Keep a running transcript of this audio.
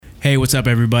Hey, what's up,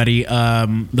 everybody?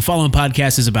 The following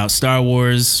podcast is about Star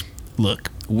Wars. Look,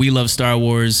 we love Star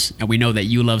Wars, and we know that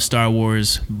you love Star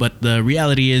Wars, but the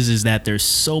reality is that there's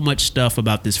so much stuff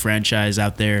about this franchise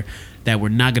out there that we're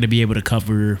not going to be able to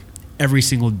cover every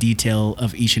single detail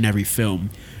of each and every film.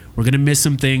 We're going to miss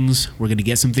some things, we're going to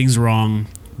get some things wrong,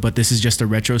 but this is just a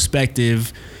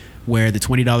retrospective where the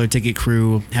 $20 ticket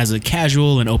crew has a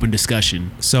casual and open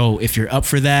discussion. So if you're up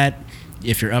for that,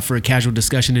 if you're up for a casual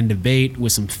discussion and debate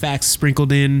with some facts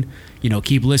sprinkled in,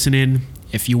 keep listening.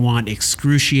 If you want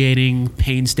excruciating,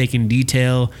 painstaking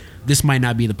detail, this might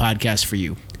not be the podcast for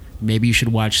you. Maybe you should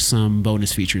watch some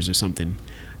bonus features or something.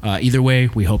 Either way,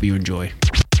 we hope you enjoy.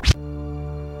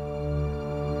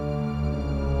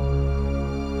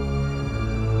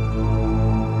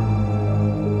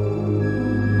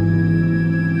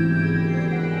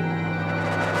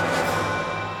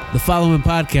 The following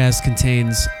podcast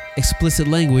contains explicit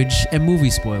language and movie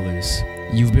spoilers.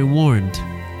 You've been warned.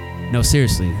 No,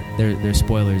 seriously, they're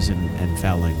spoilers and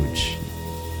foul language.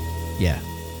 Yeah.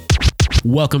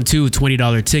 Welcome to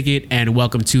 $20 Ticket, and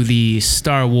welcome to the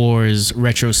Star Wars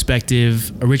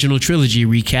retrospective original trilogy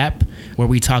recap, where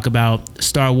we talk about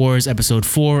Star Wars Episode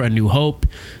 4, A New Hope,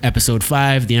 Episode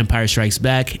 5, The Empire Strikes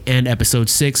Back, and Episode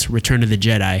 6, Return of the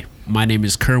Jedi. My name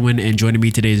is Kerwin, and joining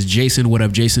me today is Jason. What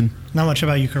up, Jason? Not much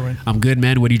about you, Kerwin. I'm good,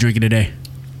 man. What are you drinking today?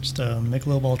 Just a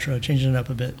Michelob Ultra, changing it up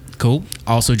a bit. Cool.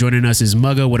 Also joining us is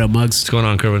Mugga. What up, Muggs? What's going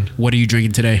on, Kerwin? What are you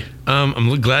drinking today?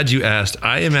 I'm glad you asked.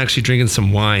 I am actually drinking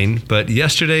some wine, but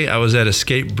yesterday I was at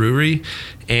Escape Brewery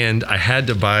and I had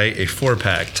to buy a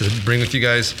 4-pack to bring with you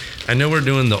guys. I know we're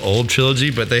doing the old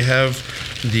trilogy, but they have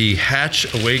the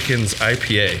Hatch Awakens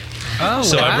IPA. Oh,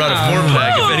 so wow. I brought a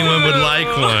 4-pack if anyone would like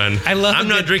one. I'm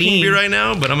not drinking beer right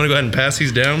now, but I'm going to go ahead and pass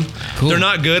these down. Cool. They're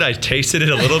not good. I tasted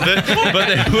it a little bit, but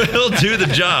they will do the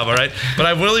job, all right? But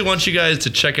I really want you guys to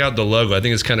check out the logo. I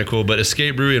think it's kind of cool. But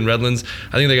Escape Brewery in Redlands,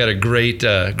 I think they got a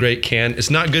great can. It's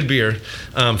not good beer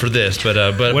for this, but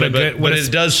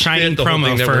it does shining fit the whole promo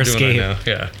thing that for we're Escape. doing right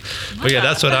now. Yeah. But yeah,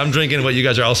 that's what I'm drinking, what you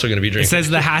guys are also going to be drinking. It says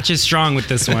the hatch is strong with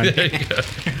this one. There you go.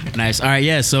 Nice. All right,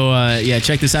 yeah. So,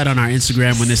 check this out on our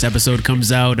Instagram when this episode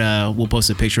comes out. We'll post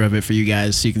a picture of it for you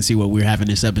guys so you can see what we're having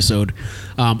this episode.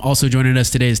 Also joining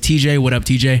us today is TJ. What up,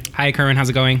 TJ? Hi, Kerwin. How's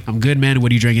it going? I'm good, man.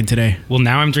 What are you drinking today? Well,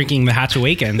 now I'm drinking the Hatch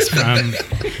Awakens from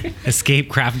Escape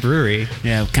Craft Brewery.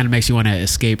 Yeah, it kind of makes you want to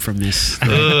escape from this.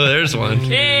 Oh, there's one.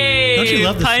 Hey, Don't you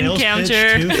love the pun sales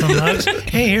counter. pitch, too, from Mugs?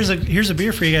 Hey, here's a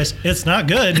beer for you guys. It's not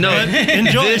good. No, but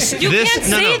enjoy. You can't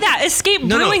say that. Escape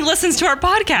Brewing listens to our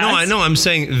podcast. No, I know. I'm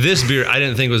saying this beer I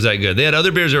didn't think was that good. They had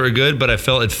other beers that were good, but I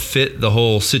felt it fit the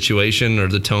whole situation or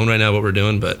the tone right now, what we're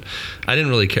doing, but I didn't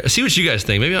really care. See what you guys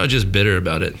think. Maybe I was just bitter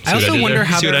about it. I also wonder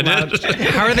how they're allowed.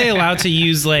 how are they allowed to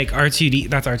use like R2D?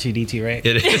 That's R2D2, right?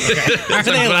 It is. Okay.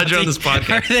 I'm glad you're on this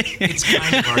podcast.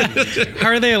 How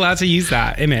are they allowed to use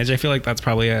that image? I feel like that's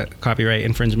probably a copyright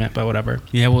infringement, but whatever.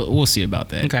 Yeah, we'll see about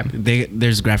that. Okay.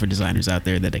 There's graphic designers out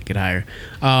there that they could hire.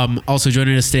 Also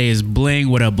joining us today is Bling.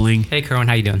 What up, Bling? Hey, Kerwin,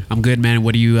 how you doing? I'm good, man.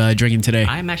 What are you drinking today?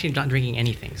 I'm actually not drinking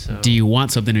anything, so... Do you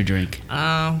want something to drink?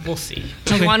 We'll see.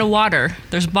 Do you want a water?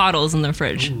 There's bottles in the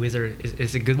fridge. Ooh, is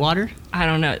it good water? I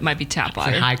don't know. It might be tap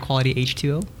water. High quality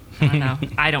H2O? I don't know.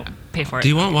 I don't pay for it. Do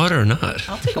you want water or not?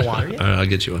 I'll take a water, yeah. All right, I'll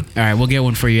get you one. All right, we'll get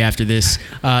one for you after this.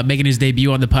 Making his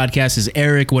debut on the podcast is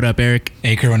Eric. What up, Eric?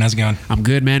 Hey, Kerwin, how's it going? I'm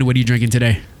good, man. What are you drinking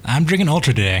today? I'm drinking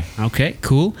Ultra today. Okay,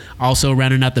 cool. Also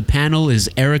rounding out the panel is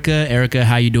Erica. Erica,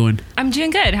 how you doing? I'm doing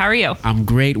good. How are you? I'm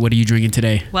great. What are you drinking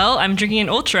today? Well, I'm drinking an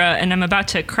Ultra, and I'm about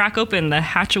to crack open the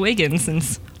Hatch Awakens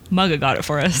since Mugga got it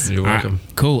for us. You're welcome.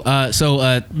 Cool.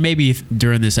 So maybe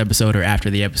during this episode or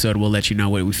after the episode, we'll let you know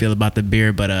what we feel about the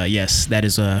beer. But yes, that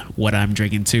is what I'm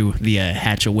drinking too. The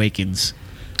Hatch Awakens.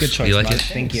 Good choice. You like Mugs. it?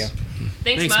 Thank you.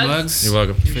 Thanks, Muggs. You're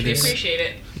welcome. For this. Appreciate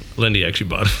it. Lindy actually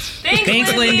bought it.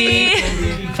 Thanks, Lindy.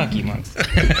 Fuck you, Mugs.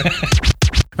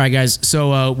 All right, guys.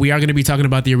 So we are going to be talking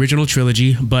about the original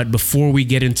trilogy. But before we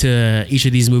get into each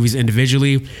of these movies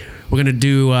individually, we're going to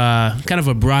do kind of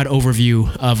a broad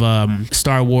overview of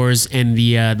Star Wars and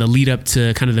the lead up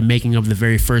to kind of the making of the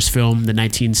very first film, the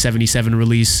 1977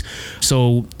 release.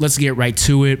 So let's get right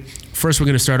to it. First, we're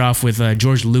going to start off with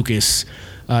George Lucas.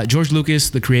 George Lucas,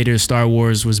 the creator of Star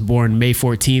Wars, was born May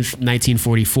 14th,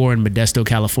 1944 in Modesto,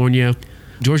 California.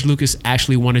 George Lucas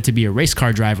actually wanted to be a race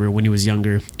car driver when he was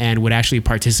younger and would actually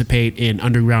participate in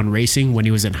underground racing when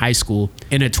he was in high school.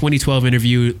 In a 2012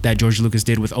 interview that George Lucas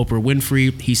did with Oprah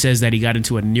Winfrey, he says that he got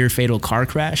into a near-fatal car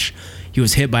crash. He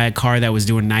was hit by a car that was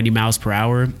doing 90 miles per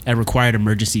hour and required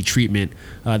emergency treatment.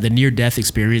 The near-death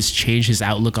experience changed his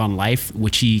outlook on life,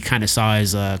 which he kind of saw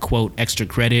as a, quote, extra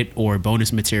credit or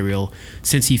bonus material,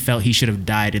 since he felt he should have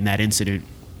died in that incident.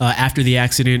 After the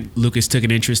accident, Lucas took an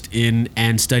interest in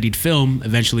and studied film,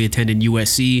 eventually attending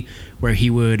USC, where he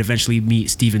would eventually meet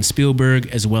Steven Spielberg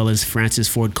as well as Francis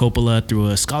Ford Coppola through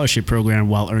a scholarship program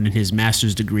while earning his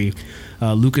master's degree.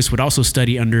 Lucas would also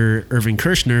study under Irving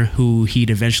Kershner, who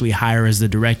he'd eventually hire as the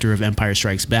director of Empire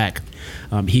Strikes Back.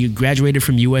 He graduated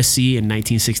from USC in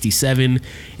 1967,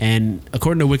 and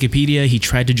according to Wikipedia, he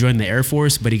tried to join the Air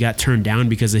Force, but he got turned down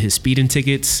because of his speeding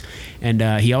tickets. And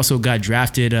he also got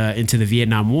drafted into the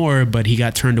Vietnam War, but he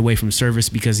got turned away from service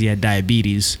because he had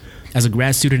diabetes. As a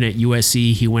grad student at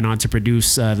USC, he went on to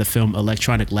produce the film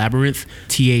Electronic Labyrinth,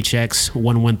 THX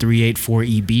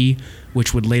 11384EB,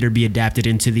 which would later be adapted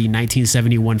into the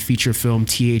 1971 feature film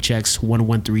THX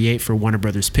 1138 for Warner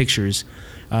Brothers Pictures.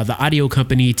 The audio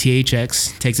company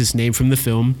THX takes its name from the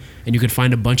film, and you can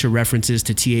find a bunch of references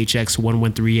to THX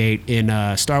 1138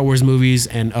 in Star Wars movies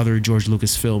and other George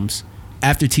Lucas films.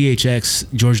 After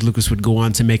THX, George Lucas would go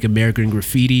on to make American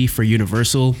Graffiti for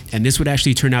Universal, and this would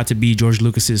actually turn out to be George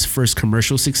Lucas's first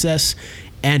commercial success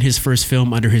and his first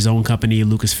film under his own company,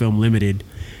 Lucasfilm Limited.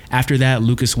 After that,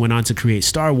 Lucas went on to create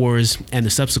Star Wars, and the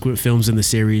subsequent films in the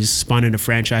series spawned a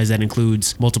franchise that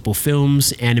includes multiple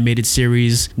films, animated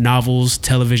series, novels,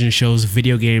 television shows,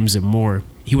 video games, and more.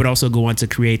 He would also go on to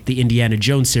create the Indiana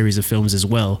Jones series of films as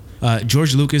well.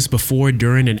 George Lucas, before,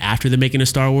 during, and after the making of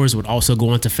Star Wars, would also go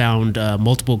on to found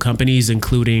multiple companies,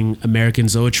 including American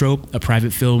Zoetrope, a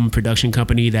private film production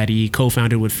company that he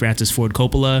co-founded with Francis Ford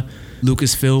Coppola,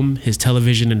 Lucasfilm, his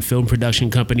television and film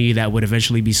production company that would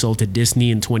eventually be sold to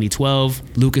Disney in 2012,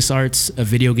 LucasArts, a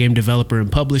video game developer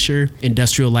and publisher,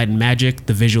 Industrial Light and Magic,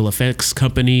 the visual effects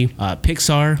company,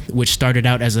 Pixar, which started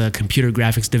out as a computer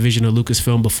graphics division of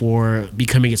Lucasfilm before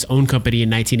becoming its own company in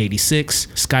 1986,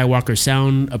 Skywalker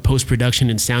Sound, a post-production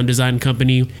and sound design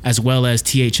company, as well as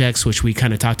THX, which we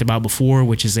kind of talked about before,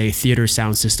 which is a theater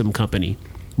sound system company.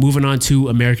 Moving on to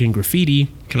American Graffiti.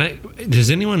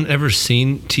 Has anyone ever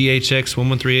seen THX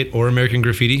 1138 or American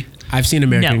Graffiti? I've seen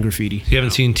American No. Graffiti. You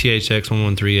haven't seen THX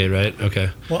 1138, right? Okay.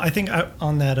 Well, I think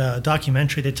on that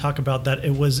documentary they talk about that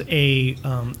it was a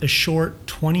short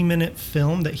 20-minute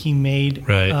film that he made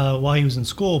Right. while he was in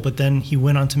school, but then he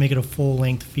went on to make it a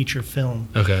full-length feature film.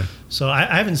 Okay. So I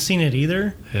haven't seen it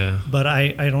either, Yeah. but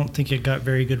I don't think it got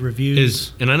very good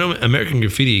reviews. And I know American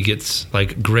Graffiti gets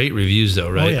like great reviews though,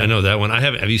 right? Oh, yeah. I know that one.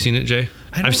 Have you seen it, Jay?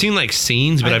 I've seen like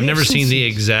scenes, but I've never seen the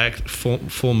scenes. exact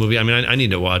full movie. I mean, I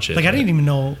need to watch it. Like, I didn't even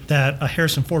know that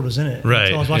Harrison Ford was in it Right,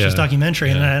 until I was watching this yeah, documentary,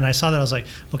 yeah. and I saw that. I was like,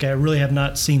 okay, I really have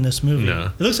not seen this movie.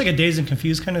 No. It looks like a Dazed and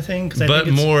Confused kind of thing. But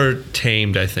more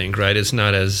tamed, I think, right? It's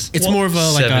not as... It's more of a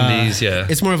 70s, yeah.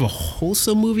 It's more of a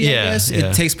wholesome movie, I Yeah, guess.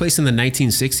 yeah. It takes place in the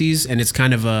 1960s, and it's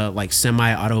kind of a like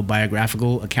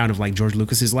semi-autobiographical account of like George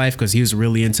Lucas's life, because he was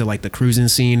really into like the cruising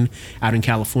scene out in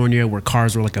California, where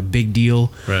cars were like a big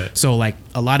deal. Right. So like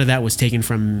a lot of that was taken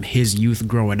from his youth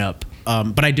growing up.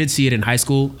 But I did see it in high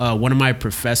school. One of my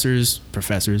professors,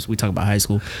 we talk about high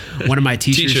school. One of my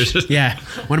teachers,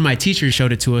 one of my teachers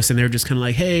showed it to us, and they were just kind of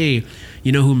like, "Hey,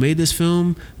 you know who made this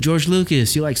film? George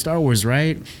Lucas. You like Star Wars,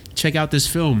 right? Check out this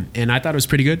film." And I thought it was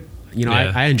pretty good. You know,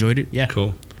 Yeah. I enjoyed it. Yeah.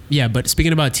 Cool. Yeah, but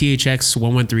speaking about THX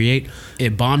 1138,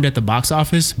 it bombed at the box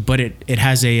office, but it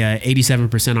has a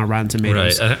 87% on Rotten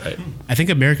Tomatoes. Right. I think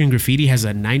American Graffiti has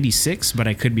a 96, but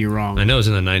I could be wrong. I know it was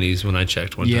in the 90s when I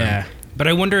checked one Yeah. time. But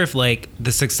I wonder if like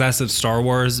the success of Star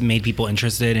Wars made people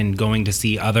interested in going to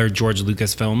see other George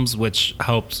Lucas films, which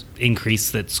helped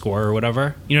increase its score or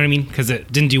whatever. You know what I mean? Because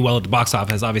it didn't do well at the box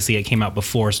office. Obviously, it came out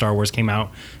before Star Wars came out.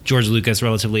 George Lucas,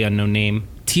 relatively unknown name.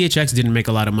 THX didn't make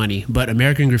a lot of money, but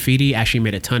American Graffiti actually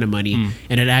made a ton of money,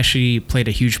 and it actually played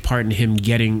a huge part in him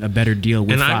getting a better deal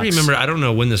with And Fox. I remember, I don't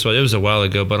know when this was, it was a while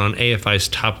ago, but on AFI's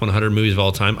top 100 movies of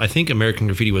all time, I think American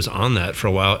Graffiti was on that for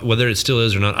a while. Whether it still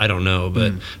is or not, I don't know,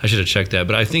 but I should have checked that.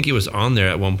 But I think it was on there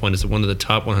at one point as one of the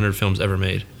top 100 films ever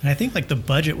made. And I think like the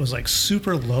budget was like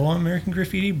super low on American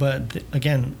Graffiti, but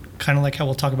again, kind of like how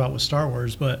we'll talk about with Star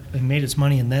Wars, but it made its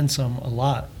money and then some a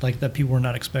lot, like that people were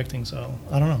not expecting. So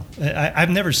I don't know. I've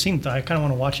never seen it. I kind of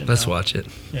want to watch it. Let's now. watch it.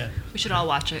 Yeah. We should all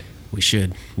watch it. We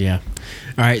should, yeah.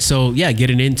 All right, so yeah,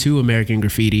 getting into American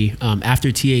Graffiti. After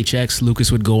THX,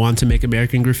 Lucas would go on to make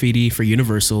American Graffiti for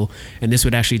Universal, and this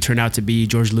would actually turn out to be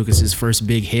George Lucas's first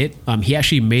big hit. He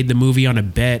actually made the movie on a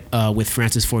bet with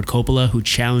Francis Ford Coppola, who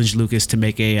challenged Lucas to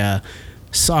make a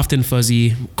soft and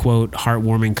fuzzy, quote,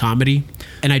 heartwarming comedy.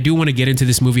 And I do want to get into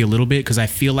this movie a little bit because I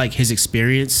feel like his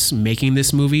experience making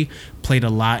this movie played a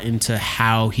lot into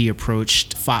how he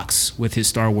approached Fox with his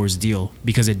Star Wars deal,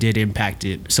 because it did impact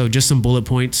it. So just some bullet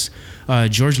points.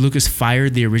 George Lucas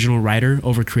fired the original writer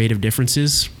over creative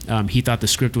differences. He thought the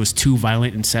script was too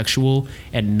violent and sexual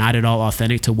and not at all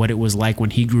authentic to what it was like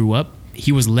when he grew up.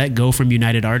 he was let go from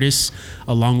United Artists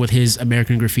along with his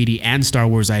American Graffiti and Star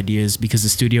Wars ideas because the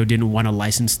studio didn't want to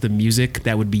license the music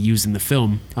that would be used in the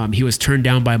film. He was turned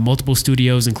down by multiple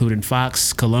studios, including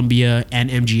Fox, Columbia, and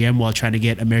MGM, while trying to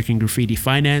get American Graffiti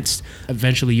financed.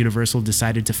 Eventually, Universal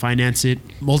decided to finance it.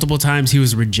 Multiple times he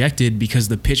was rejected because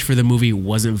the pitch for the movie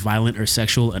wasn't violent or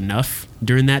sexual enough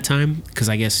during that time, because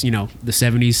I guess, the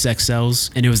 70s, sex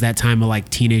sells, and it was that time of like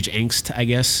teenage angst, I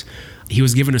guess. He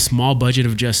was given a small budget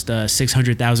of just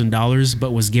 $600,000,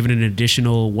 but was given an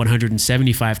additional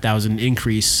 $175,000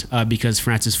 increase because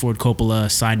Francis Ford Coppola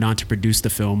signed on to produce the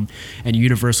film, and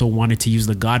Universal wanted to use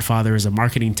The Godfather as a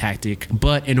marketing tactic.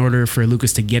 But in order for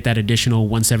Lucas to get that additional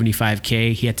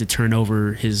 $175K, he had to turn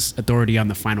over his authority on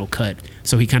the final cut.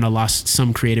 So he kind of lost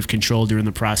some creative control during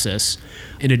the process.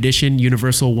 In addition,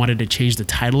 Universal wanted to change the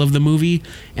title of the movie,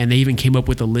 and they even came up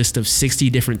with a list of 60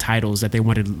 different titles that they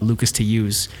wanted Lucas to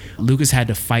use. Lucas had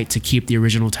to fight to keep the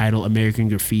original title American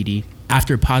Graffiti.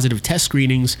 After positive test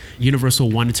screenings, Universal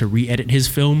wanted to re-edit his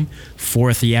film for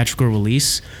a theatrical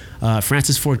release.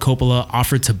 Francis Ford Coppola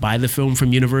offered to buy the film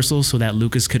from Universal so that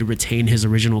Lucas could retain his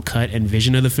original cut and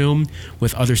vision of the film,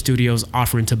 with other studios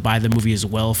offering to buy the movie as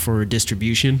well for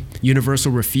distribution.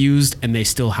 Universal refused, and they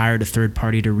still hired a third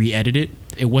party to re-edit it.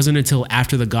 It wasn't until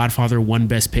after The Godfather won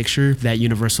Best Picture that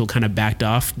Universal kind of backed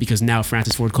off, because now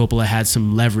Francis Ford Coppola had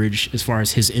some leverage as far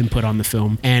as his input on the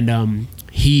film. And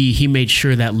he made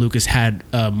sure that Lucas had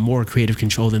more creative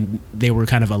control than they were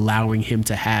kind of allowing him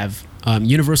to have.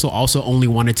 Universal also only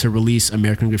wanted to release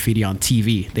American Graffiti on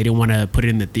TV. They didn't want to put it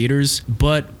in the theaters,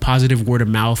 but positive word of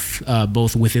mouth,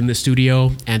 both within the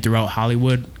studio and throughout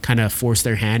Hollywood, kind of forced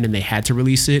their hand, and they had to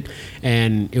release it.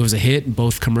 And it was a hit,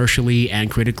 both commercially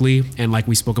and critically. And like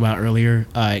we spoke about earlier,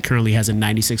 it currently has a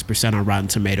 96% on Rotten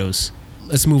Tomatoes.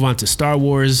 Let's move on to Star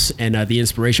Wars and the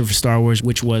inspiration for Star Wars,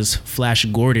 which was Flash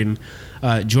Gordon.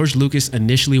 George Lucas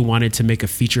initially wanted to make a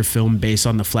feature film based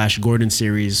on the Flash Gordon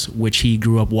series, which he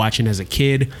grew up watching as a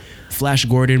kid. Flash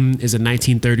Gordon is a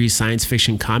 1930s science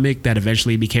fiction comic that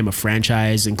eventually became a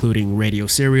franchise, including radio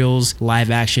serials,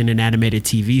 live action and animated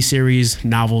TV series,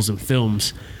 novels, and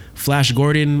films. Flash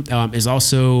Gordon is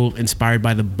also inspired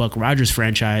by the Buck Rogers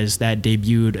franchise that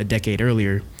debuted a decade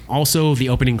earlier. Also, the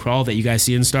opening crawl that you guys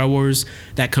see in Star Wars,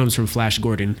 that comes from Flash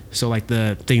Gordon. So like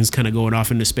the things kind of going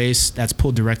off into space, that's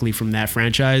pulled directly from that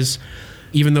franchise.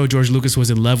 Even though George Lucas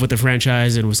was in love with the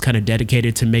franchise and was kind of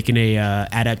dedicated to making a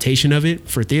adaptation of it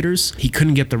for theaters, he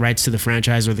couldn't get the rights to the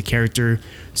franchise or the character,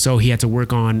 so he had to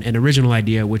work on an original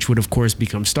idea, which would of course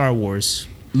become Star Wars.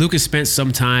 Lucas spent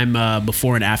some time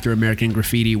before and after American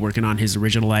Graffiti working on his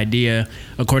original idea.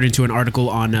 According to an article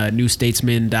on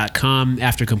newstatesman.com,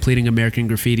 after completing American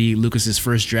Graffiti, Lucas's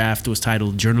first draft was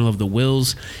titled Journal of the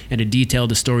Whills, and it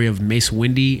detailed the story of Mace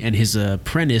Windu and his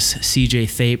apprentice, C.J.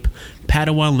 Thape,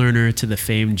 Padawan learner to the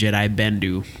famed Jedi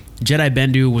Bendu. Jedi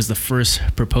Bendu was the first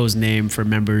proposed name for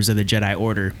members of the Jedi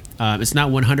Order. It's not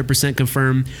 100%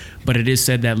 confirmed, but it is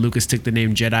said that Lucas took the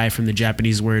name Jedi from the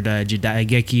Japanese word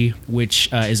jidaigeki,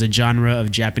 which is a genre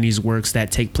of Japanese works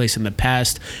that take place in the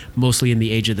past, mostly in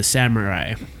the age of the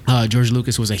samurai. George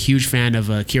Lucas was a huge fan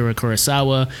of Akira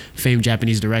Kurosawa, famed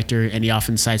Japanese director, and he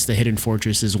often cites The Hidden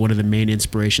Fortress as one of the main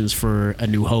inspirations for A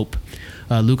New Hope.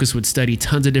 Lucas would study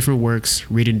tons of different works,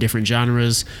 read in different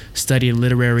genres, studying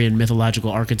literary and mythological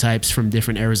archetypes from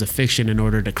different eras of fiction in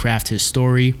order to craft his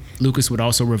story. Lucas would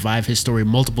also revive his story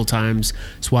multiple times,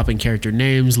 swapping character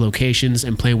names, locations,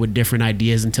 and playing with different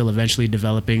ideas until eventually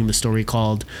developing the story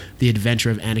called The Adventure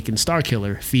of Anakin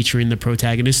Starkiller, featuring the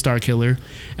protagonist Starkiller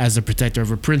as the protector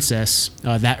of a princess.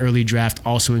 That early draft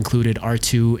also included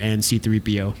R2 and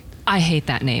C-3PO. I hate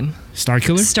that name.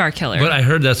 Starkiller? Starkiller. But I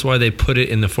heard that's why they put it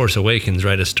in The Force Awakens,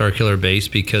 right? A Starkiller base,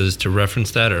 because to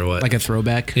reference that, or what? Like a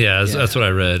throwback? Yeah, that's what I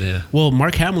read, yeah. Well,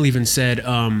 Mark Hamill even said,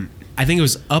 I think it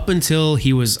was up until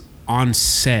he was on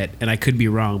set, and I could be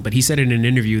wrong, but he said in an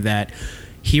interview that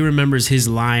he remembers his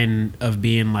line of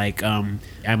being like, I'm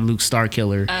Luke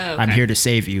Starkiller. Oh, okay. I'm here to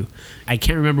save you. I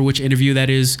can't remember which interview that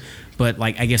is, but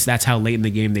like I guess that's how late in the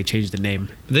game they changed the name.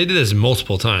 They did this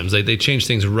multiple times. They changed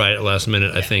things right at last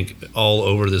minute, I think, all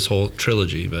over this whole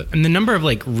trilogy. But And the number of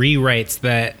like rewrites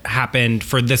that happened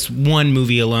for this one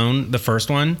movie alone, the first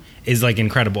one, is like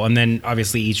incredible. And then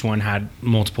obviously each one had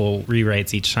multiple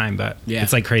rewrites each time, but Yeah.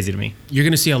 it's like crazy to me. You're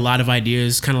going to see a lot of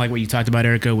ideas, kind of like what you talked about,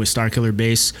 Erica, with Starkiller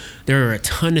Base. There are a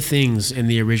ton of things in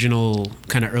the original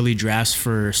kind of early drafts for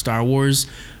for Star Wars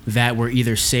that were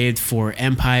either saved for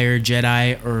Empire,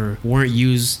 Jedi, or weren't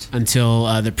used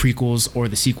until the prequels or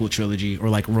the sequel trilogy, or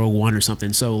like Rogue One or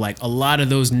something. So like a lot of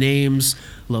those names,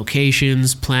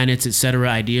 locations, planets, etc.,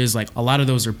 ideas, like a lot of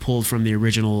those are pulled from the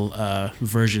original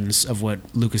versions of what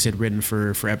Lucas had written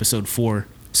for Episode 4.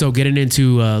 So getting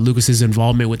into Lucas's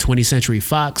involvement with 20th Century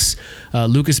Fox,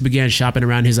 Lucas began shopping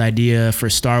around his idea for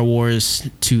Star Wars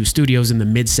to studios in the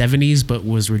mid-70s, but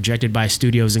was rejected by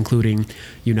studios including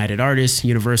United Artists,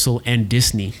 Universal, and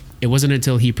Disney. It wasn't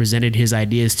until he presented his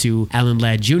ideas to Alan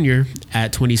Ladd Jr.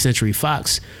 at 20th Century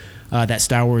Fox that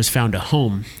Star Wars found a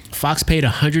home. Fox paid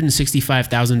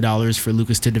 $165,000 for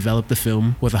Lucas to develop the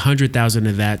film, with $100,000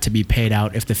 of that to be paid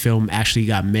out if the film actually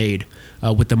got made.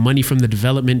 With the money from the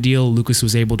development deal, Lucas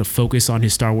was able to focus on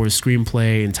his Star Wars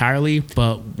screenplay entirely,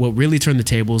 but what really turned the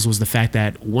tables was the fact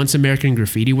that once American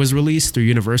Graffiti was released through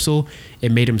Universal,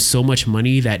 it made him so much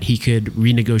money that he could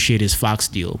renegotiate his Fox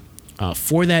deal.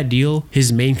 For that deal,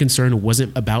 his main concern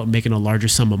wasn't about making a larger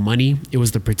sum of money, it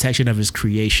was the protection of his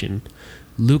creation.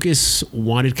 Lucas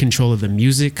wanted control of the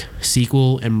music,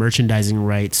 sequel, and merchandising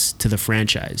rights to the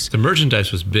franchise. The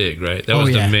merchandise was big, right? That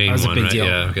was the main that was one, a big right? deal.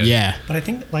 Yeah, okay. Yeah. But I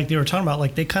think like they were talking about,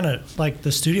 like they kind of like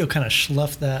the studio kind of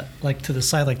sloughed that like to the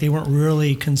side. Like they weren't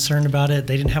really concerned about it.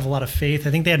 They didn't have a lot of faith.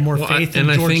 I think they had more faith in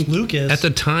George Lucas. At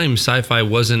the time, sci-fi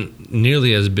wasn't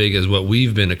nearly as big as what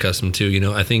we've been accustomed to. You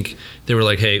know, I think they were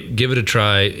like, "Hey, give it a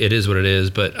try. It is what it is."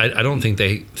 But I don't think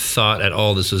they thought at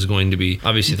all this was going to be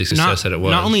obviously the success that it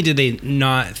was. Not only did they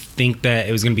not think that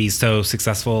it was going to be so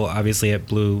successful, obviously it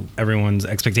blew everyone's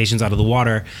expectations out of the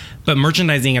water, but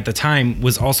merchandising at the time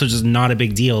was also just not a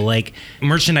big deal. Like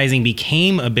merchandising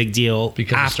became a big deal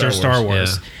because after Star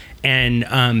Wars. Yeah.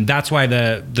 And that's why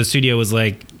the studio was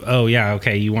like, oh yeah,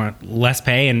 okay, you want less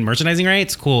pay and merchandising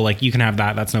rights? Cool, like you can have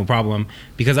that, that's no problem.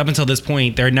 Because up until this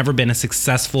point, there had never been a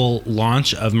successful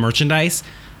launch of merchandise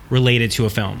related to a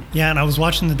film. Yeah, and I was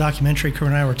watching the documentary Kurt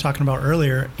and I were talking about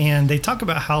earlier, and they talk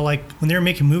about how like when they were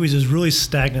making movies, it was really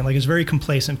stagnant. Like it's very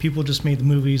complacent. People just made the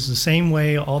movies the same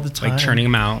way all the time, Like churning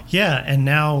them out. Yeah, and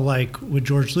now like with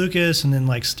George Lucas and then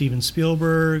like Steven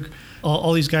Spielberg,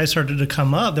 all these guys started to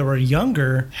come up that were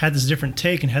younger, had this different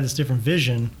take and had this different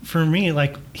vision. For me,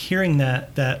 like hearing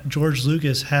that George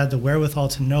Lucas had the wherewithal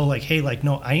to know like, hey, like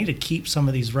no, I need to keep some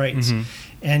of these rights. Mm-hmm.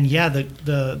 And yeah,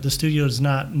 the studio does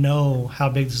not know how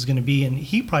big this is going to be, and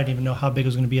he probably didn't even know how big it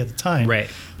was going to be at the time.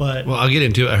 Right. But well, I'll get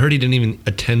into it. I heard he didn't even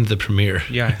attend the premiere.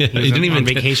 Yeah, he didn't even on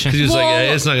vacation. He was like,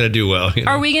 Well, it's not going to do well. You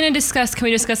know? Are we going to discuss, can we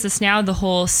discuss this now, the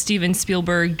whole Steven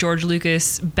Spielberg, George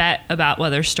Lucas bet about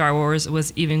whether Star Wars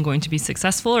was even going to be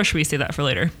successful, or should we save that for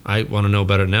later? I want to know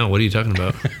about it now. What are you talking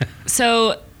about?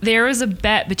 So there was a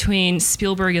bet between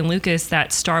Spielberg and Lucas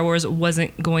that Star Wars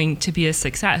wasn't going to be a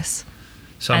success.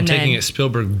 So I'm And taking then- it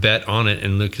Spielberg bet on it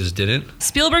and Lucas didn't?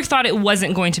 Spielberg thought it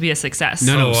wasn't going to be a success.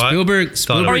 No, Oh, I Spielberg.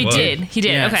 thought it Or he was. did. He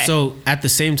did. Yeah, Okay. So at the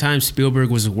same time, Spielberg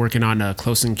was working on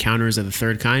Close Encounters of the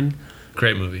Third Kind.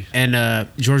 Great movie. And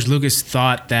George Lucas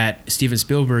thought that Steven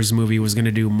Spielberg's movie was going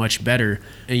to do much better.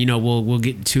 And, you know, we'll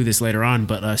get to this later on,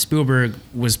 but Spielberg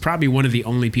was probably one of the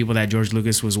only people that George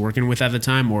Lucas was working with at the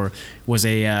time, or was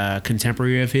a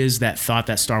contemporary of his, that thought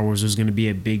that Star Wars was going to be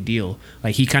a big deal.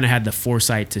 Like, he kind of had the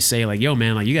foresight to say, like, yo,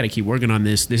 man, like, you got to keep working on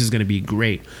this. This is going to be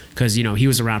great. Because, you know, he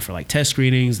was around for, like, test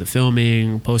screenings, the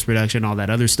filming, post-production, all that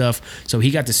other stuff. So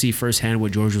he got to see firsthand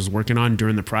what George was working on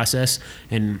during the process.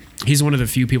 And he's one of the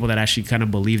few people that actually kind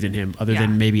of believed in him, other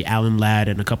than maybe Alan Ladd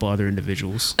and a couple other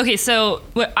individuals. Okay, so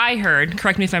what I heard,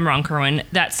 correct me if I'm wrong, Kerwin,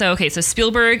 so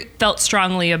Spielberg felt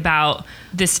strongly about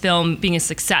this film being a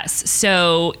success.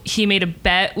 So he made a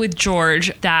bet with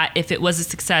George that if it was a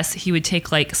success, he would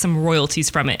take like some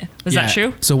royalties from it. Was that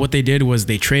true? So what they did was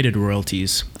they traded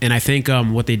royalties. And I think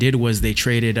what they did was they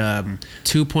traded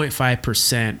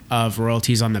 2.5% of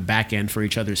royalties on the back end for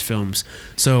each other's films.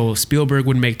 So Spielberg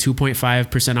would make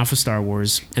 2.5% off of Star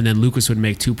Wars, and then Lucas would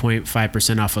make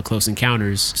 2.5% off of Close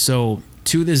Encounters. So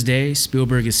to this day,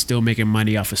 Spielberg is still making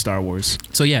money off of Star Wars.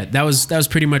 So yeah, that was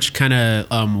pretty much kind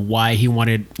of why he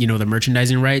wanted, you know, the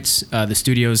merchandising rights. The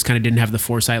studios kind of didn't have the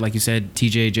foresight, like you said,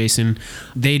 TJ, Jason.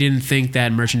 They didn't think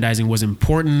that merchandising was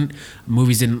important.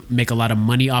 Movies didn't make a lot of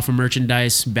money off of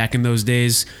merchandise back in those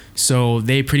days. So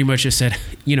they pretty much just said,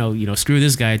 you know, screw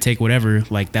this guy, take whatever.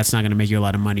 Like, that's not going to make you a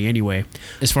lot of money anyway.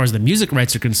 As far as the music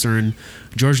rights are concerned,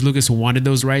 George Lucas wanted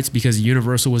those rights because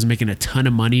Universal was making a ton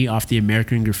of money off the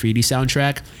American Graffiti soundtrack.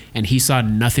 soundtrack, and he saw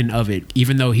nothing of it,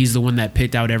 even though he's the one that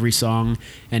picked out every song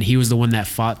and he was the one that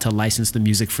fought to license the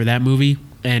music for that movie.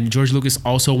 And George Lucas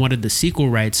also wanted the sequel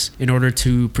rights in order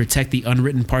to protect the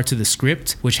unwritten parts of the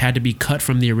script, which had to be cut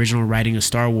from the original writing of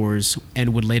Star Wars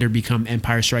and would later become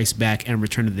Empire Strikes Back and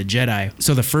Return of the Jedi.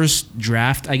 So the first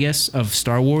draft, I guess, of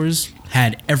Star Wars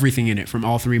had everything in it from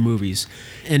all three movies.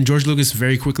 And George Lucas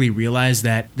very quickly realized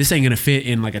that this ain't gonna fit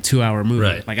in like a 2-hour movie.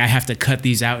 Right. Like I have to cut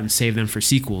these out and save them for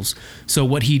sequels. So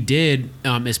what he did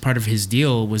as part of his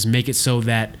deal was make it so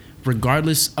that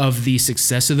regardless of the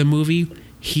success of the movie,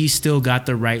 he still got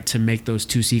the right to make those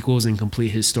 2 sequels and complete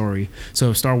his story.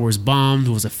 So if Star Wars bombed,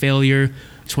 was a failure,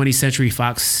 20th Century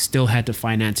Fox still had to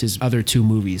finance his other 2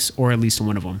 movies, or at least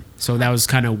one of them. So that was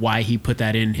kind of why he put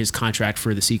that in his contract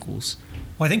for the sequels.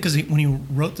 Well, I think because when he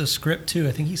wrote the script too,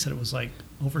 I think he said it was like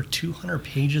over 200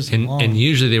 pages long. And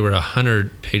usually they were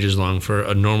 100 pages long for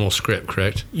a normal script,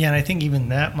 correct? Yeah, and I think even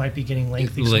that might be getting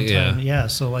lengthy Like, sometimes. yeah. Yeah,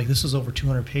 so like this is over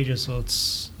 200 pages, so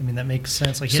that makes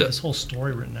sense. Like he So- had this whole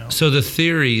story written out. So the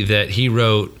theory that he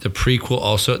wrote the prequel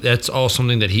also, that's all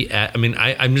something that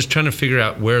I'm just trying to figure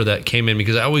out where that came in,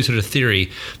 because I always heard a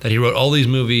theory that he wrote all these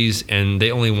movies and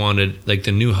they only wanted like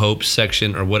the New Hope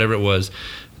section or whatever it was.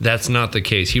 That's not the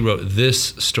case. He wrote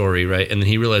this story, right? And then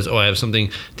he realized, I have something.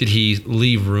 Did he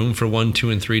leave room for 1, 2,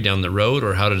 and 3 down the road,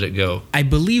 or how did it go? I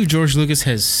believe George Lucas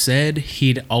has said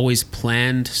he'd always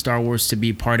planned Star Wars to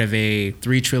be part of a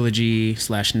 3 trilogy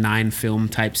 / 9 film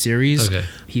type series. Okay.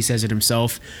 He says it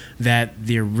himself that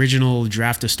the original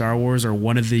draft of Star Wars, or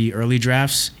one of the early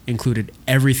drafts, included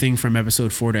everything from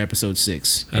episode 4 to episode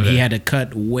 6. And Okay. he had to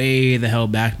cut way the hell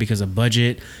back because of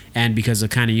budget and because of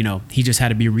kind of, he just had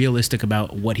to be realistic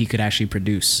about what he could actually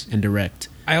produce and direct.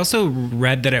 I also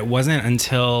read that it wasn't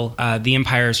until The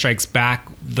Empire Strikes Back,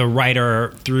 the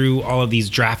writer, through all of these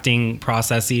drafting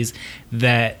processes,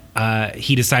 that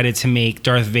he decided to make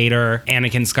Darth Vader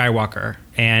Anakin Skywalker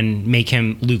and make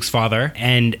him Luke's father.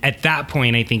 And at that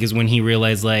point, I think, is when he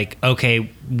realized, like, okay,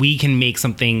 we can make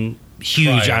something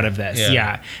huge Prior. out of this. Yeah.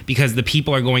 Yeah, because the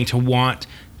people are going to want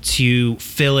to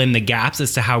fill in the gaps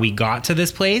as to how we got to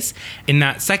this place. In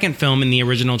that second film in the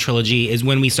original trilogy is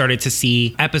when we started to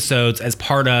see episodes as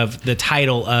part of the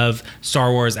title of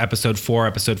Star Wars Episode 4,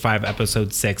 Episode 5,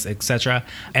 Episode 6, etc.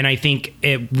 And I think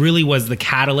it really was the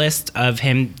catalyst of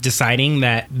him deciding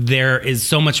that there is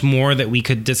so much more that we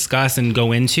could discuss and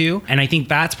go into. And I think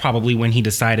that's probably when he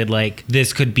decided, like,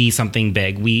 this could be something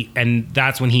big. And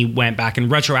that's when he went back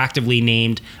and retroactively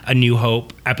named A New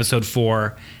Hope Episode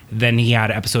 4. Then he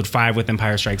had Episode 5 with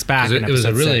Empire Strikes Back. It was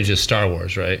Episode really 6. just Star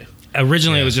Wars, right?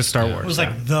 Originally, it was just Star Wars. It was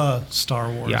like the Star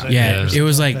Wars. Yeah. I Yeah, think, or it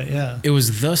was something like that, it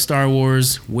was the Star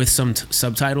Wars with some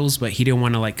subtitles, but he didn't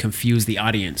want to like confuse the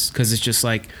audience because it's just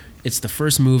like it's the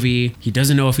first movie. He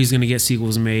doesn't know if he's going to get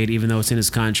sequels made, even though it's in his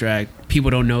contract. People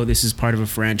don't know this is part of a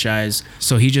franchise,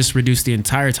 so he just reduced the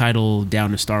entire title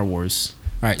down to Star Wars.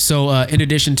 All right, so in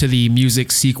addition to the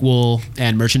music, sequel,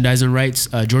 and merchandising rights,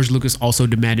 George Lucas also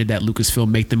demanded that Lucasfilm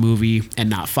make the movie and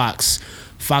not Fox.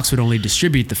 Fox would only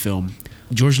distribute the film.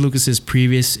 George Lucas's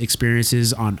previous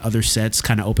experiences on other sets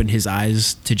kind of opened his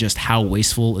eyes to just how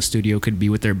wasteful a studio could be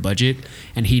with their budget,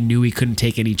 and he knew he couldn't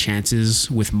take any chances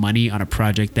with money on a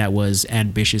project that was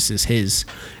ambitious as his.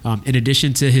 In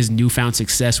addition to his newfound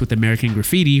success with American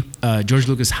Graffiti, George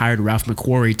Lucas hired Ralph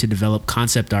McQuarrie to develop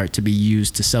concept art to be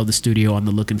used to sell the studio on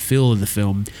the look and feel of the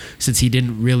film, since he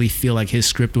didn't really feel like his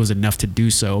script was enough to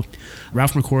do so.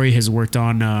 Ralph McQuarrie has worked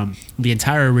on the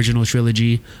entire original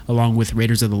trilogy, along with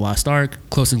Raiders of the Lost Ark,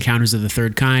 Close Encounters of the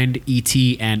Third Kind,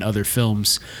 E.T., and other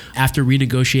films. After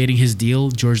renegotiating his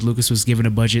deal, George Lucas was given a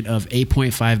budget of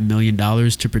 $8.5 million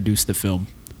to produce the film.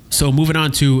 So moving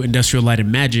on to Industrial Light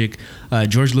and Magic,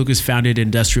 George Lucas founded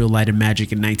Industrial Light and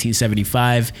Magic in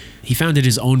 1975. He founded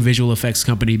his own visual effects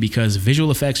company because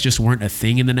visual effects just weren't a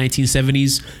thing in the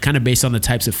 1970s, kind of based on the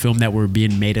types of film that were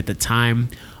being made at the time.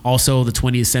 Also, the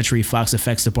 20th Century Fox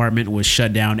effects department was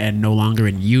shut down and no longer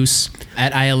in use.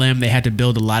 At ILM, they had to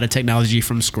build a lot of technology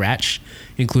from scratch,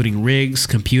 including rigs,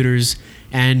 computers,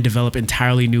 and develop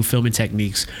entirely new filming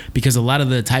techniques because a lot of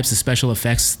the types of special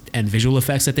effects and visual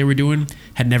effects that they were doing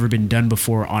had never been done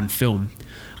before on film.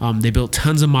 They built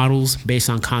tons of models based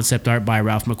on concept art by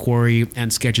Ralph McQuarrie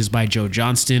and sketches by Joe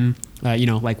Johnston.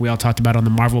 Like we all talked about on the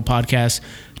Marvel podcast,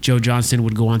 Joe Johnston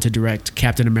would go on to direct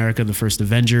Captain America: The First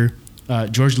Avenger.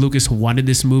 George Lucas wanted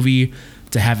this movie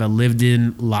to have a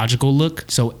lived-in, logical look,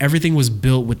 so everything was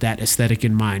built with that aesthetic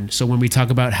in mind. So when we talk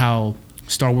about how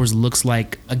Star Wars looks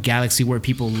like a galaxy where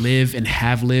people live and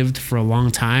have lived for a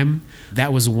long time.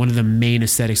 That was one of the main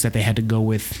aesthetics that they had to go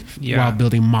with while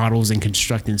building models and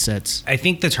constructing sets. I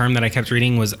think the term that I kept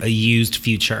reading was a used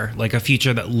future, like a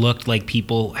future that looked like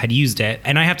people had used it.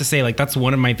 And I have to say, like, that's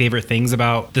one of my favorite things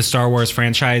about the Star Wars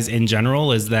franchise in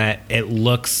general, is that it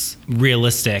looks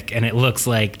realistic and it looks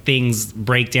like things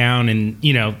break down, and,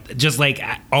 you know, just like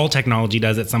all technology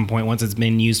does at some point once it's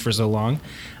been used for so long.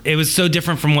 It was so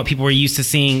different from what people were used to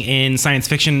seeing in science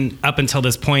fiction up until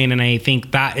this point, and I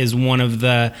think that is one of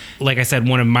the, like I said,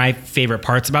 one of my favorite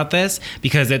parts about this,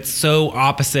 because it's so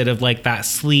opposite of like that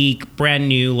sleek, brand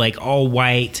new, like all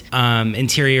white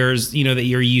interiors, you know, that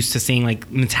you're used to seeing, like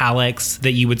metallics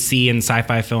that you would see in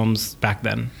sci-fi films back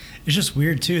then. It's just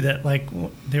weird too that like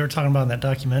they were talking about in that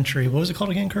documentary. What was it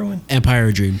called again, Kerwin? Empire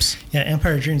of Dreams. Yeah,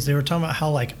 Empire of Dreams. They were talking about how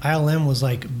like ILM was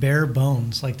like bare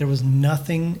bones. Like there was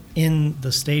nothing in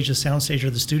the stage, the sound stage,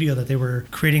 or the studio that they were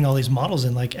creating all these models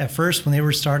in. Like at first when they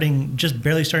were just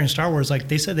barely starting Star Wars, like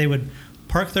they said they would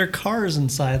park their cars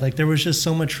inside. Like there was just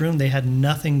so much room. They had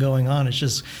nothing going on. It's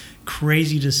just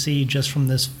crazy to see just from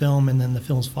this film and then the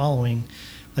films following,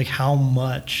 like how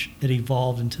much it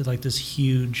evolved into like this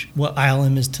huge, what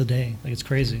ILM is today. Like it's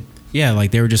crazy. Yeah,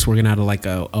 like they were just working out of like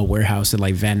a warehouse at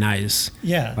like Van Nuys.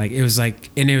 Yeah. Like it was like,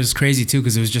 and it was crazy too,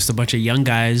 because it was just a bunch of young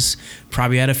guys,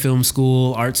 probably at a film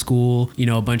school, art school, you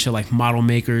know, a bunch of like model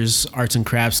makers, arts and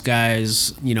crafts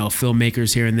guys, you know,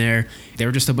 filmmakers here and there. They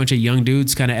were just a bunch of young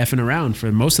dudes kind of effing around for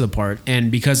most of the part.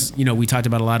 And because, you know, we talked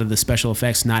about a lot of the special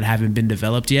effects not having been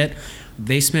developed yet,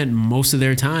 they spent most of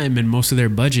their time and most of their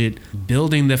budget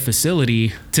building the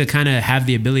facility to kind of have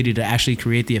the ability to actually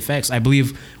create the effects. I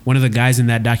believe one of the guys in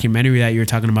that documentary that you were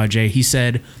talking about, Jay, he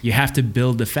said you have to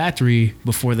build the factory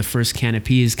before the first can of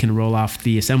peas can roll off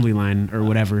the assembly line or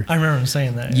whatever. I remember him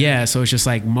saying that. Yeah, so it's just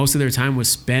like most of their time was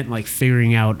spent like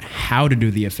figuring out how to do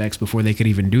the effects before they could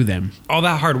even do them. All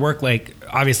that hard work, like,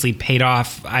 obviously paid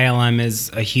off. ILM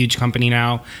is a huge company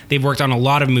now. They've worked on a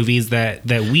lot of movies that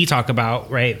we talk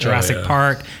about, right? Jurassic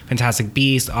Park, Fantastic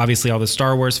Beasts, obviously all the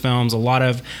Star Wars films, a lot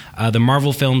of the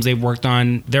Marvel films they've worked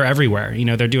on. They're everywhere. You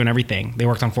know, they're doing everything. They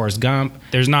worked on Forrest Gump.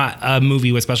 There's not a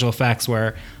movie with special effects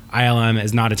where ILM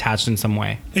is not attached in some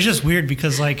way. It's just weird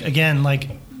because, like, again, like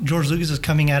George Lucas is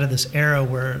coming out of this era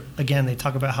where, again, they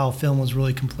talk about how film was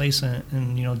really complacent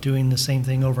and, you know, doing the same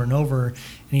thing over and over. And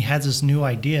he has this new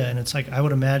idea. And it's like, I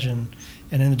would imagine,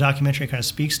 and in the documentary it kind of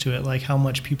speaks to it, like how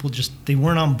much people just, they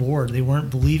weren't on board. They weren't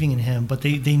believing in him, but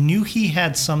they knew he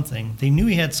had something. They knew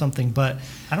he had something, but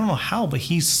I don't know how, but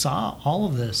he saw all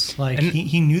of this. Like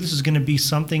he knew this was going to be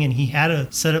something, and he had to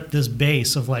set up this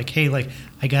base of like, hey, like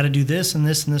I got to do this and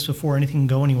this and this before anything can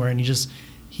go anywhere. And he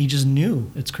just knew.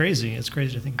 It's crazy. It's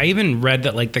crazy to think. I even read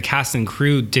that like the cast and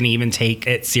crew didn't even take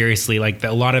it seriously. Like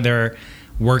a lot of their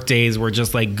work days were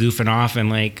just like goofing off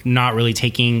and like not really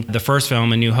taking the first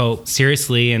film, A New Hope,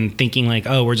 seriously, and thinking like,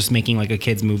 oh, we're just making like a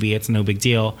kid's movie. It's no big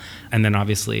deal. And then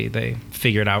obviously they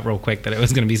figured out real quick that it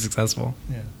was going to be successful.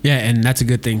 Yeah, and that's a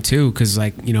good thing too, because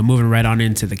like, you know, moving right on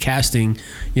into the casting,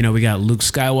 you know, we got Luke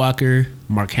Skywalker,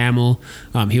 Mark Hamill.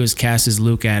 He was cast as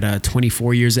Luke at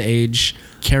 24 years of age.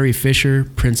 Carrie Fisher,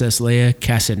 Princess Leia,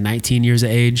 cast at 19 years of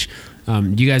age.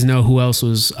 Do you guys know who else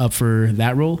was up for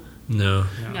that role? No.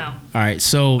 No. All right,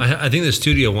 so I think the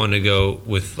studio wanted to go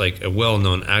with like a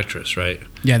well-known actress, right?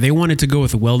 yeah, they wanted to go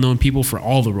with well-known people for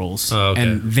all the roles. Oh, okay.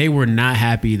 And they were not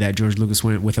happy that George Lucas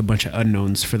went with a bunch of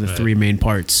unknowns for the three main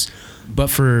parts. But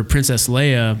for Princess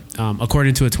Leia,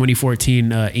 according to a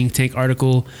 2014 Ink Tank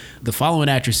article, the following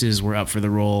actresses were up for the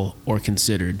role or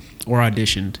considered or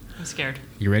auditioned. I'm scared.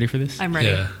 You ready for this? I'm ready.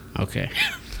 Yeah. Okay.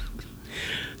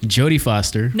 Jodie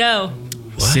Foster. No.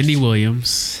 Cindy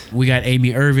Williams. We got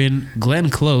Amy Irvin, Glenn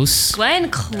Close,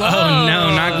 Glenn Close. Oh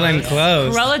no, not Glenn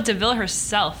Close. Cruella DeVille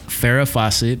herself. Farrah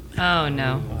Fawcett, Oh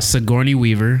no. Sigourney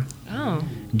Weaver, Oh.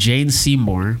 Jane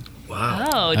Seymour, Wow.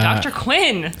 Oh, Dr.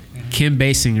 Quinn. Kim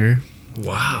Basinger,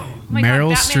 Wow. Oh my God, Meryl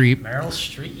Batman. Streep, Meryl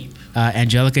Streep.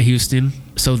 Angelica Houston.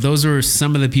 So those were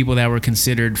some of the people that were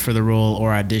considered for the role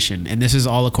or audition. And this is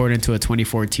all according to a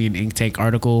 2014 Ink Tank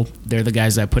article. They're the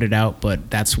guys that put it out,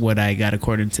 but that's what I got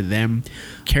according to them.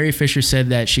 Carrie Fisher said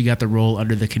that she got the role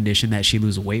under the condition that she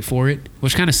lose weight for it,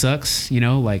 which kind of sucks, you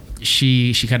know, like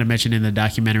she kind of mentioned in the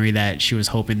documentary that she was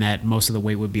hoping that most of the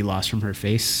weight would be lost from her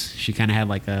face. She kind of had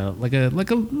like a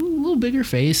little bigger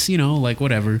face, you know, like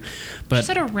whatever. But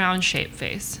She had a round shaped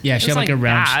face. yeah, she It had was, like a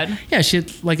round. bad. Yeah, she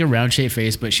had like a round shaped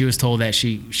face, but she was told that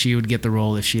she would get the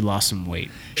role if she lost some weight.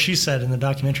 She said in the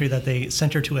documentary that they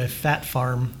sent her to a fat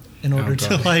farm in order to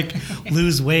God. like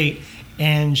lose weight.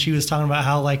 And she was talking about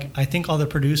how like I think all the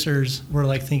producers were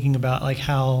like thinking about like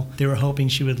how they were hoping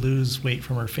she would lose weight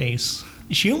from her face.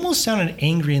 she almost sounded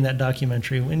angry in that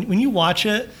documentary. When you watch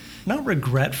it, not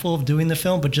regretful of doing the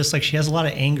film, but just like she has a lot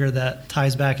of anger that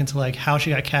ties back into like how she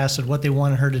got casted, what they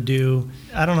wanted her to do.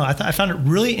 I don't know. I found it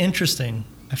really interesting.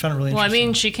 Well, I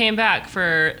mean, she came back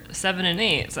for 7 and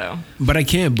 8, so. But I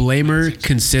can't blame her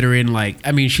considering, like,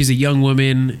 I mean, she's a young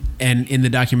woman, and in the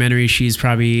documentary, she's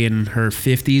probably in her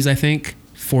 50s, I think.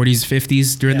 40s,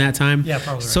 50s during that time. Yeah,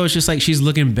 probably. So it's just like she's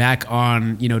looking back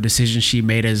on, decisions she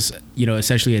made as,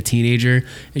 essentially a teenager,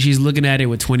 and she's looking at it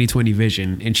with 20/20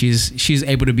 vision, and she's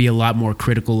able to be a lot more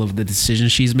critical of the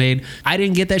decisions she's made. I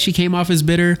didn't get that she came off as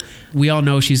bitter. We all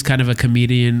know she's kind of a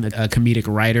comedian, a comedic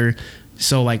writer.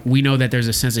 So, like, we know that there's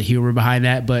a sense of humor behind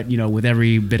that, but, with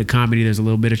every bit of comedy, there's a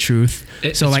little bit of truth.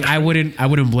 So, like, I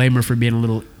wouldn't blame her for being a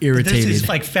little irritated. There's these,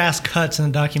 like, fast cuts in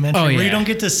the documentary where you don't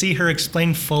get to see her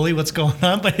explain fully what's going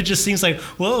on, but it just seems like,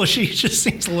 whoa, she just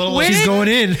seems a little... She's going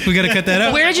in. We got to cut that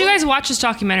out. Where did you guys watch this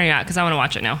documentary at? Because I want to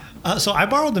watch it now. So I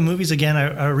borrowed the movies again.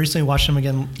 I recently watched them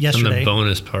again yesterday. And the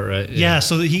bonus part, right? Yeah.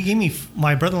 So he gave me,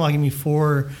 my brother-in-law gave me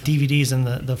 4 DVDs, and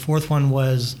the fourth one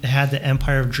had the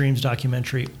Empire of Dreams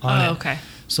documentary on it. Oh, okay.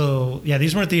 So, yeah,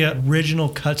 these weren't the original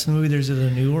cuts in the movie. These are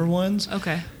the newer ones.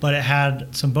 Okay. But it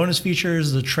had some bonus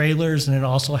features, the trailers, and it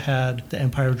also had the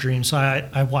Empire of Dreams. So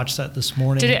I watched that this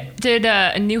morning. Did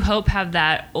A New Hope have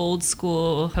that old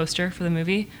school poster for the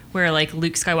movie where, like,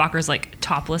 Luke Skywalker's, like,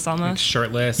 topless almost? Like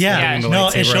shirtless. Yeah. the No,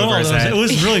 it lightsaber showed over all his those. head. It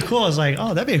was really cool. I was like,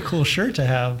 oh, that'd be a cool shirt to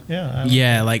have. Yeah.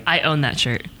 Yeah, like... I own that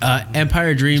shirt.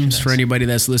 Empire Dreams, for anybody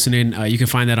that's listening, you can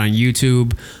find that on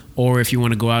YouTube. Or if you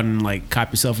want to go out and like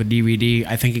cop yourself a DVD,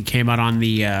 I think it came out on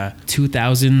the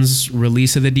 2000s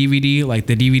release of the DVD, like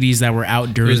the DVDs that were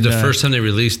out during. It was the first time they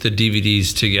released the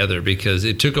DVDs together, because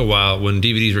it took a while. When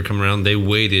DVDs were coming around, they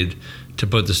waited to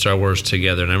put the Star Wars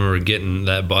together, and I remember getting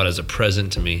that bought as a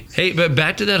present to me. Hey, but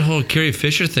back to that whole Carrie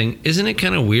Fisher thing, isn't it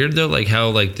kind of weird though, like how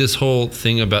like this whole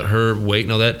thing about her weight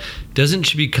and all that, doesn't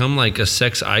she become like a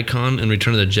sex icon in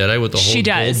Return of the Jedi with the whole She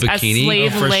does, gold as bikini?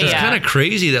 Slave Leia. It's kind of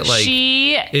crazy that like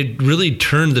it really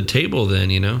turned the table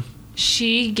then,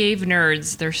 She gave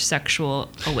nerds their sexual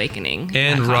awakening.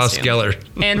 And Ross Geller.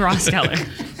 And Ross Geller.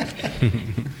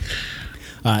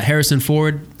 Harrison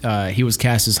Ford, he was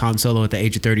cast as Han Solo at the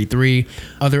age of 33.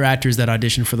 Other actors that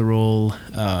auditioned for the role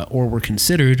or were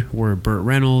considered were Burt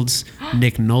Reynolds,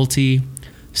 Nick Nolte,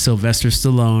 Sylvester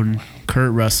Stallone,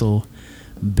 Kurt Russell,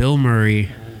 Bill Murray,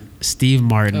 Steve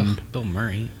Martin, Bill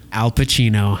Murray, Al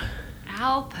Pacino,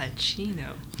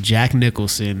 Jack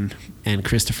Nicholson, and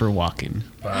Christopher Walken.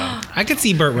 Wow. I could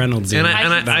see Burt Reynolds. And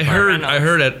I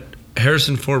heard that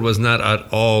Harrison Ford was not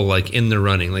at all like in the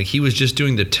running. Like he was just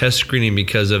doing the test screening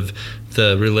because of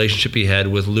the relationship he had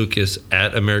with Lucas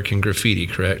at American Graffiti,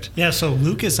 correct? Yeah, so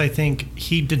Lucas, I think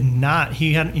he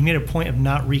made a point of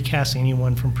not recasting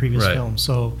anyone from previous films.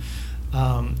 So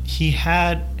he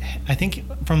had, I think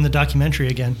from the documentary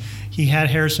again, he had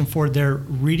Harrison Ford there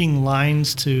reading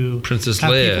lines to Princess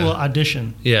have Leia. people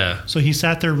audition. Yeah. So he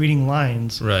sat there reading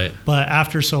lines. Right. But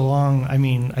after so long, I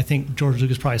mean, I think George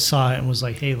Lucas probably saw it and was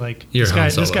like, hey, like, You're Han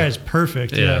Solo. this guy is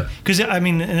perfect. Yeah. Because, I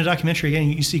mean, in the documentary, again,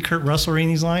 you see Kurt Russell reading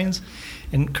these lines.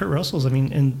 And Kurt Russell's, I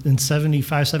mean, in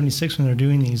 75, 76 when they're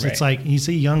doing these, it's like he's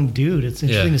a young dude. It's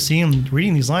interesting to see him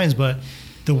reading these lines, but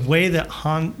the way that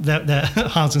Han's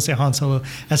gonna say Han Solo,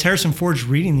 as Harrison Ford's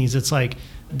reading these, it's like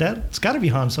that's got to be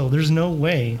Han Solo. There's no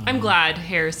way. I'm glad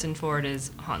Harrison Ford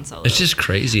is Han Solo. It's just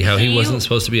crazy how he wasn't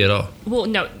supposed to be at all. Well,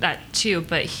 no, that too,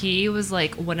 but he was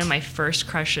like one of my first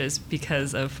crushes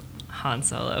because of Han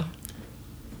Solo.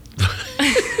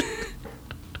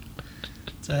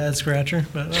 It's a head scratcher,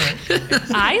 but all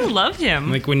right. I loved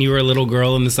him. Like when you were a little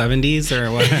girl in the 70s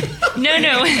or what?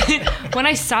 No. When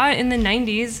I saw it in the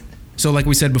 90s. So like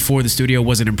we said before, the studio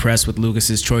wasn't impressed with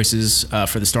Lucas's choices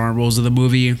for the starring roles of the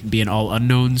movie, being all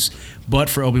unknowns. But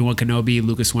for Obi-Wan Kenobi,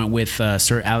 Lucas went with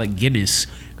Sir Alec Guinness,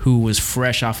 who was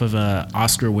fresh off of an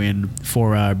Oscar win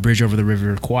for Bridge Over the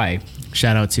River Kwai.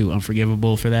 Shout out to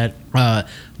Unforgivable for that.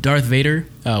 Darth Vader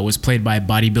was played by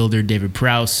bodybuilder David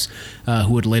Prowse,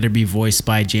 who would later be voiced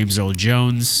by James Earl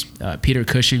Jones. Peter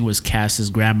Cushing was cast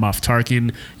as Grand Moff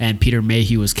Tarkin, and Peter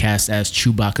Mayhew was cast as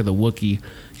Chewbacca the Wookiee.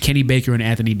 Kenny Baker and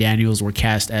Anthony Daniels were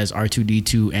cast as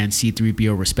R2-D2 and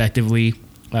C-3PO respectively.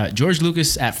 George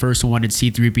Lucas at first wanted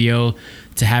C-3PO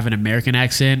to have an American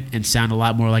accent and sound a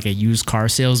lot more like a used car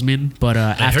salesman, but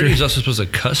I after heard he's also supposed to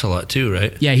cuss a lot too,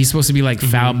 right? yeah, he's supposed to be like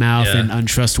foul-mouthed Yeah. and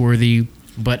untrustworthy.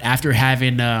 But after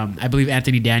having, I believe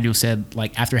Anthony Daniels said,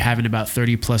 like after having about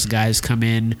 30 plus guys come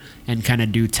in and kind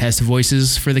of do test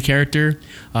voices for the character,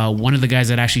 one of the guys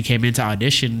that actually came into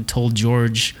audition told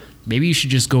George maybe you should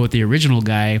just go with the original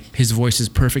guy. His voice is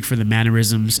perfect for the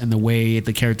mannerisms and the way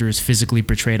the character is physically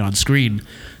portrayed on screen.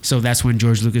 So that's when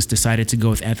George Lucas decided to go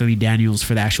with Anthony Daniels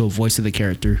for the actual voice of the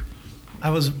character. I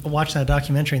was watching that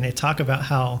documentary and they talk about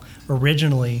how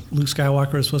originally Luke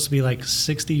Skywalker was supposed to be like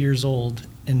 60 years old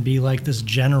and be like this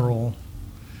general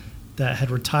that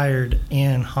had retired,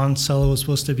 and Han Solo was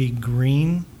supposed to be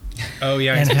green. Oh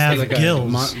yeah, And it's have like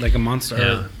gills. like a monster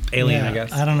or alien, Yeah, I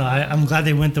guess. I don't know. I'm glad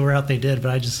they went the route they did,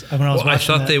 but when I was Well, I watching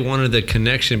thought that, they wanted the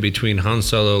connection between Han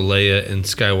Solo, Leia, and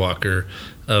Skywalker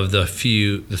of the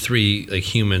three like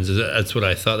humans. That's what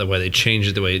I thought. That why they changed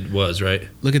it the way it was, right?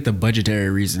 Look at the budgetary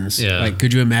reasons. Yeah. Like,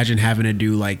 could you imagine having to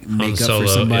do like makeup Solo, for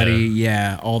somebody?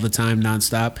 Yeah, all the time,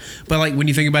 nonstop. But like when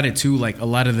you think about it too, like a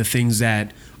lot of the things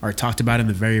that are talked about in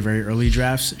the very, very early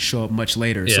drafts show up much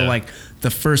later. So Yeah. like the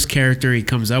first character he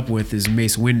comes up with is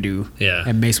Mace Windu. Yeah.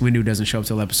 And Mace Windu doesn't show up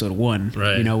till episode 1.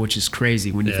 Right. You know, which is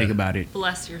crazy when you Yeah. think about it.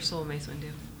 Bless your soul, Mace Windu.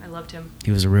 I loved him.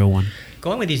 He was a real one.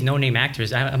 Going with these no-name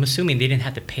actors, I'm assuming they didn't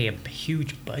have to pay a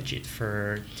huge budget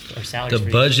or salaries. The for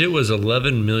these. budget was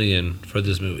 $11 million for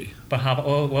this movie. But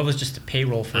what was just the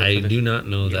payroll for? I for the, do not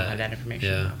know you that. don't have that information.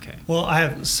 Yeah. Okay. well, I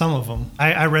have some of them.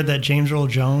 I read that James Earl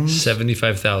Jones.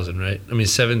 75,000, right? I mean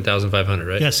 7,500,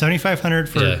 right? Yeah, 7,500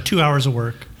 for Yeah. 2 hours of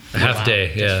work. A half Wow.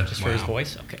 day. Yeah. Just for his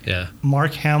voice. Okay. Yeah.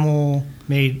 Mark Hamill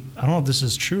made, I don't know if this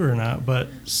is true or not, but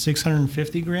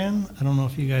 650 grand. I don't know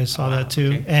if you guys saw Wow, that too.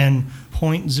 okay. And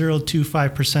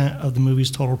 0.025% of the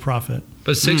movie's total profit.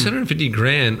 But 650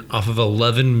 grand off of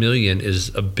 11 million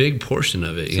is a big portion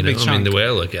of it. a You know, big I mean, chunk. the way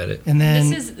I look at it. And then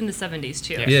This is in the 70s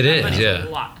too. Yeah, it That is, money's yeah. a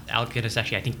lot. Alcatraz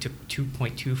actually, I think, took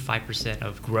 2.25%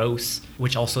 of gross,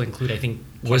 which also include, I think.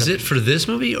 part Was of- it for this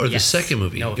movie or the Yes. second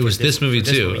movie? No, it for was this movie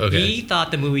for too. movie. Okay. He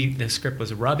thought the script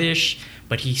was rubbish,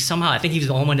 but he somehow, I think he was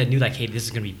the only one that knew, like, hey, this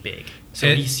is going to be big. So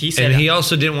and he said. and he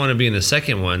also didn't want to be in the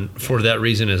second one for that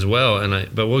reason as well.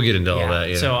 But we'll get into all yeah. that.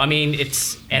 Yeah. So I mean,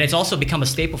 it's also become a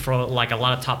staple for like a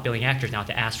lot of top billing actors now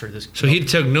to ask for this. So he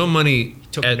took no money.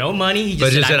 took no money. He but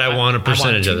just just said, I want a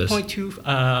percentage of this.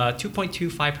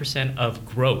 2.25% of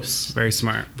gross, Very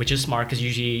smart. which is smart because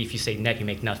usually if you say net, you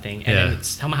make nothing. And Yeah. then it's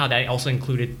somehow that also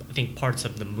included, I think, parts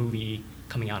of the movie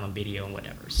coming out on video and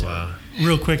whatever. So Wow.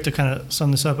 real quick to kind of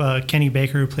sum this up, Kenny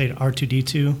Baker, who played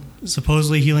R2D2,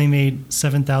 supposedly he only made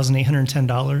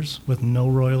 $7,810 with no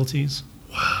royalties.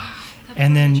 Wow.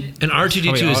 And then And R2D2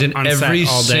 Probably is in on set every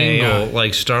all day, single yeah.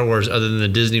 like Star Wars other than the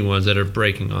Disney ones that are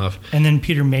breaking off.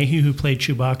 Peter Mayhew, who played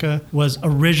Chewbacca, was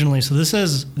originally, so this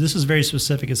is very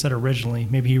specific, it said originally,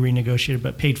 maybe he renegotiated,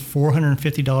 but paid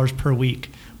 $450 per week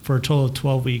for a total of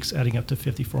 12 weeks, adding up to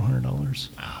 $5,400.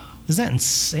 Wow. Isn't that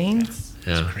insane?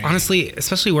 Yeah. Honestly,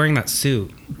 especially wearing that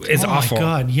suit, it's awful. Oh my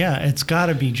God, yeah, it's got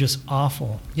to be just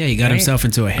awful. Yeah, he got Right? himself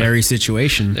into a hairy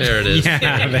situation. There it is.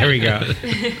 Yeah, there we go.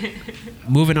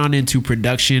 Moving on into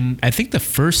production, I think the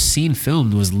first scene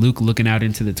filmed was Luke looking out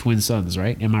into the twin suns,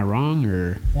 right? Am I wrong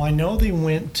or? Well, I know they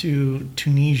went to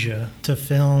Tunisia to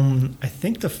film. I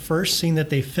think the first scene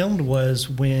that they filmed was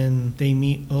when they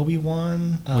meet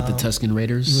Obi-Wan With the Tusken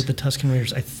Raiders? With the Tusken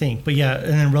Raiders, I think. But yeah,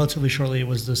 and then relatively shortly it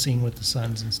was the scene with the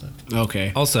suns and stuff.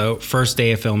 Okay. Also, first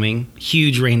day of filming,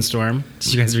 huge rainstorm.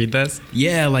 Did you guys read this?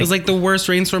 Yeah, It like, was like the worst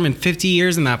rainstorm in 50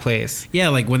 years in that place. yeah,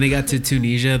 like when they got to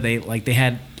Tunisia, they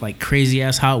had like crazy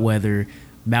ass hot weather,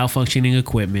 malfunctioning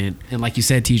equipment, and like you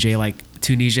said, TJ, like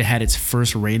Tunisia had its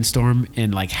first rainstorm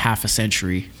in like half a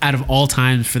century. Out of all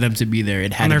times for them to be there,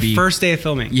 it had On to their be first day of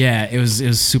filming. Yeah, it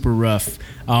was super rough.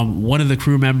 One of the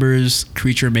crew members,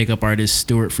 creature makeup artist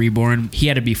Stuart Freeborn, he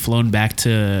had to be flown back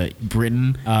to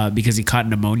Britain because he caught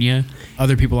pneumonia.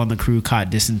 Other people on the crew caught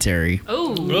dysentery. Oh,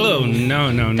 Oh,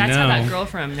 no, that's how that girl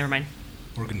from. Never mind.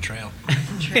 Oregon Trail.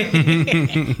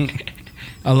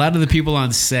 A lot of the people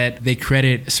on set, they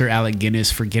credit Sir Alec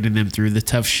Guinness for getting them through the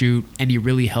tough shoot, and he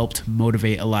really helped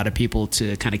motivate a lot of people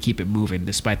to kind of keep it moving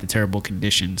despite the terrible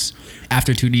conditions.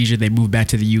 After Tunisia, they moved back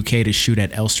to the UK to shoot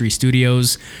at Elstree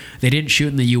Studios. They didn't shoot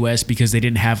in the US because they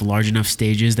didn't have large enough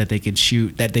stages that they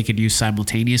could use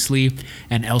simultaneously,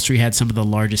 and Elstree had some of the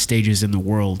largest stages in the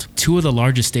world. Two of the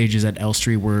largest stages at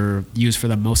Elstree were used for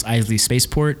the Mos Eisley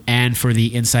spaceport and for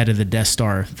the inside of the Death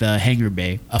Star, the hangar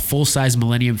bay. A full-size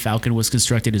Millennium Falcon was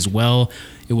constructed as well.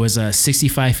 It was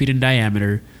 65 feet in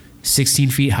diameter, 16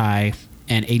 feet high,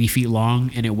 and 80 feet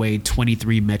long, and it weighed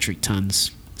 23 metric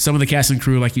tons. Some of the cast and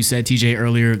crew, like you said, TJ,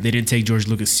 earlier, they didn't take George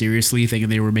Lucas seriously, thinking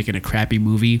they were making a crappy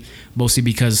movie, mostly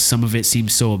because some of it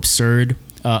seemed so absurd.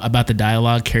 about the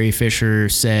dialogue, Carrie Fisher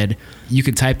said, "You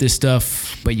can type this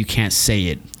stuff, but you can't say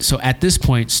it." So at this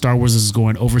point, Star Wars is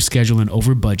going over schedule and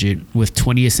over budget, with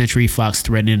 20th Century Fox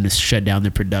threatening to shut down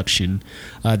the production.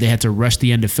 They had to rush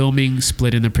the end of filming,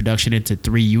 splitting the production into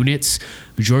 3 units.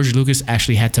 George Lucas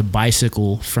actually had to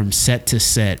bicycle from set to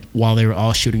set while they were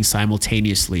all shooting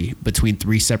simultaneously between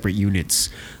 3 separate units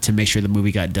to make sure the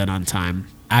movie got done on time.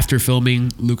 After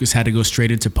filming, Lucas had to go straight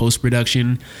into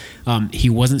post-production. He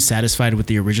wasn't satisfied with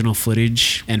the original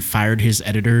footage and fired his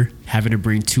editor, having to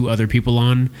bring 2 other people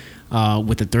on,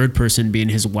 with the third person being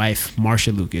his wife,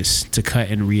 Marcia Lucas, to cut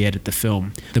and re-edit the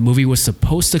film. The movie was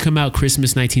supposed to come out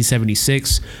Christmas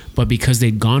 1976, but because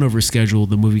they'd gone over schedule,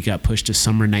 the movie got pushed to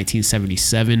summer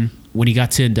 1977. When he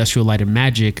got to Industrial Light and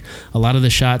Magic, a lot of the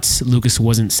shots Lucas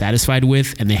wasn't satisfied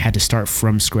with, and they had to start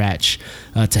from scratch.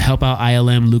 To help out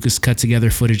ILM, Lucas cut together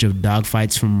footage of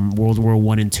dogfights from World War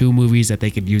I and II movies that they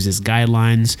could use as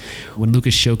guidelines. When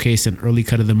Lucas showcased an early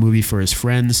cut of the movie for his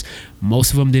friends,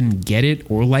 most of them didn't get it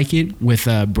or like it, with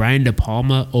Brian De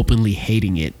Palma openly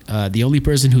hating it. The only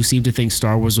person who seemed to think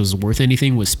Star Wars was worth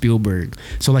anything was Spielberg.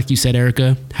 So like you said,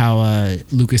 Erica, how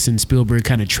Lucas and Spielberg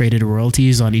kind of traded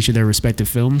royalties on each of their respective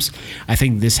films. I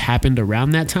think this happened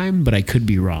around that time, but I could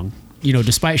be wrong. You know,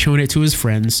 despite showing it to his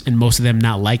friends and most of them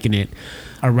not liking it,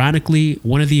 ironically,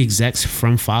 one of the execs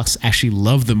from Fox actually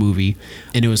loved the movie,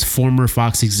 and it was former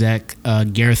Fox exec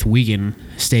Gareth Wiegand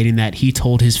stating that he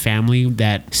told his family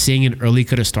that seeing an early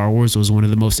cut of Star Wars was one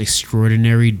of the most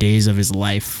extraordinary days of his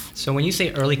life. So when you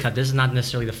say early cut, this is not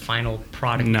necessarily the final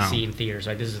product No. you see in theaters,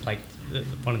 right? This is like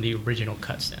one of the original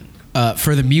cuts then.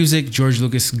 For the music, George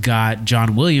Lucas got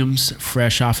John Williams,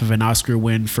 fresh off of an Oscar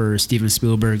win for Steven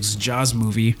Spielberg's Jaws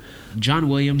movie. John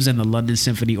Williams and the London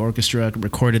Symphony Orchestra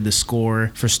recorded the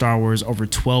score for Star Wars over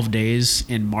 12 days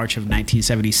in March of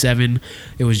 1977.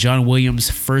 It was John Williams'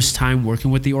 first time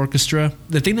working with the orchestra.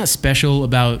 The thing that's special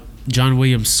about John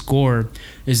Williams' score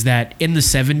is that in the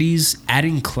 70s,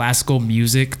 adding classical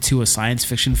music to a science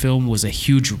fiction film was a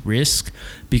huge risk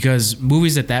because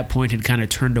movies at that point had kind of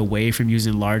turned away from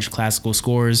using large classical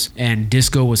scores, and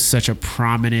disco was such a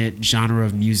prominent genre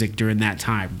of music during that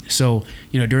time. So,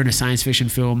 you know, during a science fiction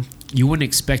film, you wouldn't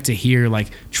expect to hear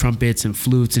like trumpets and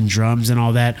flutes and drums and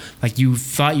all that. Like you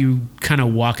thought you kind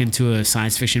of walk into a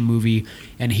science fiction movie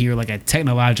and hear like a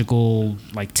technological,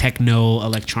 like techno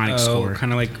electronic score.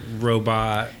 Kind of like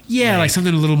robot. Yeah, like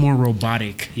something a little more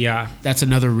robotic. Yeah. That's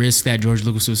another risk that George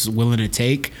Lucas was willing to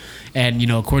take. And, you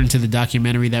know, according to the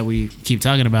documentary that we keep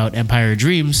talking about, Empire of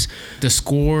Dreams, the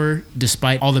score,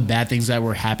 despite all the bad things that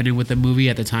were happening with the movie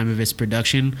at the time of its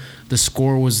production, the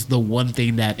score was the one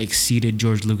thing that exceeded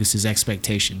George Lucas's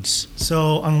expectations.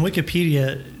 So on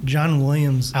Wikipedia, John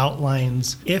Williams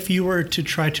outlines if you were to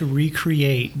try to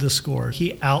recreate the score,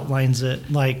 he outlines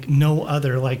it like no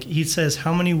other. Like he says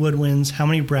how many woodwinds, how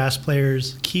many brass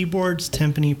players, keyboards,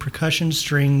 timpani, percussion,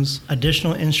 strings,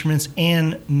 additional instruments,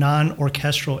 and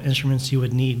non-orchestral instruments you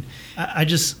would need. I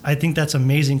think that's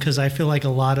amazing because I feel like a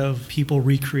lot of people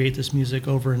recreate this music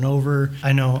over and over.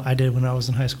 I know I did when I was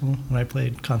in high school when I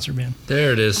played concert band.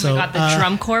 There it is. Oh my God, the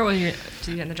drum corps? Did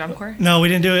you get in the drum corps? No, we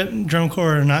didn't do it in drum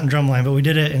corps or not in drumline, but we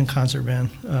did it in concert band,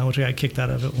 which I got kicked out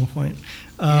of at one point.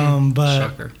 But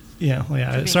Shocker. yeah, well,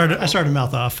 yeah. I started to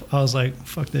mouth off. I was like,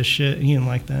 "Fuck this shit." He didn't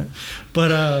like that.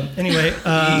 But anyway,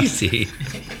 Easy.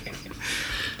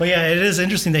 But yeah, it is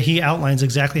interesting that he outlines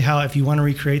exactly how, if you want to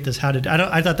recreate this, how to.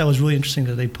 I thought that was really interesting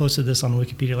that they posted this on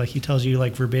Wikipedia. Like he tells you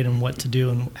like verbatim what to do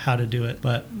and how to do it.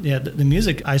 But yeah, the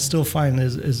music I still find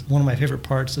is one of my favorite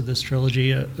parts of this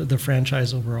trilogy, the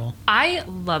franchise overall. I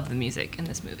love the music in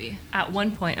this movie. At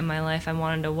one point in my life, I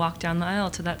wanted to walk down the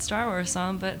aisle to that Star Wars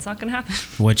song, but it's not going to happen.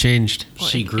 What changed?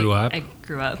 She grew up? I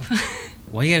grew up.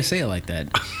 Why you gotta say it like that?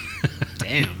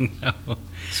 Damn. No.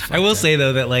 I will say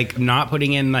though that like not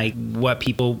putting in like what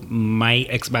people might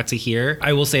expect to hear,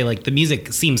 I will say like the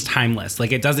music seems timeless.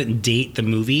 Like it doesn't date the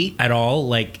movie at all.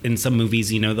 Like in some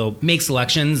movies, you know, they'll make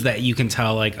selections that you can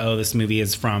tell like, oh, this movie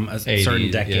is from a 80s,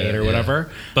 certain decade or whatever.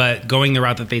 Yeah. But going the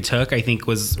route that they took, I think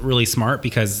was really smart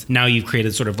because now you've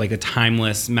created sort of like a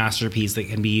timeless masterpiece that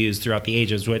can be used throughout the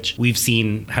ages, which we've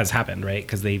seen has happened, right?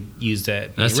 Because they used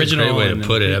it. That's the original a great way to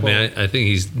put it. people- I mean, I think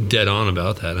he's dead on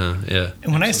about that, huh? Yeah.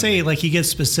 And when I say like he gets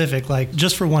specific, like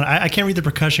just for one, I can't read the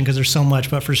percussion because there's so much,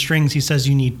 but for strings, he says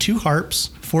you need 2 harps,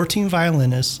 14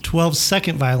 violinists, 12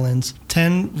 second violins,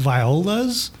 10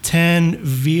 violas, 10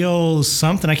 viol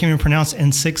something I can't even pronounce,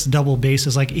 and 6 double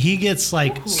basses. Like he gets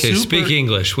like Okay, speak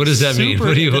English. What does that mean? super-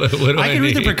 What do I I can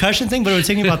read the need? percussion thing, but it would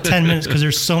take me about 10 minutes because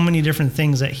there's so many different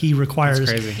things that he requires.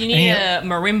 That's crazy. You And need he- a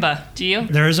marimba, do you?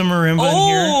 There is a marimba in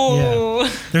here.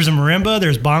 Yeah. There's a marimba,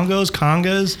 there's bongos,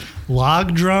 congas,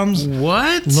 log drums,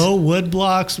 What? low wood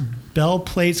blocks, bell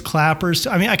plates, clappers.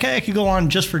 I mean, I could go on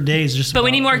just for days. But we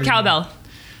about need more everything. cowbell.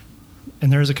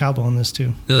 And there's a cowbell in this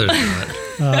too. No,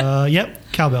 there's not.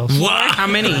 Yep, cowbells. How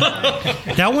many?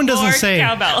 That one doesn't More say.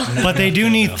 cowbell. But they do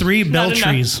need 3 bell Not enough.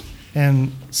 trees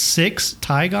and 6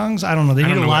 tie gongs. I don't know. They I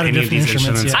need don't a know lot what of any of different these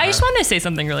instruments. instruments Yeah. I just wanted to say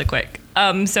something really quick.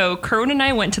 So Kerwin and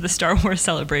I went to the Star Wars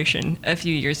celebration a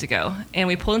few years ago, and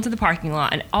we pulled into the parking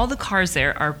lot, and all the cars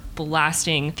there are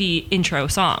blasting the intro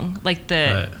song, like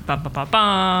the Right. bum bum bum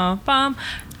bum bum.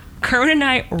 Kerwin and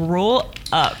I roll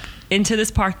up into this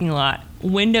parking lot,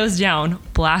 windows down,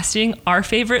 blasting our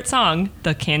favorite song,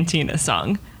 the Cantina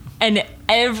song, and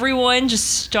everyone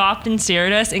just stopped and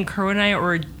stared at us, and Kerwin and I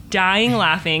were dying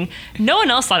laughing. No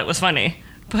one else thought it was funny.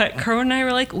 But Kerwin and I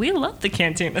were like, we love the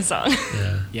Cantina song.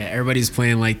 Yeah, everybody's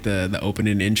playing like the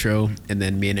opening intro, and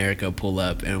then me and Erica pull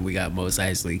up, and we got Mos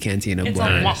Eisley Cantina It's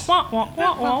blaring. like, wah, wah,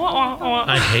 wah, wah, wah, wah, wah.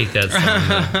 I hate that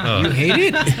song. though. You Oh,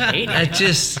 hate it? I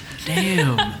just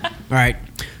Damn. All right.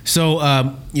 So,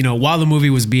 while the movie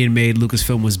was being made,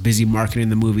 Lucasfilm was busy marketing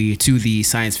the movie to the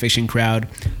science fiction crowd,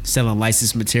 selling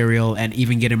licensed material, and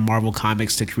even getting Marvel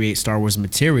Comics to create Star Wars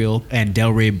material and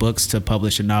Del Rey Books to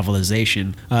publish a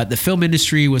novelization. The film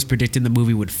industry was predicting the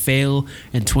movie would fail,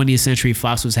 and 20th Century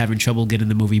Fox was having trouble getting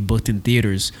the movie booked in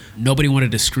theaters. Nobody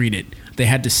wanted to screen it. They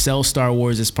had to sell Star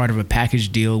Wars as part of a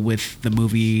package deal with the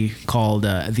movie called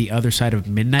The Other Side of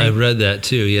Midnight. I read that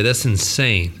too. Yeah, that's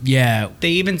insane. Yeah,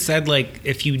 They even said, like,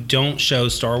 if you don't show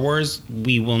Star Wars,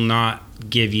 we will not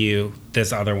give you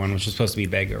this other one, which is supposed to be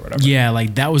big or whatever. yeah,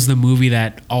 like that was the movie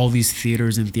that all these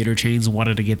theaters and theater chains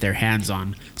wanted to get their hands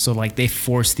on. So like they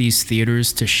forced these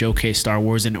theaters to showcase Star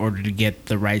Wars in order to get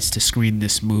the rights to screen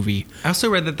this movie. I also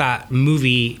read that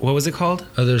movie, what was it called?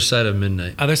 Other Side of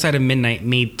Midnight. Other Side of Midnight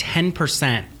made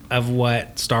 10% of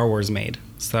what Star Wars made.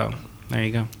 So there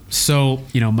you go. So,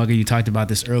 Mugga, you talked about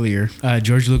this earlier.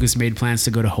 George Lucas made plans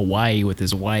to go to Hawaii with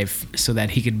his wife so that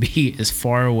he could be as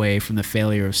far away from the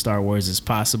failure of Star Wars as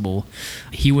possible.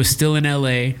 He was still in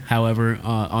LA, however,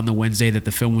 on the Wednesday that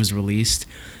the film was released.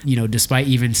 Despite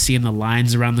even seeing the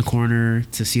lines around the corner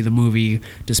to see the movie,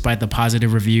 despite the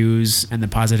positive reviews and the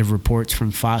positive reports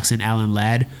from Fox and Alan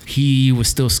Ladd, he was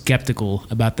still skeptical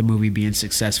about the movie being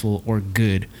successful or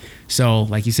good. So,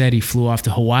 like you said, he flew off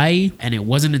to Hawaii, and it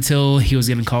wasn't until he was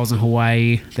getting calls in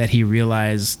Hawaii that he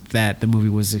realized that the movie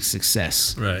was a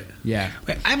success. Right. Yeah.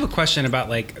 Okay, I have a question about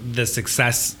like the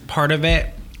success part of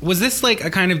it. Was this like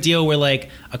a kind of deal where like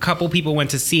a couple people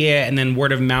went to see it and then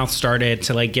word of mouth started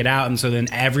to like get out, and so then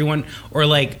everyone, or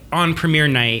like on premiere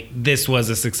night, this was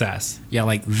a success? Yeah,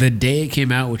 like the day it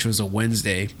came out, which was a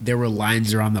Wednesday, there were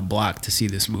lines around the block to see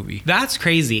this movie. That's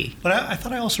crazy. But I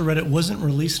thought I also read it wasn't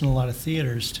released in a lot of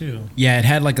theaters too. Yeah, it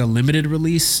had like a limited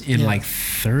release in Yeah. like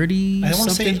 30 I want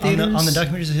to say something on the theaters.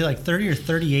 documentaries it said like 30 or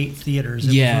 38 theaters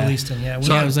it Yeah. was released in. Yeah,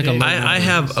 So it was like a big. limited I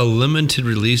have a limited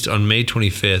release on May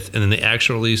 25th, and then the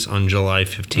actual release on July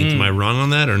 15th. Am I wrong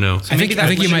on that or no? I think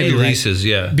you might be right. Releases,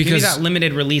 yeah. Maybe Because that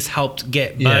limited release helped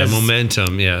get Yeah, buzz.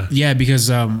 momentum, yeah. Yeah, because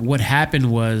what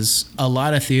happened was a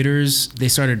lot of theaters, they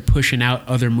started pushing out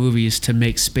other movies to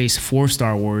make space for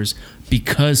Star Wars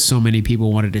because so many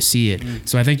people wanted to see it.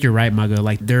 So I think you're right, Mugga.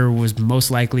 Like there was most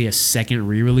likely a second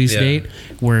re-release Yeah. date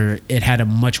where it had a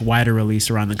much wider release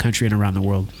around the country and around the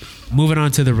world. Moving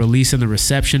on to the release and the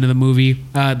reception of the movie,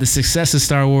 the success of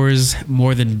Star Wars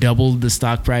more than doubled the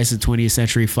stock price of 20th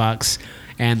Century Fox,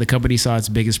 and the company saw its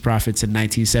biggest profits in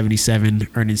 1977,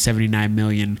 earning $79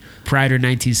 million. Prior to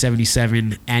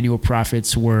 1977, annual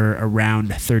profits were around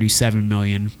 $37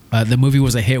 million. The movie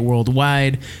was a hit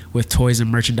worldwide, with toys and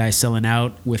merchandise selling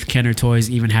out, with Kenner Toys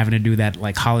even having to do that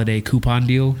like holiday coupon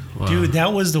deal. Dude,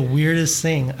 that was the weirdest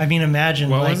thing. I mean, imagine.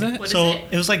 What like, was it? What So is it?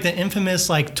 it was like the infamous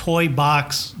like toy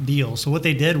box deal. So what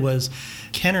they did was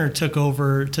Kenner took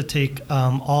over to take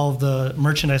all of the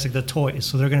merchandise, like the toys.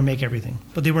 So they're going to make everything.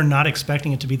 But they were not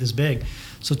expecting it to be this big.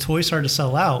 So toys started to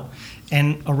sell out.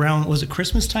 And around, was it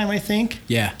Christmas time, I think?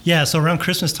 Yeah. Yeah, so around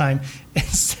Christmas time,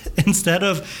 instead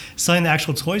of selling the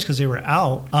actual toys because they were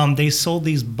out, they sold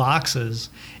these boxes.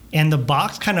 And the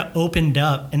box kind of opened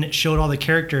up and it showed all the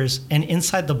characters. And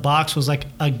inside the box was like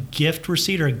a gift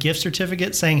receipt or a gift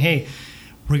certificate saying, hey,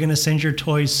 we're going to send your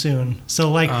toys soon.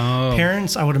 So like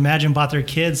parents, I would imagine, bought their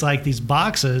kids like these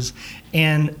boxes,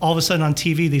 and all of a sudden on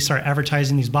TV, they start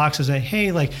advertising these boxes that,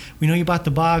 hey, like, we know you bought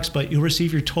the box, but you'll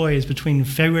receive your toys between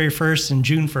February 1st and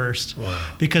June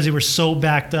 1st. Because they were so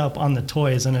backed up on the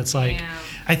toys. And it's like, Yeah.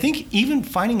 I think even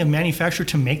finding a manufacturer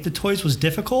to make the toys was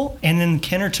difficult. And then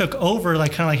Kenner took over,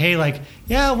 like, kind of like, hey, like,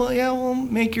 we'll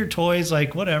make your toys,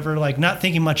 like, whatever, like, not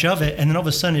thinking much of it. And then all of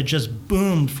a sudden it just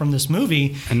boomed from this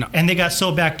movie. And- And they got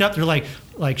so backed up, they're like,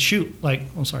 like, shoot, like,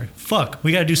 I'm sorry, fuck,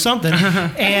 we got to do something.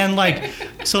 And like,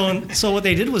 so what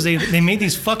they did was they made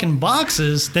these fucking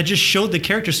boxes that just showed the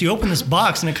characters. So you open this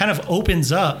box and it kind of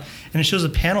opens up and it shows a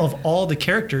panel of all the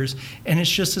characters. And it's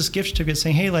just this gift certificate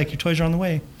saying, hey, like, your toys are on the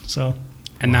way. So.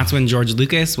 And that's when George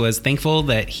Lucas was thankful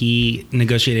that he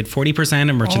negotiated 40%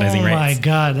 of merchandising rights. Oh my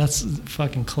God, that's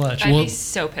fucking clutch. I'd be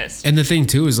so pissed. And the thing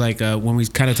too is like when we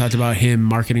kind of talked about him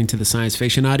marketing to the science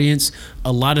fiction audience,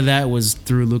 a lot of that was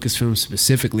through Lucasfilm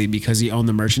specifically because he owned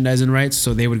the merchandising rights.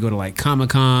 So they would go to like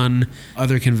Comic-Con,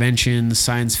 other conventions,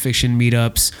 science fiction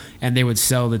meetups, and they would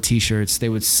sell the T-shirts. They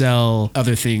would sell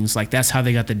other things. Like that's how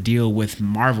they got the deal with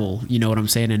Marvel. You know what I'm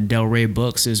saying? And Del Rey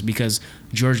Books is because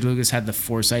George Lucas had the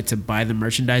foresight to buy the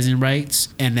merchandising rights,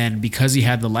 and then because he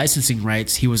had the licensing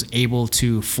rights, he was able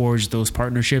to forge those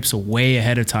partnerships way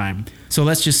ahead of time. So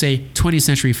let's just say 20th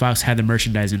Century Fox had the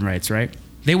merchandising rights, right?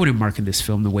 They wouldn't market this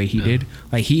film the way he did.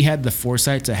 Like he had the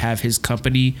foresight to have his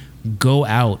company go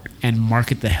out and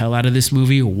market the hell out of this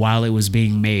movie while it was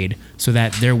being made so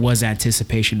that there was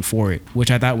anticipation for it, which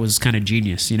I thought was kind of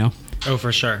genius, you know? Oh,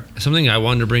 for sure. Something I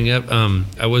wanted to bring up,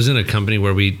 I was in a company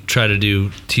where we try to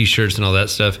do T-shirts and all that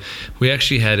stuff. We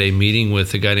actually had a meeting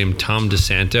with a guy named Tom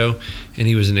DeSanto, and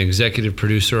he was an executive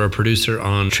producer or producer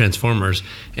on Transformers.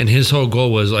 And his whole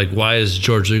goal was like, why is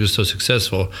George Lucas so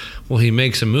successful? Well, he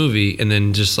makes a movie and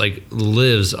then just like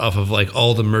lives off of like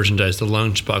all the merchandise, the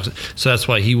lunchbox. So that's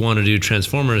why he wanted to do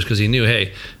Transformers, because he knew,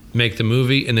 hey, make the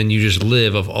movie and then you just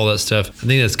live off all that stuff. I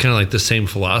think that's kind of like the same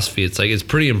philosophy. It's like, it's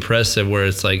pretty impressive where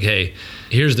it's like, hey,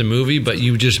 here's the movie, but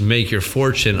you just make your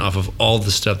fortune off of all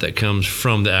the stuff that comes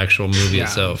from the actual movie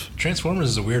itself.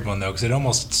 Transformers is a weird one though, because it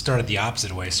almost started the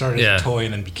opposite way. It started as a toy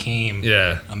and then became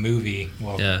a movie.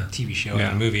 Well, TV show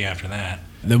and a movie after that.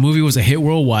 The movie was a hit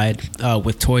worldwide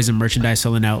with toys and merchandise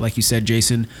selling out, like you said,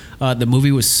 Jason. The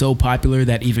movie was so popular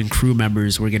that even crew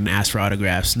members were getting asked for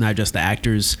autographs, not just the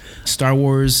actors. Star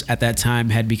Wars at that time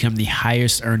had become the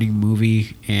highest earning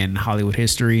movie in Hollywood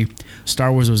history.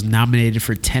 Star Wars was nominated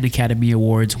for 10 Academy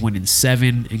Awards, winning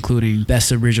 7, including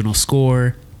Best Original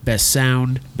Score, Best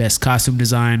Sound, Best Costume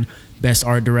Design, Best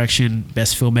Art Direction,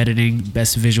 Best Film Editing,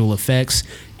 Best Visual Effects,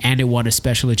 and it won a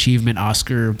Special Achievement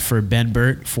Oscar for Ben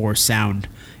Burt for sound.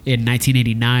 In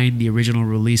 1989, the original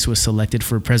release was selected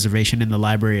for preservation in the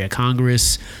Library of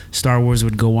Congress. Star Wars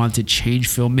would go on to change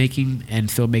filmmaking and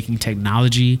filmmaking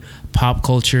technology, pop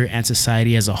culture, and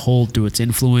society as a whole through its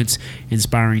influence,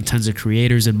 inspiring tons of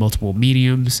creators in multiple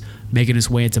mediums, making its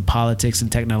way into politics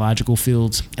and technological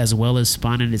fields, as well as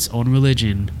spawning its own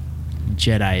religion,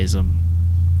 Jediism.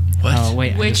 What? Oh,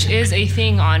 wait. Which is a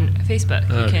thing on Facebook.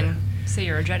 You can say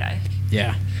you're a Jedi.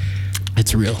 Yeah,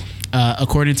 it's real.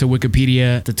 According to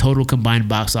Wikipedia, the total combined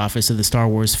box office of the Star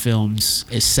Wars films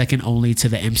is second only to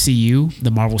the MCU,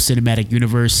 the Marvel Cinematic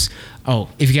Universe. Oh,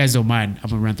 if you guys don't mind,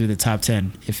 I'm going to run through the top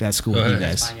 10, if that's cool with you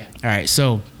guys. Fine, yeah. All right,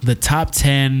 so the top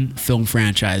 10 film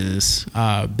franchises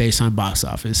based on box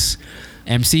office.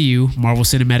 MCU, Marvel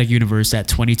Cinematic Universe at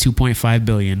 $22.5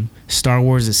 billion. Star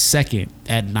Wars is second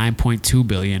at $9.2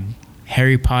 billion.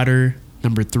 Harry Potter,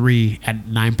 number 3 at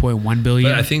 $9.1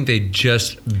 billion. But I think they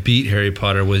just beat Harry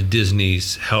Potter with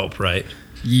Disney's help, right?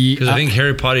 Because I think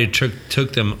Harry Potter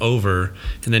took them over,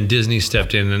 and then Disney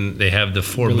stepped in, and they have the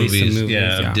 4 Released some movies,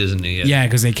 movies, of Disney. Yeah,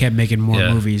 because they kept making more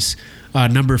movies.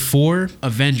 Number 4,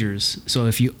 Avengers. So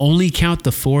if you only count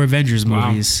the 4 Avengers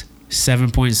movies,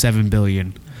 $7.7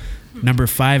 billion. Number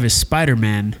 5 is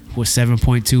Spider-Man with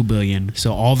 $7.2 billion.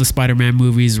 So all the Spider-Man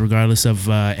movies, regardless of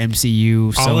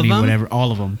MCU, All of Sony, them? whatever,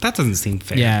 all of them. That doesn't seem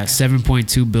fair. Yeah,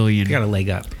 $7.2 billion. You got a leg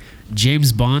up.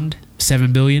 James Bond,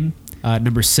 $7 billion.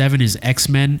 Number 7 is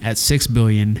X-Men at $6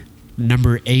 billion.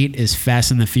 Number 8 is Fast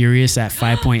and the Furious at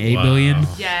 $5.8 billion.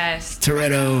 Yes.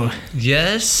 Toretto.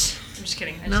 Yes? I'm just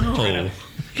kidding. I just said No. Toretto.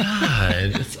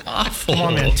 God, it's awful. Come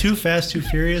on, man. Too Fast, Too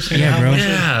Furious. Yeah, bro.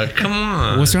 Yeah, come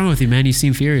on. What's wrong with you, man? You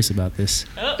seem furious about this.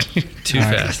 Too All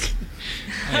right. fast.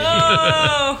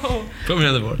 Oh. Put me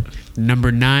on the board.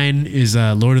 Number 9 is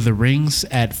Lord of the Rings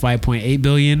at $5.8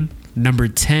 billion. Number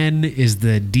 10 is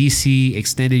the DC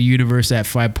Extended Universe at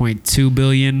 $5.2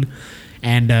 billion.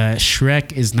 And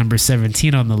Shrek is number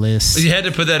 17 on the list. You had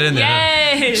to put that in there.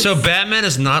 huh? Yes. So Batman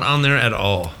is not on there at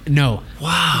all. No.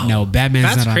 Wow. No,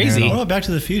 Batman's That's not crazy. on there What at all. about Back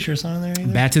to the Future? It's not on there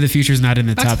either. Back to the Future is not in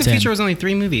the Back top to the 10. Future was only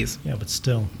 3 movies. Yeah, but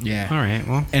still. Yeah. All right,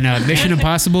 well. And Mission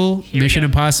Impossible,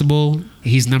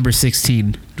 he's number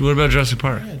 16. What about Jurassic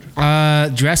Park?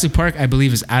 Jurassic Park, I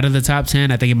believe, is out of the top 10.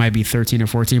 I think it might be 13 or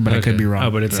 14, but I could Okay. be wrong. Oh,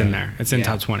 but it's in there. It's in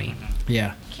top 20.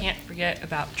 Yeah. Can't forget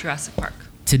about Jurassic Park.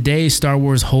 Today, Star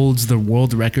Wars holds the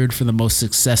world record for the most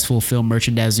successful film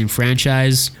merchandising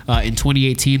franchise. In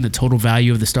 2018, the total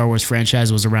value of the Star Wars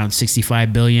franchise was around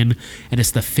 $65 billion, and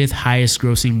it's the 5th highest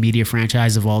grossing media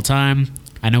franchise of all time.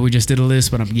 I know we just did a list,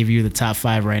 but I'm giving you the top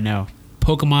 5 right now.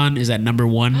 Pokemon is at number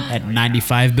 1 at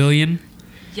 $95 billion.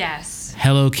 Yes.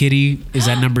 Hello Kitty is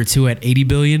at number 2 at $80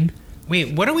 billion.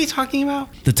 Wait, what are we talking about?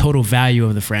 The total value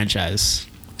of the franchise.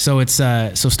 So it's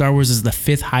so Star Wars is the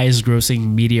 5th highest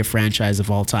grossing media franchise of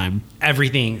all time.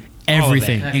 Everything,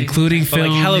 including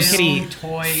films, like Hello Kitty, toys.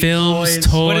 What does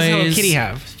Hello Kitty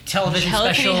have? Television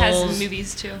Hello specials. Kitty has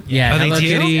movies too. Yeah, they Hello do?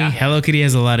 Kitty. Yeah. Hello Kitty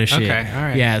has a lot of shit. Okay, all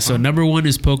right. Yeah, so number 1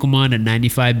 is Pokemon at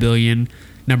 $95 billion.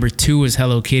 Number 2 is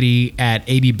Hello Kitty at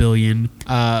 $80 billion.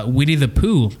 Winnie the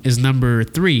Pooh is number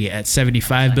 3 at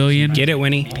 $75 billion. Get it,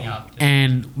 Winnie?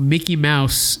 And Mickey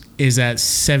Mouse is at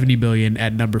 $70 billion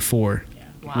at number 4.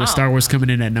 Wow. With Star Wars coming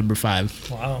in at number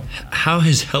 5. Wow. How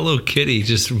is Hello Kitty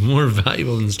just more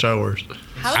valuable than Star Wars?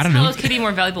 How I is don't know. Hello Kitty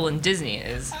more valuable than Disney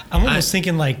is? I'm almost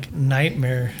thinking like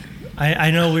Nightmare. I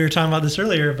know we were talking about this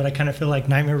earlier, but I kind of feel like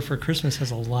Nightmare Before Christmas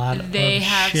has a lot They of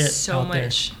have shit so out there.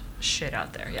 much shit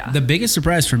out there. Yeah. The biggest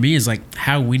surprise for me is like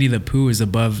how Winnie the Pooh is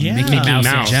above Yeah. Mickey Mickey Mouse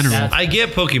in Mouse. general. I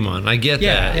get Pokemon. I get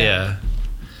that. Yeah.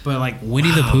 But like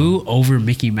Winnie the Pooh over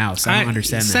Mickey Mouse. I don't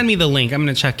understand Send that. me the link. I'm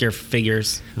gonna check your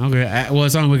figures. Okay. Well,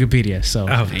 it's on Wikipedia, so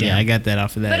Oh, yeah, damn. I got that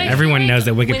off of that. But I feel Everyone like knows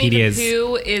that Winnie Wikipedia the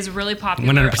Pooh is really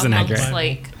popular 100% amongst accurate.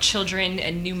 like children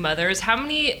and new mothers.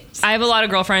 I have a lot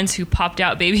of girlfriends who popped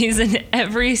out babies, and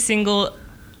every single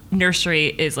nursery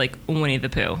is like Winnie the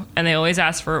Pooh, and they always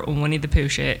ask for Winnie the Pooh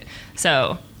shit.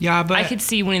 So Yeah, but I could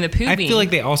see Winnie the Pooh. I being, feel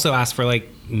like they also ask for like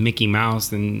Mickey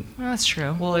Mouse, and well, that's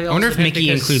true. Well, I wonder if Mickey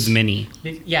includes Minnie.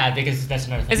 Yeah, because that's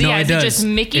another thing. Is it, No, is it it does. just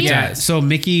Mickey? Yeah. So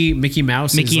Mickey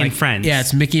Mouse, Mickey is and like, Friends. Yeah,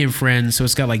 it's Mickey and Friends. So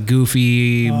it's got like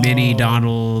Goofy, Minnie,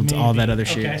 Donald, all that other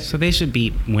Okay. shit. So they should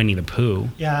beat Winnie the Pooh.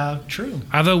 Yeah, true.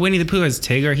 Although Winnie the Pooh has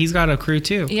Tigger, he's got a crew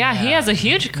too. Yeah, he has a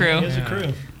huge crew. He has a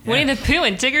crew. Winnie the Pooh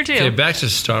and Tigger too. Okay, back to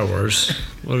Star Wars.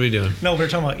 What are we doing? No, we were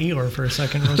talking about Eeyore for a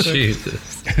second. Real quick.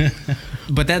 Jesus.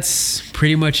 But that's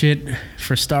pretty much it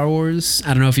for Star Wars.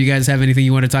 I don't know if you guys have anything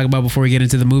you want to talk about before we get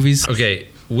into the movies. Okay,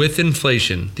 with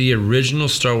inflation, the original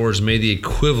Star Wars made the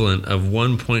equivalent of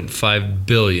 $1.5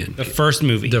 billion. The first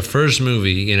movie. The first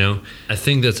movie, you know, I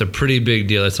think that's a pretty big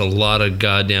deal. That's a lot of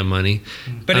goddamn money.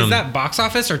 But is that box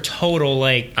office or total?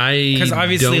 Like, I because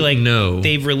obviously, don't like, know.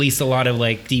 they've released a lot of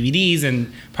like DVDs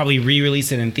and probably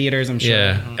re-released it in theaters. I'm sure.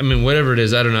 Yeah, I mean, whatever it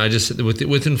is, I don't know. I just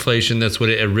with inflation, that's what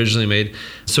it originally made.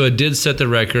 So it did set the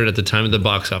record at the time of the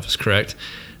box office, correct?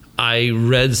 I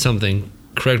read something.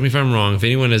 Correct me if I'm wrong. If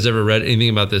anyone has ever read anything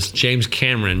about this, James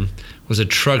Cameron was a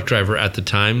truck driver at the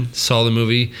time, saw the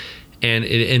movie, and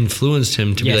it influenced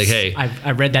him to be like, "Hey,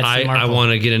 I read that. I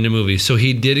want to get into movies." So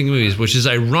he did movies, which is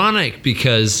ironic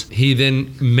because he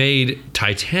then made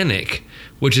Titanic,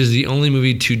 which is the only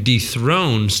movie to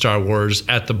dethrone Star Wars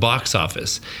at the box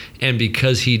office. And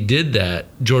because he did that,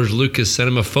 George Lucas sent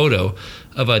him a photo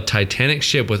of a Titanic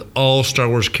ship with all Star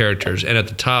Wars characters. And at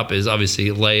the top is obviously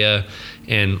Leia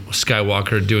and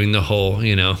Skywalker doing the whole,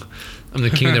 you know, I'm the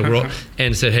king of the world,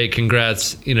 and said, "Hey,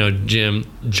 congrats, you know, Jim,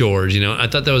 George." You know, I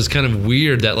thought that was kind of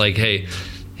weird that, like, hey,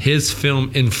 his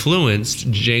film influenced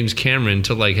James Cameron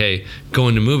to, like, hey, go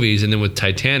into movies, and then with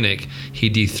Titanic, he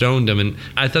dethroned him, and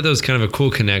I thought that was kind of a cool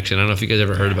connection. I don't know if you guys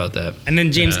ever heard about that. And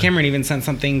then James Cameron even sent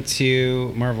something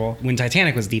to Marvel when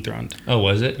Titanic was dethroned. Oh,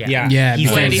 was it? Yeah, Yeah, He no.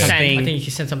 sent What did he send? something I think he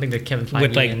sent something to Kevin Feige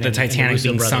with like and the then- and Titanic Russo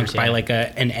being brothers, sunk by yeah. like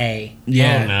an A.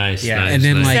 Yeah. Oh, nice. Yeah. nice, And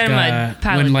then nice. like Send him a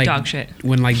pile when of like dog shit.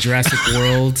 when like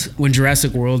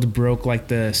Jurassic World broke like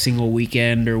the single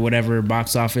weekend or whatever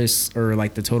box office or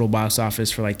like the total box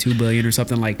office for like $2 billion or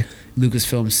something, like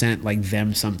Lucasfilm sent like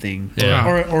them something. Yeah.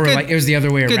 Or Good- like it was the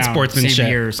other way good around, sportsmanship. same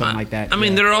year or something like that. I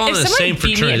mean, Yeah. they're all in If the someone same beat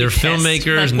me, fraternity. I'd They're be pissed.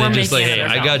 filmmakers, Like, and we're they're just like, making "Hey,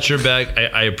 another I got your back.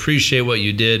 I appreciate what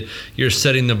you did. You're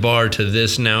setting the bar to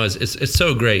this now. It's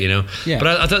so great, you know." Yeah. But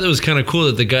I thought it was kind of cool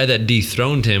that the guy that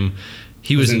dethroned him,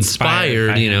 he was inspired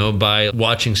inspired, by you him. know, by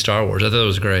watching Star Wars. I thought it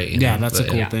was great. you Yeah, know, that's a but,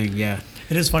 cool yeah. thing. Yeah.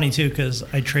 It is funny too because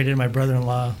I traded my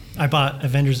brother-in-law. I bought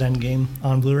Avengers Endgame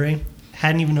on Blu-ray.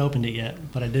 Hadn't even opened it yet,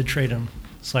 but I did trade him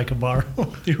so I could borrow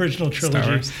the original trilogy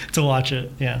Wars. to watch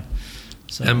it. Yeah.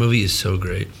 So That movie is so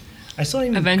great. I still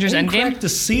even Avengers didn't Endgame? crack the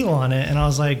seal on it, and I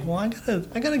was like, "Well, I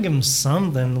gotta give him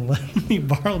something to let me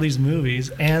borrow these movies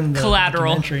and the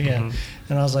Collateral. documentary." Yeah.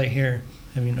 And I was like, "Here,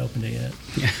 haven't even opened it yet.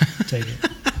 Take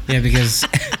it." Yeah, because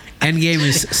Endgame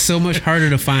is so much harder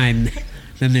to find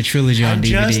than the trilogy on I'm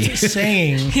DVD. just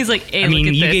saying. He's like, hey, I look mean,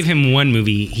 at you this. gave him one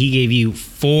movie. He gave you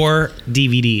 4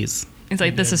 DVDs. He's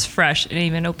like, this is fresh. It ain't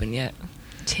even open yet.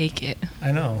 take it.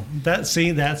 I know. That's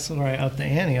where I upped the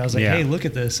ante. I was like, hey, look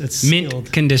at this. It's sealed.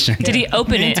 Mint condition. Did he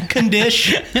open Mint it?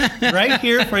 Condition. Right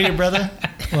here for you, brother.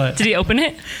 What? Did he open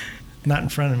it? Not in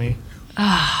front of me.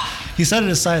 He set it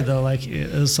aside, though, like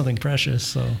it was something precious.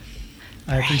 So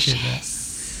I appreciate that.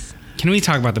 Can we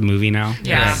talk about the movie now?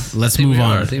 Yeah. Let's move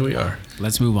on. I think we are.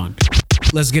 Let's move on.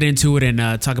 Let's get into it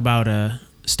and talk about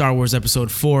Star Wars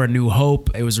Episode 4, A New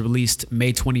Hope. It was released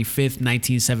May 25th,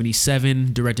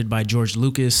 1977, directed by George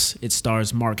Lucas. It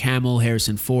stars Mark Hamill,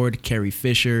 Harrison Ford, Carrie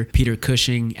Fisher, Peter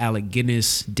Cushing, Alec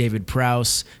Guinness, David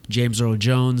Prowse, James Earl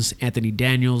Jones, Anthony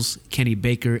Daniels, Kenny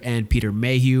Baker, and Peter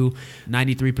Mayhew.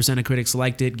 93% of critics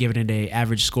liked it, giving it an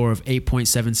average score of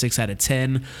 8.76 out of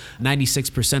 10.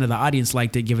 96% of the audience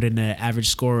liked it, giving it an average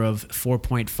score of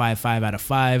 4.55 out of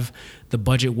 5. The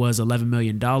budget was $11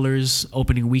 million.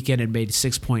 Opening weekend, it made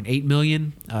 $6.8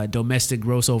 million. Domestic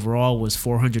gross overall was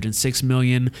 $406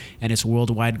 million, and its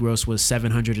worldwide gross was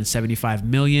 $775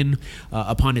 million.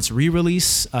 Upon its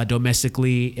re-release,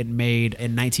 domestically, it made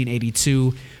in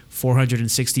 1982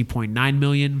 $460.9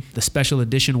 million. The special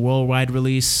edition worldwide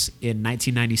release in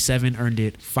 1997 earned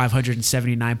it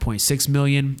 $579.6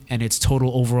 million, and its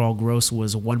total overall gross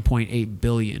was $1.8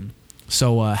 billion.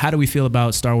 So how do we feel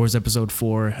about Star Wars Episode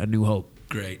 4, A New Hope?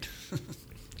 Great.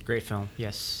 Great film.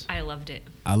 Yes. I loved it.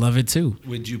 I love it too.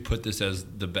 Would you put this as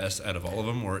the best out of all of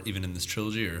them, or even in this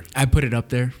trilogy? Or I put it up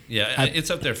there. Yeah, it's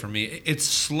up there for me. It's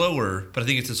slower, but I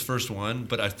think it's his first one.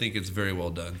 But I think it's very well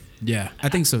done. Yeah, I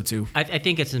think so too. I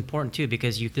think it's important too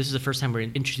because this is the first time we're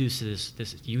introduced to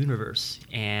this universe,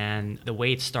 and the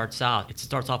way it starts off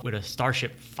with a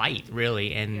starship fight,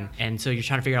 really, and so you're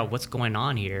trying to figure out what's going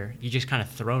on here. You're just kind of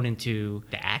thrown into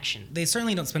the action. They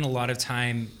certainly don't spend a lot of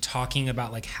time talking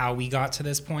about like how we got to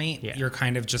this point. Yeah. You're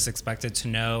kind of just expected to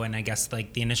know, and I guess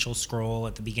like the initial scroll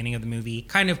at the beginning of the movie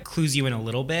kind of clues you in a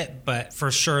little bit, but for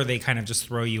sure they kind of just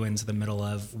throw you into the middle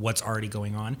of what's already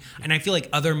going on. And I feel like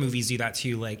other movies do that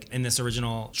too, like in this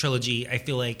original trilogy, I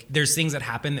feel like there's things that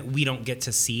happen that we don't get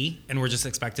to see, and we're just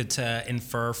expected to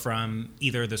infer from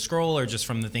either the scroll or just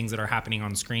from the things that are happening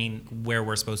on screen where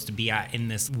we're supposed to be at in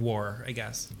this war, I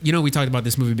guess. You know, we talked about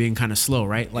this movie being kind of slow,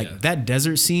 right? Like that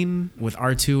desert scene with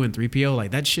R2 and 3PO,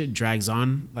 like that shit drags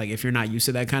on. Like if you're not used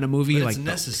to that kind of movie, but like it's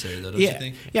necessary though, don't you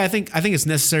think? Yeah, I think it's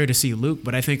necessary to see Luke,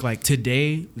 but I think like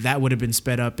today that would have been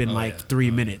sped up in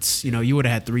 3 minutes. You know, you would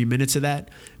have had 3 minutes of that.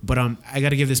 But I got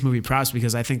to give this movie props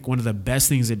because I think one of the best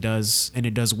things it does, and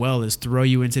it does well, is throw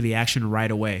you into the action right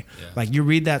away. Yeah. Like you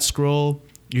read that scroll,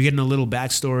 you're getting a little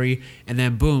backstory, and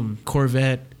then boom,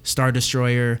 Corvette, Star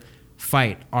Destroyer,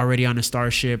 fight already on a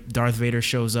starship. Darth Vader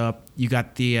shows up. You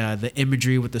got the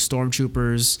imagery with the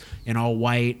stormtroopers in all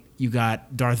white. You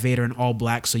got Darth Vader in all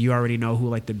black, so you already know who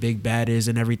like the big bad is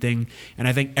and everything. And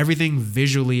I think everything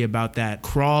visually about that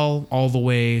crawl all the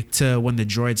way to when the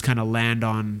droids kind of land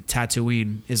on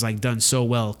Tatooine is like done so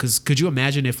well. Because could you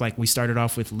imagine if like we started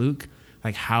off with Luke,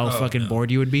 like how fucking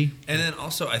bored you would be? And then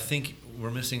also I think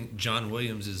we're missing John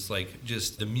Williams is like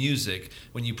just the music.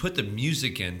 When you put the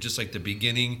music in, just like the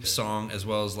beginning song as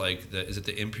well as like is it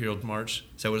the Imperial March?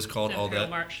 Is that what it's called? The Imperial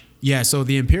March. Yeah, so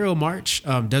the Imperial March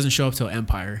doesn't show up till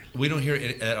Empire. We don't hear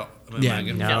it at all. Yeah,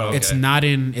 no. Okay. It's not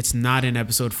in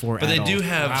Episode 4 but at all. But they do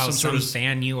have some sort of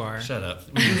fan you are. Shut up.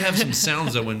 We do have some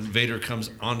sounds though when Vader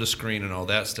comes onto screen and all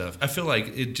that stuff. I feel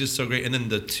like it's just so great. And then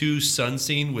the two sun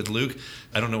scene with Luke.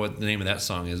 I don't know what the name of that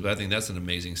song is, but I think that's an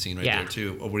amazing scene right there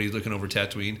too. Where he's looking over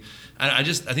Tatooine. I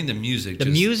think the music. The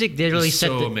music did really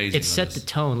set the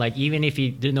tone. Like even if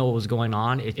you didn't know what was going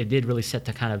on, it did really set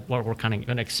the kind of what we're kind of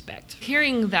going to expect.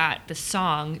 Hearing the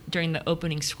song during the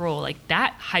opening scroll, like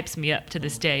that hypes me up to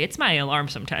this day. It's my alarm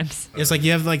sometimes. It's like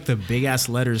you have like the big ass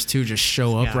letters too just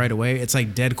show up right away. It's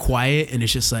like dead quiet and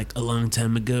it's just like a long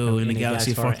time ago in the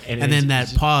galaxy far. And then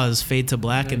that pause, fade to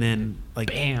black, and then like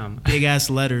bam, big ass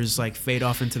letters like fade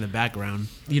off into the background.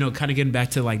 You know, kind of getting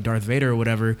back to like Darth Vader or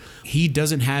whatever. He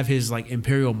doesn't have his like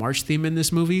Imperial March theme in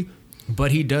this movie,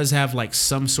 but he does have like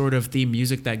some sort of theme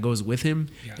music that goes with him.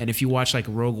 Yeah. And if you watch like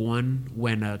Rogue One,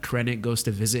 when Krennic goes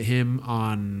to visit him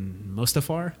on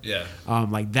Mustafar,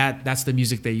 like that's the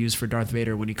music they use for Darth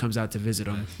Vader when he comes out to visit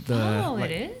him.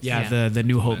 It is? Yeah, the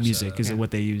New Hope music is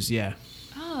what they use. Yeah.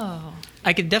 Oh.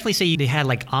 I could definitely say they had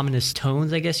like ominous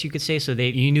tones, I guess you could say. So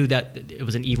you knew that it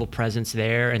was an evil presence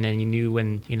there, and then you knew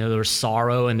when there was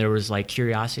sorrow and there was like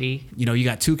curiosity. You know, you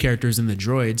got two characters in the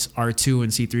droids, R2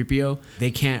 and C-3PO. They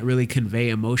can't really convey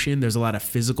emotion. There's a lot of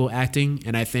physical acting,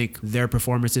 and I think their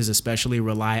performances especially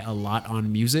rely a lot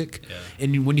on music. Yeah.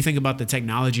 And when you think about the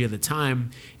technology of the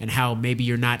time and how maybe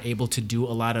you're not able to do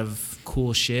a lot of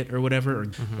cool shit or whatever, or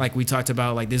like we talked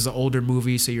about, like this is an older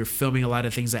movie, so you're filming a lot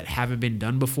of things that haven't been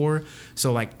done before.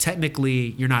 So like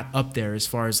technically you're not up there as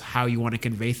far as how you want to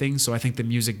convey things. So I think the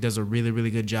music does a really,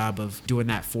 really good job of doing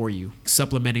that for you,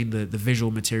 supplementing the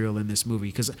visual material in this movie.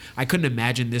 Because I couldn't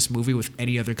imagine this movie with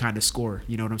any other kind of score.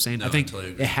 You know what I'm saying? No, I think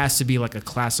totally it has to be like a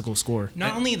classical score.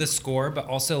 Not only the score, but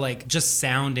also like just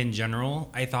sound in general.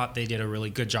 I thought they did a really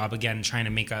good job again trying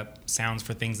to make up sounds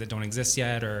for things that don't exist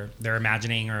yet, or they're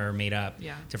imagining or made up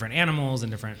different animals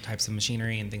and different types of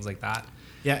machinery and things like that.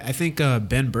 Yeah, I think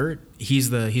Ben Burt,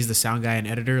 he's the sound guy and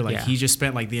editor. Like he just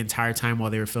spent like the entire time while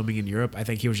they were filming in Europe. I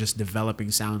think he was just developing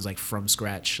sounds like from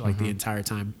scratch, like the entire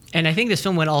time. And I think this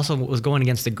film was going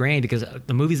against the grain because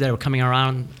the movies that were coming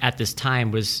around at this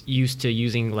time was used to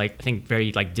using like I think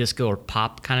very like disco or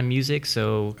pop kind of music.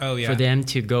 So for them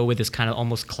to go with this kind of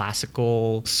almost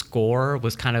classical score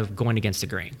was kind of going against the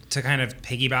grain. To kind of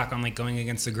piggyback on like going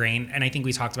against the grain, and I think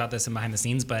we talked about this in behind the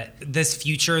scenes, but this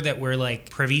future that we're like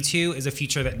privy to is a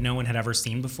future that no one had ever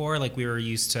seen before. Like we were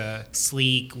used to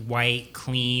sleek, white,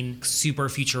 clean, super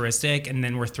futuristic, and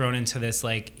then we're thrown into this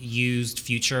like used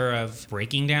future of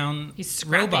breaking down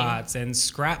robots and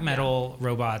scrap metal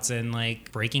robots and like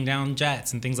breaking down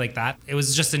jets and things like that. It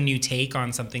was just a new take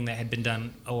on something that had been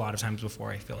done a lot of times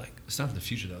before, I feel like. It's not the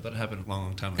future though. That happened a long,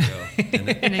 long time ago.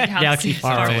 In a galaxy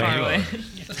far away.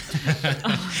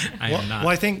 Well,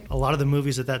 I think a lot of the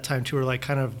movies at that time too were like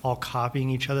kind of all copying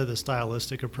each other, the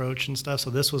stylistic approach and stuff. So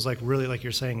this was like really, like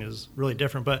you're saying, is really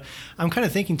different. But I'm kind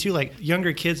of thinking too, like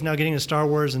younger kids now getting into Star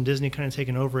Wars and Disney kind of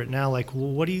taking over it now. Like,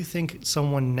 what do you think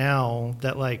someone now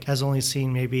that like has only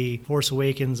seen maybe Force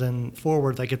Awakens and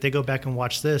forward, like if they go back and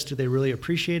watch this, do they really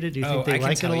appreciate it? Do you think they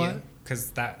like it a lot? Because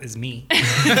that is me.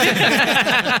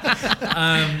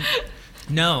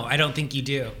 No, I don't think you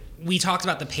do. We talked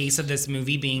about the pace of this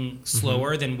movie being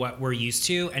slower than what we're used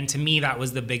to. And to me, that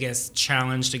was the biggest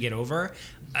challenge to get over.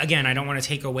 Again, I don't want to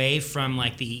take away from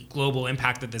like the global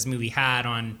impact that this movie had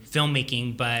on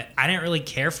filmmaking, but I didn't really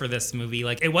care for this movie.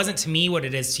 Like it wasn't to me what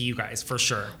it is to you guys, for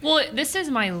sure. Well, this is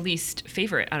my least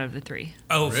favorite out of the three.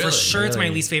 Oh, really? For sure. It's my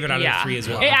least favorite out of the three as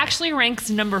well. It actually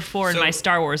ranks number 4 in my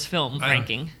Star Wars film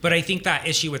ranking. But I think that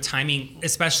issue with timing,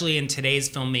 especially in today's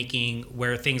filmmaking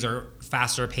where things are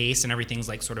faster paced and everything's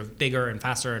like sort of bigger and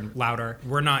faster and louder,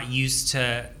 we're not used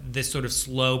to this sort of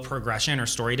slow progression or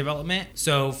story development.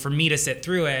 So for me to sit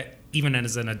through it, even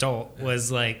as an adult,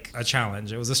 was like a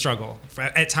challenge. It was a struggle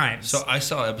at times. So I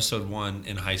saw episode 1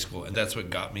 in high school, and that's what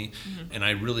got me. And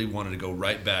I really wanted to go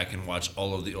right back and watch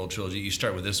all of the old trilogy. You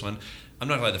start with this one. I'm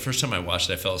not gonna lie, the first time I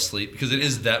watched it, I fell asleep because it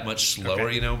is that much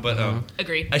slower, you know. But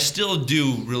Agreed. I still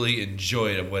do really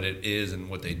enjoy it of what it is and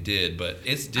what they did, but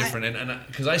it's different. And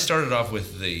because I started off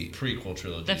with the prequel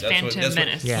trilogy, The Phantom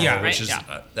Menace. Which is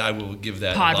I will give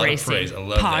that pod a lot racing. of praise. I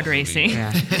love pod that racing.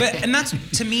 And that's,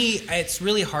 to me, it's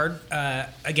really hard.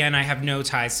 Again, I have no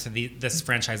ties to this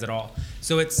franchise at all.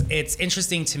 So it's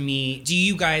interesting to me. Do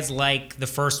you guys like the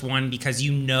first one because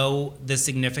you know the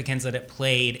significance that it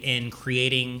played in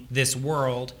creating this world,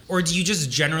 or do you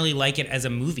just generally like it as a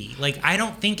movie? Like, I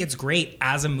don't think it's great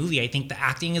as a movie. I think the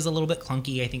acting is a little bit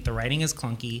clunky. I think the writing is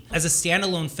clunky. As a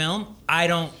standalone film, I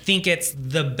don't think it's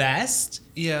the best.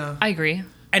 Yeah, I agree.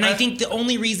 And I think the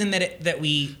only reason that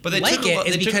we like it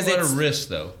is because it's a lot it's of risk,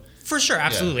 though. For sure,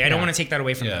 absolutely. I don't want to take that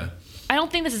away from them. I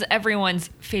don't think this is everyone's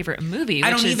favorite movie.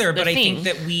 I don't either, but thing.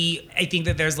 I think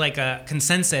that there's like a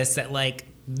consensus that like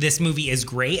this movie is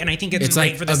great, and I think it's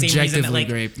great like for the same reason that like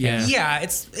great.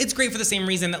 It's great for the same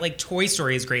reason that like Toy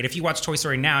Story is great. If you watch Toy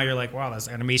Story now, you're like, wow, this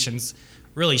animation's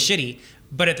really shitty.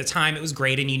 But at the time, it was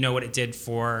great, and you know what it did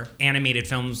for animated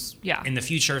films in the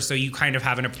future. So you kind of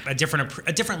have a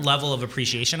different level of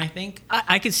appreciation, I think.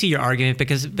 I could see your argument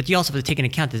but you also have to take into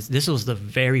account this was the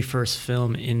very first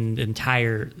film in the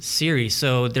entire series.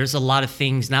 So there's a lot of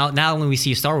things now when we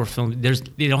see a Star Wars film,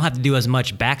 you don't have to do as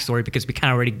much backstory because we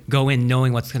kind of already go in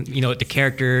knowing what's the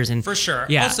characters and for sure.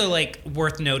 Yeah. Also, like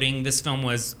worth noting, this film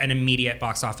was an immediate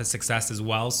box office success as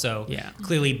well. So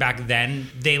clearly back then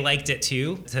they liked it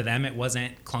too. To them, it wasn't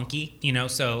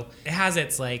clunky, so it has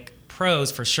its like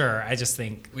pros for sure. I just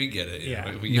think we get it.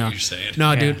 We get what you're saying.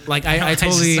 No, dude. Like I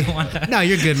totally. No,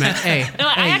 you're good, man. Hey,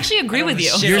 I actually agree with you.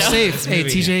 You're safe. Hey,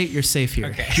 TJ, you're safe here.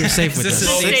 Okay. You're safe with us.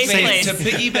 To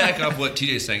piggyback off what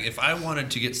TJ's saying, if I wanted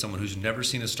to get someone who's never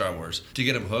seen a Star Wars to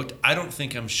get them hooked, I don't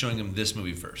think I'm showing them this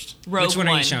movie first. Which one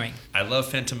are you showing? I love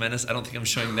Phantom Menace. I don't think I'm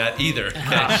showing that either.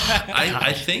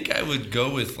 I think I would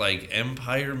go with like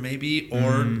Empire maybe,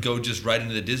 or go just right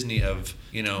into the Disney of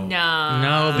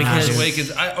No, because Force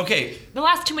Awakens. They'll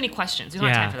ask too many questions. We don't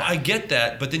have time for that. I get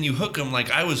that, but then you hook them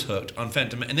like I was hooked on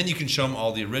Phantom, and then you can show them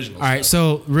all the originals. All right,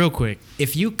 so real quick,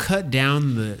 if you cut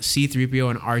down the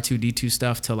C-3PO and R2-D2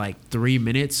 stuff to like 3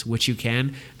 minutes, which you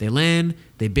can, they land,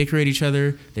 They bicker at each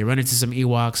other. They run into some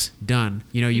Ewoks. Done.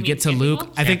 You know, you get to Luke.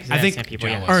 People? I think. People,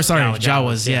 yeah. Or sorry,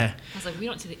 Jawas. Yeah. I was like, we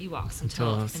don't see the Ewoks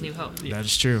until A New Hope. That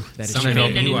is true. That is Some true.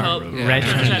 A New Hope.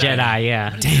 Return of the Jedi,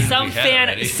 yeah. Damn.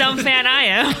 Some fan I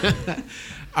am.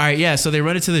 All right, yeah. So they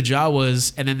run into the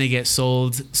Jawas, and then they get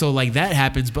sold. So like that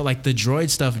happens, but like the droid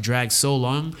stuff drags so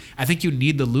long. I think you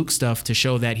need the Luke stuff to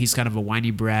show that he's kind of a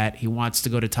whiny brat. He wants to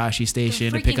go to Tashi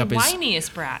Station to pick up his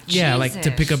whiniest brat. Yeah, Jesus. like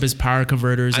to pick up his power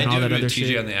converters and all that other TJ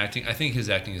shit. on the acting. I think his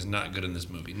acting is not good in this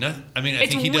movie. I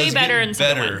It's think he way does better get in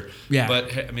second better. one. Yeah.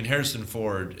 But I mean, Harrison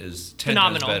Ford is 10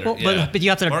 Phenomenal. times better. Well, but you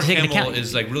have to Mark take into Hamill account-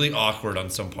 is like really awkward on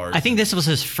some parts. I think this was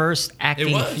his first acting.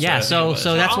 It was, yeah. I think So it was.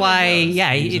 so that's All why. it was.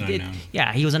 Yeah. He was an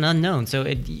unknown. He was an unknown. So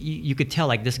you could tell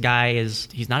like this guy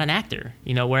he's not an actor.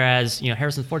 You know, whereas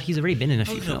Harrison Ford, he's already been in a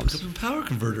few films. Put up in power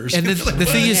converters. And the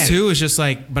thing is too is just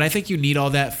like, but I think you need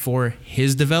all that for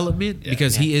his development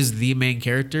because he is the main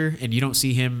character, and you don't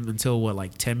see him until what,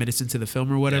 like 10 minutes into the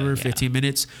film or whatever, 15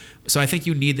 minutes. So I think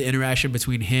you need the interaction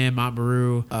between him, Aunt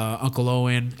Beru, Uncle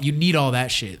Owen. You need all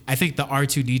that shit. I think the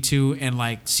R2D2 and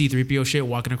like C-3PO shit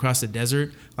walking across the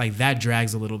desert, like that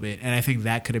drags a little bit, and I think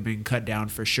that could have been cut down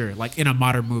for sure. Like in a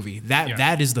modern movie,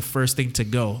 that is the first thing to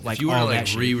go. Like if you were all to that like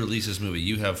shit. re-release this movie,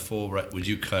 you have full. Would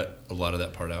you cut a lot of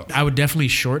that part out? I would definitely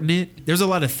shorten it. There's a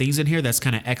lot of things in here that's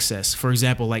kind of excess. For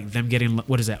example, like them getting,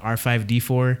 what is that,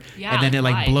 R5D4, Yeah, and then it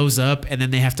like why? blows up, and then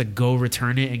they have to go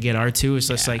return it and get R2. It's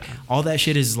just like all that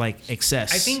shit is like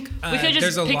excess. I think We could've just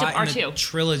there's a picked up lot in the R2.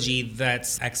 trilogy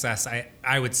that's excess.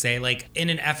 I would say, like in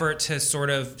an effort to sort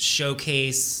of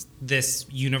showcase this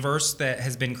universe that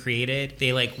has been created,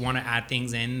 they like want to add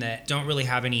things in that don't really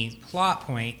have any plot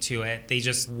point to it. They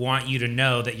just want you to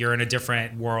know that you're in a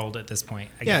different world at this point.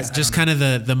 I guess. it's just kind of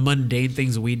the mundane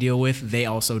things we deal with, they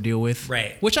also deal with,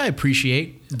 Right. Which I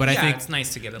appreciate. But I think it's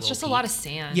nice to get a It's little. just a lot of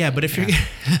sand. yeah, but if you're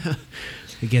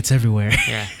it gets everywhere.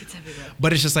 Yeah. It's everywhere.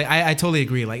 But it's just like I totally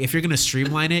agree. Like if you're gonna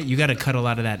streamline it, you got to cut a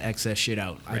lot of that excess shit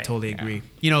out. I Right, totally agree.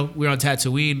 You know, we're on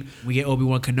Tatooine. We get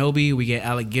Obi-Wan Kenobi. We get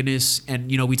Alec Guinness, and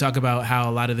we talk about how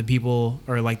a lot of the people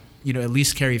are like, at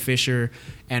least Carrie Fisher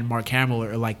and Mark Hamill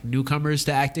are like newcomers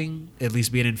to acting, at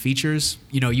least being in features.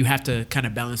 You have to kind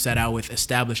of balance that out with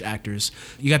established actors.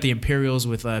 You got the Imperials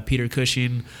with Peter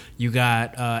Cushing. You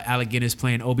got Alec Guinness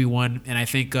playing Obi-Wan. And I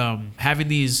think having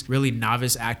these really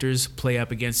novice actors play up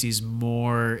against these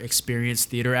more experienced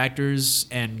theater actors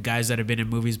and guys that have been in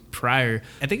movies prior,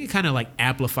 I think it kind of like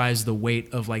amplifies the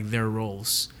weight of like their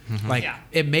roles. Like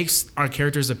it makes our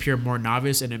characters appear more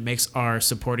novice, and it makes our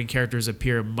supporting characters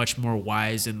appear much more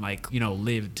wise and like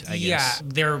lived, I guess. Yeah,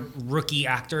 they're rookie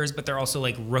actors, but they're also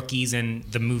like rookies in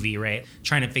the movie, right?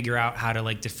 Trying to figure out how to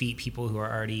like defeat people who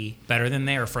are already better than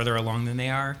they or further along than they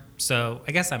are. So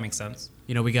I guess that makes sense.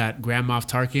 We got Grand Moff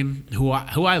Tarkin, who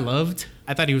I loved.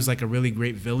 I thought he was like a really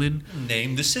great villain.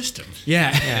 Name the system.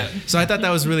 Yeah. So I thought that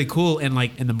was really cool. And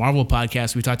like in the Marvel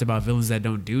podcast, we talked about villains that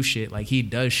don't do shit. Like he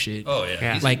does shit. Oh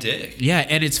yeah, he's like a dick. Yeah,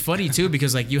 and it's funny too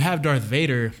because like you have Darth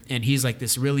Vader, and he's like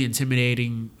this really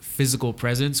intimidating physical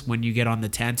presence when you get on the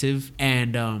Tantive,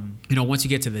 and once you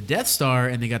get to the Death Star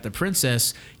and they got the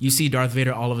princess, you see Darth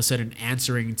Vader all of a sudden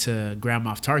answering to Grand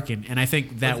Moff Tarkin, and I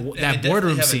think that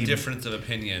boardroom have scene. a difference of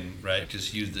opinion, right?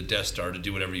 Just use the Death Star to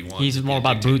do whatever you want. He's more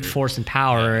about brute force and power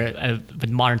with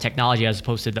modern technology as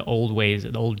opposed to the old ways,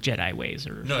 the old Jedi ways.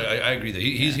 No, I agree that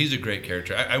he's a great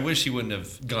character. I wish he wouldn't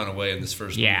have gone away in this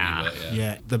first movie. But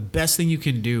Yeah, the best thing you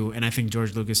can do, and I think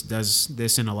George Lucas does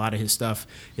this in a lot of his stuff,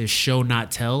 is show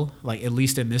not tell. Like at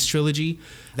least in this trilogy,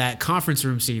 that conference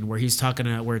room scene where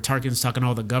where Tarkin's talking to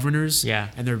all the governors,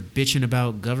 and they're bitching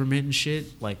about government and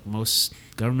shit, like most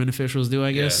government officials do,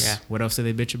 I guess. Yeah. What else do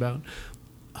they bitch about?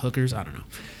 Hookers, I don't know.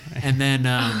 And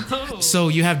then so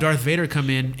you have Darth Vader come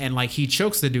in and like he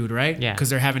chokes the dude, right? Yeah. Because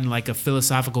they're having like a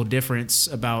philosophical difference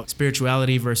about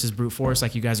spirituality versus brute force,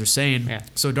 like you guys are saying. Yeah.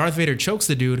 So Darth Vader chokes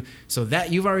the dude. So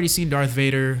that you've already seen Darth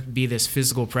Vader be this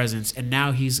physical presence, and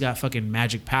now he's got fucking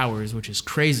magic powers, which is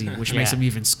crazy, which makes him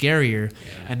even scarier.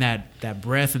 And that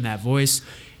breath and that voice.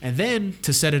 And then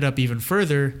to set it up even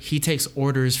further, he takes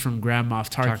orders from Grand Moff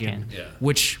Tarkin.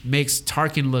 Which makes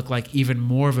Tarkin look like even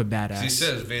more of a badass. He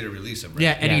says Vader release him, right?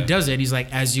 Yeah, and he does it. He's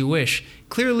like, as you wish.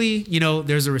 Clearly,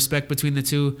 there's a respect between the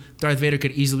two. Darth Vader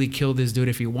could easily kill this dude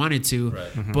if he wanted to.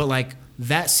 Right. But like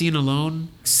that scene alone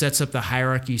sets up the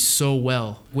hierarchy so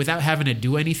well. Without having to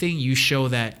do anything, you show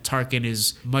that Tarkin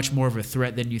is much more of a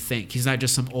threat than you think. He's not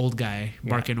just some old guy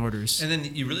barking orders. And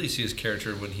then you really see his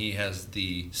character when he has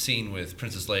the scene with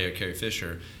Princess Leia, Carrie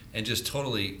Fisher, and just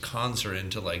totally cons her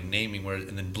into like naming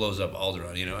and then blows up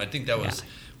Alderaan. I think that was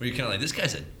where you're kind of like, this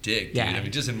guy's a dick, dude. Yeah. I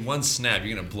mean, just in one snap,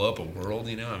 you're gonna blow up a world.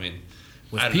 I mean,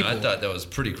 With I don't know. I people. thought that was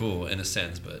pretty cool in a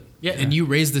sense, but Yeah, and you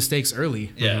raise the stakes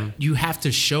early. Yeah. You have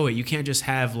to show it. You can't just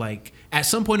have like at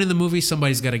some point in the movie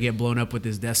somebody's got to get blown up with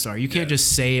this Death Star. You can't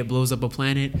just say it blows up a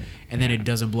planet and then it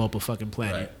doesn't blow up a fucking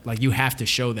planet. Right. Like you have to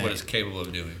show that. What it's capable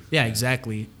of doing. Yeah,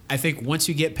 exactly. I think once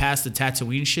you get past the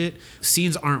Tatooine shit,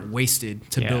 scenes aren't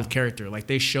wasted to build character. Like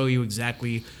they show you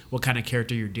exactly what kind of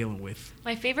character you're dealing with.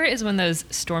 My favorite is when those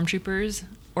stormtroopers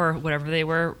or whatever they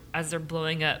were, as they're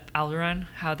blowing up Alderaan,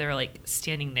 how they're like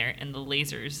standing there and the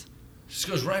lasers. Just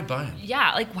goes right by him.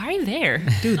 Yeah, like why are you there?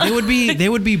 Dude, they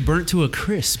would be burnt to a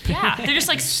crisp. Yeah, they're just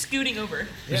like scooting over.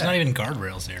 There's not even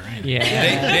guardrails there, right?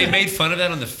 Yeah. They made fun of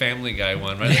that on the Family Guy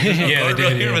one, right? Yeah, they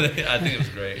did, Here, yeah. but I think it was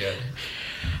great. Yeah.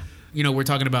 You know, we're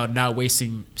talking about not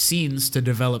wasting scenes to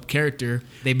develop character.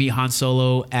 They meet Han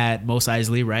Solo at Mos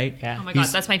Eisley, right? Yeah. Oh my god,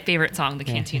 that's my favorite song, the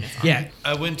Cantina song. Yeah.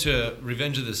 I went to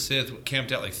Revenge of the Sith,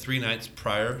 camped out like 3 nights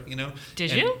prior, you know.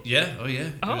 Did And- you? Yeah. Oh, yeah.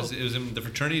 Oh. It was in the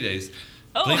fraternity days.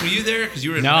 Oh. Blake, were you there? Because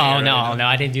you were in No, Mayor, no, right? no,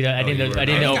 I didn't do that. I Oh, didn't. you were I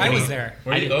didn't not. know. I was there.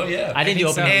 Were you? Oh, yeah. I didn't do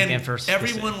think so. opening And weekend first.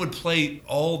 everyone would play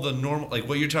all the normal, like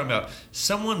what you're talking about.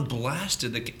 Someone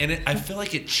blasted I feel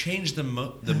like it changed the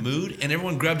mood, and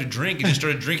everyone grabbed a drink and just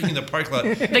started drinking in the parking lot.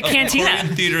 The cantina.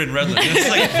 Korean Theater in Redlands. And it's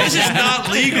like this is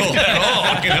not legal at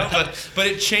all, you know. But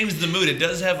it changed the mood. It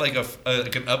does have like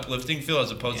like an uplifting feel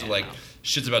as opposed to like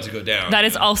shit's about to go down. That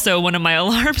is also one of my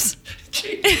alarms.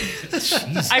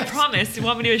 I promise. You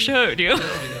want me to show it to you?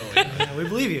 Yeah, we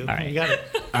believe you. You got it.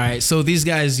 All right, so these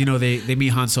guys, you know, they meet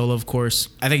Han Solo, of course.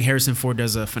 I think Harrison Ford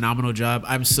does a phenomenal job.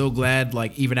 I'm so glad,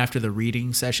 like, even after the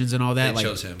reading sessions and all that,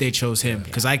 they chose him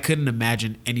because I couldn't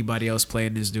imagine anybody else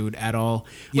playing this dude at all.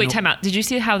 Wait, time out. Did you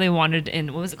see how they wanted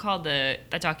in, what was it called,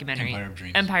 that documentary? Empire of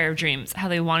Dreams. Empire of Dreams. How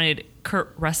they wanted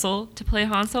Kurt Russell to play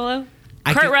Han Solo?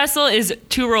 I Kurt could- Russell is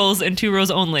 2 roles and 2 roles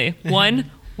only.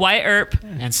 One, Wyatt Earp.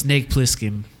 And Snake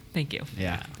Plissken. Thank you.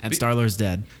 Yeah, and Star-Lord's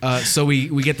dead. So we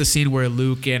get the scene where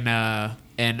Luke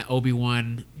and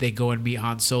Obi-Wan, they go and meet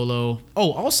Han Solo.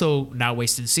 Oh, also not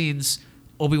wasting scenes,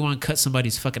 Obi-Wan cut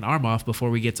somebody's fucking arm off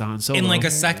before we get to Han Solo. In like a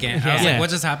second. I was like,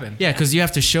 what just happened? Yeah, because you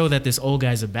have to show that this old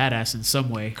guy's a badass in some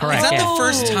way. Is that Yeah. the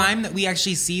first time that we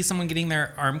actually see someone getting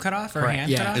their arm cut off or hand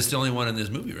Yeah. cut off? It's the only one in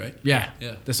this movie, right? Yeah,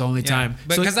 Yeah. that's the only time.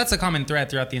 But So- because that's a common thread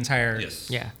throughout the entire. Yes.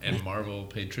 Yeah. And Marvel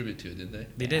paid tribute to it, didn't they?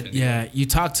 They did. Yeah, you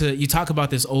talk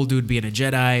about this old dude being a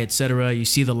Jedi, etc. You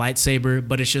see the lightsaber,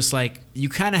 but it's just like you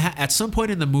kind of at some point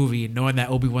in the movie, knowing that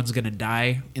Obi-Wan's gonna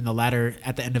die in the latter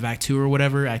at the end of Act 2 or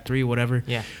whatever, Act 3, whatever.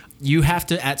 Yeah. You have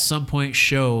to at some point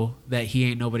show that he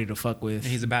ain't nobody to fuck with.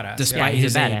 He's a badass. Despite Yeah, he's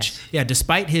his a age. badass. Yeah,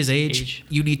 despite his age,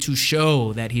 you need to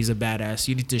show that he's a badass.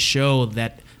 You need to show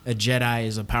that a Jedi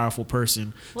is a powerful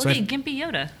person. Well, So I- be Gimpy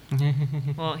Yoda.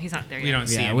 Well, he's not there yet. We don't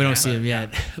see yeah, him. we don't yet, see but- him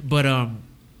yet. But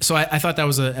so I thought that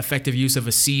was an effective use of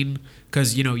a scene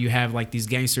because you know you have like these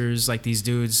gangsters, like these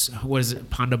dudes. What is it,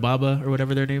 Ponda Baba or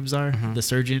whatever their names are? The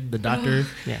surgeon, the doctor.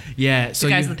 Yeah. So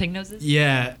The guys you- with the pig noses?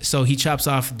 Yeah. So he chops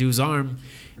off dude's arm.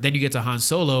 Then you get to Han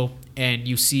Solo and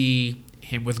you see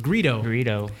him with Greedo.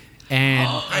 Greedo. And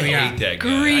I hate that guy.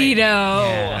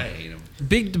 Greedo. I hate him.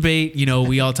 big debate. You know,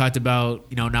 we all talked about,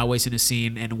 you know, not wasting a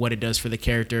scene and what it does for the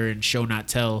character and show not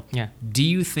tell. Yeah. Do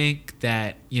you think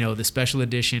that, you know, the special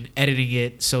edition, editing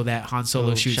it so that Han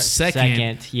Solo shoots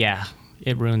second, yeah,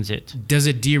 it ruins it. does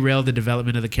it derail the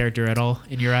development of the character at all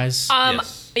in your eyes?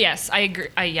 Yes. Yes, I agree.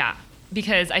 Yeah,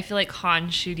 because I feel like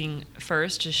Han shooting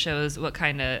first just shows what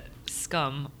kind of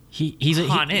scum He's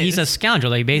Han a is.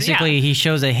 scoundrel. Like basically, Yeah. he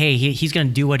shows that hey, he's going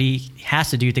to do what he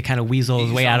has to do to kind of weasel his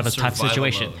He's way on out of a tough survival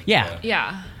situation. mode. Yeah.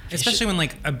 Yeah, Especially when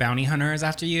like a bounty hunter is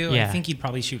after you, I Yeah. think he'd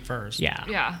probably shoot first. Yeah.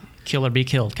 yeah. Kill or be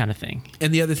killed kind of thing.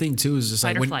 And the other thing too is just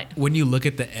Fight like or flight. when you look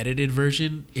at the edited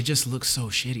version, it just looks so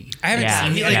shitty. I haven't Yeah.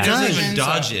 seen He the like Yeah. doesn't version, even so-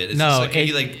 dodge it. It's No, just like he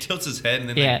it- like tilts his head and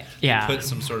then Yeah, like yeah. puts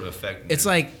some sort of effect. in It's it.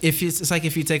 like it's like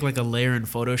if you take like a layer in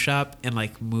Photoshop and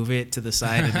like move it to the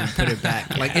side and then put it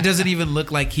back. Like it doesn't even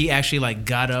look like he actually like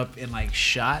got up and like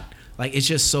shot. Like it's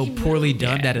just so poorly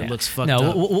done that it looks fucked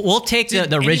No, up. we'll take the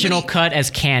Did original anybody- cut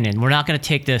as canon. We're not going to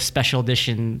take the special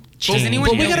edition change. Does anyone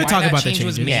But we know gotta why talk that about the change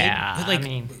was changes. made? Yeah, Like, I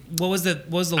mean- what was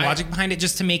the logic behind it?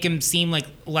 Just to make him seem like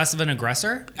less of an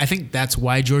aggressor? I think that's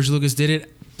why George Lucas did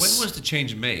it. when was the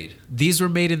change made? These were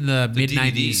made in the mid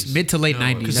 '90s, DVDs. mid to late No,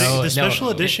 '90s. No, the special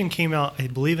no. edition came out, I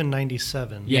believe, in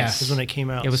 '97. Yes. is when it came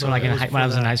out. It was So when, like when I before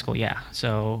was in that. high school. Yeah.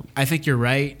 So I think you're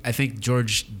right. I think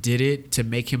George did it to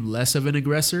make him less of an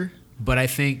aggressor. But I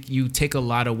think you take a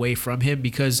lot away from him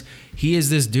because he is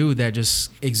this dude that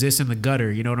just exists in the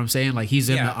gutter. You know what I'm saying? Like he's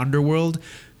in Yeah. the underworld.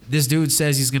 This dude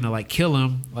says he's gonna like kill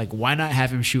him. Like why not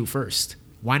have him shoot first?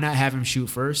 Why not have him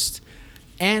shoot first?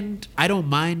 And I don't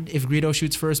mind if Greedo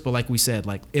shoots first, but like we said,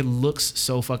 like it looks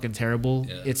so fucking terrible.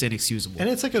 Yeah. It's inexcusable. And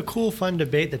it's like a cool, fun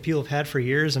debate that people have had for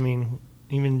years. I mean,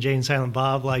 even Jay and Silent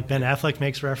Bob, like Ben Affleck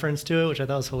makes reference to it, which I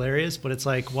thought was hilarious. But it's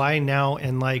like, why now?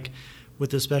 And like with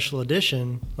the special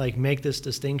edition, like make this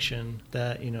distinction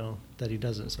that, you know, that he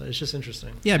doesn't. So it's just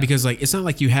interesting. Yeah, because like it's not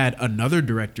like you had another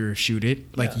director shoot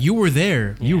it. Like you were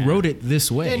there. You wrote it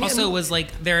this way. And also, was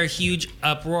like there a huge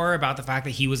uproar about the fact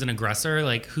that he was an aggressor?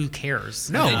 Like, who cares?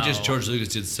 No, I think just George Lucas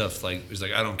did stuff like he's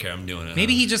like, I don't care, I'm doing it.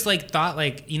 Maybe he just like thought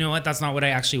like, you know what, that's not what I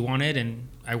actually wanted, and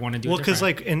I want to do it. Well, because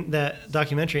like in that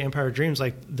documentary Empire of Dreams,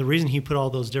 like the reason he put all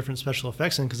those different special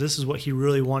effects in, because this is what he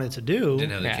really wanted to do.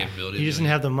 Didn't have the capability. He just didn't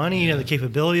have the money, he didn't have the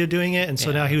capability of doing it, and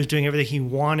so now he was doing everything he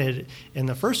wanted in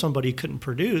the first one, but he couldn't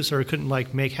produce or couldn't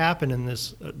like make happen in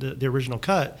this the original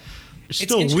cut. It's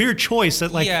still a weird choice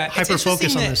that like hyper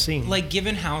focus on this scene. Like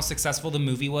given how successful the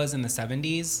movie was in the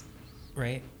 70s,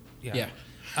 right? Yeah.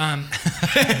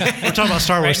 We're talking about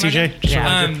Star Wars, right, CJ.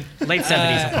 Yeah. Late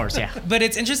 70s, of course, yeah. But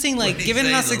it's interesting, like, given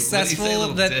how successful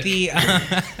that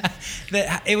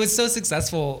that it was so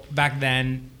successful back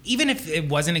then, even if it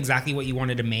wasn't exactly what you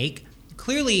wanted to make,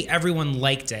 clearly everyone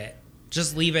liked it.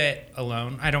 Just leave it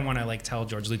alone. I don't want to, like, tell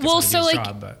George Lucas how to do his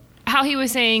job, but... How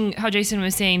Jason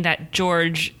was saying that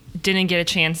George didn't get a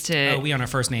chance to... Oh, we on a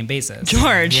first name basis.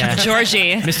 Georgie.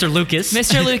 Mr. Lucas.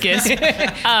 Mr. Lucas.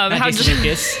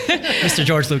 Mr.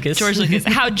 George Lucas. George Lucas.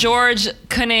 How George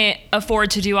couldn't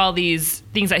afford to do all these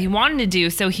things that he wanted to do,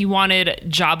 so he wanted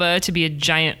Jabba to be a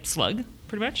giant slug,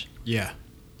 pretty much. Yeah.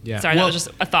 Sorry, that was just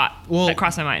a thought that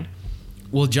crossed my mind.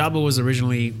 Well, Jabba was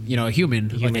originally, you know, a human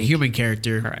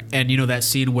character. Correct. And, you know, that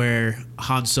scene where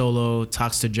Han Solo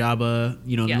talks to Jabba,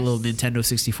 you know, the little Nintendo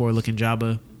 64 looking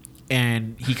Jabba,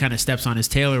 and he kind of steps on his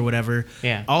tail or whatever.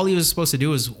 Yeah. All he was supposed to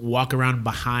do was walk around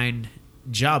behind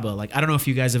Jabba. Like, I don't know if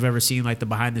you guys have ever seen, like, the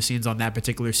behind the scenes on that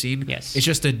particular scene. Yes. It's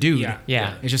just a dude.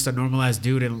 Yeah. It's just a normalized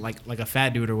dude and, like a fat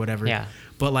dude or whatever. Yeah.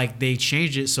 But, like, they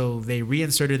changed it, so they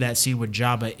reinserted that scene with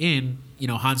Jabba in. You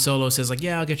know, Han Solo says, like,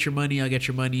 yeah, I'll get your money.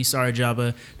 Sorry,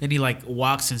 Jabba. Then he, like,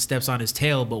 walks and steps on his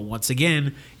tail. But once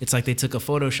again, it's like they took a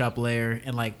Photoshop layer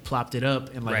and, like, plopped it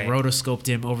up and, like, rotoscoped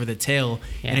him over the tail.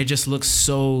 Yeah. And it just looks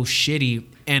so shitty.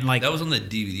 And, like... That was on the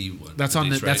DVD one. That's on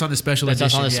the special edition.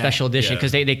 That's on the special edition,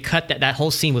 because they cut that whole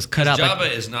scene was cut up.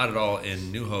 Jabba is not at all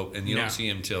in New Hope, and you don't see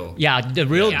him till... Yeah,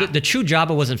 the true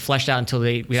Jabba wasn't fleshed out until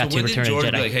we got to Return of the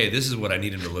Jedi. Be like, hey, this is what I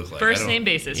need him to look like? First name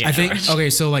basis. I think, okay,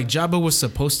 so, like, Jabba was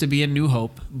supposed to be in New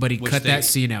Hope, but he cut that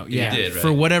scene out. Yeah. He did, right?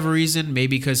 For whatever reason,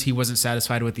 maybe because he wasn't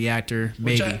satisfied with the actor.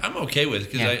 Maybe. Which I'm okay with,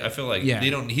 because I feel like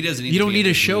he doesn't need You don't need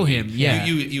to show him. Yeah.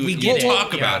 You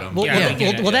talk about him.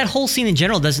 Well, that whole scene in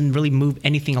general doesn't really move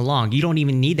anything along. You don't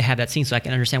even need to have that scene, so I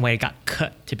can understand why it got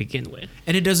cut to begin with.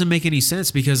 And it doesn't make any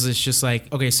sense, because it's just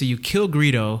like, okay, so you kill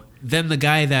Greedo, then the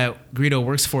guy that Greedo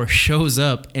works for shows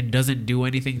up and doesn't do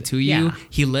anything to you. Yeah.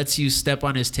 He lets you step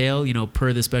on his tail, you know,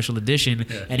 per the special edition,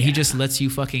 and he just lets you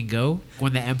fucking go.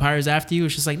 When the Empire's after you,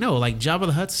 it's just like, no, like Jabba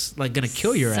the Hutt's like gonna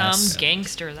kill your ass. Some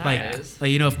gangster that is.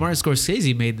 Like, you know, if Martin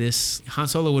Scorsese made this, Han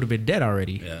Solo would have been dead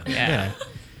already. Yeah.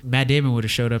 Matt Damon would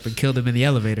have showed up and killed him in the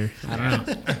elevator. I don't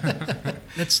know.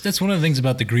 That's one of the things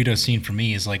about the Greedo scene for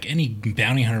me, is like any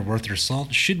bounty hunter worth their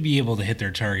salt should be able to hit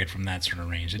their target from that sort of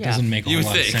range. It doesn't make a whole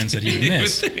lot of sense that he would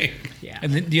miss.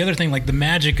 And the other thing, like the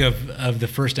magic of the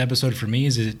first episode for me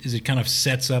is it kind of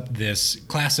sets up this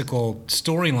classical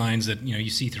storylines that, you know, you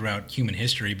see throughout human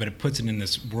history, but it puts it in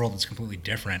this world that's completely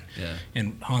different. Yeah.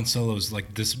 And Han Solo's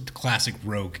like this classic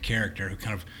rogue character who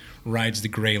kind of rides the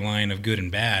gray line of good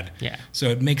and bad. Yeah. So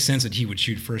it makes sense that he would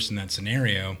shoot first in that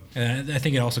scenario. And I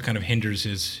think it also kind of hinders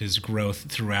his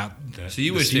growth throughout the So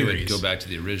you wish they would go back to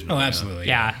the original. Oh, absolutely.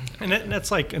 Yeah. And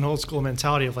that's like an old school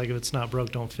mentality of like, if it's not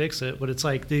broke, don't fix it. But it's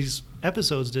like these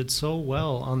episodes did so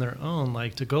well on their own,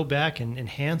 like to go back and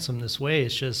enhance them this way,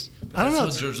 it's just, I don't know.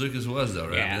 That's what George Lucas was, though,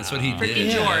 right? Yeah. That's what he Freaking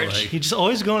did. George. Like, He's just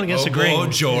always going against the grain. Oh,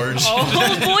 George.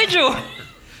 Oh, boy, George.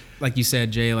 Like you said,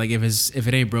 Jay, like if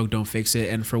it ain't broke, don't fix it.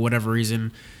 And for whatever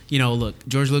reason, you know, look,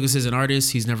 George Lucas is an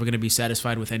artist. He's never going to be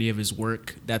satisfied with any of his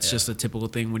work. That's just a typical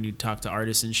thing when you talk to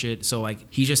artists and shit. So like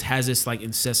he just has this like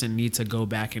incessant need to go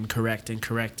back and correct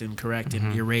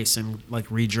and erase and like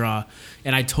redraw.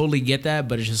 And I totally get that,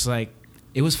 but it's just like,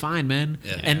 it was fine, man.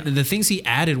 Yeah. And the things he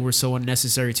added were so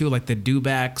unnecessary too, like the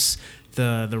dewbacks,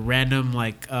 the random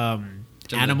like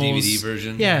animals, DVD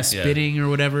version. Yeah, spitting or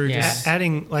whatever. Yeah. Just,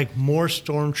 Adding like more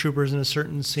stormtroopers in a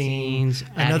certain scene, Scenes,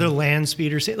 another adding- land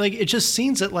speeder scene. Like it's just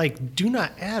scenes that like do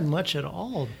not add much at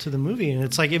all to the movie. And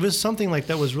it's like if it was something like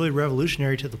that was really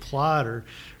revolutionary to the plot, or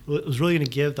it was really going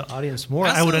to give the audience more,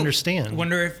 I would also understand.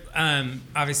 Wonder if,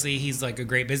 obviously, he's like a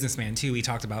great businessman too. We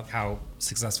talked about how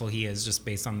successful he is just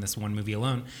based on this one movie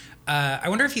alone. I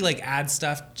wonder if he like adds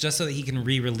stuff just so that he can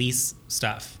re-release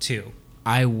stuff too.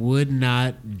 I would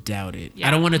not doubt it. Yeah.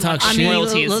 I don't want to talk I shit. mean,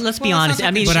 royalties. let's be Well, it's honest. not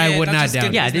I mean, But I would that's not just doubt good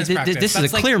it. yeah, business this practice. is a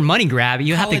That's like clear money grab.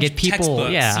 You have to college get people.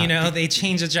 textbooks, Yeah, you know, they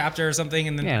change a chapter or something,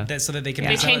 and then Yeah. so that they can.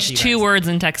 They resell it to changed you 2 guys. words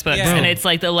in textbooks, Yeah. and it's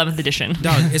like the 11th edition.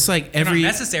 Dog, it's like They're not every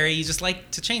necessary. You just like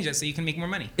to change it so you can make more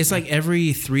money. it's like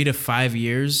every 3 to 5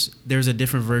 years there's a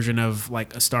different version of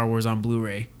like a Star Wars on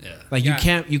Blu-ray. Yeah. Like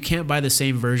Yeah. you can't buy the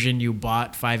same version you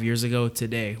bought 5 years ago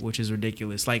today, which is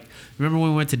ridiculous. Like remember when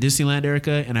we went to Disneyland,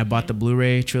 Erica, and I bought the Blu-ray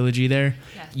trilogy there?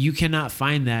 Yes. You cannot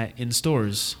find that in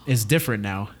stores. It's different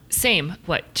now. Same.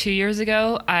 2 years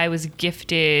ago, I was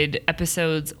gifted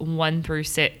episodes 1 through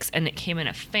 6, and it came in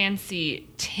a fancy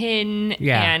tin,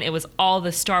 Yeah. and it was all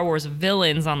the Star Wars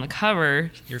villains on the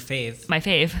cover. Your fave. My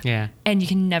fave. Yeah. And you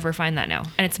can never find that now,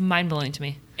 and it's mind blowing to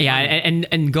me. Yeah,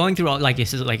 and going through all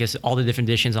it's all the different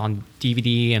editions on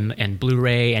DVD and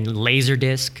Blu-ray and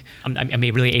Laserdisc. I'm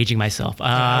really aging myself.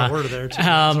 We're there too.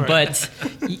 That's all right.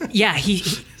 But yeah,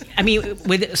 I mean,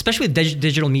 especially with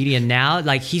digital media now,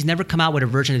 like he's never come out with a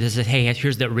version that says, "Hey,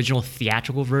 here's the original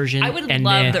theatrical version." I would and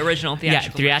love then- the original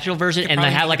theatrical theatrical version, and they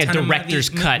probably have like make a a ton of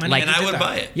director's money- cut. money Like, And I would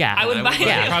buy it. yeah, I would buy it.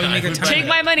 Yeah. Probably make a ton. Take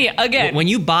my money again. when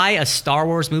you buy a Star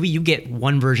Wars movie, you get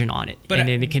one version on it, But and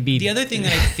then it can be the other thing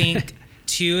that I think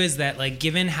too is that like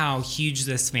given how huge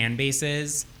this fan base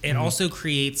is, it also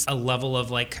creates a level of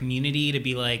like community to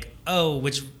be like, oh,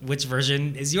 which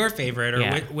version is your favorite, or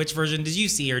Yeah. which version did you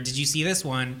see, or did you see this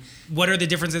one? What are the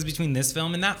differences between this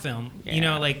film and that film? You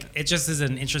know, Yeah. like it just is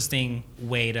an interesting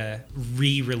way to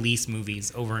re-release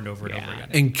movies over and over and over again.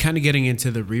 And kind of getting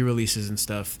into the re-releases and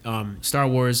stuff. Star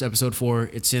Wars Episode 4,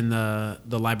 it's in the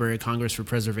Library of Congress for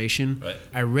preservation. Right.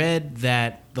 I read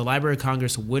that the Library of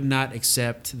Congress would not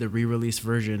accept the re-release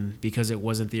version because it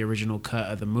wasn't the original cut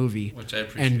of the movie. Which I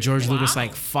appreciate. And George Lucas Wow.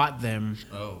 like fought them.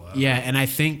 Oh, wow. Yeah, and I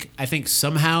think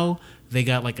somehow they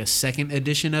got like a second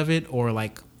edition of it, or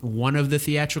like one of the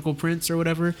theatrical prints or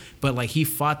whatever, but like he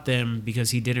fought them because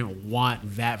he didn't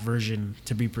want that version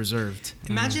to be preserved.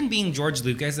 Imagine being George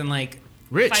Lucas and like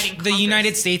Rich. Fighting the Congress.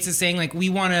 United States is saying like we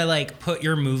want to like put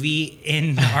your movie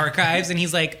in the archives, and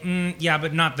he's like, yeah,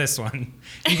 but not this one.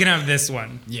 You can have this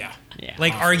one. Yeah. yeah.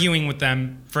 Like arguing with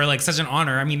them for like such an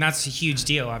honor. I mean, that's a huge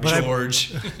deal. Obviously.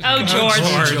 George. Oh, George.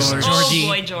 George. Oh, Georgie.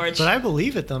 boy, George. But I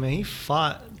believe it though, man. He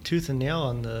fought tooth and nail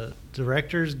on the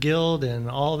Directors Guild and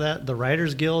all that, the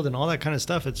Writers Guild and all that kind of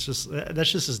stuff. It's just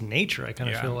that's just his nature. I kind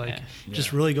of Yeah. feel like Yeah.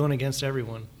 just really going against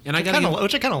everyone. And I which gotta give-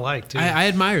 which I kind of like too. I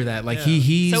admire that. Like Yeah.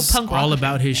 he's So punk rock. all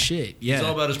about his shit. Yeah. It's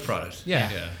all about his product. yeah.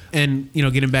 Yeah. And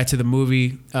getting back to the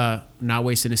movie, not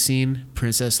wasting a scene,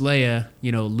 Princess Leia,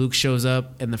 Luke shows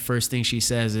up and the first thing she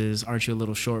says is, "Aren't you a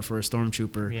little short for a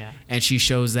stormtrooper?" Yeah. And she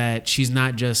shows that she's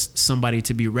not just somebody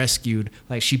to be rescued.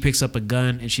 Like she picks up a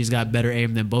gun and she's got better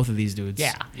aim than both of these dudes.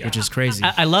 Yeah. Which is crazy.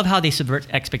 I love how they subvert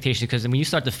expectations, because when you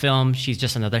start the film, she's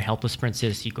just another helpless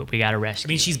princess. We got to rescue. I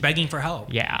mean, she's begging for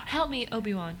help. yeah. Help me,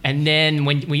 Obi-Wan. And then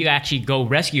when you actually go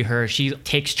rescue her, she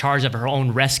takes charge of her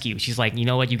own rescue. She's like, you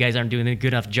know what, you guys aren't doing a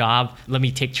good enough job. Let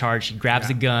me take charge. She grabs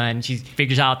the gun. She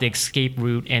figures out the escape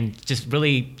route and just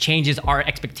really changes our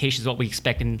expectations of what we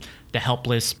expect in the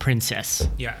helpless princess.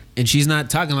 Yeah. And she's not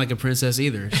talking like a princess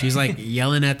either. She's like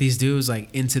yelling at these dudes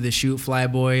like into the chute,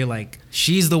 flyboy. Like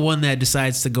she's the one that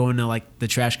decides to go into like the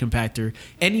trash compactor.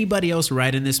 Anybody else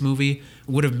writing this movie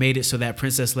would have made it so that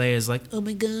Princess Leia is like, "Oh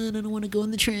my god, I don't want to go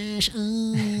in the trash.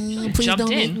 Please Jumped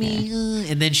don't in. make me."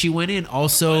 And then she went in.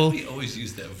 Also, We always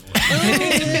use that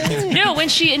voice. No, when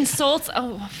she insults,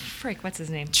 frick, what's his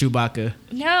name? Chewbacca.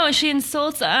 No, she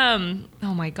insults, oh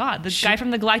my god, the guy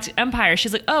from the Galactic Empire.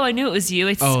 She's like, oh, I knew it was you.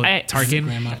 It's Oh, I, Tarkin.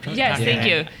 Grandma Tarkin. Yes, thank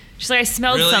you. She's like, I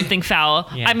smelled Really? something foul.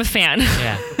 Yeah. I'm a fan.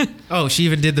 Yeah. Oh, she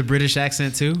even did the British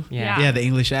accent too. Yeah. Yeah, the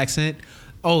English accent.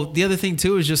 Oh, the other thing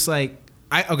too is just like,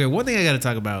 one thing I got to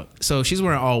talk about. So she's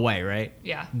wearing all white, right?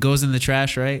 Yeah. Goes in the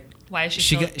trash, right? Why is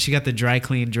she so- She got the dry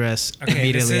clean dress Okay,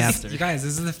 immediately this is, after. you guys,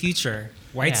 this is the future.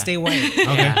 White Yeah. stay white.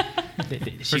 Yeah.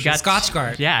 She got Scotch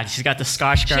Guard. Yeah, she's got the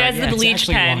Scotch Guard. has the yeah. bleach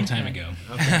Actually, a long pen. time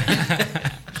ago.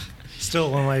 Still,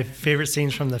 one of my favorite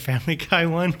scenes from the Family Guy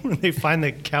one when they find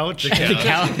the couch. The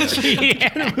couch.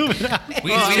 Yeah. We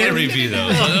can't review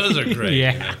those. Those are great.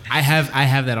 Yeah. I have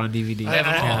that on DVD. I have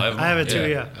them all. I have it too.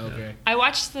 Yeah. Okay. I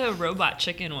watched the Robot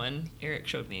Chicken one. Eric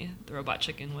showed me the Robot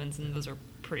Chicken ones, and those are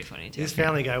pretty funny too. These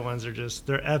Family Guy ones are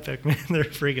they're epic, man. They're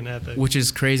freaking epic. Which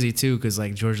is crazy too, because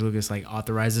like George Lucas like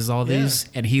authorizes all these,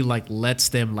 and he like lets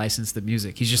them license the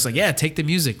music. He's just like, yeah, take the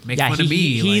music, make fun of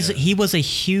me. He was a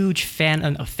huge fan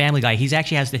of Family Guy. He's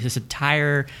actually has his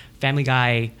entire Family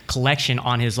Guy collection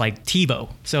on his like TiVo.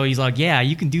 So he's like, yeah,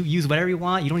 you can use whatever you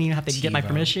want. You don't even have to get my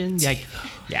permission. Like,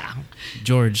 yeah.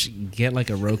 George, get like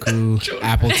a Roku,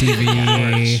 Apple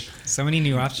TV. So many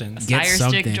new options. Get Fire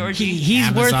something. Stick, Georgie.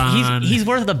 He's worth Amazon. he's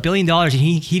worth $1 billion, and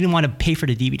he didn't want to pay for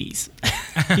the DVDs.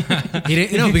 He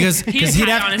didn't, no, because He's he'd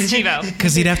on his TiVo.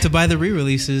 because he'd have to buy the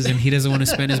re-releases, and he doesn't want to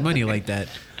spend his money like that.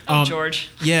 George.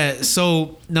 Yeah.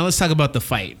 So now let's talk about the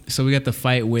fight. So we got the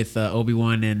fight with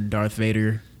Obi-Wan and Darth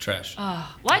Vader. Trash.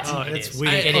 What? Oh, it's is.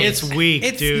 weak. It It's is. weak,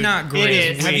 It's dude. not great.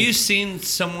 It is Have weak. you seen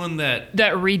someone that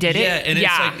Redid it? Yeah, and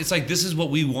yeah. it's like this is what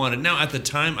we wanted. Now at the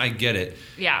time I get it,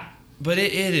 Yeah. but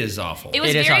it is awful. It was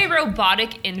It is very awful.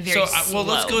 robotic and very slow.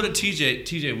 let's go to TJ.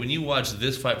 TJ, when you watch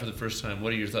this fight for the first time,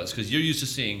 what are your thoughts? Because you're used to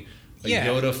seeing a Yeah.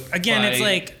 Yoda fight, Again, it's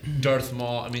like- Darth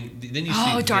Maul. I mean, then you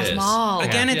see Darth this. Maul.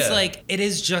 Again, it's Yeah. like it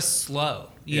is just slow.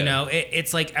 You Yeah. know,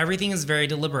 it's like everything is very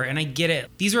deliberate, and I get it.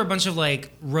 These are a bunch of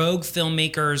like rogue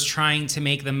filmmakers trying to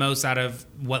make the most out of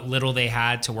what little they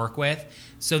had to work with.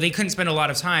 So they couldn't spend a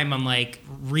lot of time on like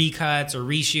recuts or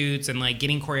reshoots and like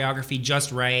getting choreography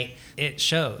just right. It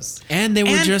shows. And they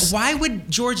were just- why would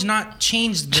George not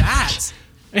change that?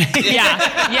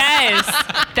 Yeah. Yes.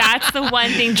 That's the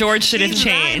one thing George should have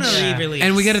changed. Finally released.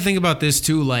 And we got to think about this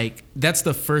too. Like that's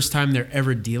the first time they're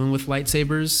ever dealing with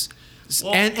lightsabers,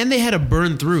 and they had to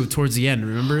burn through towards the end.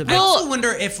 Remember? I also wonder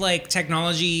if like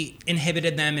technology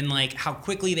inhibited them in like how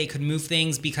quickly they could move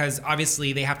things, because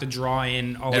obviously they have to draw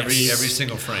in all of every these.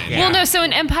 single frame. Yeah. Well, no. So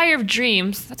in Empire of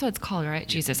Dreams, that's what it's called, right?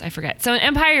 Jesus, I forget. So in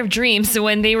Empire of Dreams, so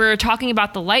when they were talking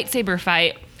about the lightsaber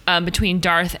fight between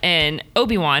Darth and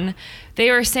Obi-Wan, they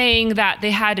were saying that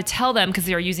they had to tell them, because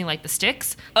they were using like the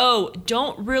sticks, oh,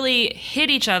 don't really hit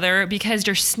each other because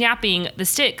you're snapping the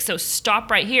stick. So stop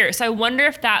right here. So I wonder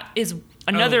if that is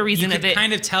another reason you of could it.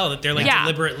 kind of tell that they're like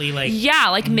deliberately like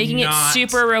like making it not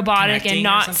super robotic connecting and or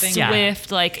not something. swift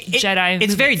like Jedi.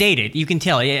 It's very dated. You can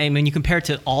tell. I mean, you compare it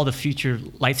to all the future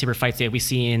lightsaber fights that we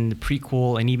see in the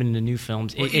prequel and even in the new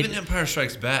films. Well, even Empire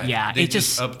Strikes Back. Yeah, they it just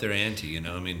just- upped their ante. You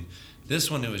know, I mean, this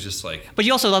one it was just like. But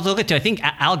you also have to look at I think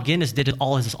Al Guinness did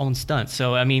all his own stunts.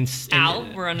 So I mean, Al,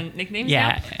 we're on nicknames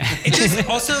yeah. now. It just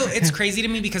also it's crazy to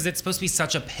me because it's supposed to be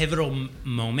such a pivotal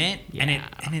moment, and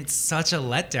it's such a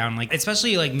letdown. Like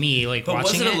especially like me, like But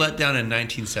watching wasn't it it. let down in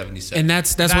 1977? and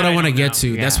that's That what I I want to don't get know. to.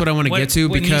 Yeah. That's what I want to get to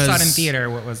when because you saw it in theater,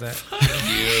 what was it?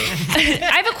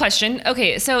 I have a question.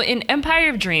 Okay, so in Empire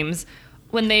of Dreams,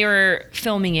 when they were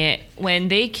filming it, when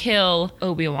they kill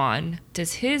Obi-Wan,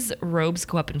 does his robes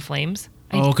go up in flames?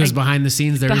 because behind the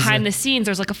scenes there's behind the scenes,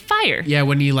 there's like a fire. yeah,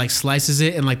 when he like slices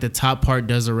it and like the top part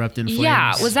does erupt in flames.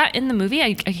 Yeah, was that in the movie?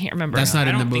 I can't remember. That's not I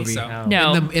in the don't think movie. so.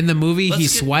 No. In the movie, he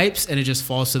Let's get- swipes and it just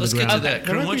falls to the Let's get ground. to that. There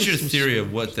Karim, might what's be your some- theory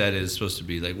of what that is supposed to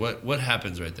be? Like, what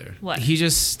happens right there? What? He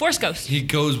just Force Ghost. He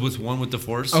goes with the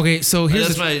Force. okay. So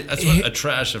here's That's the, a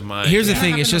trash of mine. here's the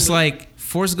thing. It's just like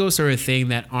Force ghosts are a thing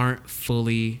that aren't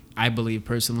fully, I believe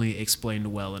personally,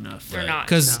 explained well enough. They're not.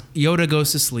 Because Yoda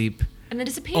goes to sleep. And then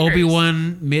disappears.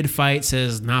 Obi-Wan mid-fight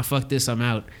says, "Nah, fuck this, I'm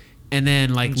out." And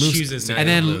then like Luke, chooses to. and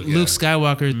then Luke, Luke yeah.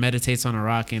 Skywalker meditates on a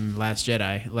rock in Last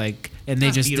Jedi, like, and they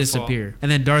That's just beautiful. disappear. And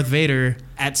then Darth Vader,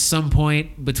 at some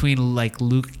point between like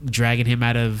Luke dragging him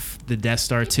out of the Death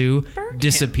Star 2, burned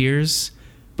disappears.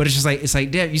 But it's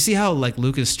like damn, you see how like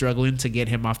Luke is struggling to get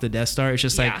him off the Death Star? It's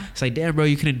just like Yeah. it's like damn, bro,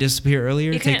 you couldn't disappear earlier.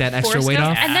 You Take couldn't that extra Force weight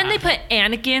Ghost? off. And then they put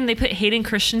Anakin. They put Hayden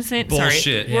Christensen.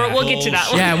 Bullshit. Sorry, we'll get to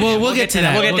that. Yeah, we'll get to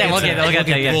that. We'll get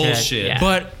that. Bullshit. Yeah.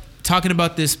 But talking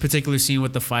about this particular scene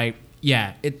with the fight,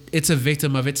 yeah, it's a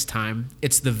victim of its time.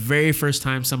 It's the very first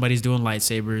time somebody's doing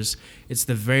lightsabers. It's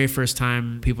the very first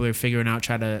time people are figuring out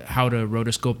how to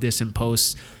rotoscope this in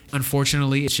post.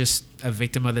 Unfortunately, it's just a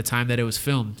victim of the time that it was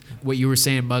filmed. What you were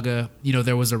saying, Mugga,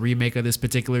 there was a remake of this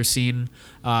particular scene.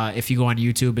 If you go on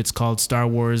YouTube, it's called Star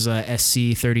Wars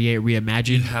SC-38 You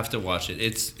Reimagined. have to watch it.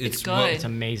 It's good. It's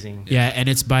amazing. Yeah, and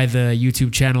it's by the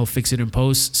YouTube channel Fix It in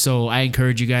Post. So I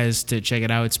encourage you guys to check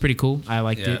it out. It's pretty cool. I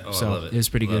liked Yeah, it. I So love it. was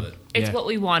pretty Love good. it. It's Yeah. what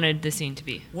we wanted the scene to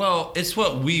be. Well, it's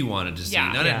what we wanted to see,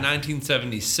 Yeah. not Yeah. in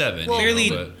 1977. Clearly,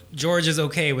 but George is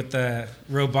okay with the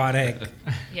robotic.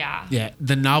 Yeah. Yeah,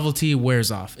 the novel novelty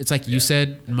wears off. It's like you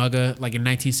said, Mugga, like in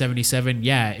 1977,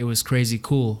 yeah, it was crazy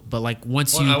cool. But like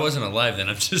once I wasn't alive then.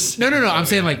 I'm just no. I'm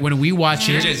saying like when we watch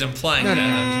it. CJ's implying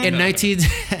that. In 19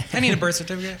 I need a birth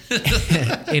certificate.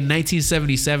 in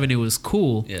 1977, it was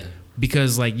cool. Yeah.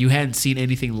 Because like you hadn't seen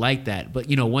anything like that. But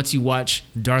you know, once you watch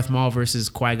Darth Maul versus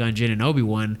Qui-Gon Jinn and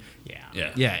Obi-Wan,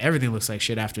 yeah, everything looks like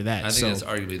shit after that. I think that's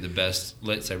arguably the best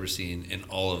lightsaber scene in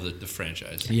all of the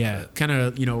franchise. Yeah, kind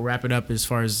of, wrap it up as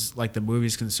far as like the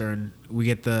movie's concerned. We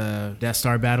get the Death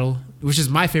Star battle, which is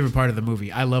my favorite part of the movie.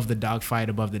 I love the dogfight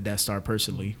above the Death Star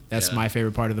personally. That's my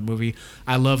favorite part of the movie.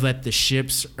 I love that the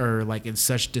ships are like in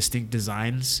such distinct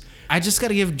designs. I just got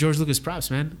to give George Lucas props,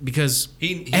 man, because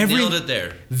he nailed it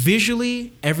there.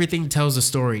 Visually, everything tells a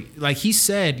story. Like he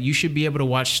said, you should be able to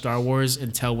watch Star Wars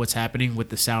and tell what's happening with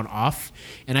the sound off.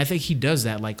 And I think he does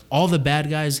that. Like all the bad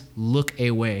guys look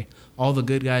a way. All the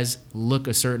good guys look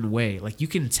a certain way. Like you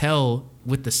can tell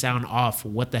with the sound off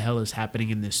what the hell is happening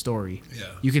in this story. Yeah.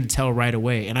 You can tell right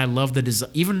away. And I love the design,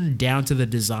 even down to the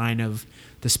design of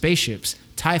the spaceships,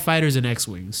 TIE fighters and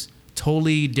X-Wings.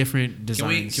 Totally different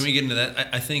designs. Can we get into that?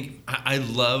 I think I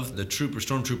love the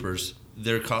stormtroopers,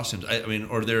 their costumes. I mean,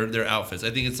 or their outfits. I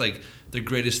think it's like the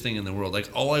greatest thing in the world. Like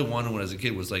all I wanted when I was a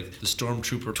kid was like the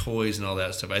stormtrooper toys and all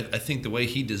that stuff. I think the way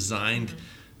he designed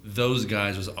those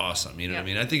guys was awesome. You know what I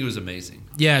mean? I think it was amazing.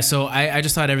 Yeah. So I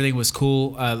just thought everything was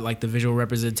cool. Like the visual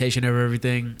representation of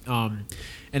everything.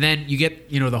 And then you get,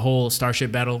 the whole starship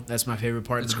battle. That's my favorite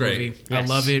part of the movie. Yes. I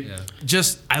love it. Yeah.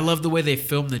 I love the way they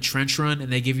film the trench run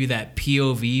and they give you that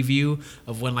POV view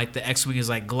of when like the X-Wing is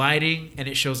like gliding and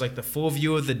it shows like the full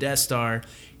view of the Death Star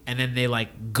and then they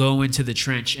like go into the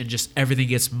trench and just everything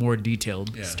gets more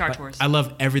detailed. Yeah. Star Wars. I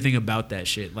love everything about that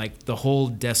shit. Like the whole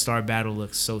Death Star battle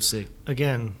looks so sick.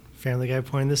 Again, Family Guy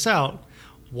pointed this out.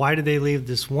 Why did they leave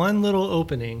this one little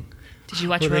opening? Did you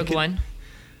watch Rogue One?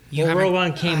 Rogue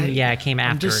One came after.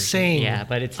 I'm just saying. Yeah,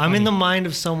 but it's. I'm in the mind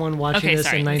of someone watching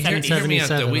this in 1977. Hear me out,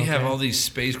 though. We have all these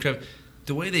spacecraft.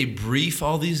 The way they brief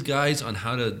all these guys on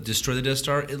how to destroy the Death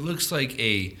Star, it looks like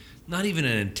not even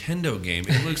a Nintendo game.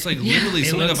 It looks like literally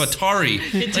something off Atari.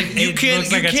 Like you can't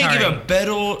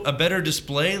give a better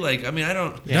display. Like I mean, I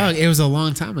don't. Yeah. No, it was a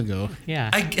long time ago. Yeah.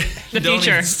 Don't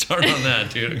even start on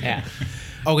that, dude. Yeah.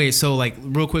 Okay, so like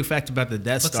real quick fact about the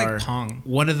Death Looks Star. like Pong.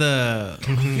 One of the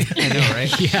I know,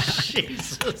 right? Yeah.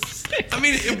 Jesus. I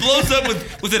mean, it blows up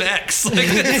with an X. Like,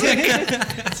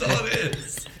 that's all it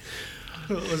is.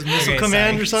 Was Missile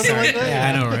Command or something like that? Yeah,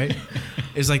 I know, right?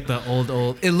 It's like the old.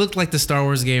 It looked like the Star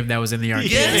Wars game that was in the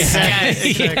arcade. Yes.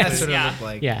 Exactly. That's what it looked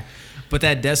like. Yeah. But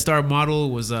that Death Star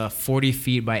model was 40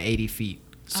 feet by 80 feet.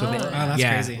 So that's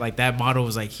crazy. Like that model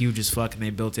was like huge as fuck, and they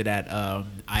built it at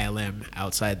ILM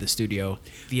outside the studio.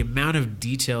 The amount of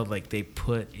detail like they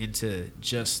put into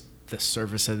just the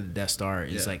surface of the Death Star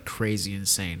is like crazy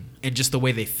insane, and just the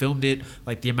way they filmed it,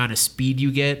 like the amount of speed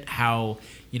you get, how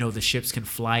the ships can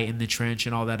fly in the trench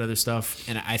and all that other stuff.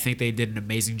 And I think they did an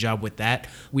amazing job with that.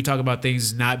 We talk about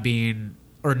things not being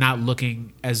or not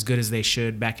looking as good as they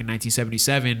should back in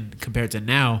 1977 compared to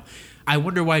now. I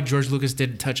wonder why George Lucas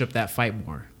didn't touch up that fight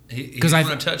more. Because I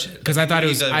want to touch it. Because I thought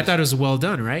it was well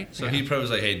done, right? So he probably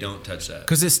was like, "Hey, don't touch that."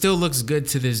 Because it still looks good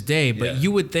to this day. But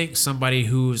you would think somebody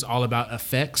who's all about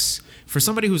effects. For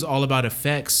somebody who's all about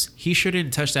effects, he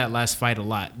shouldn't touch that last fight a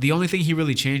lot. The only thing he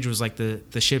really changed was like the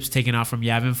ships taking off from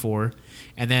Yavin 4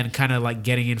 and then kind of like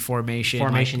getting in formation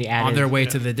like, on their way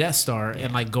to the Death Star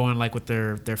and like going like with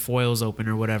their foils open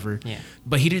or whatever. Yeah.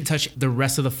 But he didn't touch the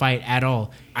rest of the fight at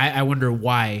all. I wonder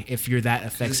why, if you're that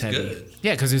effects heavy. Good.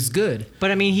 Yeah, because it's good.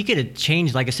 But I mean, he could have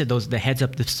changed, like I said, the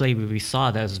heads-up display we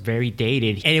saw that was very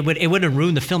dated, and it wouldn't have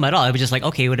ruined the film at all. It was just like,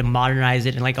 okay, it would have modernized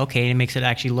it and like, okay, it makes it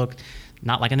actually look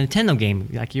not like a Nintendo game,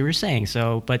 like you were saying.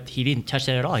 So, but he didn't touch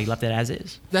that at all. He left it as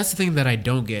is. That's the thing that I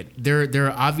don't get. There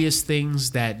are obvious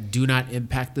things that do not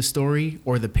impact the story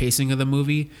or the pacing of the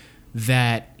movie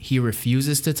that he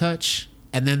refuses to touch.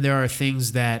 And then there are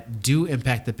things that do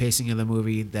impact the pacing of the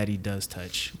movie that he does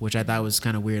touch, which I thought was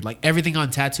kind of weird. Like everything on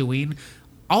Tatooine,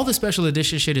 all the special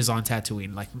edition shit is on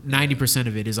Tatooine. Like 90%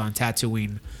 of it is on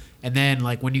Tatooine. And then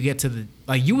like when you get to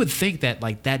you would think that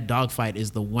like that dogfight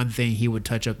is the one thing he would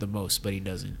touch up the most, but he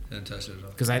doesn't. Didn't touch it at all.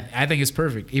 Because I think it's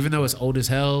perfect. Even though it's old as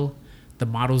hell, the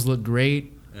models look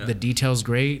great. Yeah. The detail's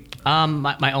great.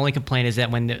 My only complaint is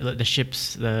that when the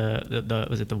ships,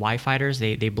 was it the Y fighters,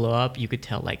 they blow up, you could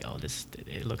tell like, oh,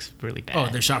 it looks really bad.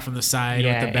 Oh, they're shot from the side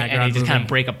with the background. And they just kind of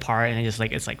break apart, and it's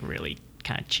like really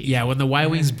kind of cheap. Yeah, when the Y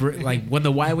wings when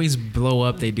the Y wings blow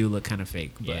up, they do look kind of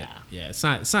fake. But yeah, it's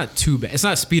not too bad. It's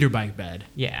not speeder bike bad.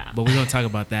 Yeah. But we're gonna talk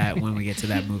about that when we get to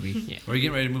that movie. Yeah. Are we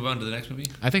getting ready to move on to the next movie?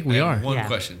 I think we are. One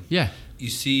question. Yeah. You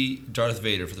see Darth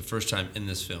Vader for the first time in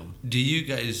this film. Do you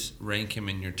guys rank him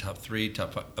in your top 5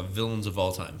 of villains of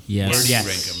all time? Yes. Where do you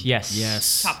rank him?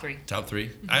 Yes. Top 3. Top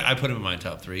 3? I put him in my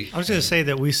top 3. I was going to say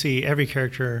that we see every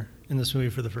character in this movie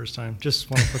for the first time. Just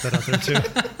want to put that out there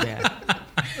too. Yeah.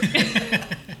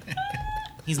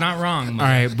 He's not wrong. All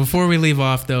right. Before we leave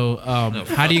off, though,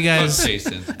 how do you guys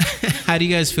how do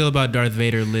you guys feel about Darth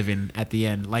Vader living at the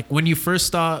end? Like when you first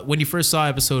saw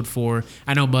episode 4,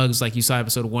 I know Muggs, like you saw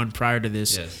episode 1 prior to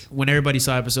this. Yes. When everybody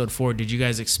saw episode 4, did you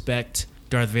guys expect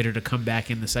Darth Vader to come back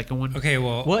in the second one? Okay,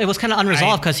 well, Well, it was kind of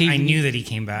unresolved because I knew that he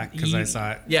came back because I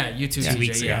saw it. Yeah, you too. 2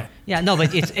 weeks ago. Yeah, no,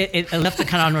 but it left it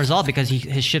kind of unresolved because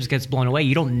his ship gets blown away.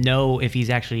 You don't know if he's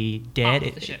actually dead.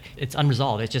 Off the ship. It's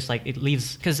unresolved. It's just like it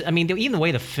leaves because I mean even the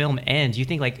way the film ends, you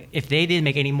think like if they didn't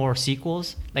make any more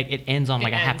sequels, like it ends on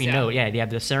like a happy note. Yeah, they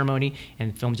have the ceremony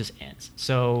and the film just ends.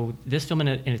 So this film in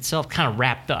itself kind of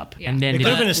wrapped up, Yeah. and then It could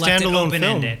have been a Left it standalone film.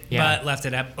 open-ended, Yeah. but left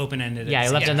it up open-ended. yeah,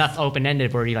 it left enough open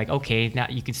ended where you're like, okay, now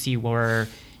you can see where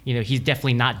he's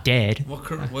definitely not dead. Well,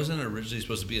 wasn't it originally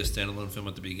supposed to be a standalone film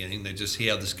at the beginning? They just see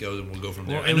how this goes and we'll go from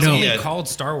there. Well, I it was know only he had- called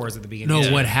Star Wars at the beginning. No,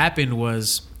 Yeah. what happened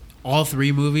was all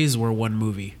 3 movies were one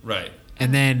movie. Right.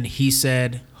 And then he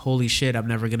said, holy shit, I'm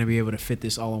never going to be able to fit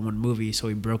this all in one movie. So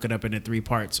he broke it up into 3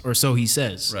 parts, or so he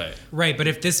says. Right. Right, but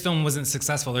if this film wasn't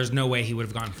successful, there's no way he would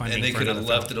have gotten funding. And they for could have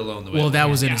another left film. it alone the way Well, it that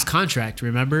was. was in Yeah. his contract,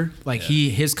 remember? Like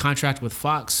his contract with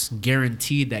Fox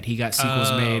guaranteed that he got sequels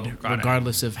Oh, made got it.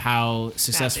 regardless of how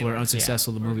successful or were.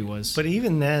 unsuccessful the movie was. But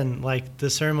even then, like the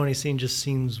ceremony scene just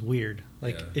seems weird.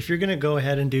 Like Yeah. if you're gonna go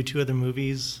ahead and do 2 other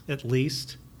movies at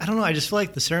least, I don't know. I just feel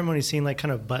like the ceremony scene like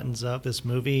kind of buttons up this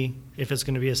movie. If it's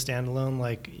gonna be a standalone,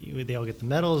 like they all get the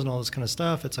medals and all this kind of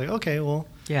stuff. It's like okay, well,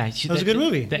 Yeah, that was a good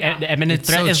movie. The Yeah. imminent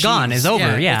threat is gone. It's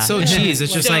over. Yeah, It's so cheese.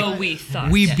 It's just So like we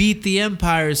thought. we beat the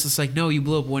Empire. It's just like, no, you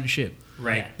blew up one ship.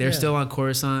 Right. They're Yeah. still on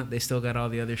Coruscant. They still got all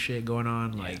the other shit going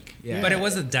on. Like, yeah. But it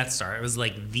was a Death Star. It was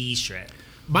like the shit.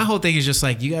 My whole thing is just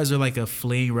like, you guys are like a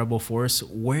fleeing rebel force.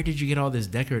 Where did you get all this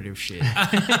decorative shit?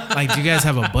 Like, do you guys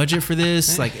have a budget for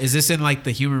this? Like, is this in like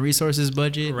the human resources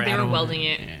budget? Right. They I were don't- welding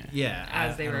it. Yeah,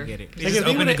 as they I don't were- get it. They Like, just if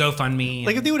they opened a would've- GoFundMe.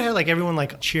 Like if they would have had like everyone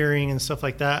like cheering and stuff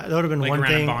like that would have been like one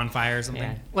around thing. a bonfire or something.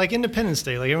 Yeah. Like Independence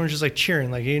Day, like everyone's just like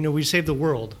cheering, like we saved the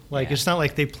world. Like Yeah. it's not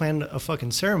like they planned a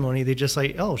fucking ceremony. They just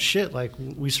like, oh shit, like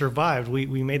we survived. We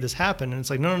made this happen. And it's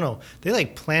like no. They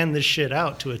like planned this shit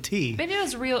out to a T. Maybe it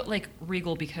was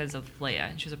regal because of Leia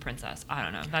and she was a princess. I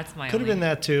don't know. That's my Could have only- been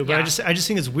that too, but Yeah. I just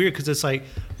think it's weird because it's like,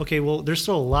 okay, well, there's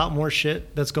still a lot more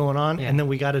shit that's going on, Yeah. and then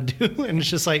we got to do, and it's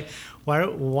just like, why I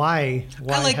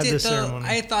liked have it this though. ceremony?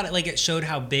 I thought it showed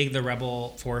how big the Rebel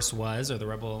Force was, or the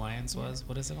Rebel Alliance was.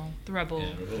 What is it called? The rebel.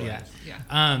 Yeah.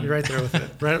 Yeah. You're right there with it.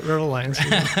 Red Alliance.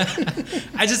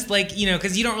 I just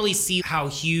because you don't really see how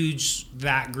huge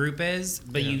that group is,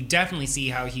 but you definitely see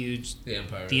how huge The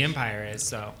Empire is. is.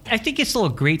 So I think it's still a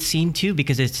great scene too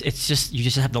because it's just you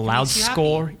just have the loud makes you happy.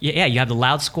 score. Yeah, you have the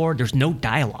loud score. There's no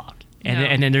dialogue, and No.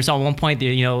 and then there's at one point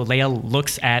Leia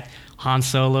looks at Han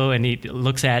Solo and he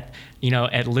looks at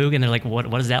at Luke and they're like, what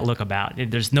does that look about?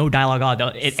 There's no dialogue at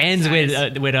all. It ends with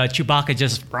Chewbacca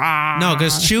just No,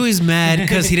 because Chewie's mad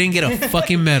because he didn't get a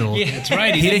fucking medal. That's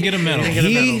right. He didn't get a medal.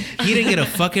 He didn't get a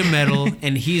fucking medal,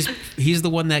 and he's the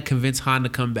one that convinced Han to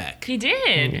come back. He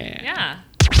did. Yeah. Yeah.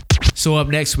 So up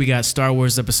next, we got Star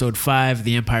Wars Episode 5,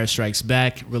 The Empire Strikes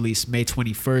Back, released May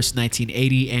 21st,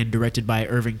 1980, and directed by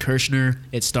Irving Kershner.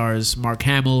 It stars Mark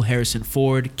Hamill, Harrison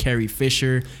Ford, Carrie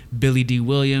Fisher, Billy D.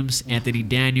 Williams, Anthony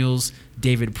Daniels,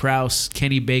 David Prowse,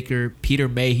 Kenny Baker, Peter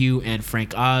Mayhew, and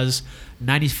Frank Oz.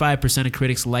 95% of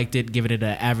critics liked it, giving it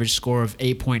an average score of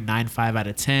 8.95 out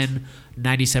of 10.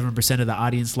 97% of the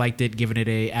audience liked it, giving it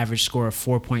an average score of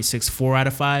 4.64 out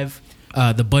of 5.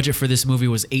 The budget for this movie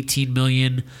was $18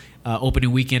 million.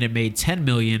 Opening weekend, it made $10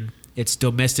 million. Its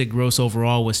domestic gross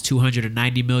overall was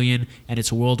 $290 million, and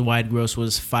its worldwide gross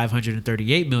was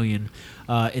 $538 million.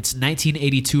 Its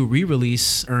 1982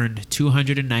 re-release earned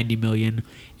 $290 million,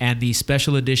 and the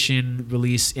special edition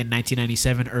release in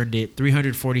 1997 earned it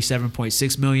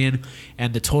 $347.6 million,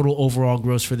 and the total overall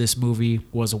gross for this movie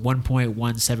was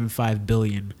 $1.175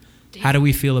 billion. How do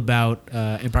we feel about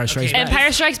Empire Strikes Back?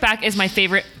 Empire Strikes Back is my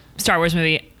favorite Star Wars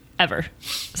movie ever.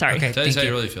 Sorry. okay, Tell us thank how you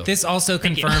you. really feel. This also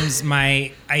confirms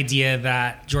my idea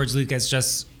that George Lucas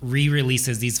just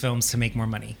re-releases these films to make more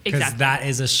money because Exactly. that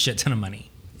is a shit ton of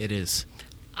money. It is.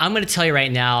 I'm going to tell you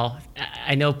right now,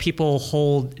 I know people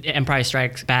hold Empire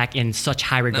Strikes Back in such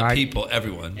high regard. Not people,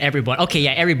 everyone. Everyone. Okay,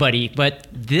 yeah, everybody. But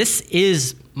this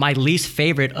is my least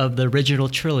favorite of the original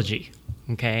trilogy,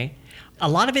 okay? A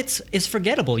lot of it is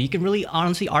forgettable. You can really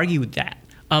honestly argue with that.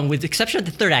 With the exception of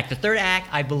the third act. The third act,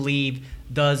 I believe,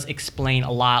 does explain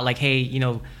a lot. Like, hey,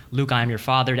 Luke, I am your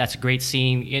father. That's a great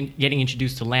scene. Getting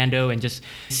introduced to Lando and just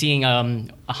seeing a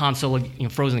Han Solo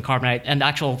frozen in carbonite and the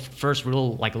actual first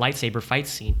real lightsaber fight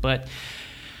scene. But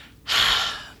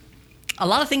a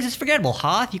lot of things is forgettable.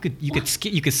 Hoth, you could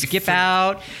skip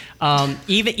out.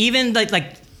 Even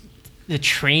the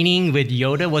training with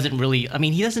Yoda wasn't really. I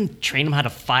mean, he doesn't train him how to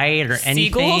fight or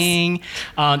anything.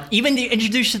 Even the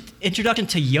introduction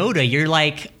to Yoda, you're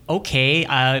like,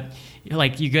 okay.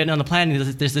 You get on the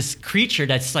planet, there's this creature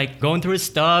that's going through his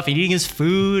stuff and eating his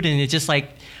food, and it's just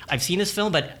I've seen this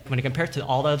film, but when I compare it to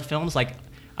all the other films,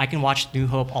 I can watch New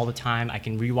Hope all the time. I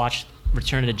can rewatch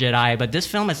Return of the Jedi, but this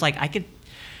film is I'm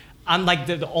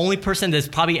the only person that's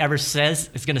probably ever is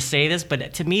going to say this,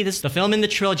 but to me, this is the film in the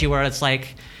trilogy where it's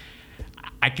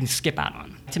I can skip out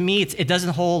on. To me, it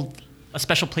doesn't hold a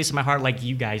special place in my heart like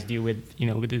you guys do with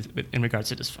in regards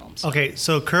to this film. So. Okay,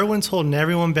 so Kerwin's holding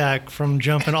everyone back from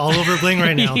jumping all over Bling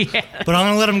right now. Yeah. But I'm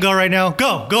gonna let him go right now.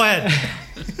 Go ahead.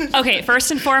 Okay,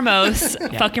 first and foremost,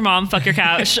 fuck your mom, fuck your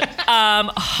couch.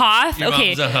 Hoth, your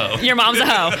mom's a hoe. Your mom's a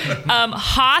hoe.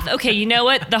 Hoth, okay, you know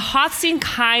what? The Hoth scene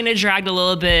kind of dragged a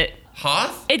little bit.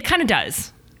 Hoth? It kind of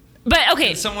does. But okay.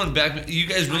 Can someone back me? You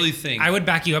guys really think? I would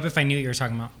back you up if I knew what you were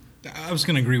talking about. I was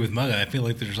going to agree with Mugga. I feel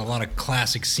like there's a lot of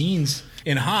classic scenes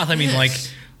in Hoth. I mean,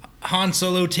 Han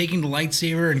Solo taking the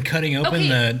lightsaber and cutting open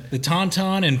the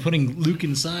tauntaun and putting Luke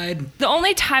inside. The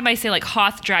only time I say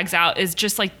Hoth drags out is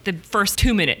just the first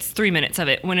 2 minutes, 3 minutes of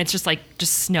it when it's just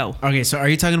snow. Okay, so are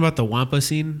you talking about the Wampa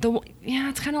scene? Yeah,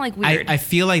 it's kind of weird. I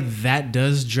feel like that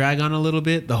does drag on a little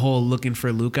bit, the whole looking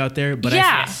for Luke out there. But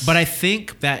but I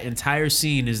think that entire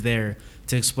scene is there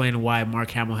to explain why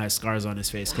Mark Hamill has scars on his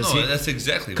face. That's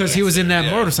exactly because he was in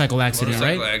that motorcycle accident,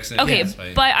 right? Okay,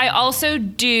 but I also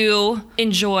do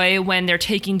enjoy when they're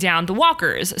taking down the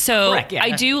walkers. So correct, yeah.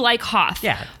 I do like Hoth.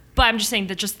 Yeah. But I'm just saying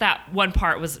that just that one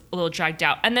part was a little dragged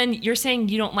out. And then you're saying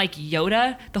you don't like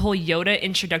Yoda, the whole Yoda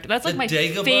introduction. That's my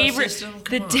Dagobah favorite. System?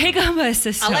 The Dagobah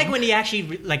system. I like when he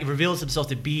actually reveals himself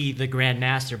to be the Grand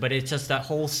Master, but it's just that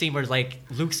whole scene where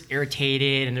Luke's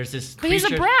irritated and there's this. But he's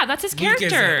a brat. That's his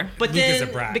character. Luke is a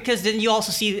brat. Because then you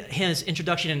also see his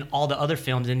introduction in all the other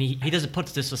films, and he doesn't put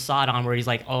this facade on where he's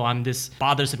I'm this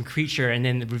bothersome creature, and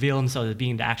then reveal himself as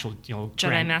being the actual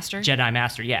Jedi Master. Jedi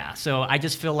Master, yeah. So I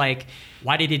just feel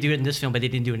why did they do it in this film, but they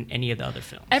didn't do it in any of the other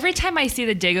films? Every time I see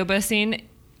the Dagobah scene,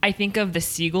 I think of the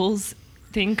seagulls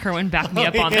thing. Kerwin, back me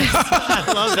up on this.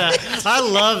 I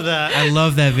love that. I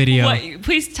love that video.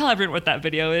 Please tell everyone what that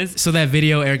video is. So that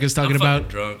video Erica's talking about,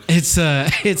 drunk.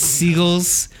 It's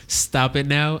Seagulls, Stop It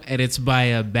Now, and it's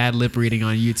by Bad Lip Reading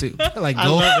on YouTube. I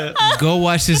love it. Go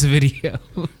watch this video.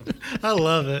 I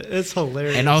love it. It's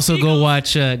hilarious. And also go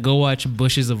watch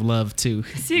Bushes of Love too.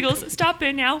 Seagulls, stop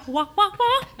it now. Wah, wah,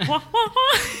 wah, wah, wah,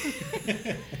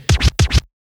 wah.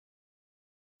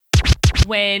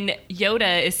 When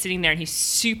Yoda is sitting there and he's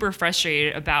super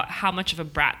frustrated about how much of a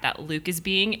brat that Luke is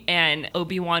being, and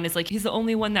Obi-Wan is he's the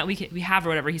only one that we have or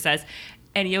whatever he says,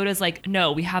 and Yoda's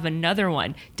no, we have another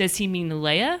one. Does he mean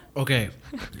Leia? Okay,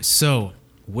 so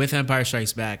with Empire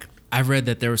Strikes Back, I've read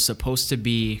that there was supposed to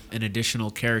be an additional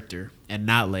character and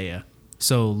not Leia.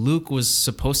 So Luke was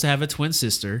supposed to have a twin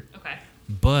sister. Okay.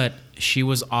 But she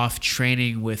was off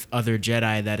training with other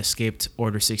Jedi that escaped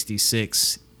Order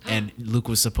 66. And Luke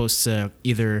was supposed to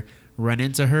either run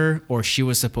into her or she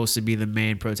was supposed to be the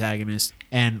main protagonist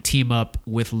and team up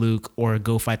with Luke or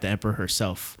go fight the Emperor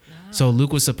herself. So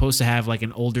Luke was supposed to have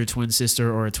an older twin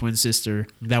sister or a twin sister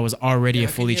that was already a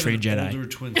fully trained Jedi. Older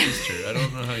twin sister. I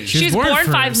don't know how you. She was born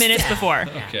 5 minutes before.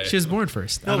 Okay. She was born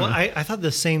first. I thought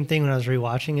the same thing when I was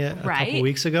rewatching it a couple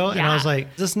weeks ago, and I was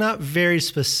this is not very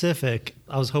specific.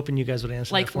 I was hoping you guys would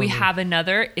answer that for we me. have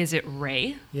another. Is it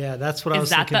Rey? Yeah, that's what I was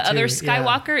thinking. Is that the other too.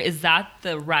 Skywalker? Yeah. Is that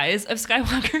the rise of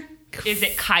Skywalker? Is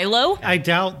it Kylo? I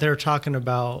doubt they're talking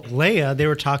about Leia. They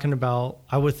were talking about,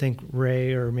 I would think,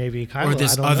 Rey or maybe Kylo. Or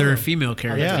this other female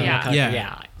character.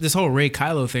 Yeah. This whole Rey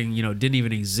Kylo thing, didn't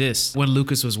even exist when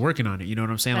Lucas was working on it. You know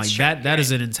what I'm saying? That's that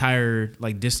is an entire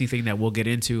Disney thing that we'll get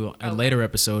into in a later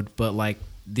episode. But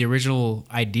the original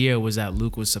idea was that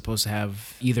Luke was supposed to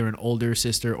have either an older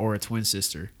sister or a twin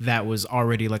sister that was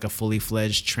already a fully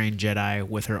fledged trained Jedi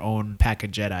with her own pack of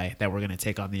Jedi that were going to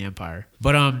take on the Empire.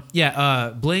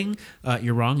 But Bling,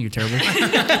 you're wrong. You're terrible.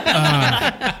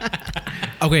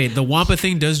 Okay, the Wampa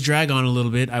thing does drag on a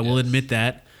little bit. I will admit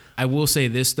that. I will say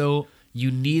this though. you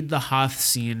need the Hoth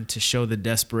scene to show the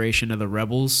desperation of the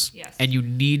rebels. Yes. And you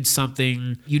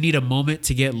need a moment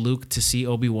to get Luke to see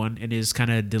Obi-Wan in his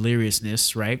kind of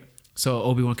deliriousness, right? So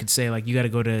Obi-Wan could say, like, you got to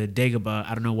go to Dagobah.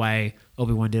 I don't know why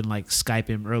Obi-Wan didn't, like, Skype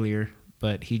him earlier,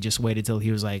 but he just waited till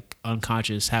he was, like,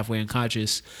 unconscious, halfway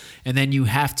unconscious. And then you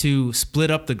have to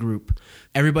split up the group.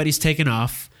 Everybody's taken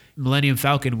off. Millennium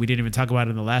Falcon, we didn't even talk about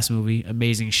it in the last movie.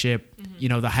 Amazing ship. Mm-hmm. You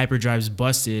know, the hyperdrive's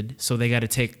busted, so they got to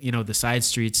take, you know, the side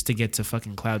streets to get to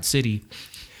fucking Cloud City.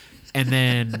 And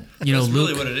then, you know, that's Luke.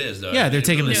 really what it is, though. Yeah, they're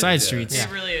taking really the side streets. It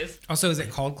really is. Also, is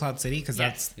it called Cloud City? Because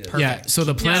that's perfect. Yeah, so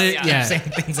the planet, Saying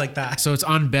things like that. So it's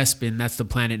on Bespin. That's the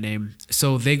planet name.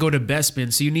 So they go to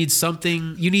Bespin. So you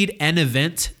need an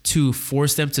event to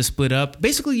force them to split up.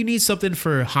 Basically, you need something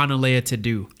for Han and Leia to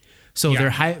do. So their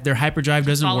hyperdrive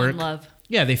doesn't Fall work. in love.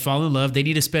 Yeah, they fall in love. They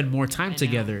need to spend more time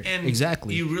together. And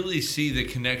exactly. you really see the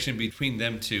connection between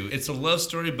them two. It's a love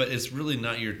story, but it's really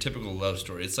not your typical love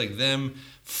story. It's like them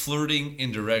flirting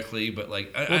indirectly, but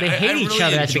like they hate each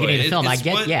other at the beginning of the film. I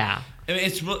get, yeah. I mean,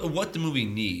 it's what the movie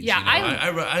needs. Yeah,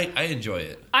 you know? I enjoy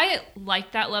it. I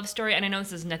like that love story, and I know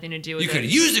this has nothing to do with You could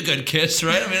use a good kiss,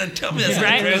 right? I mean, tell me that's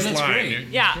Right? a great That's line. great.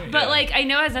 Yeah, but like I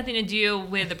know it has nothing to do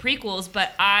with the prequels,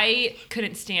 but I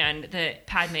couldn't stand the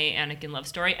Padme Anakin love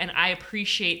story, and I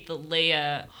appreciate the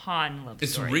Leia Han love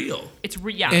It's story. real. It's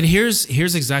yeah. And here's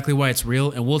exactly why it's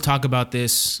real. And we'll talk about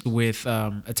this with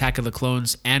Attack of the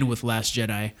Clones and with Last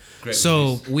Jedi. Great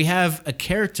so movies. we have a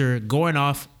character going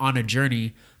off on a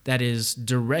journey that is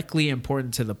directly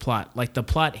important to the plot. Like the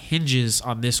plot hinges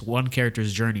on this one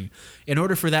character's journey. In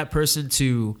order for that person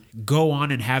to go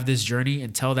on and have this journey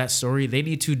and tell that story, they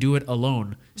need to do it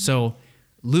alone. So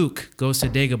Luke goes to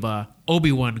Dagobah,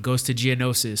 Obi-Wan goes to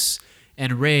Geonosis,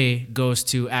 and Rey goes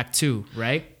to Act 2,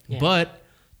 right? Yeah. But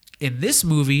in this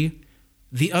movie,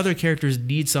 the other characters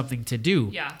need something to do.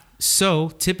 Yeah. So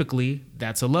typically,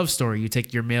 that's a love story. You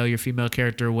take your male, your female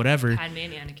character, whatever. Padme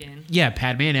and Anakin. Yeah,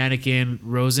 Padme and Anakin,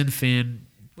 Rose and Finn.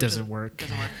 Doesn't work.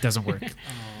 Doesn't work.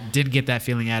 Didn't get that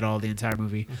feeling at all the entire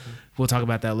movie. Mm-hmm. We'll talk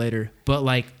about that later. But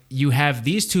like, you have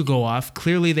these two go off.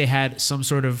 Clearly, they had some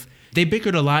sort of. They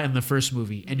bickered a lot in the first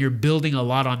movie, and you're building a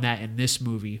lot on that in this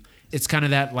movie. It's kind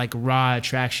of that like raw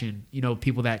attraction, you know,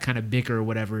 people that kind of bicker or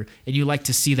whatever, and you like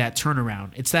to see that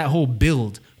turnaround. It's that whole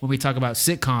build when we talk about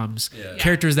sitcoms,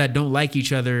 characters that don't like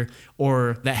each other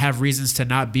or that have reasons to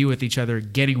not be with each other,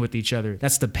 getting with each other.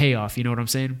 That's the payoff. You know what I'm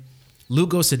saying?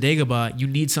 Luke goes to Dagobah. You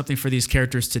need something for these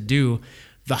characters to do.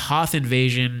 The Hoth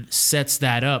invasion sets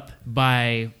that up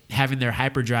by having their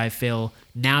hyperdrive fail.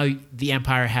 Now the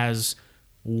Empire has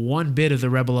one bit of the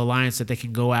Rebel Alliance that they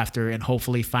can go after and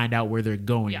hopefully find out where they're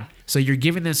going. Yeah. So you're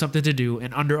giving them something to do,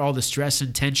 and under all the stress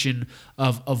and tension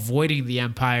of avoiding the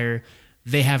Empire,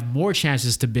 they have more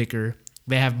chances to bicker.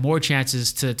 They have more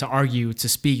chances to argue, to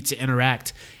speak, to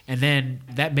interact, and then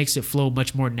that makes it flow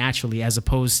much more naturally as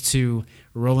opposed to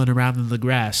rolling around in the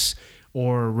grass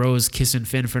or Rose kissing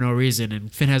Finn for no reason, and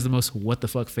Finn has the most what the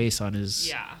fuck face on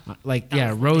his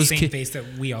Rose Same face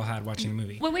that we all had watching the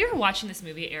movie. When we were watching this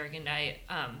movie, Eric and I,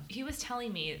 he was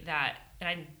telling me that, and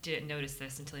I didn't notice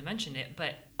this until he mentioned it,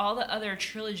 but all the other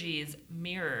trilogies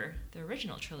mirror the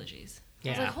original trilogies. I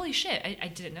was like, holy shit, I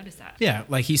didn't notice that. Yeah,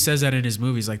 like he says that in his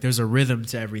movies. Like there's a rhythm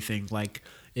to everything. Like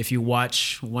if you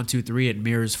watch 1, 2, 3, it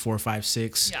mirrors 4, 5,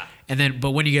 6. Yeah. And then,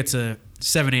 but when you get to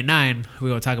 7, 8, 9, we're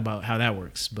gonna talk about how that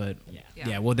works. But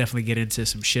yeah, we'll definitely get into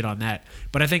some shit on that.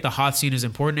 But I think the Hoth scene is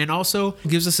important, and also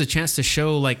gives us a chance to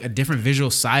show like a different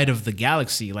visual side of the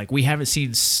galaxy. Like we haven't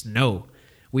seen snow.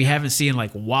 We haven't seen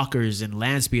like walkers and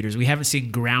land speeders. We haven't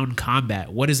seen ground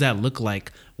combat. What does that look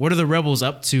like? What are the rebels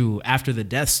up to after the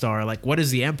Death Star? Like, what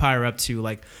is the Empire up to?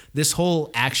 Like, this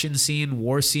whole action scene,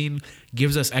 war scene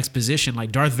gives us exposition.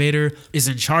 Like, Darth Vader is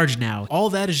in charge now. All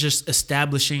that is just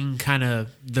establishing kind of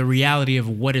the reality of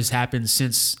what has happened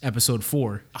since Episode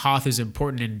 4. Hoth is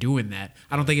important in doing that.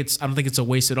 I don't think it's a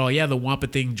waste at all. Yeah, the Wampa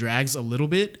thing drags a little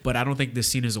bit, but I don't think this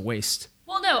scene is a waste.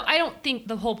 Well, no, I don't think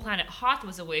the whole planet Hoth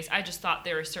was a waste. I just thought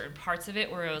there were certain parts of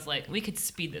it where I was like, we could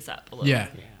speed this up a little.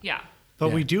 Yeah.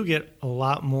 But we do get a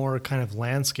lot more kind of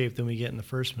landscape than we get in the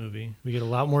first movie. We get a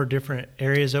lot more different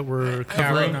areas that we're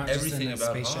covering. I love everything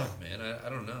about Hoth, man. I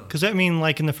don't know. Because I mean,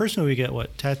 like in the first movie, we get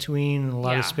what, Tatooine and a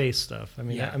lot of Yeah. space stuff. I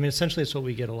mean, essentially, it's what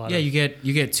we get a lot. Yeah, of.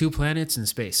 you get 2 planets in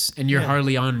space, and you're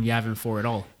hardly on Yavin 4 at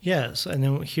all. Yes, and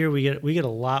then here we get a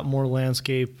lot more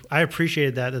landscape. I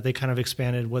appreciated that they kind of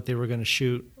expanded what they were going to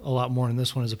shoot a lot more in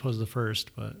this one as opposed to the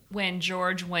first. But When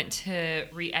George went to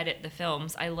re-edit the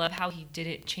films, I love how he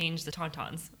didn't change the Tauntauns.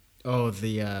 Oh,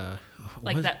 the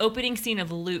Like that opening scene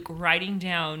of Luke riding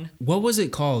down. What was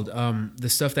it called? The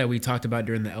stuff that we talked about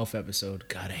during the Elf episode.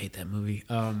 God, I hate that movie.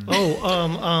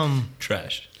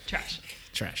 Trash.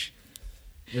 Trash.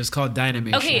 It was called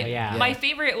Dynamation. Okay, my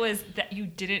favorite was that you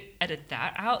didn't edit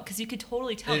that out because you could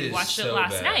totally tell you watched it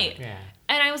last night. Yeah.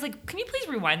 And I was like, can you please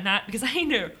rewind that? Because I need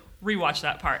to rewatch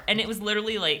that part. And it was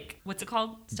literally like, what's it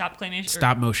called? Stop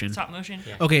motion.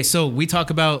 Yeah. Okay, so we talk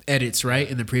about edits, right,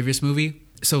 in the previous movie.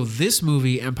 So this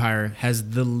movie, Empire, has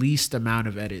the least amount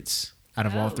of edits out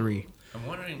of all three. I'm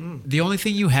wondering. The only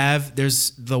thing you have,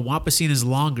 there's the Wampa scene is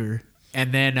longer,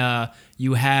 and then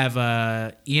you have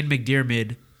Ian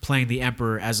McDiarmid playing the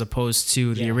Emperor as opposed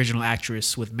to the original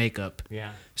actress with makeup.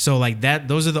 Yeah. So like that,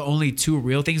 those are the only two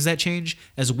real things that change,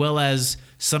 as well as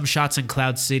some shots in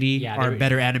Cloud City are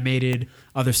better animated,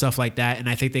 other stuff like that. And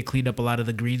I think they cleaned up a lot of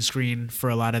the green screen for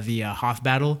a lot of the Hoth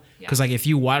battle. Because like if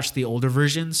you watch the older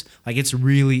versions, like it's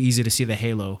really easy to see the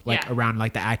halo like around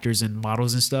like the actors and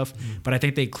models and stuff. But I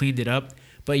think they cleaned it up.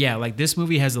 But yeah, like this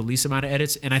movie has the least amount of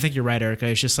edits, and I think you're right, Erica.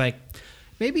 It's just like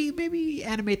maybe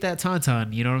animate that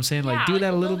Tauntaun. You know what I'm saying? Like do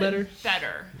that a little better.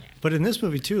 But in this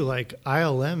movie too, like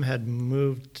ILM had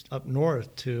moved up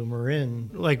north to Marin,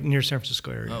 like near San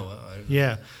Francisco area. Oh, wow.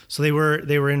 Yeah. So they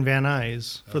were in Van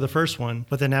Nuys for the first one,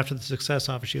 but then after the success,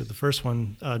 obviously, of the first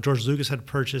one, George Lucas had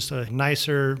purchased a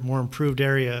nicer, more improved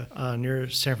area near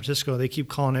San Francisco. They keep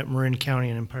calling it Marin County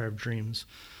and Empire of Dreams.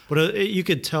 But you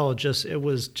could tell it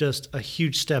was just a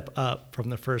huge step up from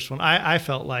the first one. I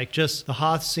felt like just the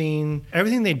Hoth scene,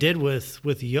 everything they did with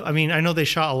Yoda. I mean, I know they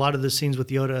shot a lot of the scenes with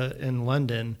Yoda in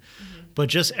London, but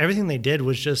just everything they did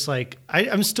was just like,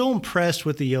 I'm still impressed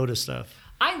with the Yoda stuff.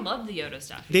 I love the Yoda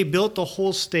stuff. They built the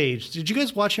whole stage. Did you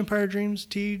guys watch Empire of Dreams,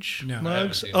 Tej? No.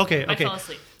 Mugs? Okay. I fell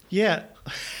asleep. Yeah.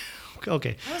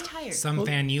 Okay. I was tired. Some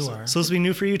fan you are. So this will be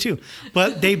new for you too.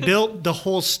 But they built the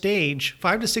whole stage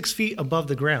 5 to 6 feet above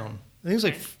the ground. I think it was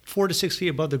like 4 to 6 feet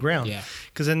above the ground. Yeah.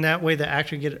 Because in that way, the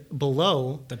actor get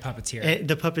below The puppeteer.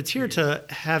 the puppeteer to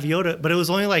have Yoda, but it was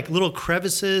only like little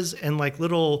crevices and like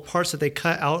little parts that they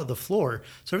cut out of the floor.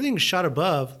 So everything was shot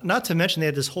above. Not to mention they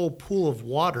had this whole pool of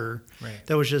water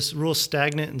that was just real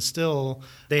stagnant and still.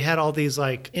 They had all these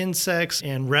like insects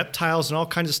and reptiles and all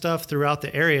kinds of stuff throughout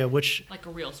the area, which Like a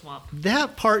real swamp.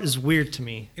 that part is weird to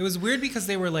me. It was weird because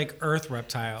they were like earth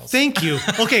reptiles. Thank you.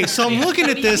 Okay, so I'm looking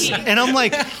at this and I'm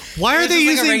like, why are It's they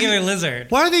just like using a regular lizard.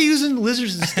 Why are they using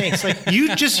lizards and snakes? Like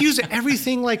you just use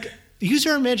everything. Like use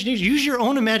your imagination. Use your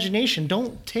own imagination.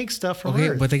 Don't take stuff from Okay,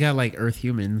 Earth. but they got like Earth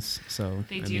humans, so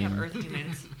They do have Earth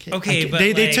humans. Okay, but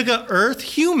they like- took a Earth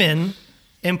human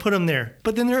and put them there.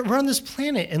 But then we're on this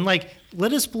planet and like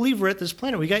let us believe we're at this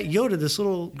planet. We got Yoda, this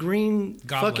little green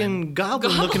Goblin. fucking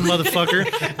goblin looking motherfucker,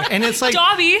 and it's like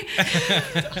Dobby!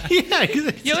 yeah.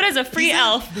 Yoda's a free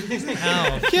elf.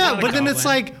 Yeah, but then it's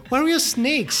like, why do we have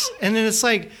snakes? And then it's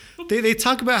like, they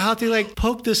talk about how they like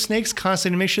poke the snakes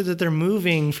constantly to make sure that they're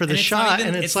moving for the And it's shot. not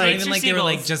even, And it's like, not even like they were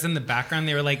like seagulls. just in the background.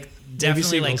 They were like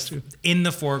definitely like seagulls, too. in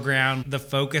the foreground, the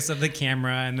focus of the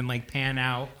camera, and then like pan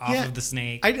out off Yeah. of the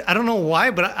snake. I don't know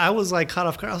why, but I was like caught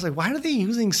off guard. I was like, why are they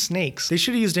using snakes? They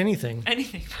should have used anything.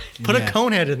 Anything. Put Yeah. a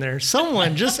cone head in there.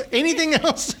 Someone, just anything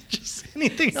else. Just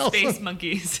anything else. Space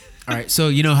monkeys. All right, so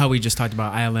you know how we just talked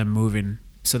about ILM moving.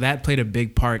 So that played a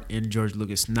big part in George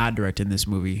Lucas not directing this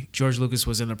movie. George Lucas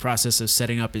was in the process of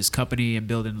setting up his company and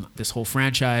building this whole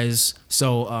franchise.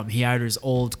 So he hired his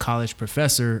old college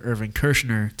professor, Irvin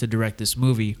Kershner, to direct this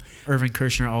movie. Irvin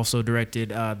Kershner also directed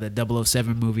the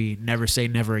 007 movie, Never Say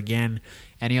Never Again.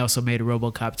 And he also made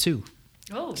RoboCop 2.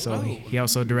 Oh. So he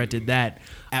also directed that.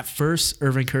 At first,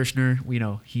 Irvin Kershner,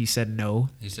 he said no.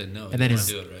 He said no. And then he his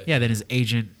didn't wanna do it, right? then his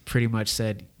agent pretty much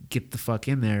said, "Get the fuck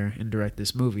in there and direct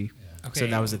this movie." So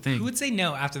that was the thing. Who would say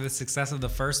no after the success of the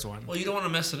first one? Well, you don't want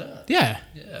to mess it up. Yeah.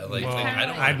 Yeah, like, Well, I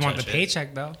don't I'd want the touch it.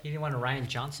 paycheck though. You didn't want Ryan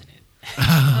Johnson in.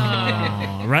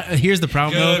 Oh, right. Here's the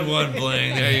problem. Good though. one,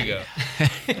 Blaine. There you go.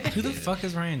 Who the fuck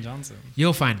is Ryan Johnson?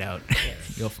 You'll find out.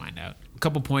 You'll find out. A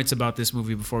couple points about this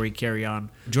movie before we carry on.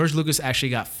 George Lucas actually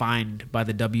got fined by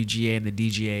the WGA and the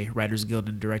DGA, Writers Guild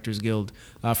and Directors Guild,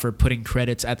 for putting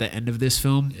credits at the end of this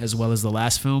film as well as the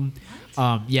last film.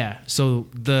 So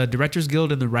the Directors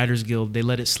Guild and the Writers Guild, they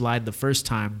let it slide the first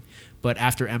time, but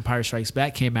after Empire Strikes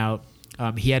Back came out,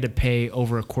 he had to pay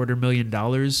over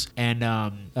 $250,000,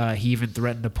 and he even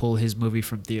threatened to pull his movie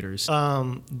from theaters.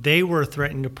 They were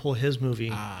threatening to pull his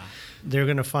movie. they're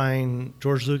going to find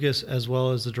George Lucas as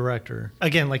well as the director.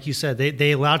 Again, like you said,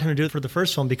 they allowed him to do it for the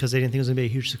first film because they didn't think it was going to be a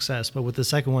huge success. But with the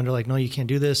second one, they're like, no, you can't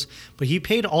do this. But he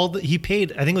paid I think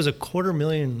it was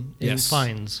 $250,000 in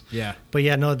fines. Yeah. But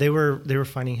yeah, no, they were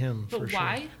fining him. But for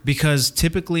why? Sure. Because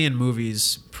typically in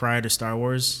movies prior to Star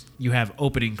Wars, you have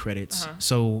opening credits.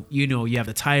 So, you have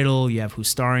the title, you have who's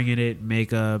starring in it,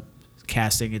 makeup,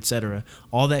 casting, etc.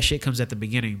 All that shit comes at the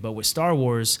beginning. But with Star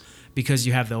Wars, because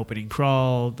you have the opening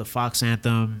crawl, the Fox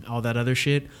anthem, all that other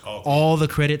shit, all the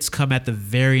credits come at the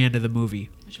very end of the movie.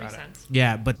 Which makes sense.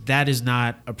 Yeah, but that is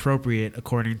not appropriate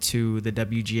according to the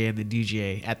WGA and the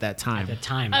DGA at that time. At the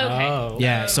time. Okay. Oh.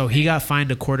 Yeah, so he got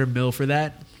fined $250,000 for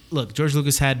that. Look, George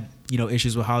Lucas had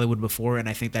issues with Hollywood before, and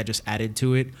I think that just added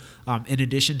to it. In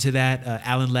addition to that,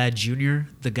 Alan Ladd Jr.,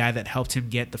 the guy that helped him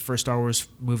get the first Star Wars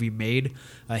movie made,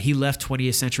 he left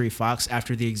 20th Century Fox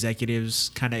after the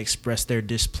executives kind of expressed their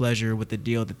displeasure with the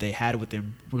deal that they had with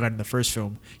him regarding the first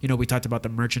film. We talked about the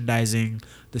merchandising,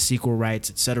 the sequel rights,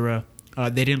 etc.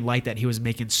 They didn't like that he was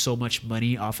making so much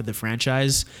money off of the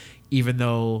franchise. Even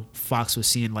though Fox was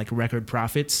seeing like record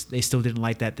profits, they still didn't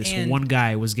like that this one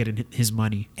guy was getting his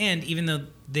money. And even though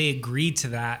they agreed to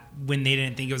that when they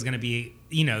didn't think it was going to be,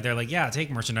 they're like, yeah,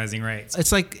 take merchandising rights.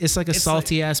 It's like a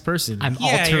salty ass person. I'm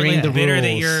you're altering like the bitter rules.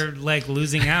 that you're like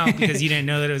losing out because you didn't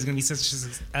know that it was going to be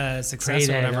such a success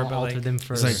or whatever. But alter them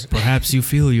for It's like perhaps you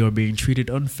feel you're being treated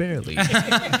unfairly.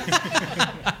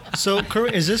 So,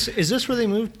 is this where they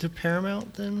moved to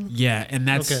Paramount then? Yeah, and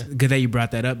that's good that you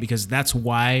brought that up because that's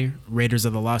why Raiders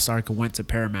of the Lost Ark went to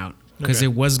Paramount. Because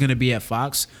it was going to be at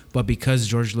Fox, but because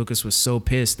George Lucas was so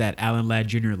pissed that Alan Ladd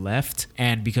Jr. left,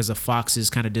 and because of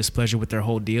Fox's kind of displeasure with their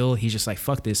whole deal, he's just like,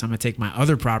 fuck this, I'm going to take my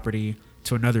other property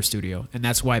to another studio. And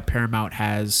that's why Paramount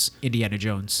has Indiana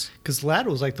Jones. Because Ladd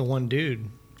was like the one dude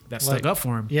that stuck up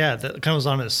for him. Yeah, that kind of was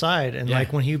on his side. And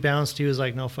like when he bounced, he was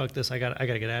like, no, fuck this, I got to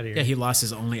get out of here. Yeah, he lost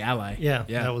his only ally. Yeah,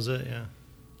 that was it, yeah.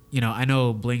 I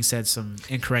know Bling said some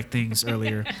incorrect things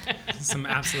earlier. Some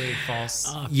absolutely false.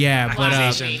 Yeah, but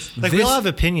like we all have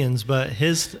opinions, but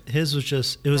his was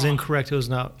just it was incorrect. It was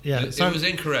not. Yeah, it was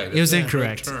incorrect. It was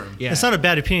incorrect. Yeah, it's not a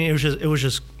bad opinion. It was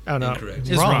just I don't know. Incorrect.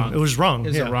 It was wrong. It was wrong. It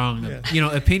was wrong.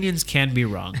 Yeah. Opinions can be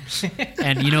wrong,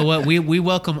 and you know what? We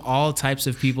welcome all types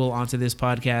of people onto this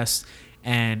podcast.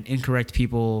 And incorrect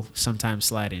people sometimes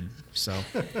slide in. So,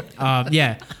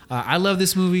 I love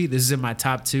this movie. This is in my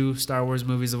top 2 Star Wars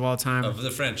movies of all time. Of the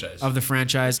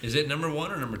franchise. Is it number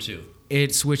 1 or number 2?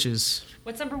 It switches.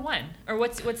 What's number 1? Or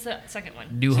what's the second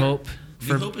one? New Hope.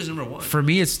 New Hope is number 1. For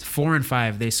me, it's 4 and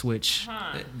 5. They switch,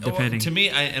 depending. To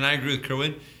me, I agree with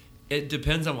Kerwin. It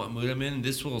depends on what mood I'm in.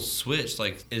 This will switch.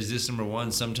 Like, is this number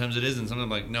 1? Sometimes it is, and sometimes I'm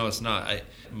like, no, it's not.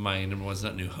 My number 1's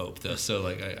not New Hope, though. So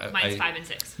like, mine's 5 and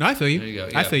 6. No, I feel you. There you go.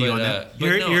 I feel you on that.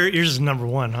 Yours is number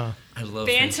 1, huh? I love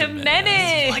Phantom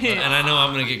Menace. And I know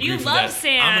I'm gonna get grief for that.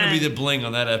 Sam. I'm gonna be the Bling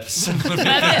on that episode.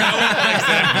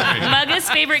 Mugga's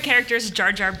favorite character is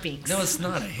Jar Jar Binks. No, it's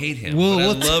not. I hate him.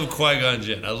 I love Qui-Gon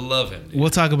Jinn. I love him. Dude. We'll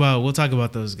talk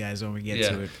about those guys when we get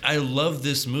to it. I love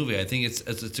this movie. I think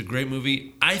it's a great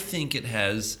movie. I think it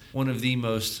has one of the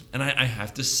most, and I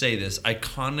have to say this,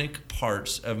 iconic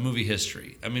parts of movie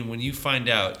history. I mean, when you find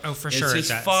out it's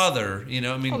his father,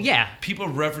 people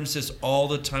reference this all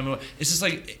the time. It's just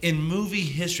like in movie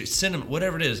history, cinema,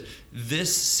 whatever it is,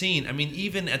 this scene, I mean,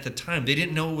 even at the time, they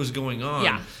didn't know what was going on.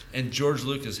 Yeah. And George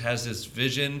Lucas has this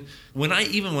vision. When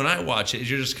I watch it,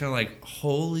 you're just kind of like,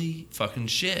 holy fucking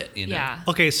shit, Yeah.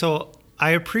 Okay, so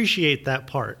I appreciate that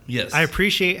part. Yes. I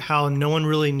appreciate how no one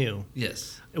really knew.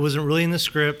 Yes. It wasn't really in the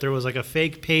script. There was like a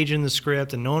fake page in the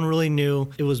script, and no one really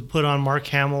knew. It was put on Mark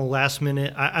Hamill last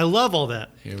minute. I love all that.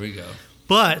 Here we go.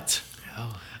 But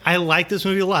I like this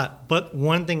movie a lot. But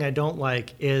one thing I don't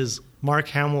like is Mark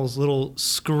Hamill's little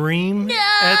scream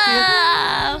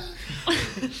at the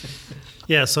end.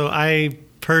 Yeah, so I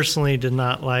personally did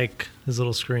not like his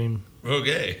little scream.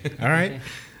 Okay. All right.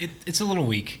 It's a little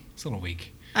weak.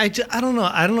 I don't know.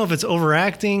 I don't know if it's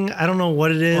overacting. I don't know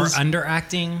what it is. Or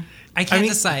underacting. I can't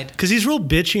decide. Because he's real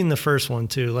bitchy in the first one,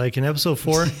 too. Like in episode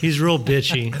 4, he's real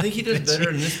bitchy. I think he does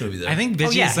better in this movie, though. I think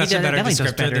bitchy is such a better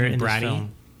descriptor than bratty.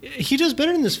 He does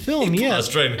better in this film, yeah. Let's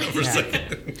try it for a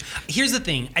second. Here's the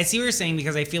thing. I see what you're saying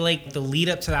because I feel like the lead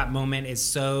up to that moment is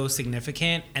so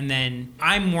significant. And then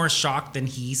I'm more shocked than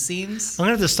he seems. I'm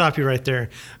going to have to stop you right there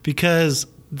because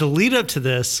the lead up to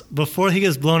this, before he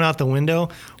gets blown out the window,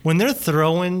 when they're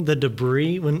throwing the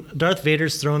debris, when Darth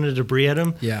Vader's throwing the debris at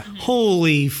him,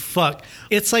 holy fuck.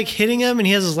 It's like hitting him and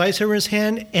he has his lightsaber in his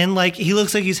hand and like he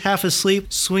looks like he's half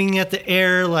asleep, swinging at the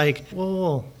air like,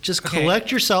 whoa, just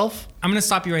collect yourself. I'm gonna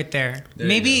stop you right there.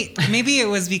 Maybe it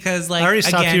was because like I already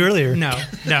stopped you earlier. No,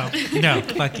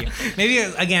 fuck you. Maybe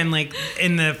again, like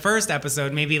in the first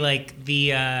episode, maybe like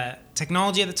the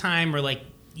technology at the time, or like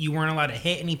you weren't allowed to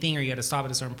hit anything, or you had to stop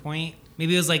at a certain point.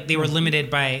 Maybe it was like they were limited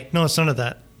by. No, it's none of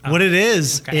that. What it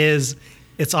is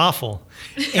it's awful,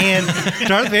 and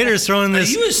Darth Vader is throwing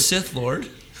this. Are you a Sith Lord?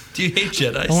 Do you hate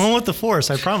Jedi? Along with the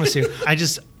Force, I promise you.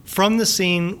 From the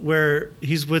scene where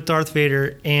he's with Darth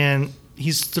Vader and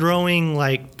he's throwing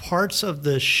like parts of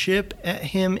the ship at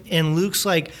him, and Luke's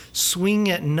like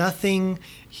swinging at nothing.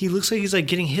 He looks like he's like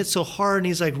getting hit so hard and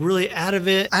he's like really out of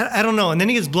it. I don't know. And then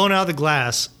he gets blown out of the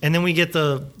glass, and then we get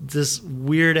this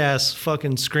weird ass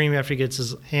fucking scream after he gets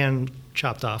his hand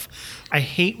chopped off. I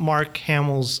hate Mark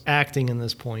Hamill's acting in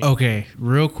this point. Okay,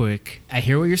 real quick. I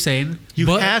hear what you're saying. You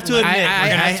have to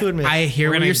admit. I hear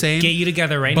what you're saying. Get you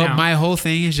together right now. now. But my whole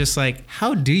thing is just like,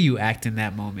 how do you act in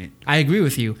that moment? I agree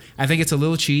with you. I think it's a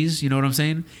little cheese, you know what I'm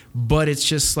saying? But it's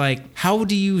just like, how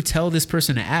do you tell this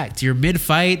person to act? You're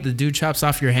mid-fight, the dude chops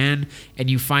off your hand, and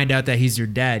you find out that he's your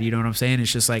dad, you know what I'm saying?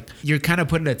 It's just like, you're kind of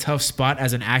put in a tough spot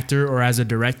as an actor or as a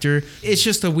director. It's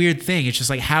just a weird thing. It's just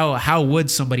like, how would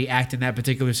somebody act in that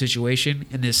particular situation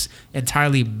in this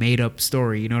entirely made-up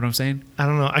story, you know what I'm saying? I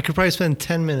don't know. I could probably spend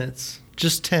 10 minutes,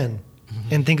 just 10,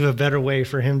 and think of a better way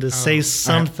for him to say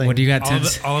something. Right. What do you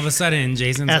got? All of a sudden,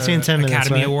 Jason's in 10 minutes,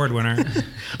 Academy right? Award winner.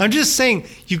 I'm just saying,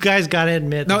 you guys got to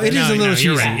admit. No, it is a little cheesy.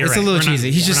 You're it's right. a little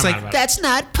cheesy. He's just we're like, not that's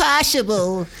not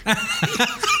possible.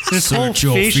 This whole Search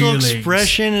your facial feelings.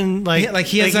 expression and like, Yeah, like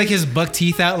he has like his buck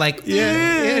teeth out, like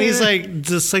and he's like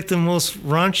just like the most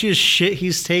raunchiest shit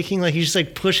he's taking. Like he's just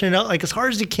like pushing it out like as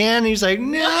hard as he can. And he's like,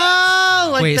 no,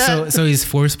 like wait, that. so he's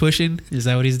force pushing? Is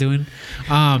that what he's doing?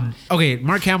 Okay,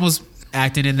 Mark Hamill's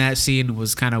acting in that scene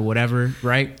was kind of whatever,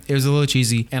 right? It was a little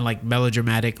cheesy and like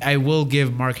melodramatic. I will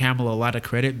give Mark Hamill a lot of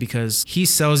credit because he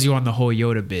sells you on the whole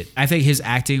Yoda bit. I think his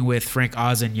acting with Frank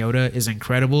Oz and Yoda is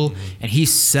incredible, and he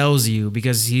sells you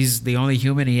because he's the only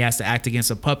human and he has to act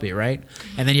against a puppet, right?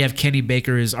 And then you have Kenny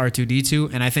Baker as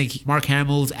R2-D2, and I think Mark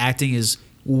Hamill's acting is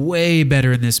way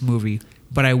better in this movie.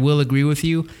 But I will agree with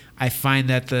you. I find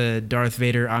that the Darth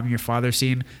Vader "I'm your father"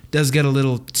 scene does get a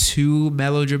little too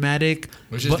melodramatic.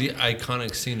 Which is the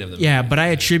iconic scene of the movie. Yeah, but I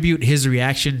attribute his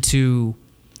reaction to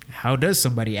how does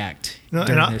somebody act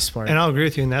during this part. And I'll agree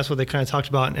with you, and that's what they kind of talked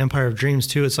about in Empire of Dreams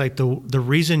too. It's like the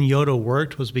reason Yoda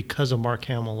worked was because of Mark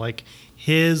Hamill. Like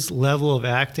his level of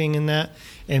acting in that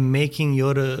and making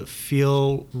Yoda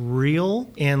feel real,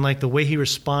 and like the way he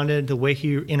responded, the way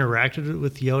he interacted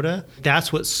with Yoda,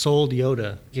 that's what sold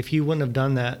Yoda. If he wouldn't have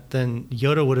done that, then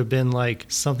Yoda would have been like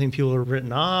something people have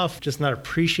written off, just not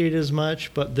appreciated as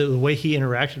much. But the way he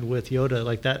interacted with Yoda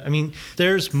like that, I mean,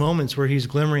 there's moments where he's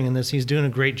glimmering in this. He's doing a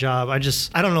great job. I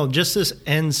don't know, just this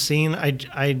end scene,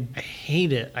 I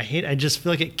hate it. I just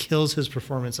feel like it kills his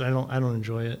performance, and I don't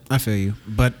enjoy it. I feel you.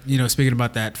 But, you know, speaking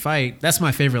about that fight, that's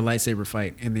my favorite lightsaber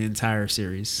fight in the entire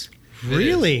series.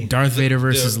 Really? Darth Vader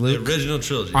versus Luke. The original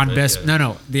trilogy. On right? best,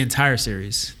 no, the entire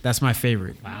series. That's my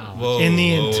favorite. Wow. Whoa, In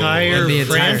the entire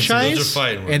franchise? Those are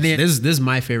fighting words. And then this is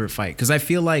my favorite fight because I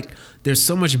feel like there's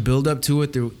so much build up to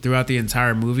it throughout the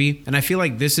entire movie, and I feel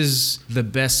like this is the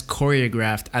best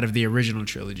choreographed out of the original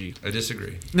trilogy. I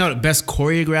disagree. No, best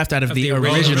choreographed out of the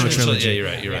original trilogy.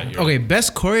 Yeah, you're right. Okay,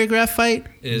 best choreographed fight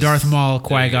Is- Darth Maul,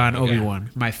 Qui-Gon, okay. Obi-Wan.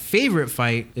 My favorite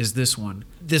fight is this one.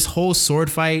 This whole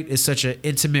sword fight is such an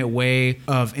intimate way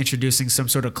of introducing some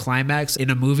sort of climax in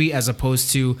a movie as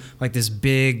opposed to like this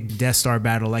big Death Star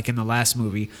battle like in the last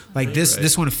movie. Like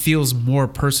this one feels more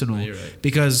personal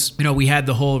because, you know, we had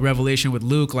the whole revelation with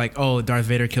Luke, like, oh, Darth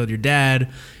Vader killed your dad.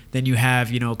 Then you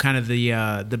have, you know, kind of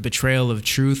the betrayal of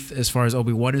truth as far as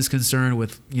Obi-Wan is concerned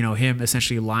with, you know, him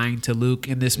essentially lying to Luke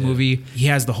in this movie. He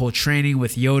has the whole training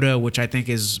with Yoda, which I think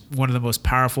is one of the most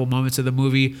powerful moments of the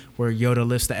movie where Yoda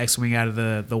lifts the X-Wing out of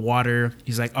the water.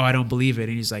 He's like, oh, I don't believe it.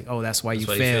 And he's like, oh, that's why you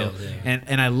failed.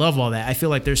 And I love all that. I feel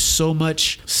like there's so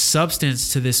much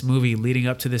substance to this movie leading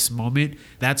up to this moment.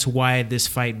 That's why this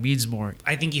fight means more.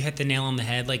 I think you hit the nail on the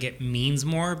head. Like, it means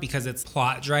more because it's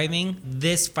plot driving.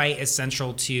 This fight is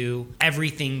central to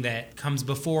everything that comes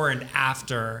before and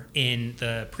after in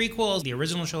the prequels, the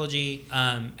original trilogy,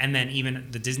 and then even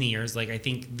the Disney years. Like, I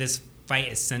think this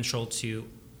fight is central to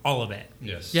all of it.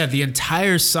 Yes. Yeah, the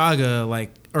entire saga,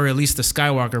 like, or at least the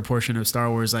Skywalker portion of Star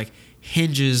Wars, like,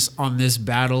 hinges on this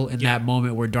battle in that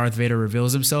moment where Darth Vader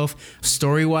reveals himself.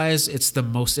 Story-wise, it's the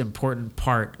most important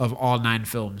part of all 9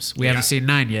 films. We haven't seen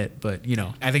 9 yet, but, you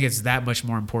know, I think it's that much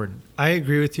more important. I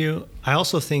agree with you. I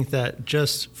also think that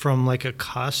just from like a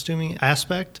costuming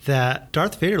aspect, that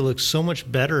Darth Vader looks so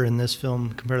much better in this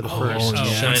film compared to the first.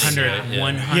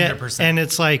 100%. And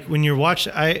it's like when you're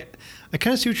watching, I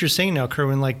kind of see what you're saying now,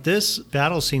 Kerwin. Like, this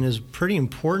battle scene is pretty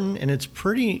important and it's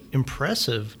pretty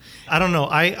impressive. I don't know.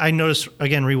 I noticed,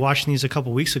 again, rewatching these a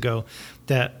couple weeks ago,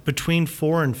 that between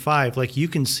 4 and 5, like, you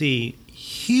can see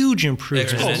huge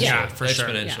improvement. Yeah, for sure.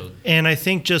 Exponential. And I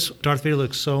think just Darth Vader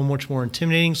looks so much more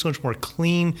intimidating, so much more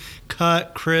clean,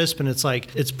 cut, crisp, and it's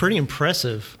like, it's pretty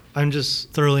impressive. I'm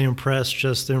just thoroughly impressed,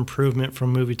 just the improvement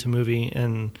from movie to movie.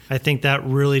 And I think that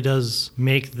really does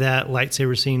make that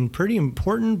lightsaber scene pretty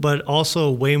important, but also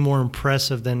way more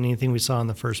impressive than anything we saw in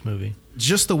the first movie.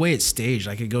 Just the way it's staged,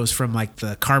 like, it goes from like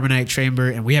the carbonite chamber,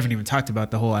 and we haven't even talked about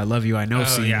the whole "I love you, I know"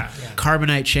 scene.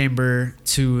 Carbonite chamber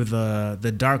to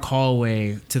the dark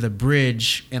hallway to the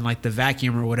bridge and like the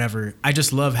vacuum or whatever. I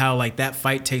just love how like that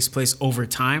fight takes place over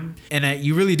time, and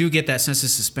you really do get that sense of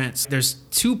suspense. There's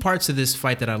 2 parts of this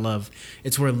fight that I love.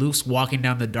 It's where Luke's walking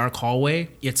down the dark hallway.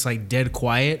 It's like dead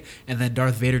quiet, and then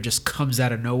Darth Vader just comes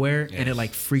out of nowhere, and it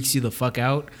like freaks you the fuck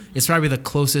out. It's probably the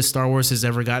closest Star Wars has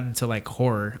ever gotten to like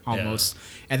horror almost.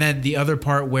 And then the other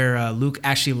part where Luke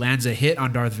actually lands a hit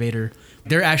on Darth Vader,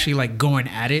 they're actually like going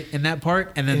at it in that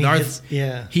part, and then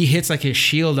he hits like his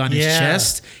shield on his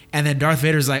chest, and then Darth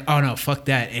Vader's like, oh no, fuck